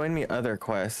 Like it's showing me other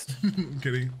quests.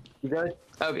 Kidding. You go.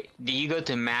 Okay. Do you go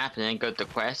to map and then go to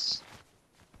quests?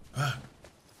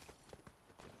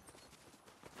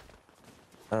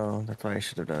 Oh, that's why I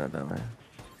should have done it that way.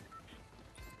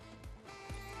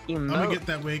 Emote. I'm gonna get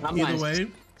that way either way.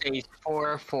 Stage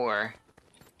 4-4.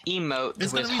 Emote.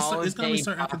 It's gonna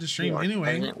restart after the stream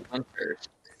anyway.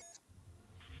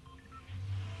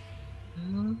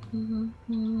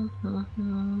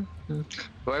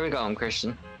 Where are we going,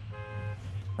 Christian?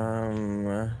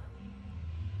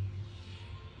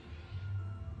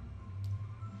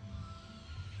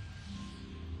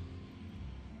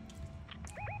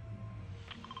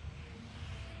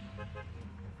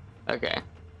 Okay.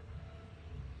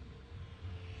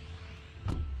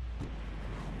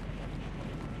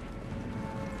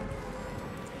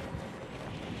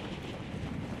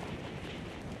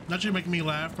 Not you making me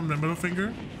laugh from the middle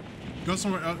finger. Go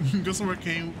somewhere. Go somewhere.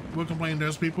 Will complain.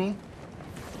 There's people.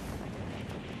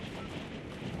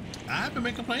 I haven't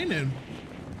been complaining.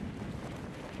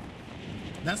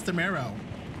 That's Demero.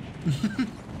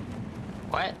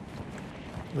 What?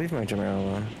 Leave my Demero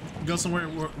alone. Go somewhere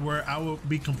where I will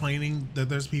be complaining that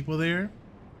there's people there.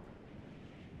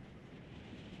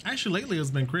 Actually, lately it's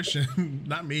been Christian,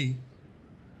 not me.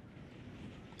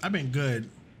 I've been good.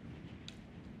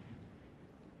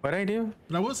 What'd I do?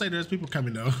 But I will say there's people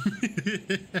coming though.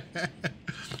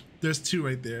 There's two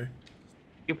right there.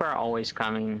 People are always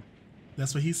coming.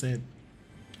 That's what he said.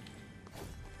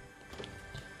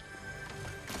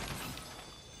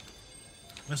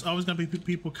 There's always gonna be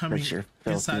people coming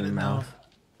inside it now.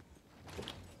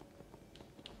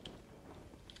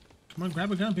 Come on,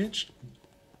 grab a gun, bitch.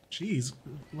 Jeez,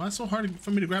 why is it so hard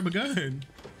for me to grab a gun?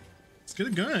 Let's get a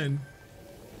gun.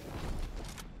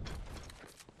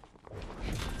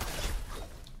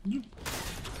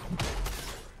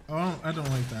 Oh, I don't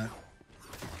like that.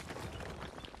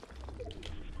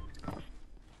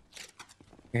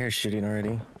 You're shooting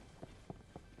already.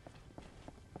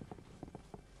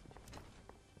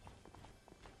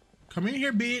 Come in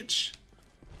here, bitch.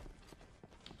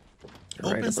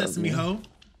 Right Open sesame, you. hoe.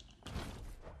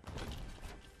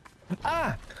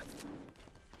 Ah!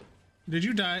 Did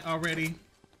you die already?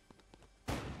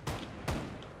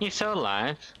 He's still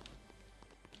alive.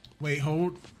 Wait,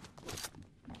 hold.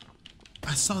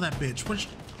 I saw that bitch. Which?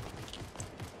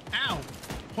 Ow!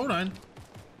 Hold on.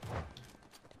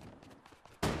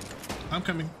 I'm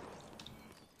coming.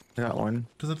 I got one.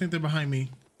 Because I think they're behind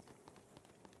me.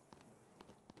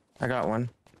 I got one.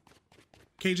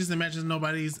 Cages imagines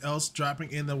nobody's else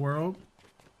dropping in the world.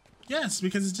 Yes,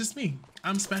 because it's just me.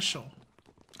 I'm special.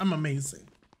 I'm amazing.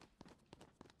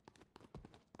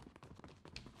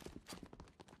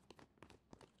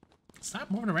 Stop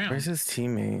moving around. Where's his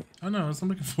teammate? I know, that's what I'm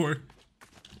looking for.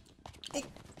 Oh.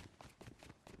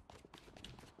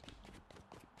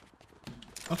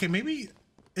 Okay, maybe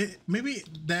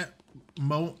that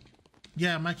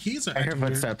yeah, my keys are I hear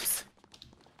activated. footsteps.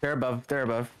 They're above. They're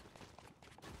above.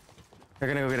 They're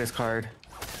gonna go get his card.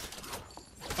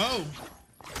 Oh.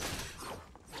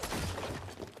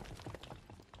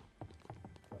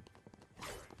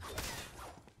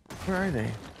 Where are they?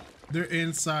 They're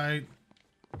inside.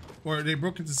 Or they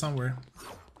broke into somewhere.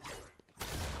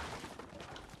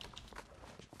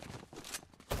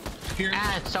 Here.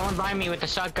 Ah, someone behind me with a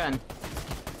shotgun.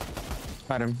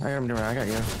 Got him. I got him. I got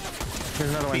you. There's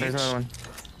another one. There's another one.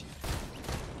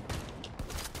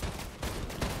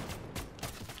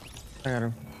 I got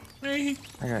him. Hey.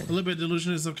 I got you. A little bit of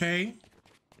delusion is okay.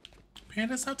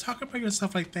 Panda, stop talking about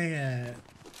yourself like that.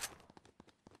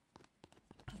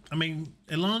 I mean,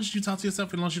 as long as you talk to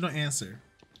yourself, as long as you don't answer.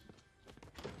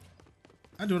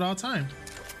 I do it all the time.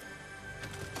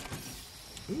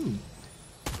 Ooh.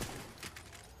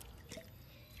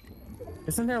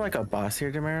 Isn't there like a boss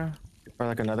here, Demero? Or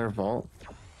like another vault?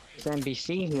 It's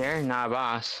NBC here, not a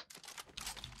boss.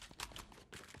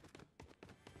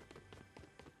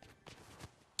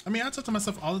 I mean, I talk to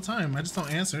myself all the time. I just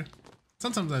don't answer.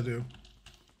 Sometimes I do.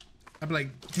 I'd be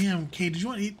like, damn, Kate, did you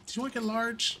want to eat? Did you want to get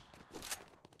large?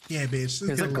 Yeah, bitch.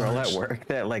 There's a girl at work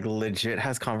that like legit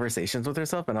has conversations with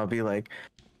herself, and I'll be like,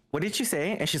 what did you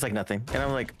say? And she's like, nothing. And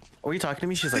I'm like, were you talking to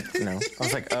me? She's like, no. I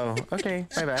was like, oh, okay,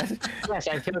 my bad. Yes,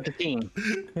 I killed the team.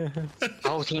 The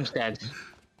whole team's dead.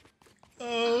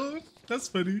 Oh, that's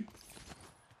funny.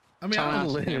 I mean, I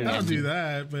don't do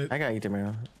that, but I got you,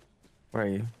 Demiro. Where are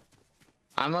you?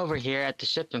 I'm over here at the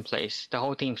shipping place. The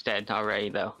whole team's dead already,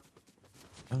 though.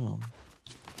 Oh.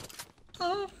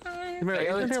 Okay.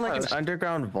 Demiro, isn't there like an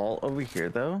underground vault over here,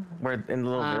 though? Where in the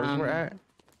little village we're at?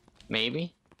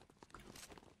 Maybe.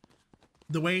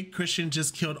 The way Christian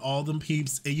just killed all them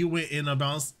peeps and you went in a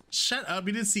bounce. Shut up,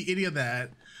 you didn't see any of that.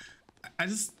 I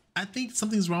think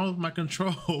something's wrong with my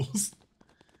controls.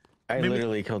 I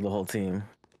literally killed the whole team.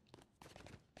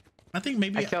 I think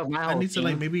maybe I need to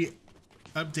like maybe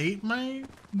update my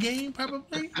game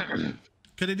probably.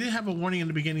 Cause it did have a warning in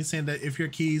the beginning saying that if your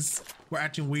keys were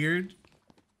acting weird.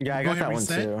 Yeah, I got that one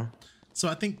too. So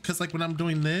I think cause like when I'm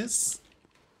doing this,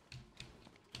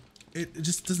 it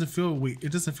just doesn't feel weird.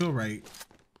 It doesn't feel right.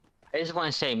 I just want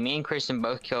to say, me and Kristen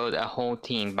both killed a whole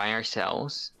team by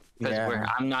ourselves. Because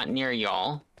I'm not near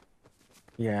y'all.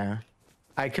 Yeah.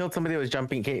 I killed somebody that was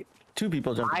jumping gate. 2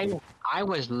 people jumping. I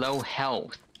was low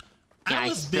health. I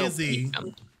was busy.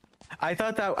 I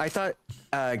thought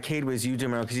Cade was you,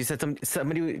 Demiro, because you said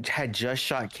somebody had just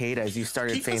shot Cade as you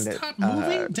started saying that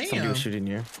somebody was shooting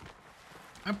you.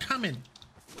 I'm coming.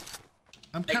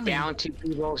 I'm coming. Down 2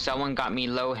 people. Someone got me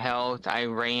low health. I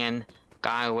ran,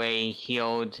 got away,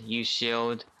 healed, used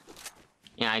shield,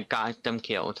 and I got them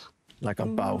killed. Like a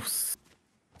boss.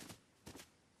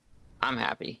 I'm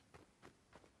happy.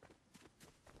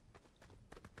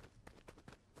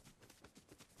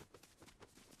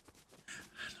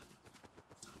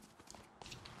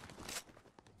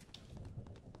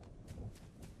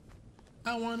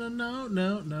 I wanna know,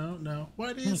 no.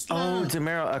 What is that? Oh, love?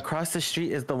 Demiro, across the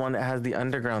street is the one that has the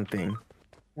underground thing.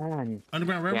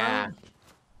 Underground Railroad?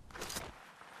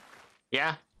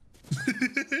 Yeah.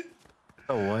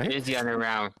 Oh, what? It is the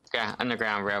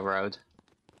underground railroad.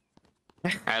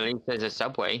 At least there's a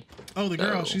subway. Oh, the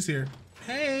girl, she's here.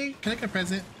 Hey, can I get a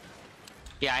present?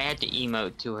 Yeah, I had to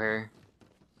emote to her.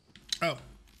 Oh.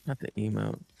 Not the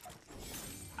emote.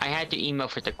 I had to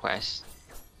emote for the quest.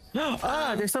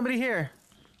 There's somebody here.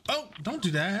 Oh, don't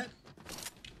do that.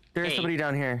 There's somebody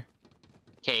down here.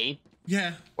 Cade?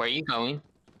 Yeah. Where are you going?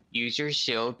 Use your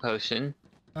shield potion.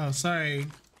 Oh, sorry.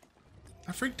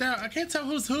 I freaked out. I can't tell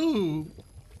who's who.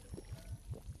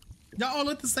 Y'all all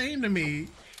look the same to me.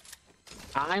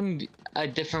 I'm a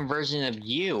different version of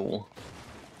you.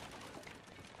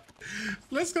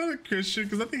 Let's go to Christian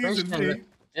because I think he's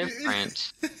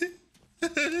different.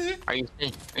 Are you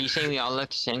saying we all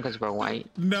look the same because we're white?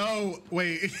 No,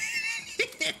 wait.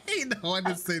 No, I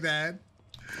didn't say that.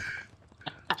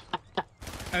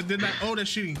 I did not. Oh, they're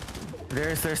shooting.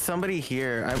 There's somebody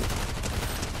here.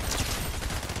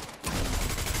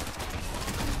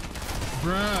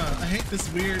 Bruh, I hate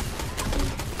this weird.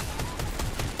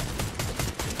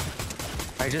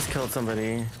 I just killed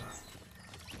somebody.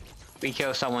 We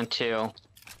killed someone too.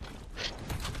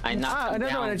 I knocked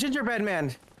another one, a gingerbread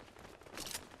man.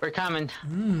 We're coming.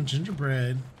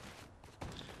 Gingerbread.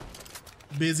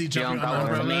 Busy jumping on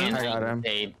the umbrella. I got him.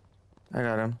 Cade. I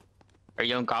got him. Are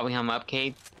you gonna gobble him up,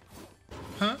 Cade?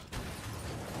 Huh?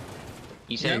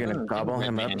 You said you're gonna gobble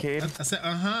him up, Cade? I said,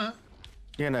 uh-huh.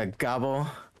 You're gonna gobble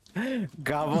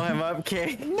him up,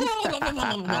 Cade?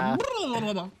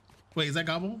 Wait, is that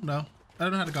gobble? No. I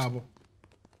don't know how to gobble.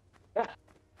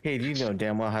 Hey, you know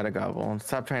damn well how to gobble.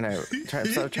 Stop trying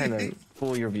to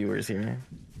fool your viewers here.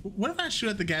 What if I shoot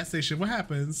at the gas station? What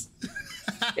happens?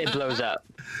 It blows up.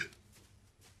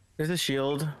 There's a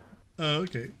shield. Oh,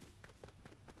 okay.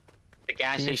 The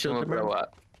gas station will blow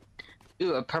up.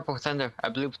 Ooh, a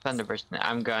blue thunderburst.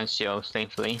 I'm going shield,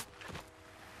 thankfully.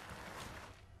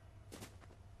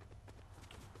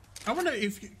 I wonder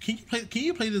if can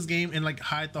you play this game and like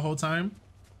hide the whole time?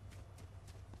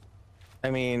 I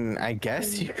mean, I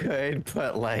guess you could,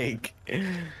 but like,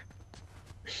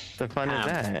 the fun of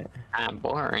that.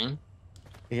 Boring.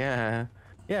 Yeah,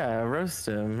 roast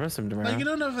him tomorrow. Like, you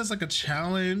don't know if it's like a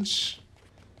challenge,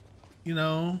 you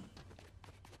know.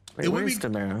 Wait, where's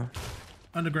tomorrow?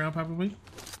 Underground, probably.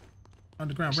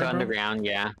 Underground. So underground,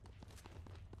 yeah.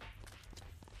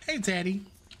 Hey, Daddy.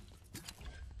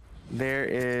 There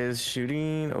is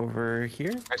shooting over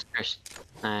here.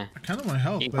 I kind of want to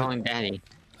help. Keep calling Daddy.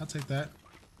 I'll take that.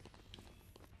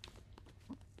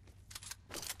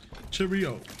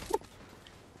 Cheerio.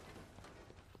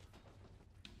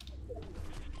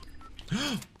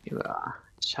 You are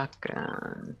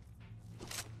shotgun.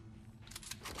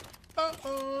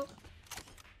 Uh-oh.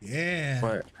 Yeah.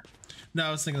 What? No,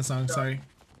 I was singing a song, sorry.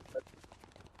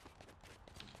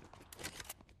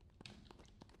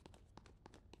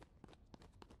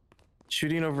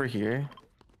 Shooting over here.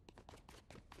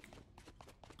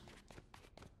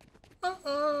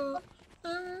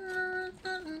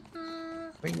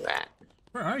 Where you at?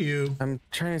 Where are you? I'm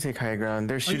trying to take high ground.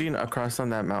 They're shooting across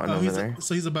on that mountain over there.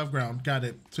 So he's above ground. Got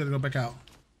it. So we gotta go back out.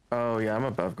 Oh yeah, I'm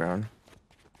above ground.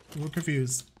 We're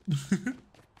confused.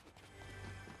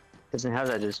 Doesn't have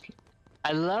that just.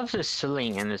 I love the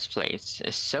ceiling in this place.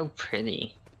 It's so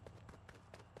pretty.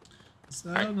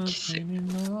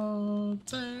 All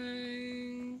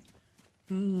day.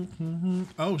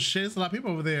 Oh shit, there's a lot of people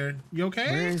over there. You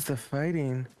okay? Where is the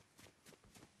fighting?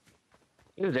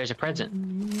 Ooh, there's a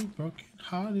present. Broken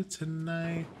hearted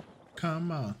tonight.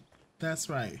 Come on. That's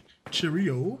right.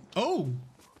 Cheerio. Oh!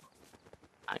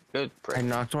 Good. I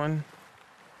knocked one.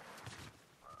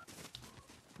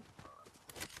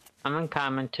 I'm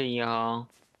coming to y'all.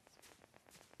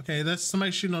 Okay, that's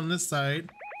somebody shooting on this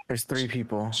side. There's 3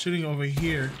 people. Shooting over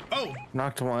here. Oh!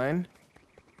 Knocked one.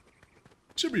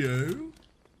 Cheerio.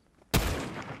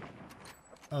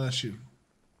 Oh, that's you.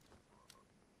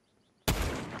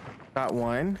 Got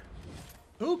one.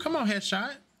 Oh, come on,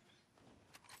 headshot.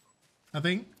 I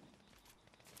think.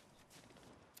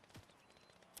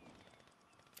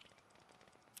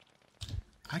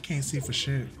 I can't see for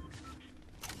sure.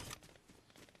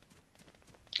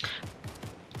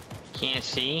 Can't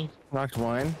see. Knocked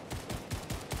one.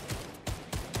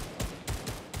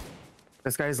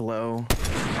 This guy's low.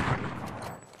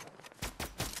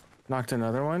 Knocked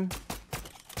another one.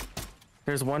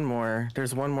 There's one more.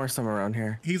 There's one more somewhere around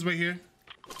here. He's right here.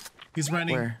 He's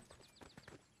running. Where?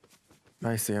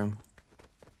 I see him.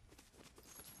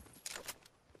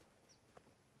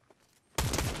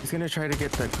 He's gonna try to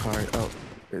get the card. Oh,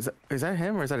 is that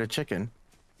him or is that a chicken?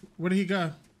 Where did he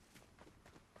go?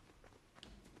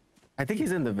 I think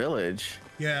he's in the village.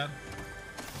 Yeah.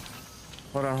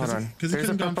 Hold on, hold on. Because he There's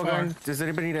a couldn't purple gone far. gun. Does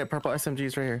anybody need a purple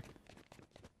SMGs right here?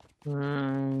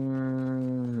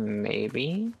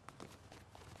 Maybe.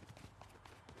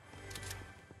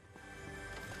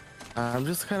 I'm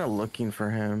just kind of looking for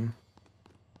him.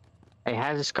 It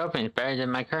has a scope and it's better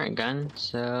than my current gun,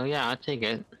 so yeah, I'll take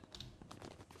it.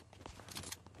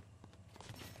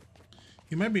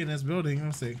 He might be in this building.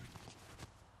 Let's see.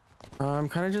 I'm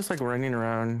kind of just like running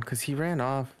around because he ran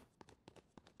off.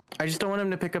 I just don't want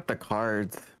him to pick up the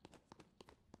cards.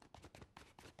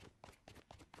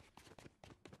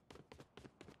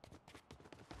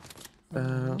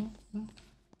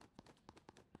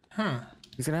 Huh.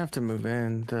 He's gonna have to move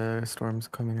in. The storm's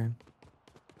coming in.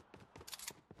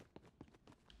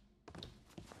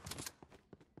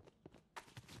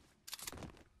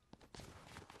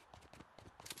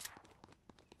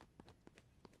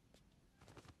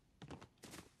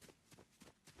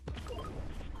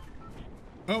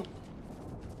 Oh.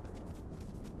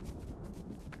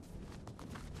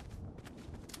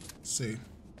 Let's see.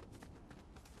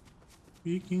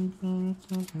 Speaking from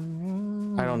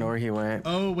I don't know where he went.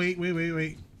 Oh, wait.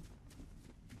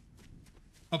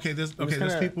 Okay, there's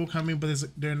people coming, but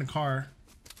they're in the car.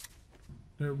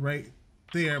 They're right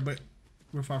there, but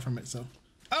we're far from it, so.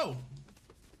 Oh!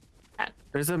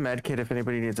 There's a med kit if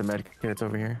anybody needs a med kit. It's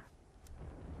over here.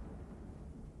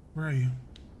 Where are you?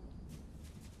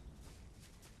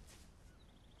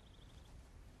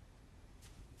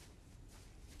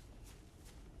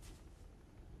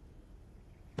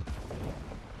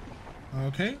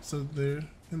 Okay, so they're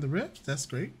in the rift. That's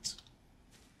great.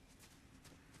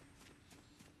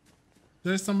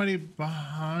 There's somebody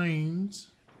behind.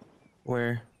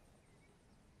 Where?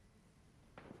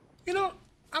 You know,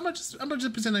 I'm gonna just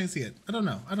pretend I didn't see it. I don't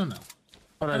know. Hold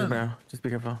on, now. Just be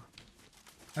careful.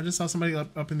 I just saw somebody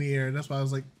up in the air. That's why I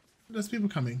was like, there's people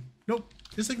coming. Nope.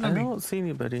 Just ignore me. I don't see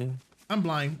anybody. I'm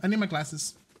blind. I need my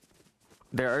glasses.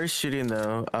 They are shooting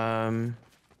though.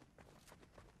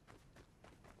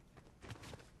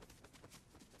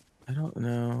 I don't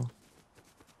know.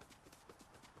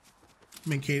 I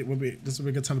mean, Kate, this would be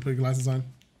a good time to put your glasses on.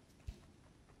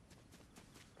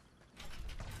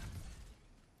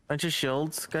 Bunch of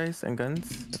shields, guys, and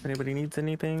guns. If anybody needs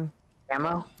anything.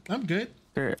 Ammo? I'm good.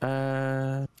 There,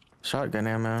 shotgun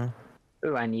ammo.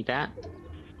 Ooh, I need that.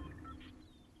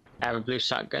 I have a blue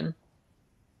shotgun.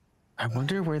 I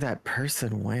wonder where that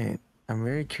person went. I'm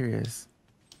very curious.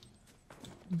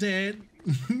 Dead.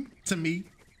 To me.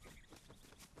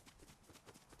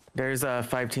 There's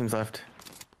 5 teams left.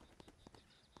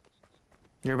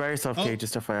 You're by yourself, Kate,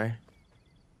 just FYI.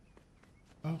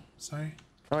 Oh, sorry.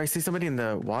 Oh, I see somebody in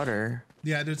the water.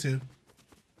 Yeah, I do too.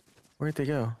 Where'd they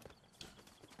go?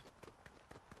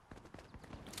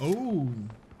 Oh.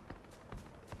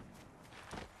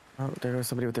 Oh, there goes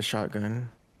somebody with a shotgun.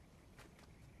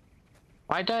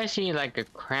 Why do I see like a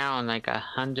crown, like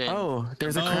 100? Oh,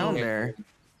 there's a crown there.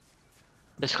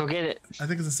 Let's go get it. I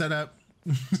think it's a setup.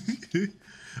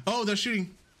 Oh, they're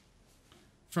shooting.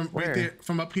 From Where? right there,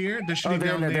 from up here. They're shooting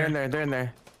down there. They're in there. They're in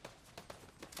there.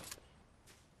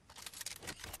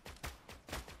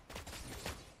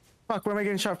 Fuck, where am I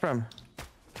getting shot from?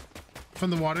 From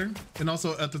the water, and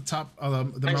also at the top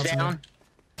of the One's mountain. down.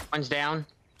 One's down.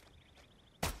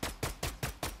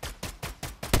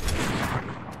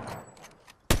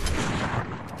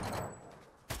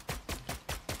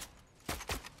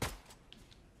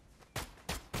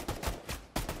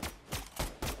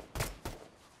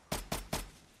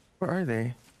 Where are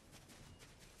they?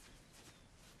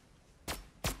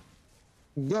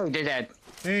 Yo, did that.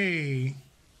 Hey.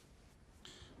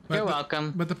 You're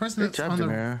welcome. But the person that's on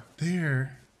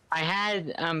there. I had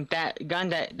that gun,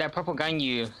 that purple gun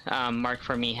you marked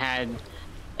for me had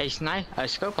a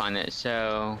scope on it,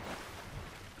 so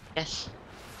yes.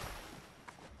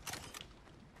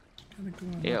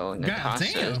 Yo,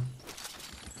 Natasha. God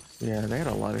damn. Yeah, they had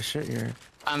a lot of shit here.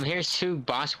 Here's 2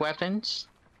 boss weapons.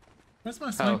 Where's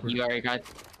my sniper? Oh, you already got.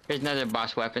 Here's another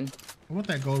boss weapon. I want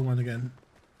that gold one again.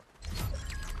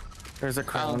 There's a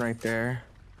crown right there.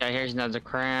 Yeah, here's another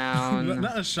crown.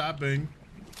 Not a shopping.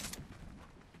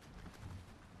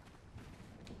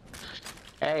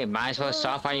 Hey, might as well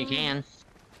stop while you can.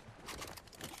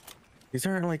 These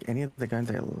aren't like any of the guns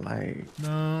I like.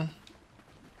 No.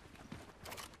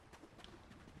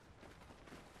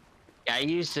 Yeah, I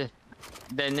used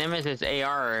the Nemesis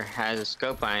AR has a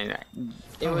scope on it.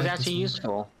 It was actually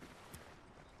useful.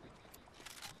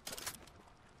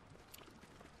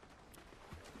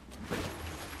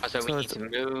 Also, we need to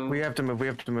move. We have to move. We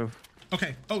have to move.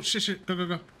 Okay. Oh shit!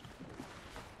 Go!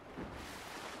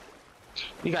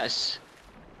 You guys,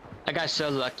 I got so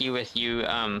lucky with you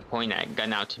pointing that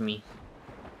gun out to me.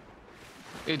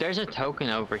 Dude, there's a token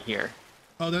over here.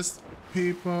 Oh, there's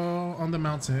people on the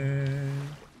mountain.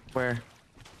 Where?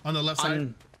 On the left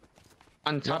side.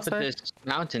 On top of this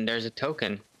mountain, there's a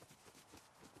token.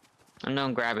 I'm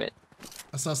gonna grab it.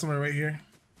 I saw somewhere right here.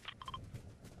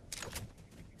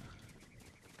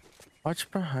 Watch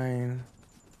behind.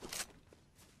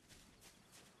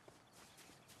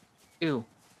 Ew.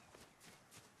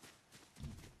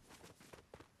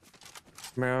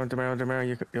 Demaro,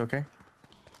 you okay?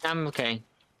 I'm okay.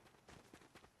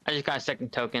 I just got a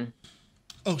second token.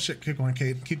 Oh shit, keep going,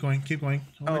 Cade. Keep going.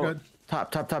 Oh my god.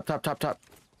 Top.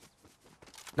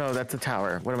 No, that's a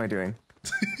tower. What am I doing?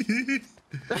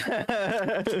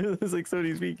 It's like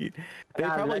somebody speaking. They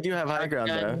probably do have high ground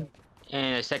though.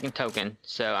 And a second token,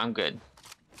 so I'm good.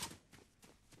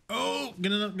 Oh,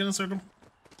 get in a circle.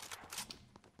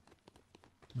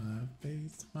 My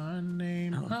face, my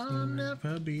name, I'll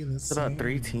never be the same. About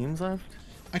 3 teams left?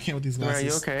 I can't with these glasses. Are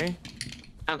you okay?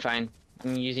 I'm fine.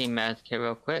 I'm using math kit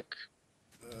real quick.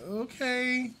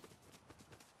 Okay.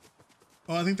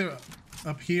 Oh, I think they're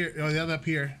up here. Oh, the other up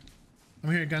here.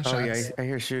 I'm hearing gunshots. Oh yeah, I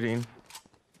hear shooting.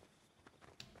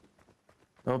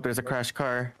 Oh, there's a crashed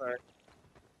car.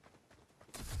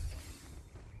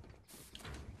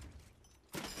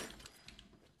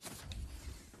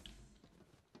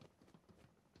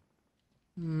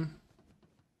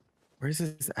 Where's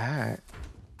this at?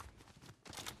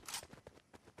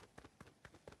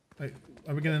 Wait,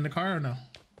 are we getting in the car or no?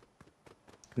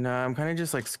 No, I'm kind of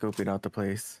just like scoping out the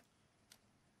place.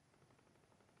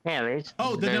 Yeah, there's.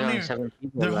 Oh, they're down there. There are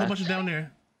a whole left. bunch of down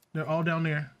there. They're all down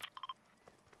there.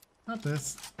 Not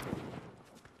this.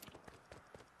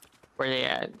 Where they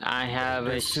at? I have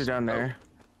There's 2 down there.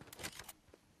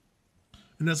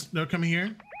 And they're coming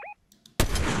here.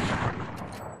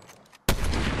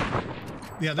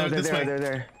 Yeah, they're this way. They're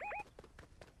there.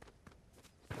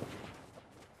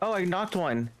 Oh, I knocked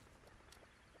one.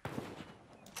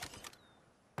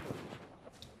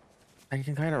 I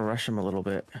can kind of rush him a little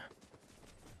bit.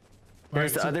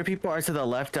 There's the other people are to the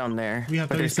left down there. We have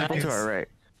but there's 30 people to seconds. our right.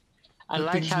 I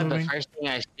like how the first thing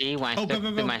I see when I step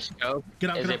into my scope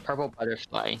is a purple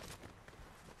butterfly.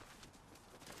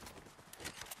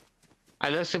 I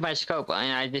look through my scope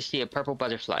and I just see a purple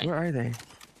butterfly. Where are they?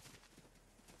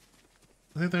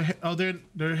 I think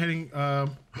they're heading oh.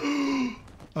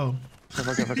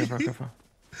 Careful.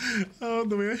 Oh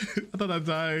the way I thought I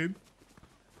died.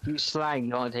 You slide,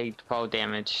 you only take fall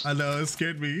damage. I know, it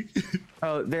scared me.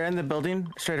 Oh, they're in the building.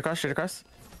 Straight across.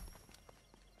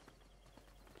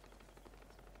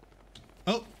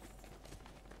 Oh,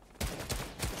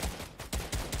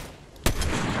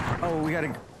 Oh, we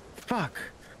gotta. Fuck.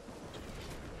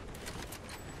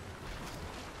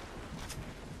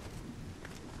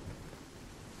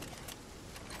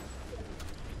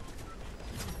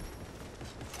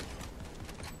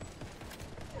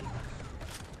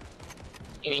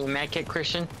 Any medkit,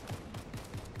 Christian?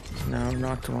 No,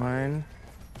 knocked one.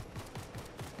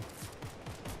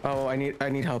 Oh, I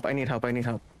need help. I need help.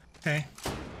 Okay.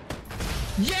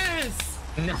 Yes!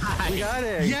 Nice. We got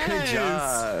it. Yes! Good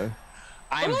job.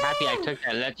 I'm happy I took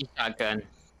that lucky shotgun.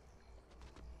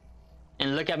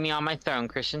 And look at me on my throne,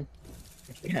 Christian.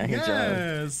 Yeah, good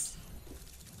job.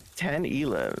 10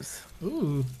 elims.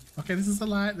 Ooh. Okay, this is a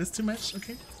lot. That's too much.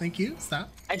 Okay, thank you. Stop.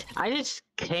 I just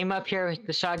came up here with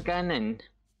the shotgun and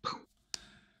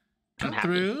come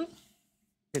through.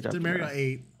 Demario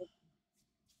 8.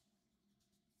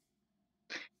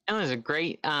 That was a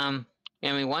great and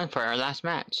we won for our last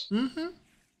match. Mm-hmm.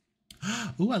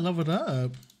 Ooh, I leveled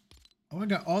up. Oh, I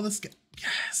got all this.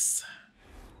 Yes.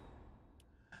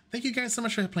 Thank you guys so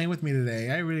much for playing with me today.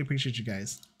 I really appreciate you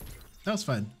guys. That was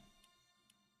fun.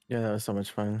 Yeah, that was so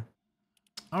much fun.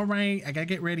 All right, I gotta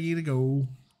get ready to go.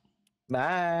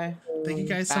 Bye. Thank you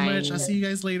guys so much. I'll see you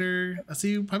guys later. I'll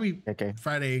see you probably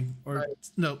Friday or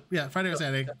no, yeah, Friday or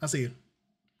Saturday. I'll see you.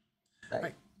 Bye. All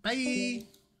right, bye.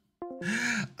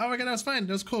 Oh my god, that was fun.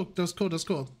 That was cool. That was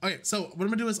cool. Okay, so what I'm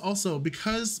gonna do is also,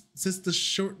 because since the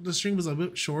stream was a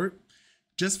bit short,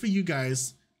 just for you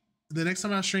guys, the next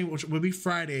time I stream, which will be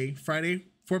Friday,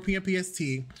 4 p.m. PST,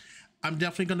 I'm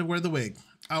definitely gonna wear the wig.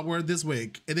 I'll wear this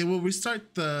wig, and then we'll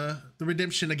restart the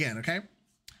redemption again. Okay.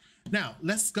 Now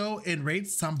let's go and raid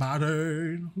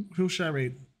somebody. Who should I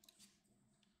raid?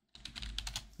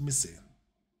 Let me see.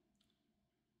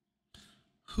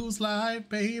 Who's live,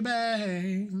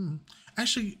 baby?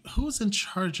 Actually, who's in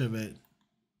charge of it?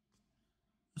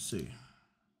 Let's see.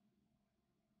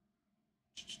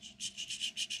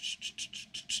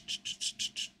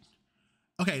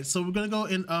 Okay, so we're gonna go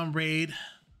and raid.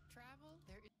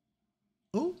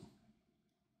 Oh,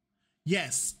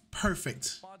 yes,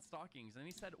 perfect.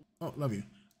 Oh, love you.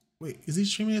 Wait, is he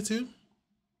streaming it too?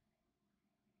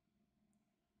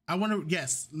 I want to.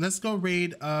 Yes, let's go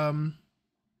raid.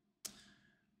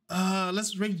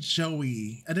 Let's raid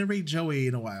Joey. I didn't raid Joey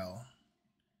in a while.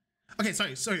 Okay,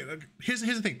 sorry. Here's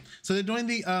the thing. So they're doing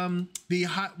the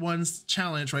Hot Ones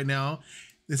challenge right now.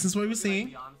 This is what we're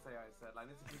seeing.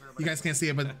 You guys can't see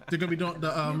it, but they're gonna be doing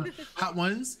the Hot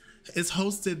Ones. It's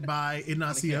hosted by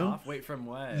Ignacio. Wait, from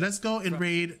what? Let's go and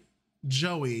raid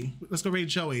Joey. Let's go raid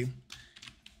Joey.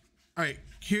 All right,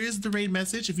 here's the raid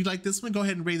message. If you like this one, go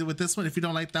ahead and raid it with this one. If you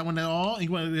don't like that one at all and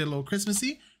you want to get a little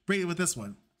Christmassy, raid it with this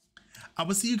one. I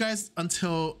will see you guys I'll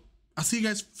see you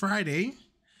guys Friday.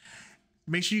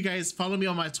 Make sure you guys follow me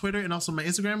on my Twitter and also my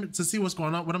Instagram to see what's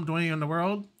going on, what I'm doing in the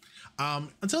world.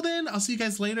 Until then, I'll see you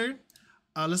guys later.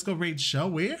 Let's go raid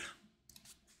Joey.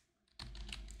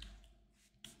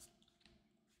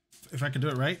 If I can do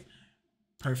it right.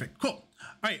 Perfect. Cool. All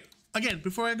right. Again,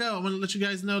 before I go, I want to let you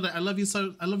guys know that I love you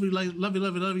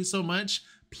so much.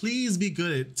 Please be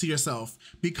good to yourself.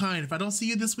 Be kind. If I don't see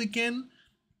you this weekend,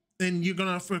 then you're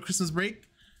going for a Christmas break.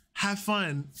 Have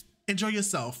fun. Enjoy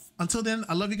yourself. Until then,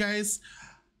 I love you guys.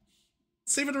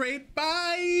 Stay for the raid.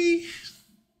 Bye.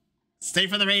 Stay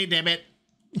for the raid, damn it.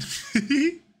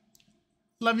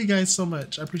 Love you guys so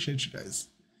much. I appreciate you guys.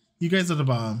 You guys are the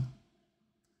bomb.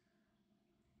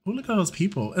 Oh, look at all those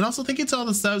people. And also thank you to all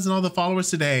the subs and all the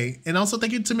followers today. And also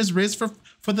thank you to Ms. Riz for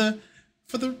the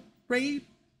raid.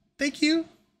 Thank you.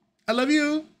 I love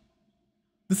you.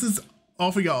 This is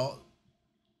all for y'all.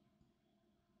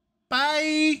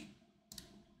 Bye.